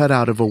paper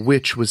cutout of a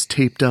witch was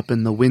taped up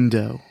in the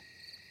window.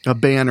 A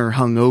banner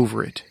hung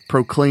over it,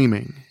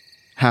 proclaiming,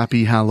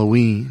 Happy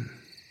Halloween.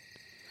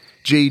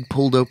 Jade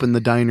pulled open the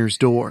diner's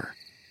door.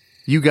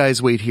 You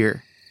guys wait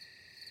here.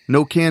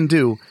 No can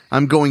do.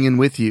 I'm going in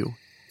with you,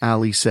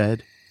 Allie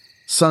said.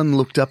 Sun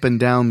looked up and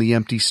down the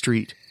empty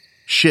street.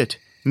 Shit,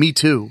 me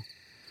too.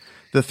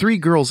 The three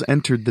girls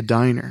entered the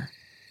diner.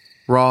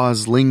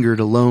 Roz lingered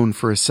alone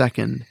for a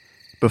second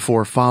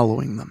before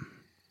following them.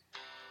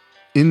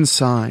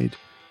 Inside,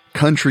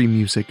 country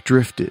music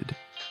drifted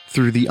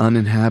through the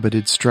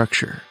uninhabited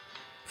structure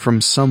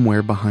from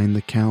somewhere behind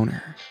the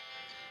counter.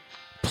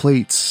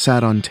 Plates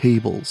sat on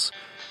tables,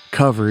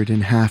 covered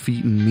in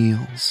half-eaten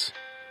meals.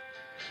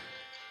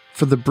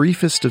 For the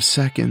briefest of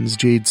seconds,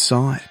 Jade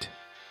saw it.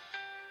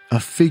 A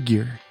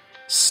figure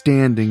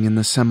standing in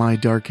the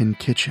semi-darkened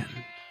kitchen.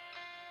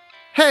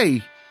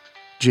 Hey!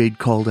 Jade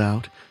called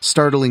out,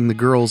 startling the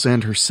girls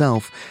and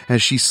herself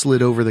as she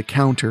slid over the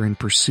counter in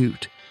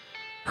pursuit.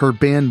 Her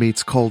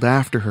bandmates called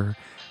after her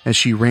as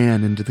she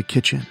ran into the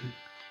kitchen.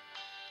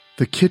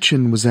 The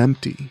kitchen was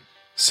empty,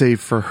 save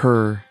for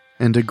her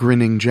and a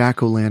grinning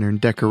jack-o'-lantern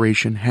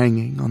decoration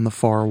hanging on the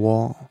far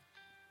wall.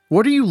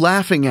 What are you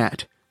laughing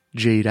at?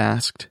 Jade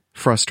asked,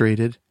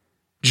 frustrated.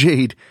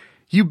 Jade,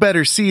 you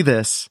better see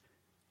this.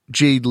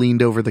 Jade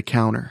leaned over the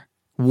counter.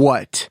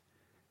 What?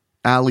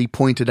 Allie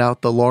pointed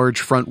out the large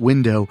front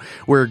window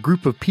where a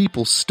group of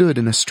people stood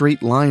in a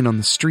straight line on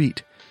the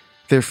street,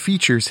 their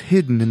features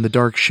hidden in the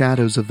dark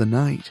shadows of the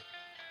night.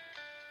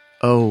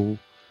 Oh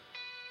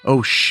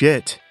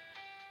shit.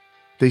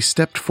 They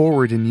stepped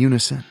forward in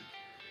unison.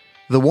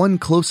 The one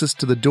closest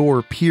to the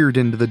door peered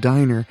into the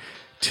diner,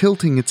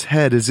 tilting its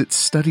head as it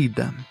studied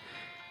them.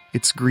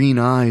 Its green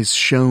eyes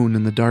shone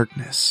in the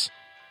darkness.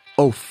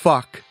 Oh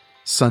fuck,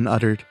 Sun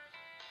uttered.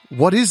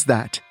 What is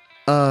that?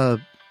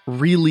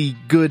 Really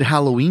good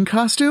Halloween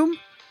costume?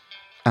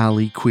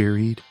 Allie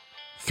queried.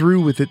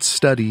 Through with its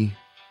study,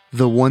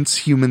 the once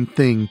human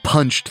thing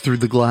punched through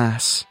the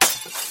glass.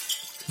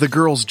 The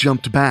girls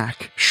jumped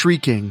back,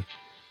 shrieking.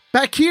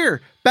 Back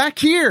here! Back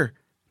here!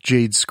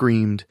 Jade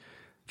screamed.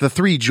 The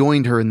three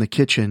joined her in the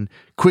kitchen,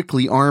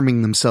 quickly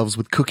arming themselves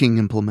with cooking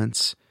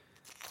implements.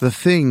 The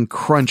thing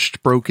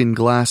crunched broken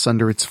glass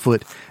under its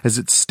foot as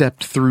it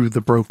stepped through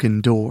the broken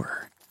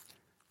door.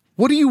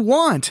 What do you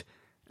want?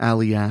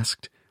 Allie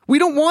asked. We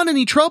don't want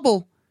any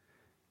trouble.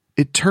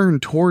 It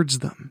turned towards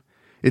them.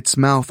 Its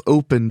mouth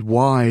opened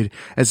wide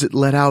as it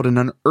let out an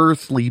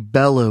unearthly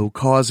bellow,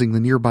 causing the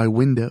nearby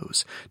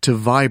windows to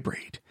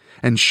vibrate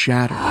and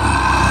shatter.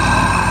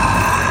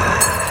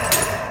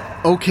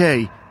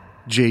 Okay,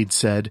 Jade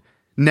said.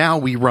 Now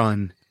we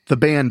run. The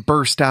band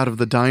burst out of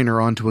the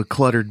diner onto a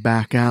cluttered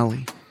back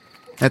alley.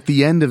 At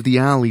the end of the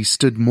alley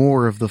stood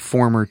more of the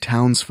former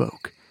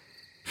townsfolk,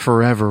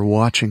 forever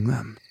watching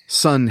them.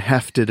 Sun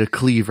hefted a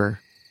cleaver.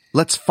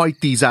 Let's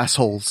fight these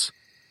assholes.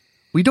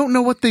 We don't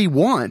know what they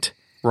want,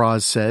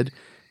 Roz said.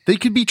 They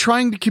could be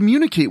trying to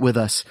communicate with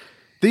us.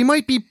 They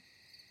might be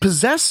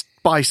possessed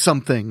by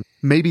something.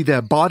 Maybe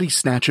they're body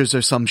snatchers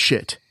or some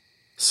shit,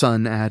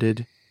 Sun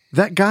added.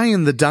 That guy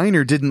in the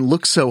diner didn't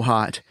look so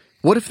hot.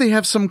 What if they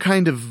have some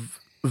kind of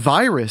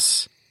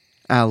virus?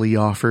 Allie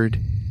offered.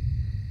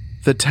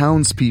 The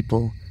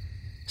townspeople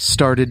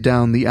started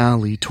down the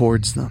alley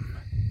towards them.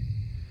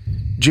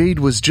 Jade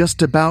was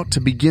just about to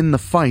begin the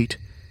fight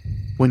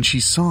when she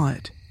saw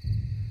it.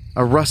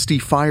 A rusty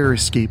fire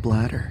escape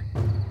ladder.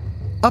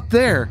 Up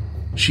there,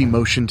 she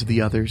motioned to the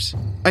others.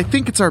 I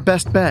think it's our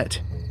best bet.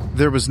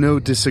 There was no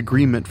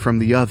disagreement from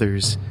the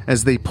others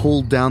as they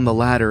pulled down the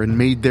ladder and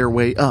made their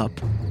way up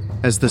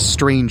as the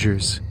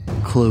strangers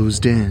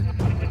closed in.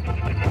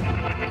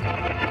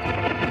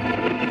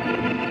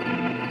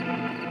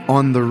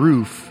 On the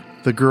roof,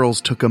 the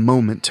girls took a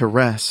moment to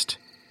rest.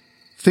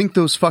 Think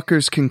those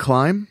fuckers can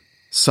climb?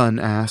 Sun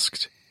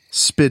asked,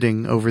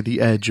 spitting over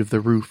the edge of the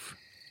roof.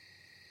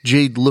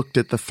 Jade looked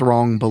at the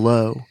throng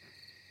below.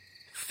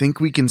 Think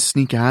we can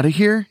sneak out of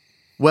here?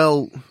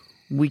 Well,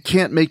 we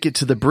can't make it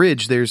to the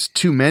bridge. There's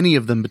too many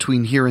of them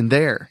between here and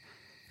there,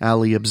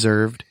 Allie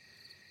observed.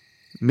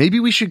 Maybe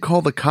we should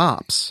call the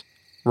cops,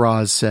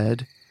 Roz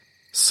said.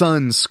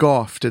 Sun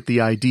scoffed at the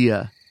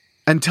idea.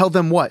 And tell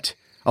them what?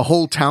 A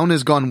whole town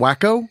has gone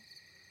wacko?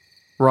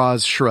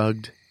 Roz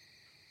shrugged.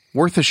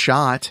 Worth a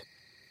shot.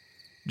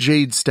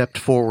 Jade stepped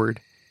forward.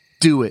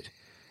 Do it.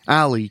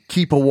 Allie,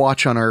 keep a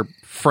watch on our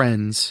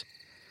friends.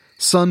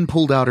 Sun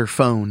pulled out her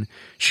phone.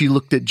 She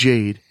looked at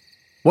Jade.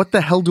 What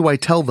the hell do I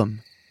tell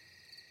them?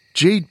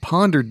 Jade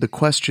pondered the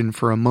question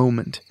for a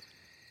moment.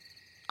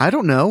 I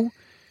don't know.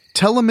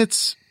 Tell them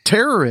it's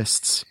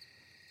terrorists.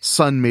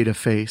 Sun made a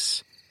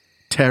face.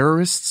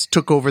 Terrorists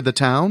took over the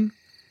town?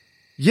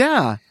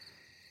 Yeah,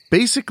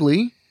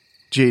 basically,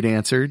 Jade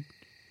answered.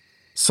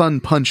 Sun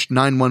punched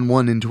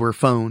 911 into her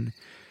phone.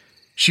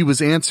 She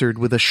was answered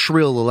with a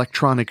shrill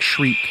electronic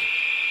shriek.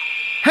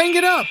 "Hang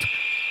it up!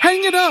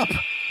 Hang it up!"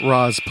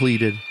 Roz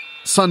pleaded.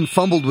 Sun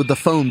fumbled with the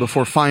phone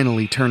before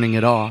finally turning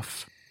it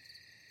off.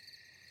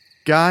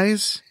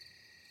 "Guys,"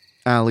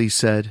 Allie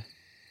said,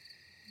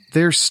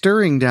 "they're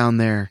stirring down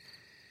there.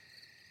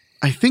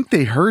 I think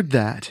they heard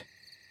that."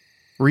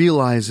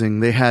 Realizing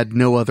they had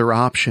no other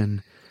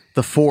option,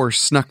 the four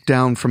snuck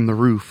down from the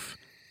roof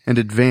and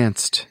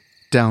advanced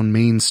down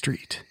Main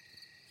Street.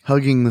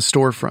 Hugging the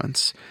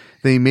storefronts,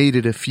 they made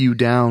it a few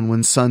down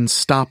when Sun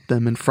stopped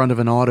them in front of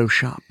an auto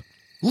shop.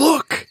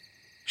 "Look!"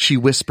 she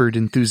whispered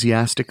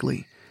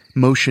enthusiastically,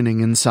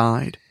 motioning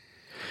inside.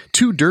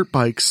 2 dirt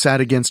bikes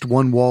sat against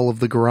one wall of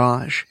the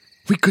garage.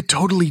 "We could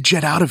totally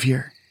jet out of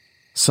here,"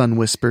 Sun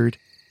whispered.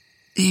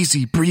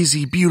 "Easy,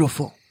 breezy,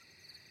 beautiful."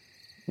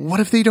 "What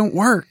if they don't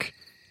work?"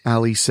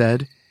 Allie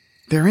said.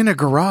 "They're in a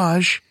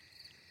garage."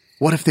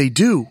 "What if they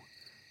do?"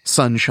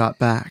 Sun shot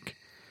back.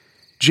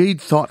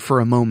 Jade thought for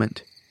a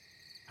moment.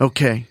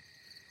 "Okay,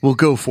 we'll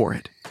go for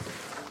it."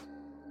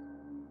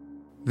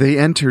 They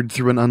entered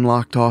through an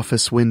unlocked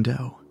office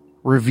window,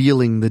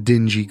 revealing the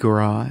dingy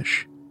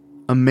garage.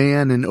 A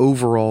man in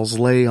overalls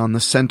lay on the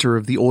center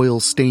of the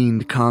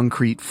oil-stained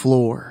concrete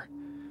floor.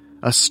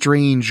 A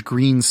strange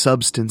green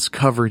substance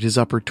covered his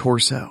upper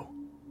torso.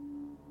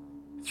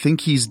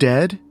 "Think he's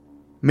dead?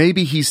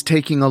 Maybe he's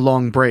taking a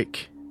long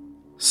break,"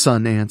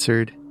 Sun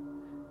answered.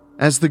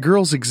 As the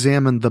girls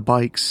examined the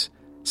bikes,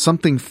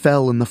 something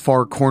fell in the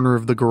far corner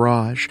of the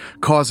garage,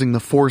 causing the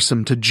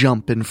foursome to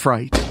jump in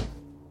fright.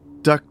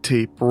 Duct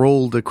tape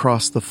rolled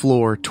across the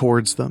floor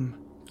towards them.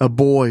 A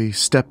boy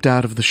stepped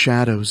out of the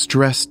shadows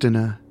dressed in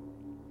a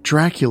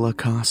Dracula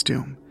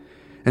costume.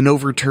 An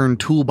overturned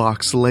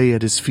toolbox lay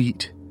at his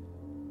feet.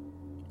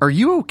 "Are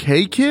you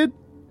okay, kid?"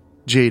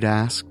 Jade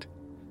asked.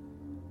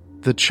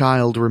 The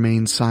child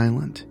remained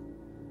silent.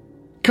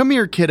 "Come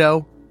here,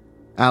 kiddo."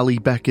 Allie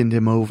beckoned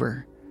him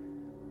over.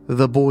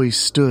 The boy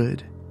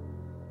stood,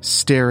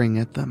 staring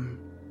at them.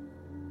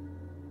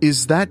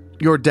 "Is that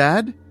your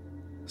dad?"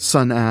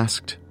 Sun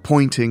asked,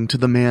 pointing to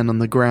the man on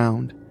the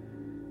ground.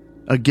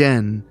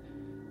 Again,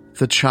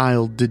 the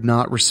child did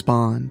not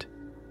respond.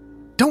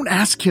 "Don't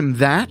ask him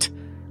that,"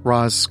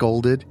 Roz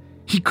scolded.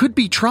 "He could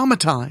be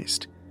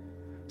traumatized."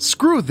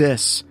 "Screw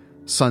this,"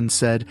 Sun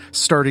said,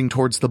 starting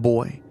towards the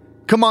boy.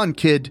 "Come on,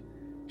 kid."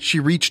 She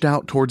reached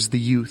out towards the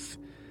youth.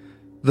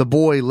 The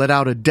boy let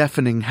out a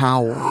deafening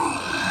howl.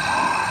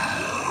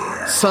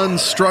 Sun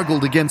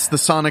struggled against the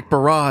sonic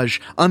barrage,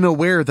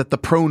 unaware that the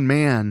prone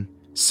man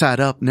sat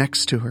up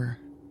next to her.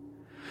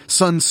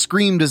 Sun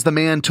screamed as the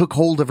man took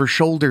hold of her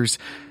shoulders.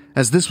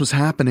 As this was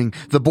happening,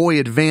 the boy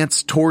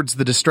advanced towards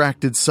the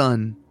distracted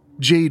Sun.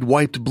 Jade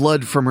wiped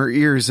blood from her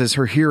ears as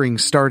her hearing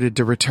started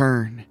to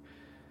return.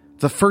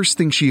 The first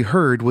thing she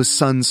heard was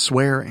Sun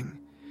swearing.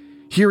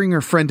 Hearing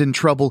her friend in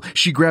trouble,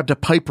 she grabbed a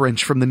pipe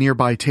wrench from the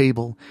nearby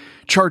table.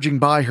 Charging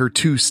by her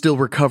 2 still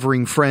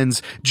recovering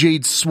friends,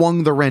 Jade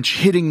swung the wrench,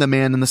 hitting the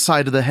man in the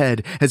side of the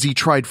head as he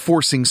tried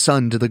forcing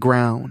Sun to the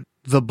ground.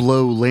 The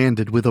blow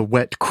landed with a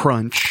wet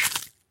crunch.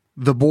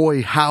 The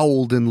boy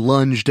howled and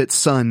lunged at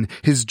Sun.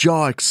 His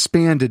jaw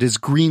expanded as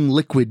green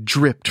liquid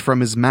dripped from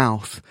his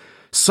mouth.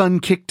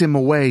 Sun kicked him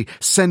away,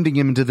 sending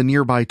him into the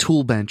nearby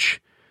tool bench.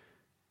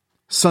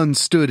 Sun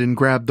stood and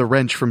grabbed the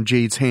wrench from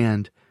Jade's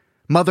hand.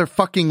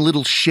 "Motherfucking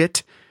little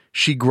shit,"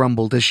 she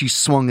grumbled as she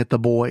swung at the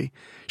boy.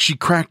 She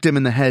cracked him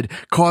in the head,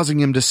 causing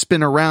him to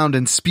spin around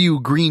and spew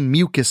green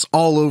mucus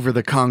all over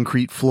the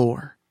concrete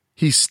floor.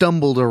 He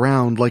stumbled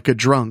around like a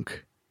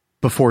drunk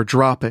before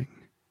dropping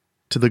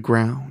to the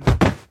ground.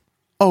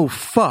 "Oh,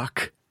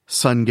 fuck,"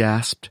 Sun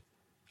gasped.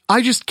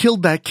 "I just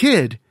killed that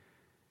kid."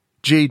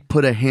 Jade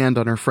put a hand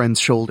on her friend's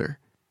shoulder.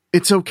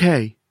 "It's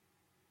okay."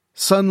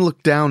 Sun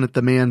looked down at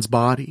the man's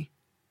body.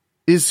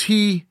 "Is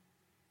he?"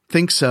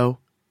 "Think so,"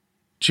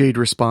 Jade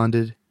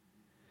responded.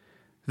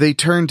 They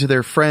turned to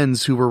their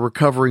friends who were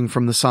recovering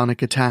from the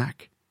sonic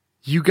attack.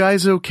 "You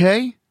guys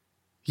okay?"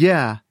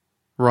 "Yeah,"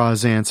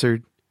 Roz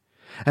answered.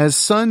 As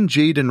Sun,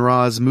 Jade, and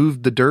Roz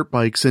moved the dirt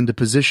bikes into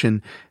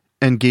position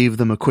and gave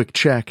them a quick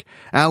check,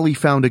 Allie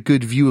found a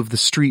good view of the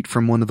street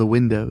from one of the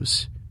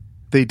windows.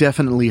 They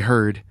definitely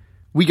heard.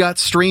 "We got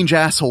strange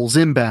assholes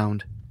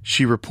inbound,"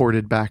 she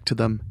reported back to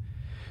them.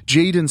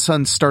 Jade and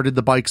Sun started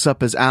the bikes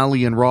up as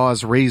Allie and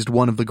Roz raised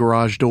one of the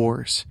garage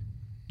doors.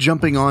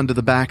 Jumping onto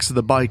the backs of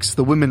the bikes,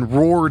 the women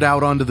roared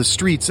out onto the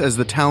streets as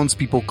the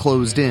townspeople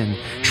closed in,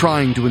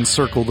 trying to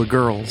encircle the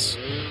girls.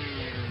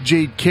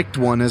 Jade kicked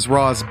one as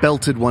Roz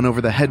belted one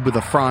over the head with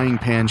a frying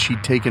pan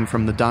she'd taken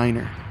from the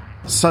diner.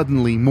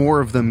 Suddenly,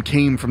 more of them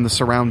came from the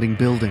surrounding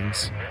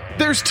buildings.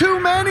 "There's too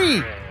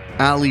many!"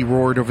 Allie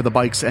roared over the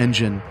bike's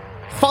engine.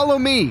 "Follow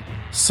me,"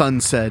 Sun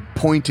said,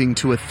 pointing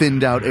to a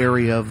thinned-out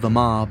area of the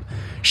mob.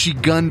 She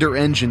gunned her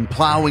engine,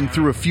 plowing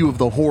through a few of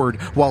the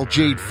horde, while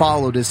Jade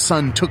followed as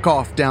Sun took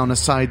off down a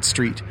side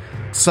street.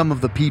 Some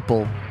of the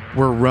people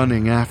were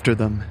running after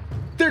them.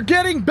 "They're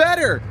getting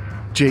better,"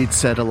 Jade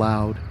said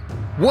aloud.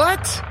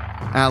 "What?"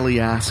 Allie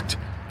asked.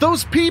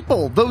 "Those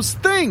people, those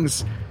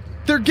things.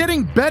 They're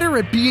getting better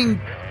at being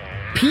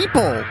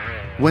people.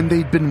 When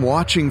they'd been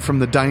watching from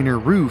the diner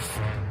roof,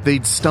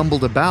 they'd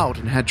stumbled about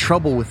and had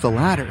trouble with the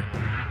ladder.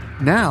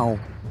 Now,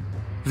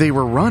 they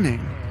were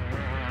running.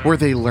 Were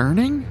they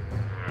learning?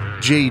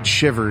 Jade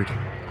shivered.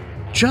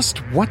 Just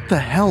what the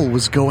hell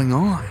was going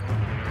on?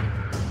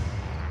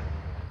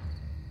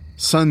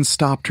 Sun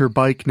stopped her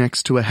bike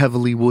next to a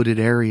heavily wooded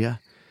area.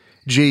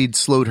 Jade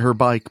slowed her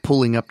bike,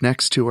 pulling up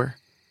next to her.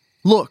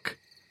 Look,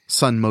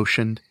 Sun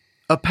motioned.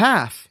 A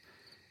path.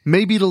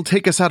 Maybe it'll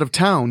take us out of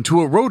town,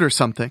 to a road or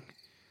something.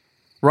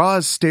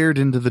 Roz stared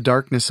into the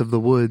darkness of the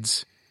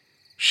woods.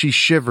 She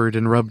shivered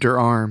and rubbed her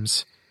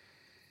arms.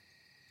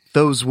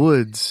 Those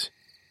woods,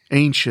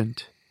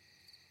 ancient,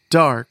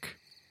 dark,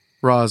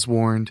 Roz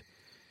warned.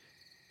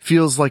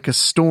 Feels like a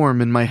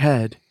storm in my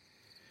head.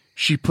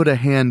 She put a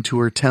hand to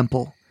her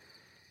temple.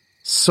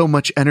 So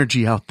much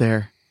energy out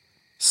there.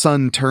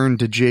 Sun turned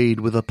to Jade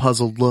with a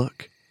puzzled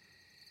look.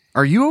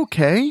 Are you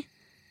okay?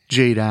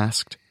 Jade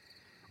asked.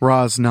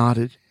 Roz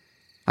nodded.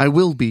 I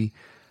will be.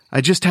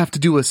 I just have to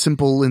do a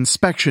simple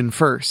inspection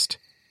first.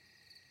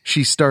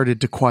 She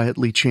started to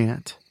quietly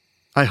chant.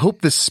 I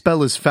hope this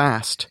spell is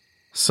fast,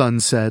 Sun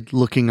said,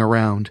 looking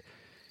around.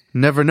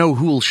 Never know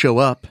who'll show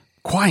up.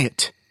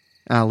 Quiet,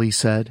 Allie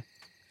said.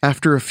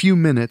 After a few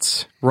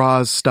minutes,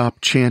 Roz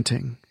stopped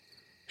chanting.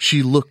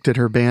 She looked at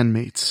her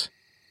bandmates.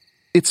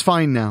 It's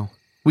fine now.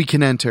 We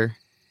can enter.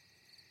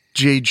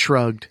 Jade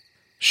shrugged.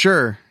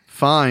 Sure,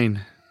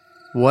 fine.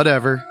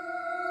 Whatever.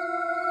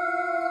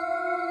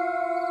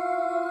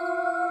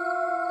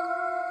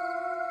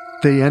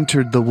 They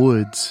entered the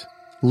woods,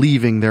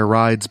 leaving their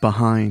rides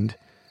behind.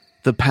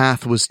 The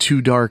path was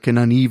too dark and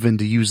uneven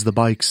to use the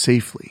bikes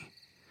safely.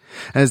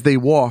 As they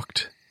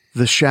walked,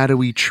 the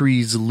shadowy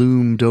trees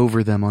loomed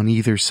over them on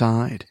either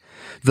side.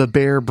 The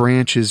bare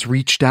branches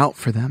reached out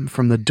for them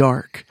from the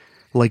dark,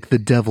 like the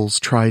devil's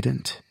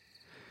trident.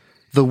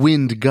 The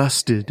wind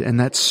gusted, and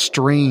that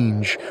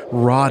strange,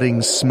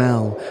 rotting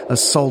smell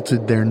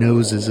assaulted their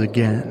noses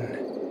again.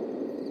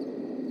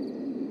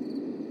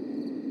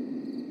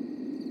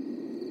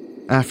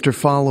 After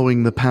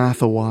following the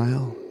path a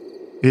while,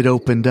 it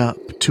opened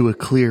up to a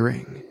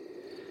clearing.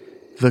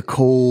 The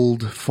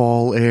cold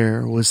fall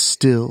air was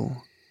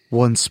still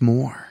once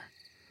more.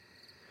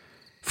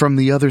 From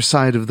the other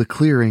side of the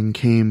clearing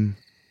came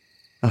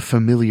a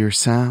familiar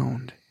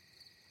sound.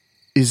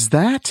 Is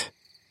that?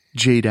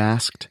 Jade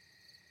asked.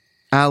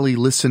 Allie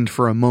listened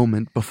for a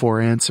moment before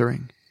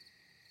answering.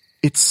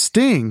 It's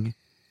Sting,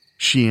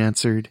 she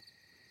answered.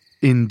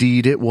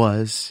 Indeed it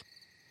was.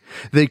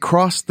 They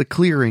crossed the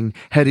clearing,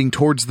 heading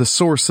towards the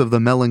source of the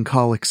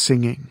melancholic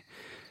singing.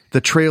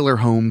 The trailer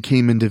home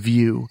came into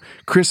view.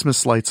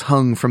 Christmas lights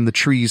hung from the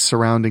trees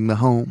surrounding the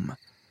home.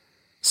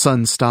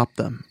 Sun stopped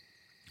them.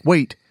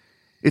 Wait,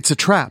 it's a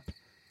trap.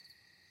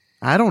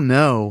 I don't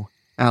know,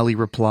 Allie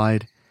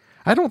replied.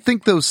 I don't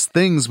think those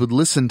things would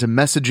listen to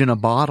message in a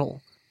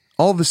bottle.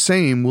 All the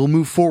same, we'll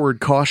move forward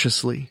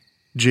cautiously,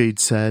 Jade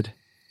said.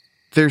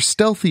 Their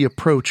stealthy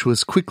approach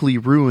was quickly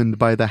ruined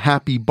by the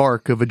happy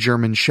bark of a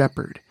German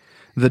shepherd.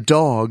 The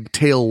dog,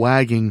 tail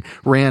wagging,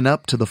 ran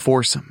up to the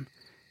foursome.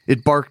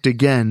 It barked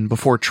again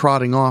before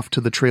trotting off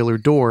to the trailer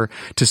door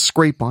to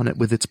scrape on it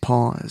with its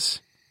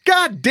paws.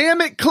 God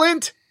damn it,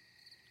 Clint!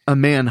 A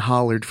man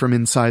hollered from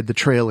inside the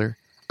trailer.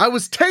 I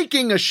was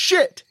taking a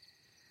shit!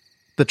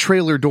 The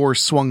trailer door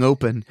swung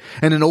open,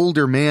 and an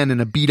older man in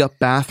a beat-up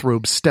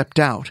bathrobe stepped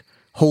out,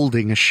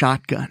 holding a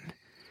shotgun.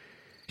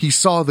 He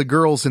saw the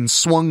girls and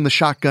swung the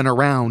shotgun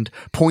around,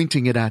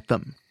 pointing it at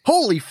them.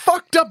 Holy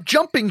fucked up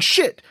jumping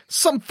shit!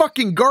 Some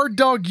fucking guard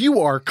dog you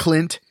are,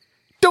 Clint!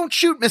 Don't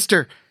shoot,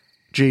 mister!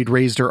 Jade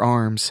raised her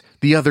arms.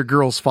 The other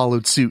girls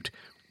followed suit.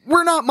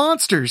 We're not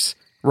monsters,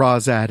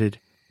 Roz added.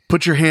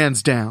 Put your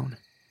hands down.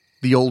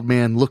 The old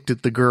man looked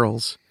at the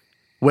girls.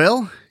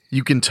 Well,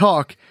 you can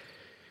talk,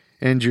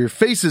 and your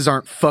faces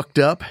aren't fucked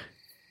up.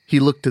 He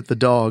looked at the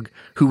dog,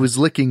 who was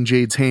licking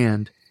Jade's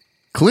hand.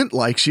 Clint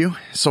likes you,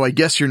 so I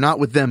guess you're not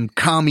with them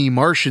commie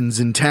Martians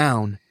in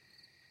town.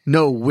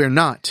 No, we're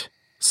not,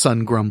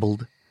 Sun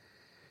grumbled.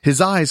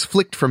 His eyes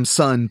flicked from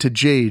Sun to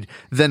Jade,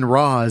 then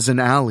Roz and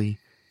Allie.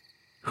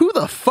 Who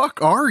the fuck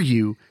are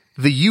you?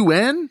 The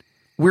UN?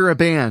 We're a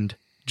band,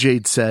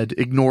 Jade said,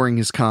 ignoring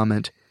his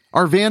comment.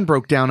 Our van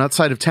broke down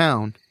outside of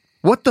town.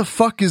 What the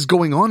fuck is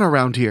going on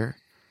around here?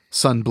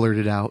 Sun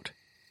blurted out.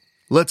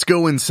 Let's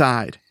go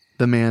inside,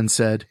 the man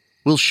said.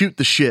 We'll shoot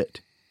the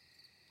shit.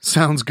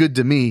 Sounds good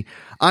to me.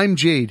 I'm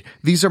Jade.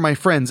 These are my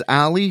friends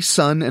Allie,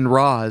 Sun, and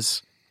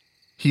Roz.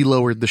 He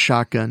lowered the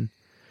shotgun.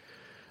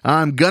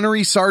 I'm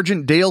Gunnery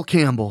Sergeant Dale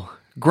Campbell,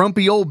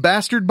 grumpy old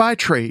bastard by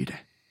trade.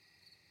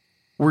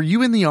 Were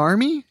you in the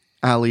army?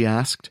 Allie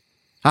asked.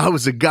 I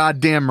was a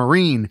goddamn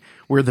Marine.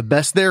 We're the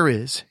best there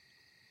is.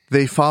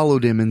 They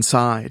followed him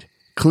inside,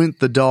 Clint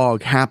the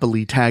dog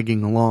happily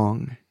tagging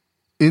along.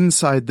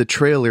 Inside the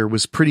trailer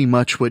was pretty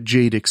much what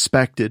Jade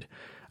expected.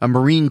 A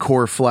Marine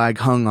Corps flag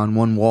hung on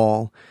one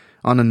wall.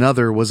 On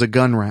another was a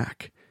gun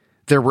rack.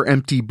 There were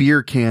empty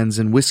beer cans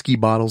and whiskey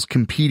bottles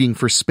competing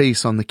for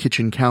space on the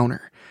kitchen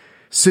counter.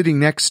 Sitting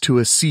next to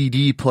a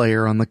CD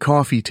player on the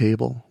coffee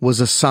table was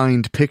a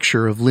signed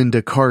picture of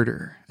Linda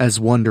Carter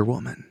as Wonder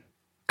Woman.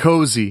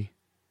 "Cozy,"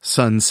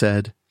 Son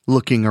said,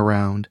 looking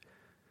around.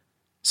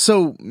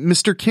 "So,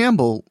 Mr.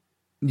 Campbell,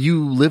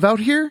 you live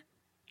out here?"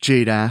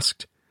 Jade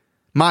asked.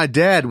 "My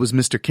dad was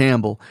Mr.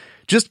 Campbell.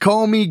 Just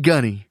call me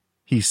Gunny,"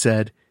 he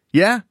said.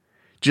 "Yeah,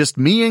 just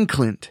me and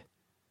Clint."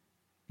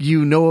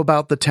 "You know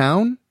about the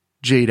town?"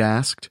 Jade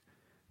asked.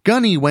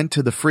 Gunny went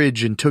to the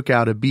fridge and took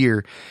out a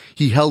beer.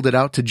 He held it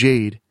out to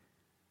Jade.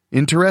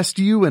 "Interest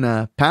you in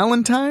a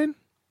Palantine?"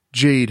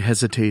 Jade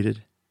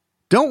hesitated.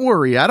 "Don't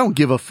worry, I don't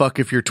give a fuck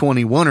if you're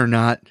 21 or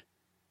not."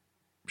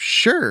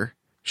 "Sure."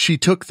 She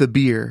took the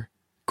beer,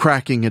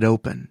 cracking it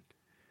open.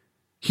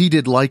 He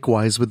did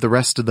likewise with the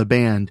rest of the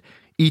band,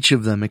 each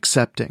of them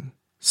accepting.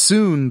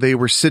 Soon they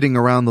were sitting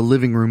around the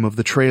living room of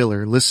the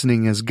trailer,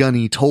 listening as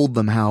Gunny told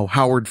them how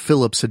Howard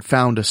Phillips had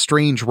found a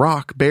strange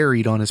rock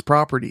buried on his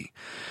property,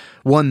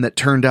 one that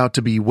turned out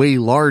to be way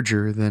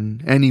larger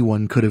than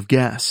anyone could have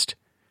guessed.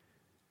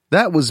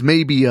 "That was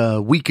maybe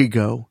a week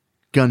ago,"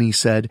 Gunny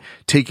said,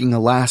 taking a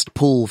last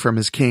pull from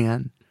his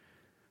can.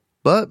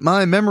 "But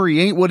my memory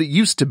ain't what it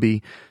used to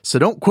be, so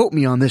don't quote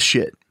me on this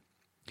shit."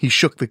 He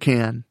shook the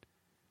can.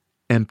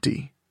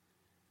 Empty.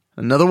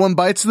 "Another one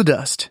bites the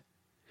dust."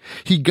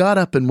 He got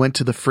up and went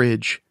to the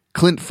fridge.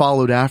 Clint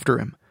followed after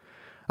him.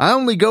 "I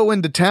only go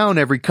into town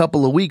every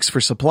couple of weeks for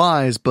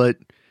supplies, but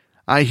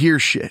I hear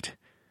shit.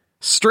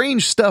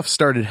 Strange stuff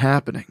started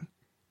happening.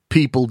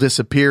 People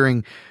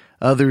disappearing,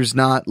 others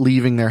not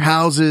leaving their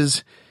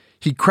houses."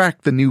 He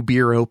cracked the new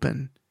beer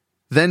open.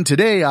 "Then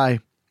today I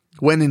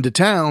went into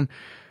town.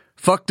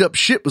 Fucked up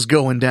shit was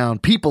going down.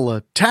 People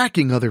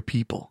attacking other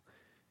people.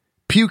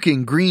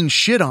 Puking green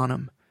shit on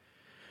them.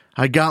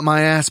 I got my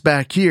ass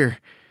back here.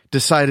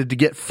 Decided to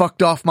get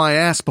fucked off my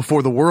ass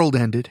before the world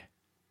ended."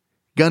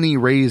 Gunny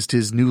raised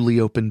his newly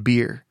opened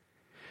beer.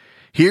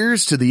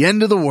 "Here's to the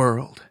end of the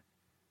world."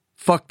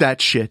 "Fuck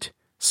that shit,"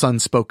 Son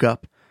spoke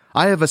up.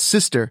 "I have a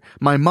sister,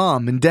 my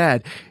mom and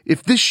dad.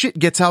 If this shit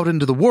gets out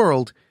into the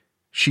world..."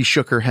 She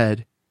shook her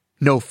head.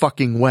 "No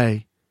fucking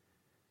way."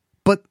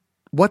 "But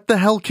what the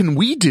hell can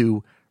we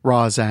do?"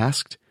 Roz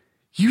asked.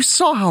 "You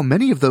saw how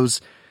many of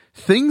those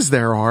things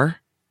there are."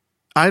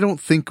 "I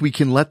don't think we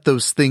can let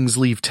those things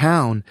leave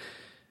town.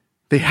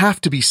 They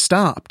have to be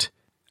stopped,"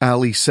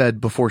 Allie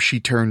said before she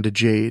turned to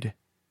Jade.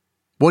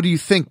 "What do you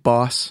think,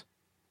 boss?"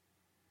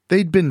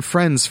 They'd been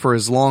friends for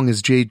as long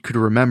as Jade could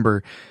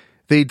remember.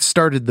 They'd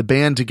started the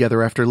band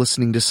together after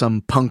listening to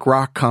some punk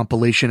rock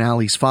compilation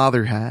Allie's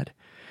father had.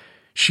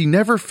 She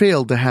never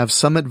failed to have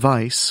some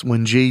advice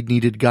when Jade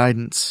needed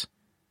guidance.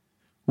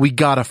 "We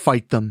gotta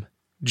fight them,"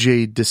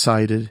 Jade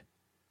decided.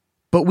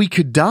 "But we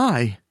could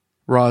die,"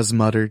 Roz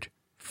muttered.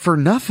 "For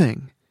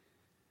nothing."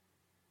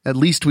 "At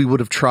least we would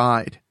have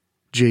tried,"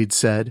 Jade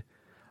said.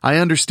 "I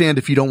understand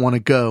if you don't want to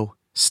go.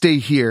 Stay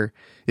here.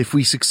 If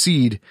we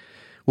succeed,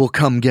 we'll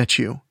come get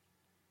you."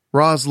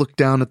 Roz looked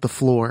down at the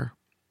floor.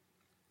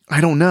 "I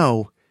don't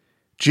know."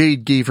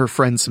 Jade gave her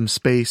friend some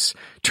space,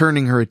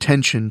 turning her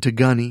attention to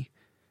Gunny.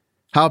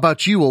 "How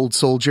about you, old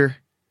soldier?"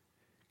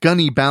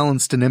 Gunny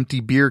balanced an empty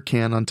beer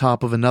can on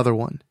top of another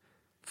one.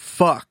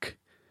 "Fuck.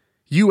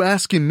 You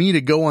asking me to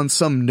go on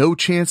some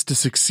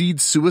no-chance-to-succeed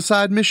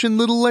suicide mission,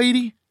 little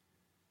lady?"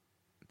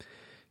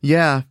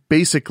 "Yeah,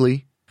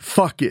 basically.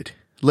 Fuck it.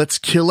 Let's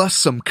kill us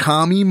some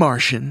commie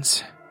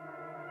Martians."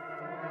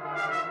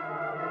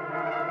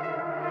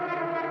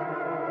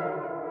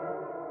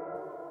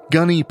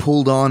 Gunny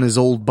pulled on his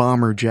old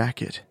bomber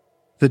jacket,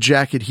 the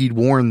jacket he'd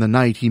worn the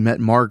night he met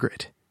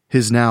Margaret,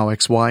 his now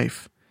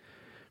ex-wife.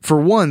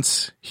 For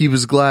once, he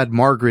was glad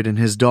Margaret and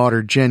his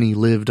daughter Jenny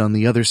lived on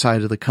the other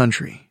side of the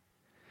country.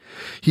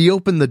 He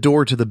opened the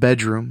door to the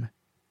bedroom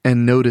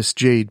and noticed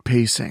Jade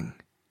pacing.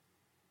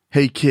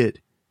 "Hey kid,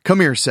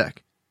 come here a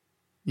sec."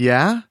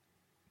 "Yeah?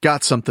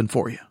 Got something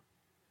for you."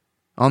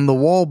 On the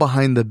wall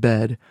behind the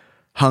bed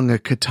hung a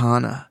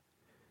katana.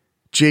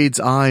 Jade's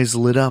eyes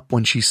lit up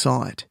when she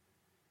saw it.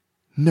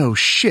 "No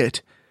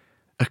shit.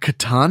 A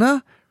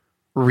katana?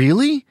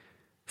 Really?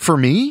 For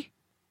me?"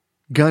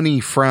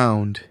 Gunny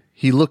frowned.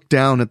 He looked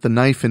down at the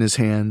knife in his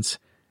hands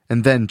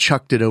and then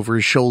chucked it over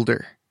his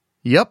shoulder.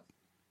 "Yep.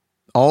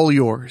 All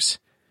yours."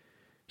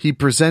 He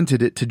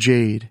presented it to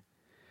Jade.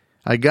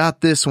 "I got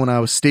this when I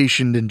was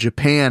stationed in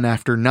Japan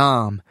after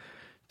Nam.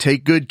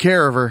 Take good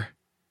care of her."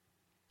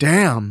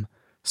 "Damn,"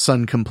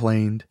 Son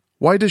complained.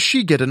 "Why does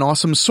she get an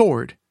awesome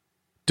sword?"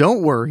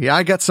 "Don't worry,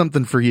 I got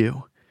something for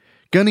you."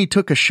 Gunny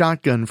took a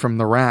shotgun from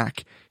the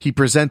rack. He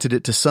presented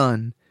it to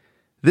Son.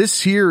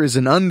 "This here is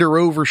an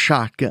under-over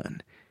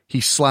shotgun." He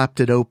slapped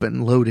it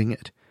open, loading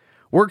it.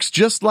 "Works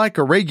just like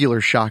a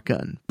regular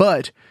shotgun,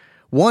 but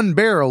one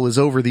barrel is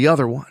over the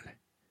other one.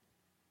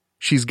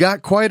 She's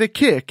got quite a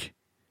kick."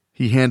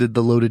 He handed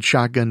the loaded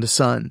shotgun to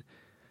Son.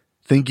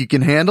 "Think you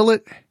can handle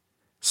it?"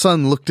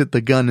 Son looked at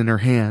the gun in her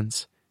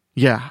hands.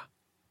 "Yeah."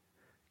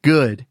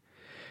 "Good."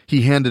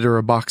 He handed her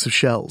a box of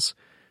shells.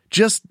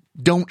 "Just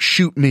don't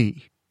shoot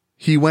me."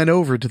 He went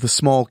over to the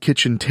small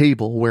kitchen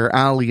table where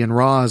Allie and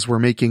Roz were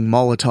making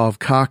Molotov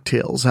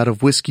cocktails out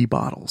of whiskey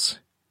bottles.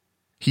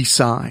 He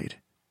sighed.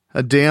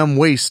 A damn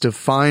waste of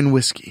fine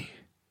whiskey.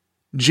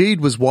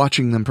 Jade was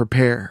watching them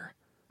prepare,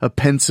 a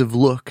pensive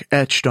look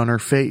etched on her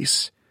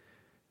face.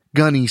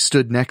 Gunny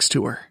stood next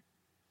to her.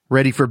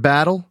 Ready for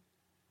battle?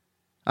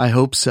 I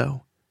hope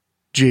so,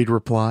 Jade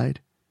replied.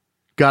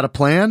 Got a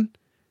plan?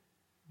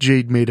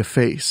 Jade made a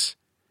face.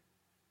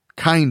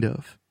 Kind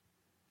of.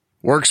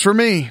 Works for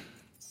me.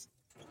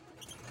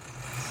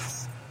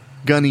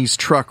 Gunny's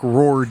truck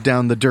roared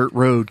down the dirt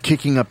road,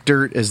 kicking up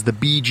dirt as the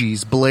Bee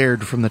Gees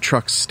blared from the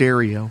truck's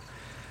stereo.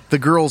 The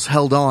girls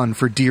held on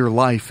for dear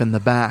life in the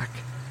back.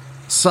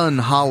 Son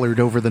hollered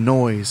over the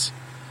noise.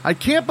 I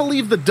can't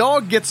believe the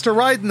dog gets to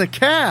ride in the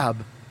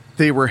cab.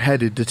 They were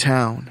headed to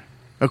town.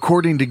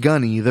 According to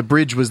Gunny, the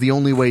bridge was the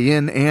only way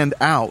in and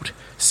out,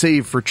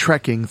 save for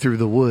trekking through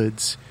the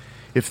woods.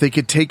 If they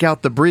could take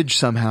out the bridge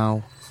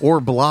somehow, or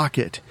block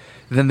it,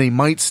 then they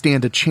might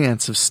stand a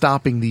chance of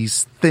stopping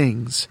these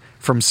things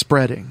from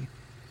spreading,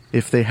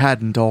 if they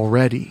hadn't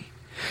already.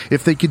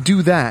 If they could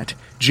do that,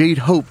 Jade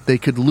hoped they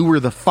could lure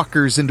the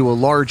fuckers into a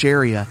large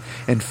area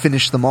and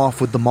finish them off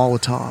with the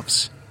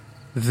Molotovs.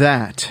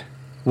 That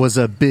was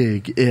a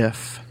big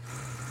if.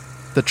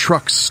 The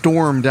truck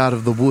stormed out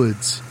of the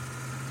woods,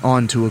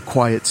 onto a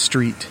quiet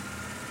street.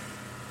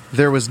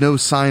 There was no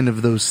sign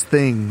of those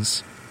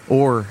things,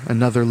 or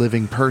another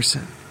living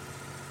person.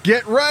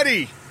 Get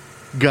ready!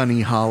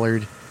 Gunny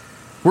hollered.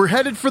 We're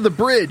headed for the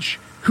bridge.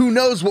 Who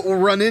knows what we'll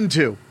run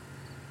into?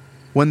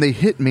 When they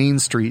hit Main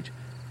Street,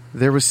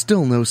 there was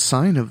still no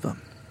sign of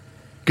them.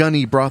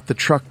 Gunny brought the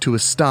truck to a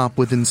stop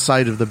within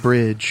sight of the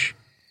bridge.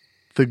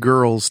 The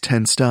girls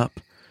tensed up,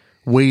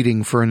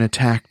 waiting for an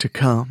attack to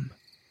come.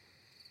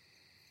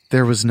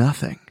 There was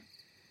nothing.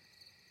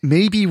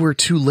 Maybe we're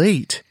too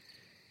late,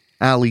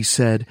 Allie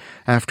said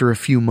after a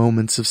few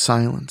moments of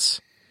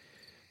silence.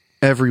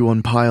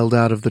 Everyone piled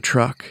out of the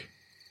truck,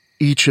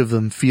 each of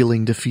them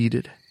feeling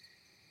defeated.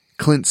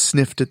 Clint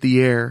sniffed at the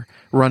air,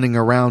 running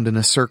around in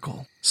a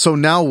circle. So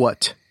now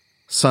what?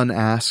 Son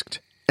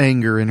asked,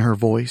 anger in her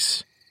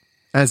voice.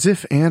 As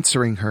if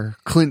answering her,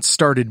 Clint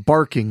started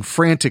barking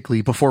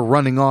frantically before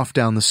running off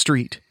down the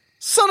street.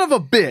 Son of a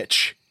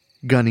bitch!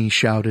 Gunny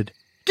shouted.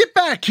 Get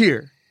back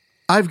here!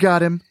 I've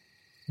got him.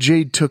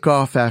 Jade took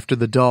off after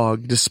the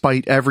dog,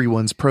 despite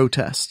everyone's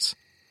protests.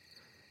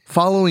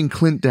 Following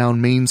Clint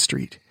down Main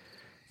Street,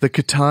 the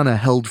katana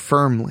held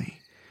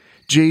firmly.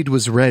 Jade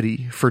was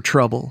ready for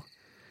trouble.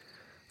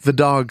 The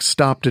dog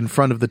stopped in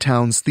front of the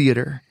town's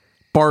theater,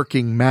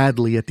 barking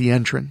madly at the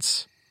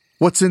entrance.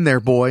 What's in there,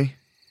 boy?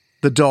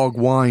 The dog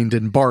whined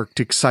and barked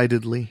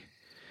excitedly.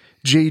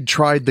 Jade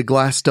tried the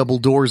glass double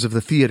doors of the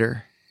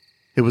theater.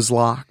 It was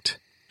locked.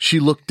 She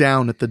looked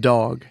down at the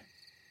dog.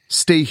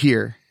 Stay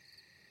here.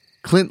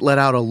 Clint let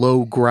out a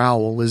low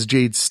growl as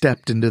Jade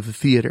stepped into the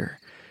theater.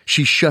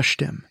 She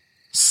shushed him.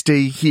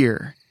 Stay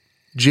here.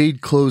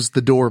 Jade closed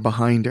the door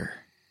behind her.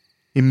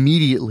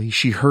 Immediately,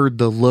 she heard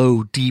the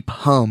low, deep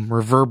hum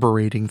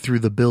reverberating through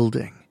the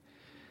building.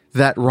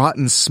 That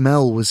rotten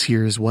smell was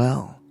here as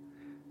well,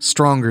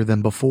 stronger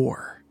than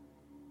before.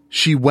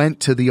 She went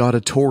to the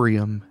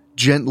auditorium,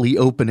 gently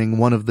opening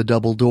one of the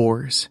double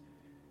doors.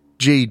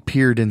 Jade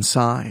peered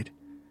inside.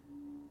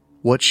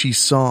 What she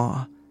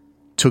saw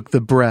took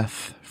the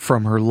breath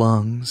from her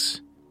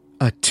lungs.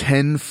 A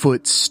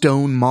 10-foot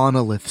stone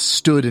monolith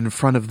stood in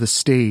front of the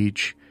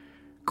stage.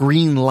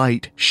 Green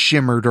light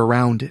shimmered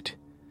around it.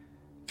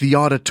 The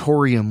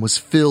auditorium was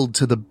filled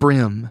to the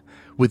brim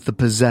with the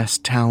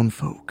possessed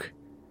townfolk.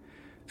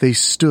 They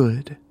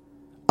stood,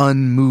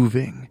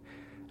 unmoving,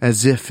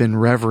 as if in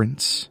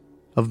reverence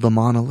of the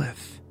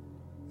monolith.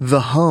 The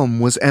hum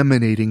was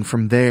emanating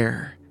from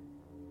there.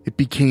 It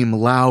became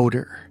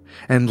louder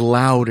and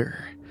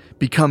louder,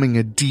 becoming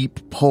a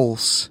deep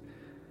pulse,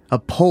 a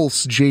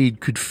pulse Jade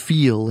could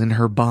feel in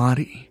her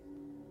body.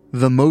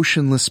 The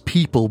motionless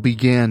people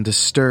began to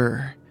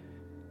stir.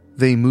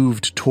 They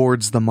moved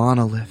towards the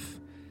monolith,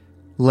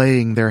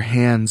 laying their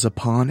hands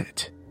upon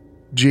it.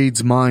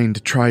 Jade's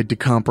mind tried to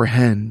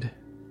comprehend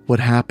what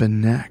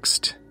happened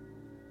next.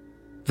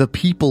 The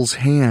people's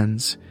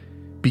hands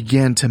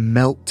began to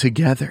melt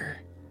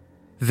together.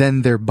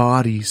 Then their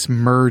bodies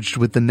merged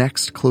with the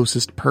next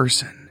closest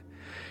person,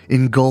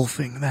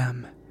 engulfing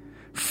them.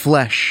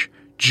 Flesh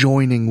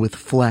joining with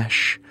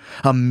flesh,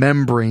 a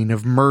membrane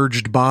of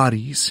merged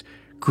bodies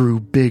grew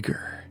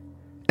bigger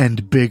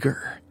and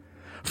bigger,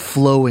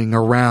 flowing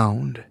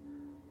around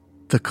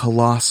the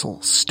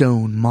colossal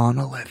stone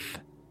monolith.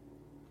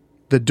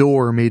 The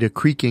door made a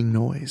creaking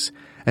noise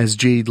as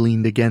Jade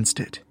leaned against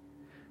it.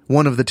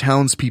 One of the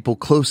townspeople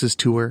closest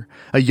to her,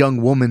 a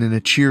young woman in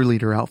a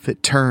cheerleader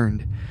outfit,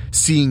 turned.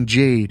 Seeing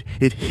Jade,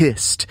 it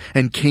hissed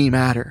and came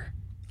at her.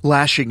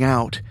 Lashing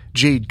out,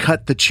 Jade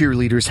cut the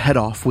cheerleader's head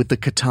off with the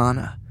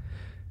katana.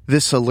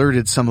 This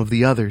alerted some of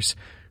the others,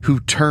 who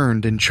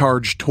turned and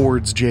charged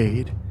towards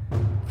Jade.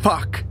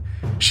 Fuck!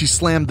 She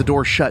slammed the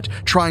door shut,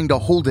 trying to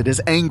hold it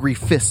as angry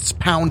fists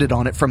pounded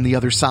on it from the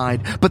other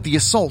side, but the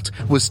assault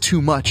was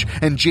too much,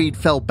 and Jade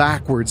fell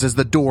backwards as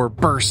the door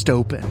burst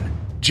open.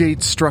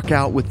 Jade struck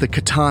out with the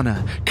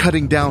katana,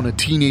 cutting down a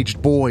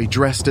teenaged boy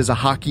dressed as a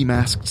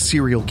hockey-masked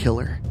serial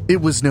killer.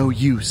 It was no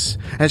use.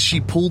 As she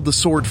pulled the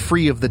sword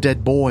free of the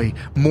dead boy,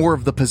 more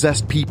of the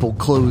possessed people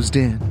closed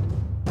in.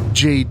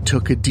 Jade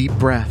took a deep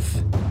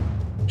breath.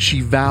 She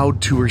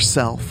vowed to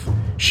herself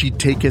she'd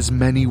take as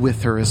many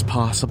with her as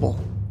possible.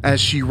 As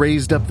she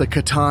raised up the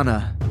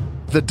katana,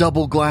 the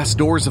double glass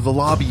doors of the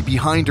lobby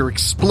behind her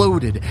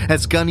exploded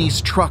as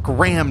Gunny's truck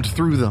rammed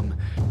through them.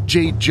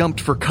 Jade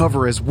jumped for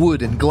cover as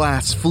wood and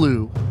glass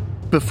flew.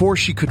 Before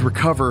she could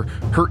recover,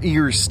 her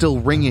ears still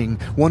ringing,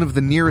 one of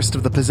the nearest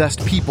of the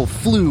possessed people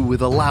flew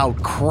with a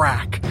loud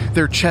crack,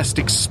 their chest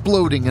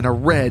exploding in a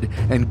red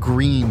and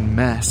green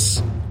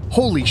mess.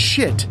 "Holy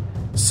shit!"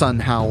 Sun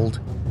howled.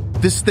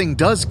 "This thing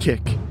does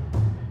kick."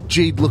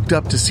 Jade looked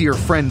up to see her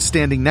friend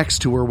standing next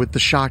to her with the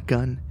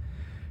shotgun.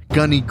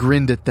 Gunny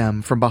grinned at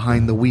them from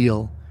behind the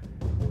wheel.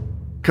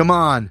 "Come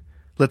on,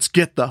 let's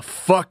get the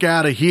fuck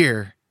out of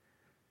here."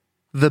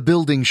 The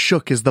building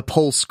shook as the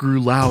pulse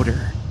grew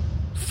louder.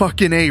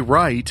 "Fucking A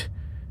right,"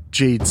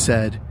 Jade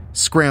said,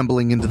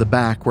 scrambling into the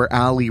back where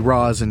Allie,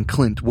 Roz, and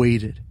Clint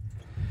waited.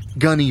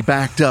 Gunny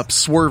backed up,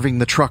 swerving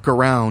the truck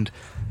around.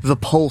 The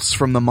pulse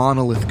from the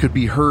monolith could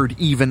be heard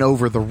even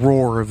over the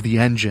roar of the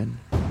engine.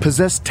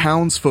 Possessed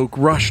townsfolk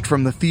rushed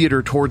from the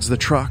theater towards the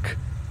truck.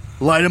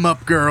 "Light 'em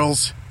up,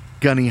 girls,"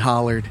 Gunny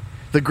hollered.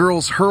 The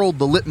girls hurled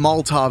the lit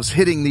Molotovs,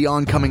 hitting the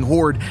oncoming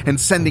horde and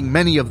sending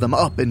many of them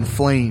up in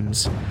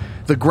flames.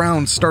 The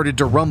ground started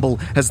to rumble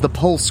as the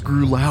pulse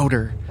grew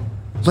louder.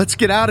 "Let's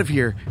get out of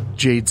here,"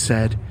 Jade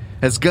said.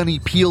 As Gunny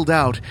peeled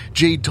out,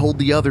 Jade told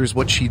the others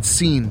what she'd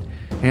seen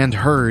and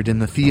heard in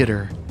the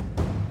theater.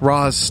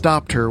 Roz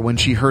stopped her when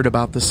she heard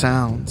about the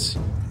sounds.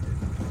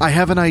 "I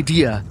have an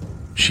idea,"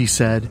 she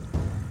said.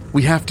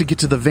 "We have to get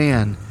to the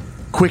van.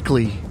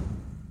 Quickly."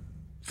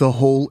 The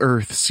whole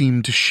earth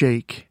seemed to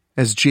shake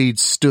as Jade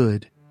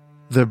stood,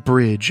 the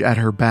bridge at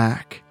her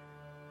back.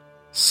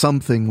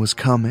 Something was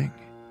coming.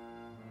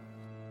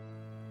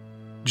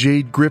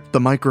 Jade gripped the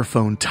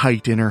microphone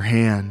tight in her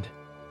hand.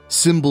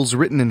 Symbols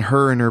written in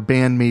her and her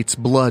bandmates'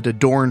 blood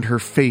adorned her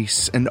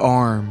face and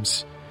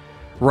arms.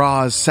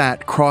 Roz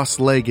sat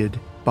cross-legged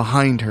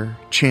behind her,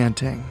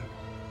 chanting.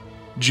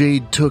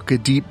 Jade took a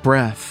deep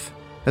breath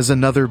as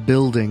another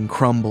building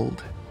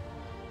crumbled.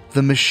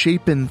 The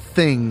misshapen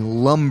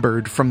thing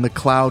lumbered from the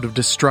cloud of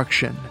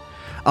destruction,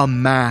 a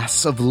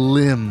mass of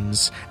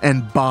limbs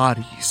and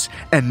bodies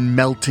and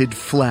melted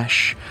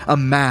flesh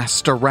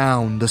amassed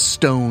around the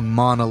stone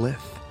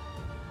monolith.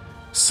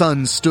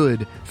 Sun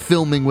stood,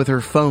 filming with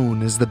her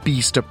phone as the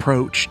beast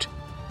approached.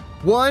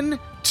 1,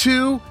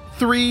 2,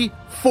 3,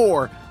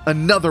 4.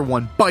 Another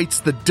one bites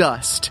the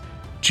dust,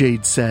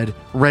 Jade said,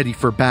 ready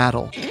for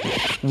battle.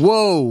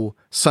 "Whoa,"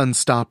 Sun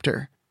stopped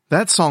her.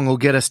 "That song will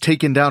get us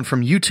taken down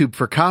from YouTube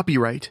for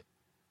copyright."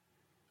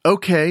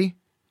 "Okay,"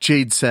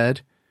 Jade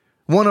said.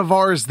 "One of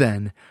ours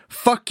then.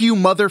 Fuck you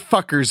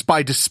motherfuckers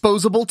by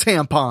disposable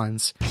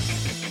tampons."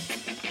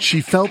 She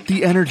felt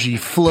the energy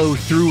flow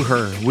through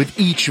her with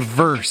each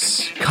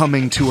verse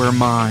coming to her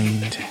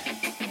mind.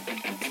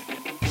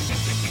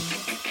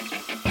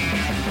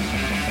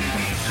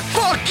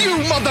 "Fuck you,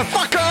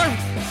 motherfucker!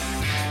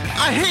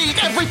 I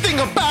hate everything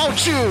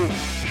about you!"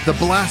 The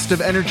blast of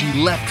energy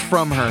leapt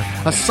from her,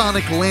 a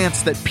sonic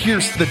lance that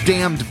pierced the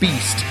damned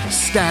beast,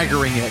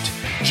 staggering it.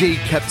 Jade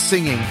kept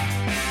singing.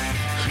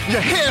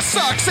 "Your hair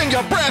sucks and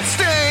your breath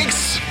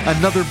stinks!"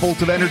 Another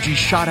bolt of energy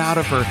shot out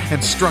of her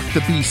and struck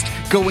the beast,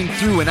 going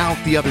through and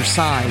out the other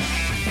side.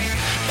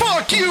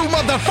 "Fuck you,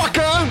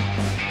 motherfucker!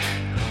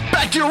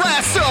 Back your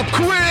ass up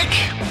quick!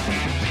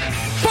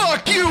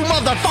 Fuck you,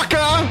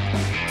 motherfucker!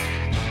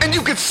 And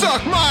you can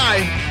suck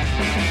my..."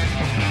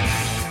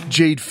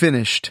 Jade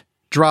finished,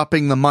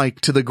 dropping the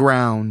mic to the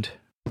ground.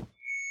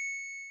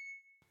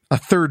 A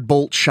third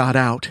bolt shot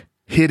out,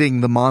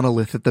 hitting the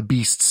monolith at the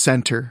beast's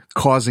center,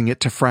 causing it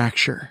to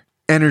fracture.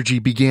 Energy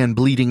began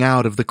bleeding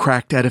out of the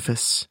cracked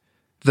edifice.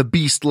 The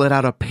beast let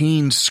out a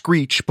pained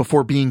screech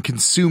before being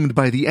consumed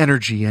by the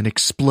energy and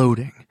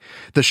exploding.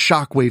 The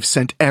shockwave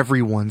sent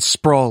everyone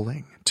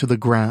sprawling to the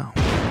ground.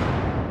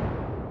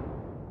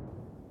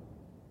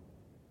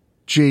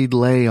 Jade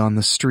lay on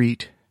the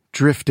street,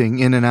 drifting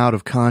in and out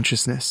of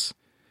consciousness.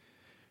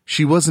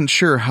 She wasn't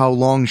sure how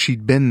long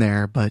she'd been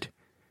there, but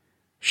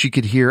she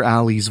could hear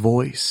Allie's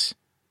voice.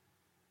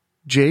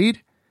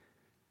 "Jade?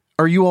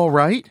 Are you all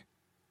right?"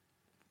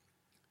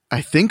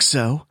 "I think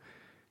so,"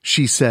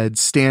 she said,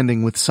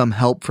 standing with some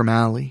help from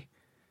Allie.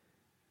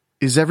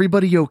 "Is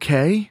everybody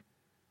okay?"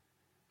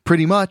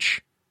 "Pretty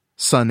much,"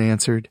 Sun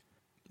answered.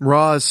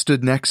 Roz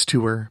stood next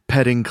to her,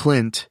 petting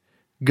Clint.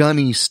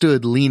 Gunny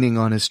stood leaning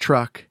on his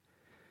truck.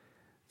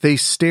 They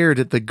stared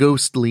at the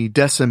ghostly,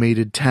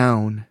 decimated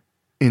town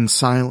in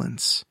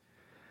silence.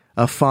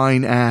 A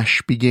fine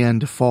ash began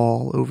to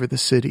fall over the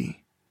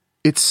city.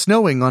 "It's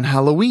snowing on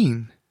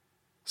Halloween,"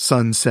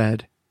 Sun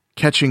said,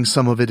 catching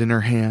some of it in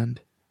her hand.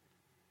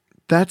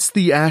 That's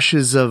the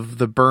ashes of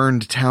the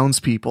burned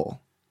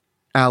townspeople,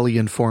 Allie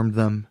informed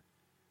them.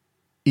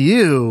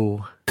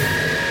 Ew.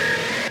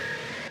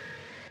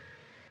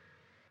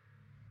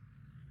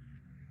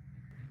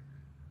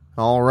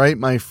 All right,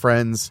 my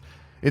friends,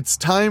 it's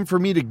time for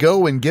me to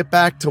go and get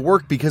back to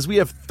work because we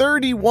have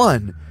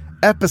 31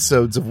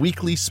 episodes of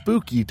Weekly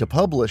Spooky to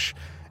publish,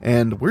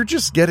 and we're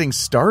just getting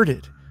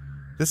started.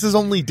 This is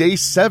only day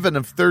 7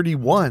 of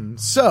 31,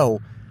 so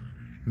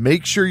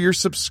make sure you're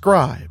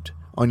subscribed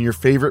on your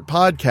favorite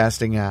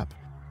podcasting app,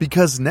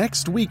 because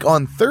next week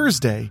on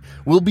Thursday,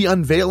 we'll be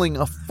unveiling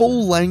a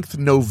full-length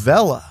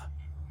novella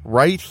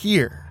right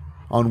here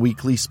on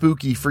Weekly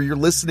Spooky for your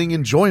listening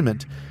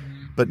enjoyment.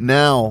 But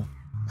now,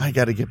 I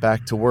gotta get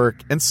back to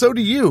work, and so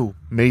do you,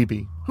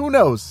 maybe. Who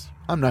knows?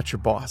 I'm not your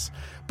boss.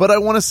 But I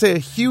want to say a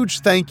huge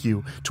thank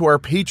you to our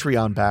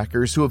Patreon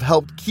backers who have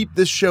helped keep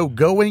this show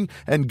going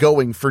and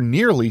going for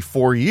nearly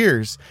 4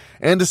 years.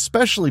 And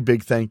especially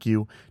big thank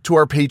you to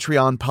our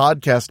Patreon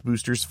podcast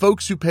boosters,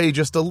 folks who pay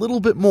just a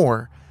little bit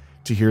more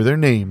to hear their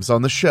names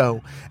on the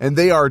show. And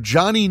they are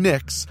Johnny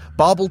Nix,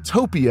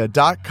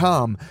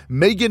 Bobbletopia.com,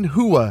 Megan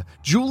Hua,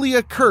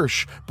 Julia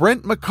Kirsch,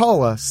 Brent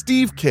McCullough,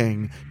 Steve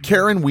King,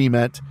 Karen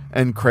Wiemet,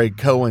 and Craig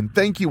Cohen.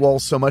 Thank you all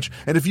so much.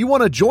 And if you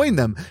want to join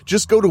them,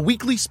 just go to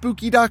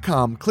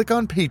weeklyspooky.com, click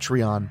on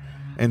Patreon,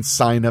 and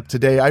sign up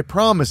today. I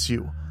promise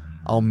you,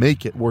 I'll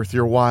make it worth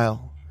your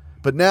while.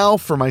 But now,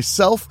 for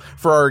myself,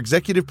 for our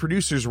executive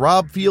producers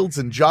Rob Fields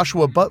and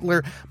Joshua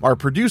Butler, our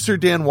producer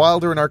Dan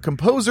Wilder, and our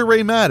composer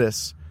Ray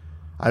Mattis,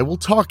 I will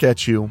talk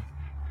at you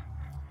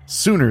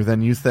sooner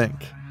than you think.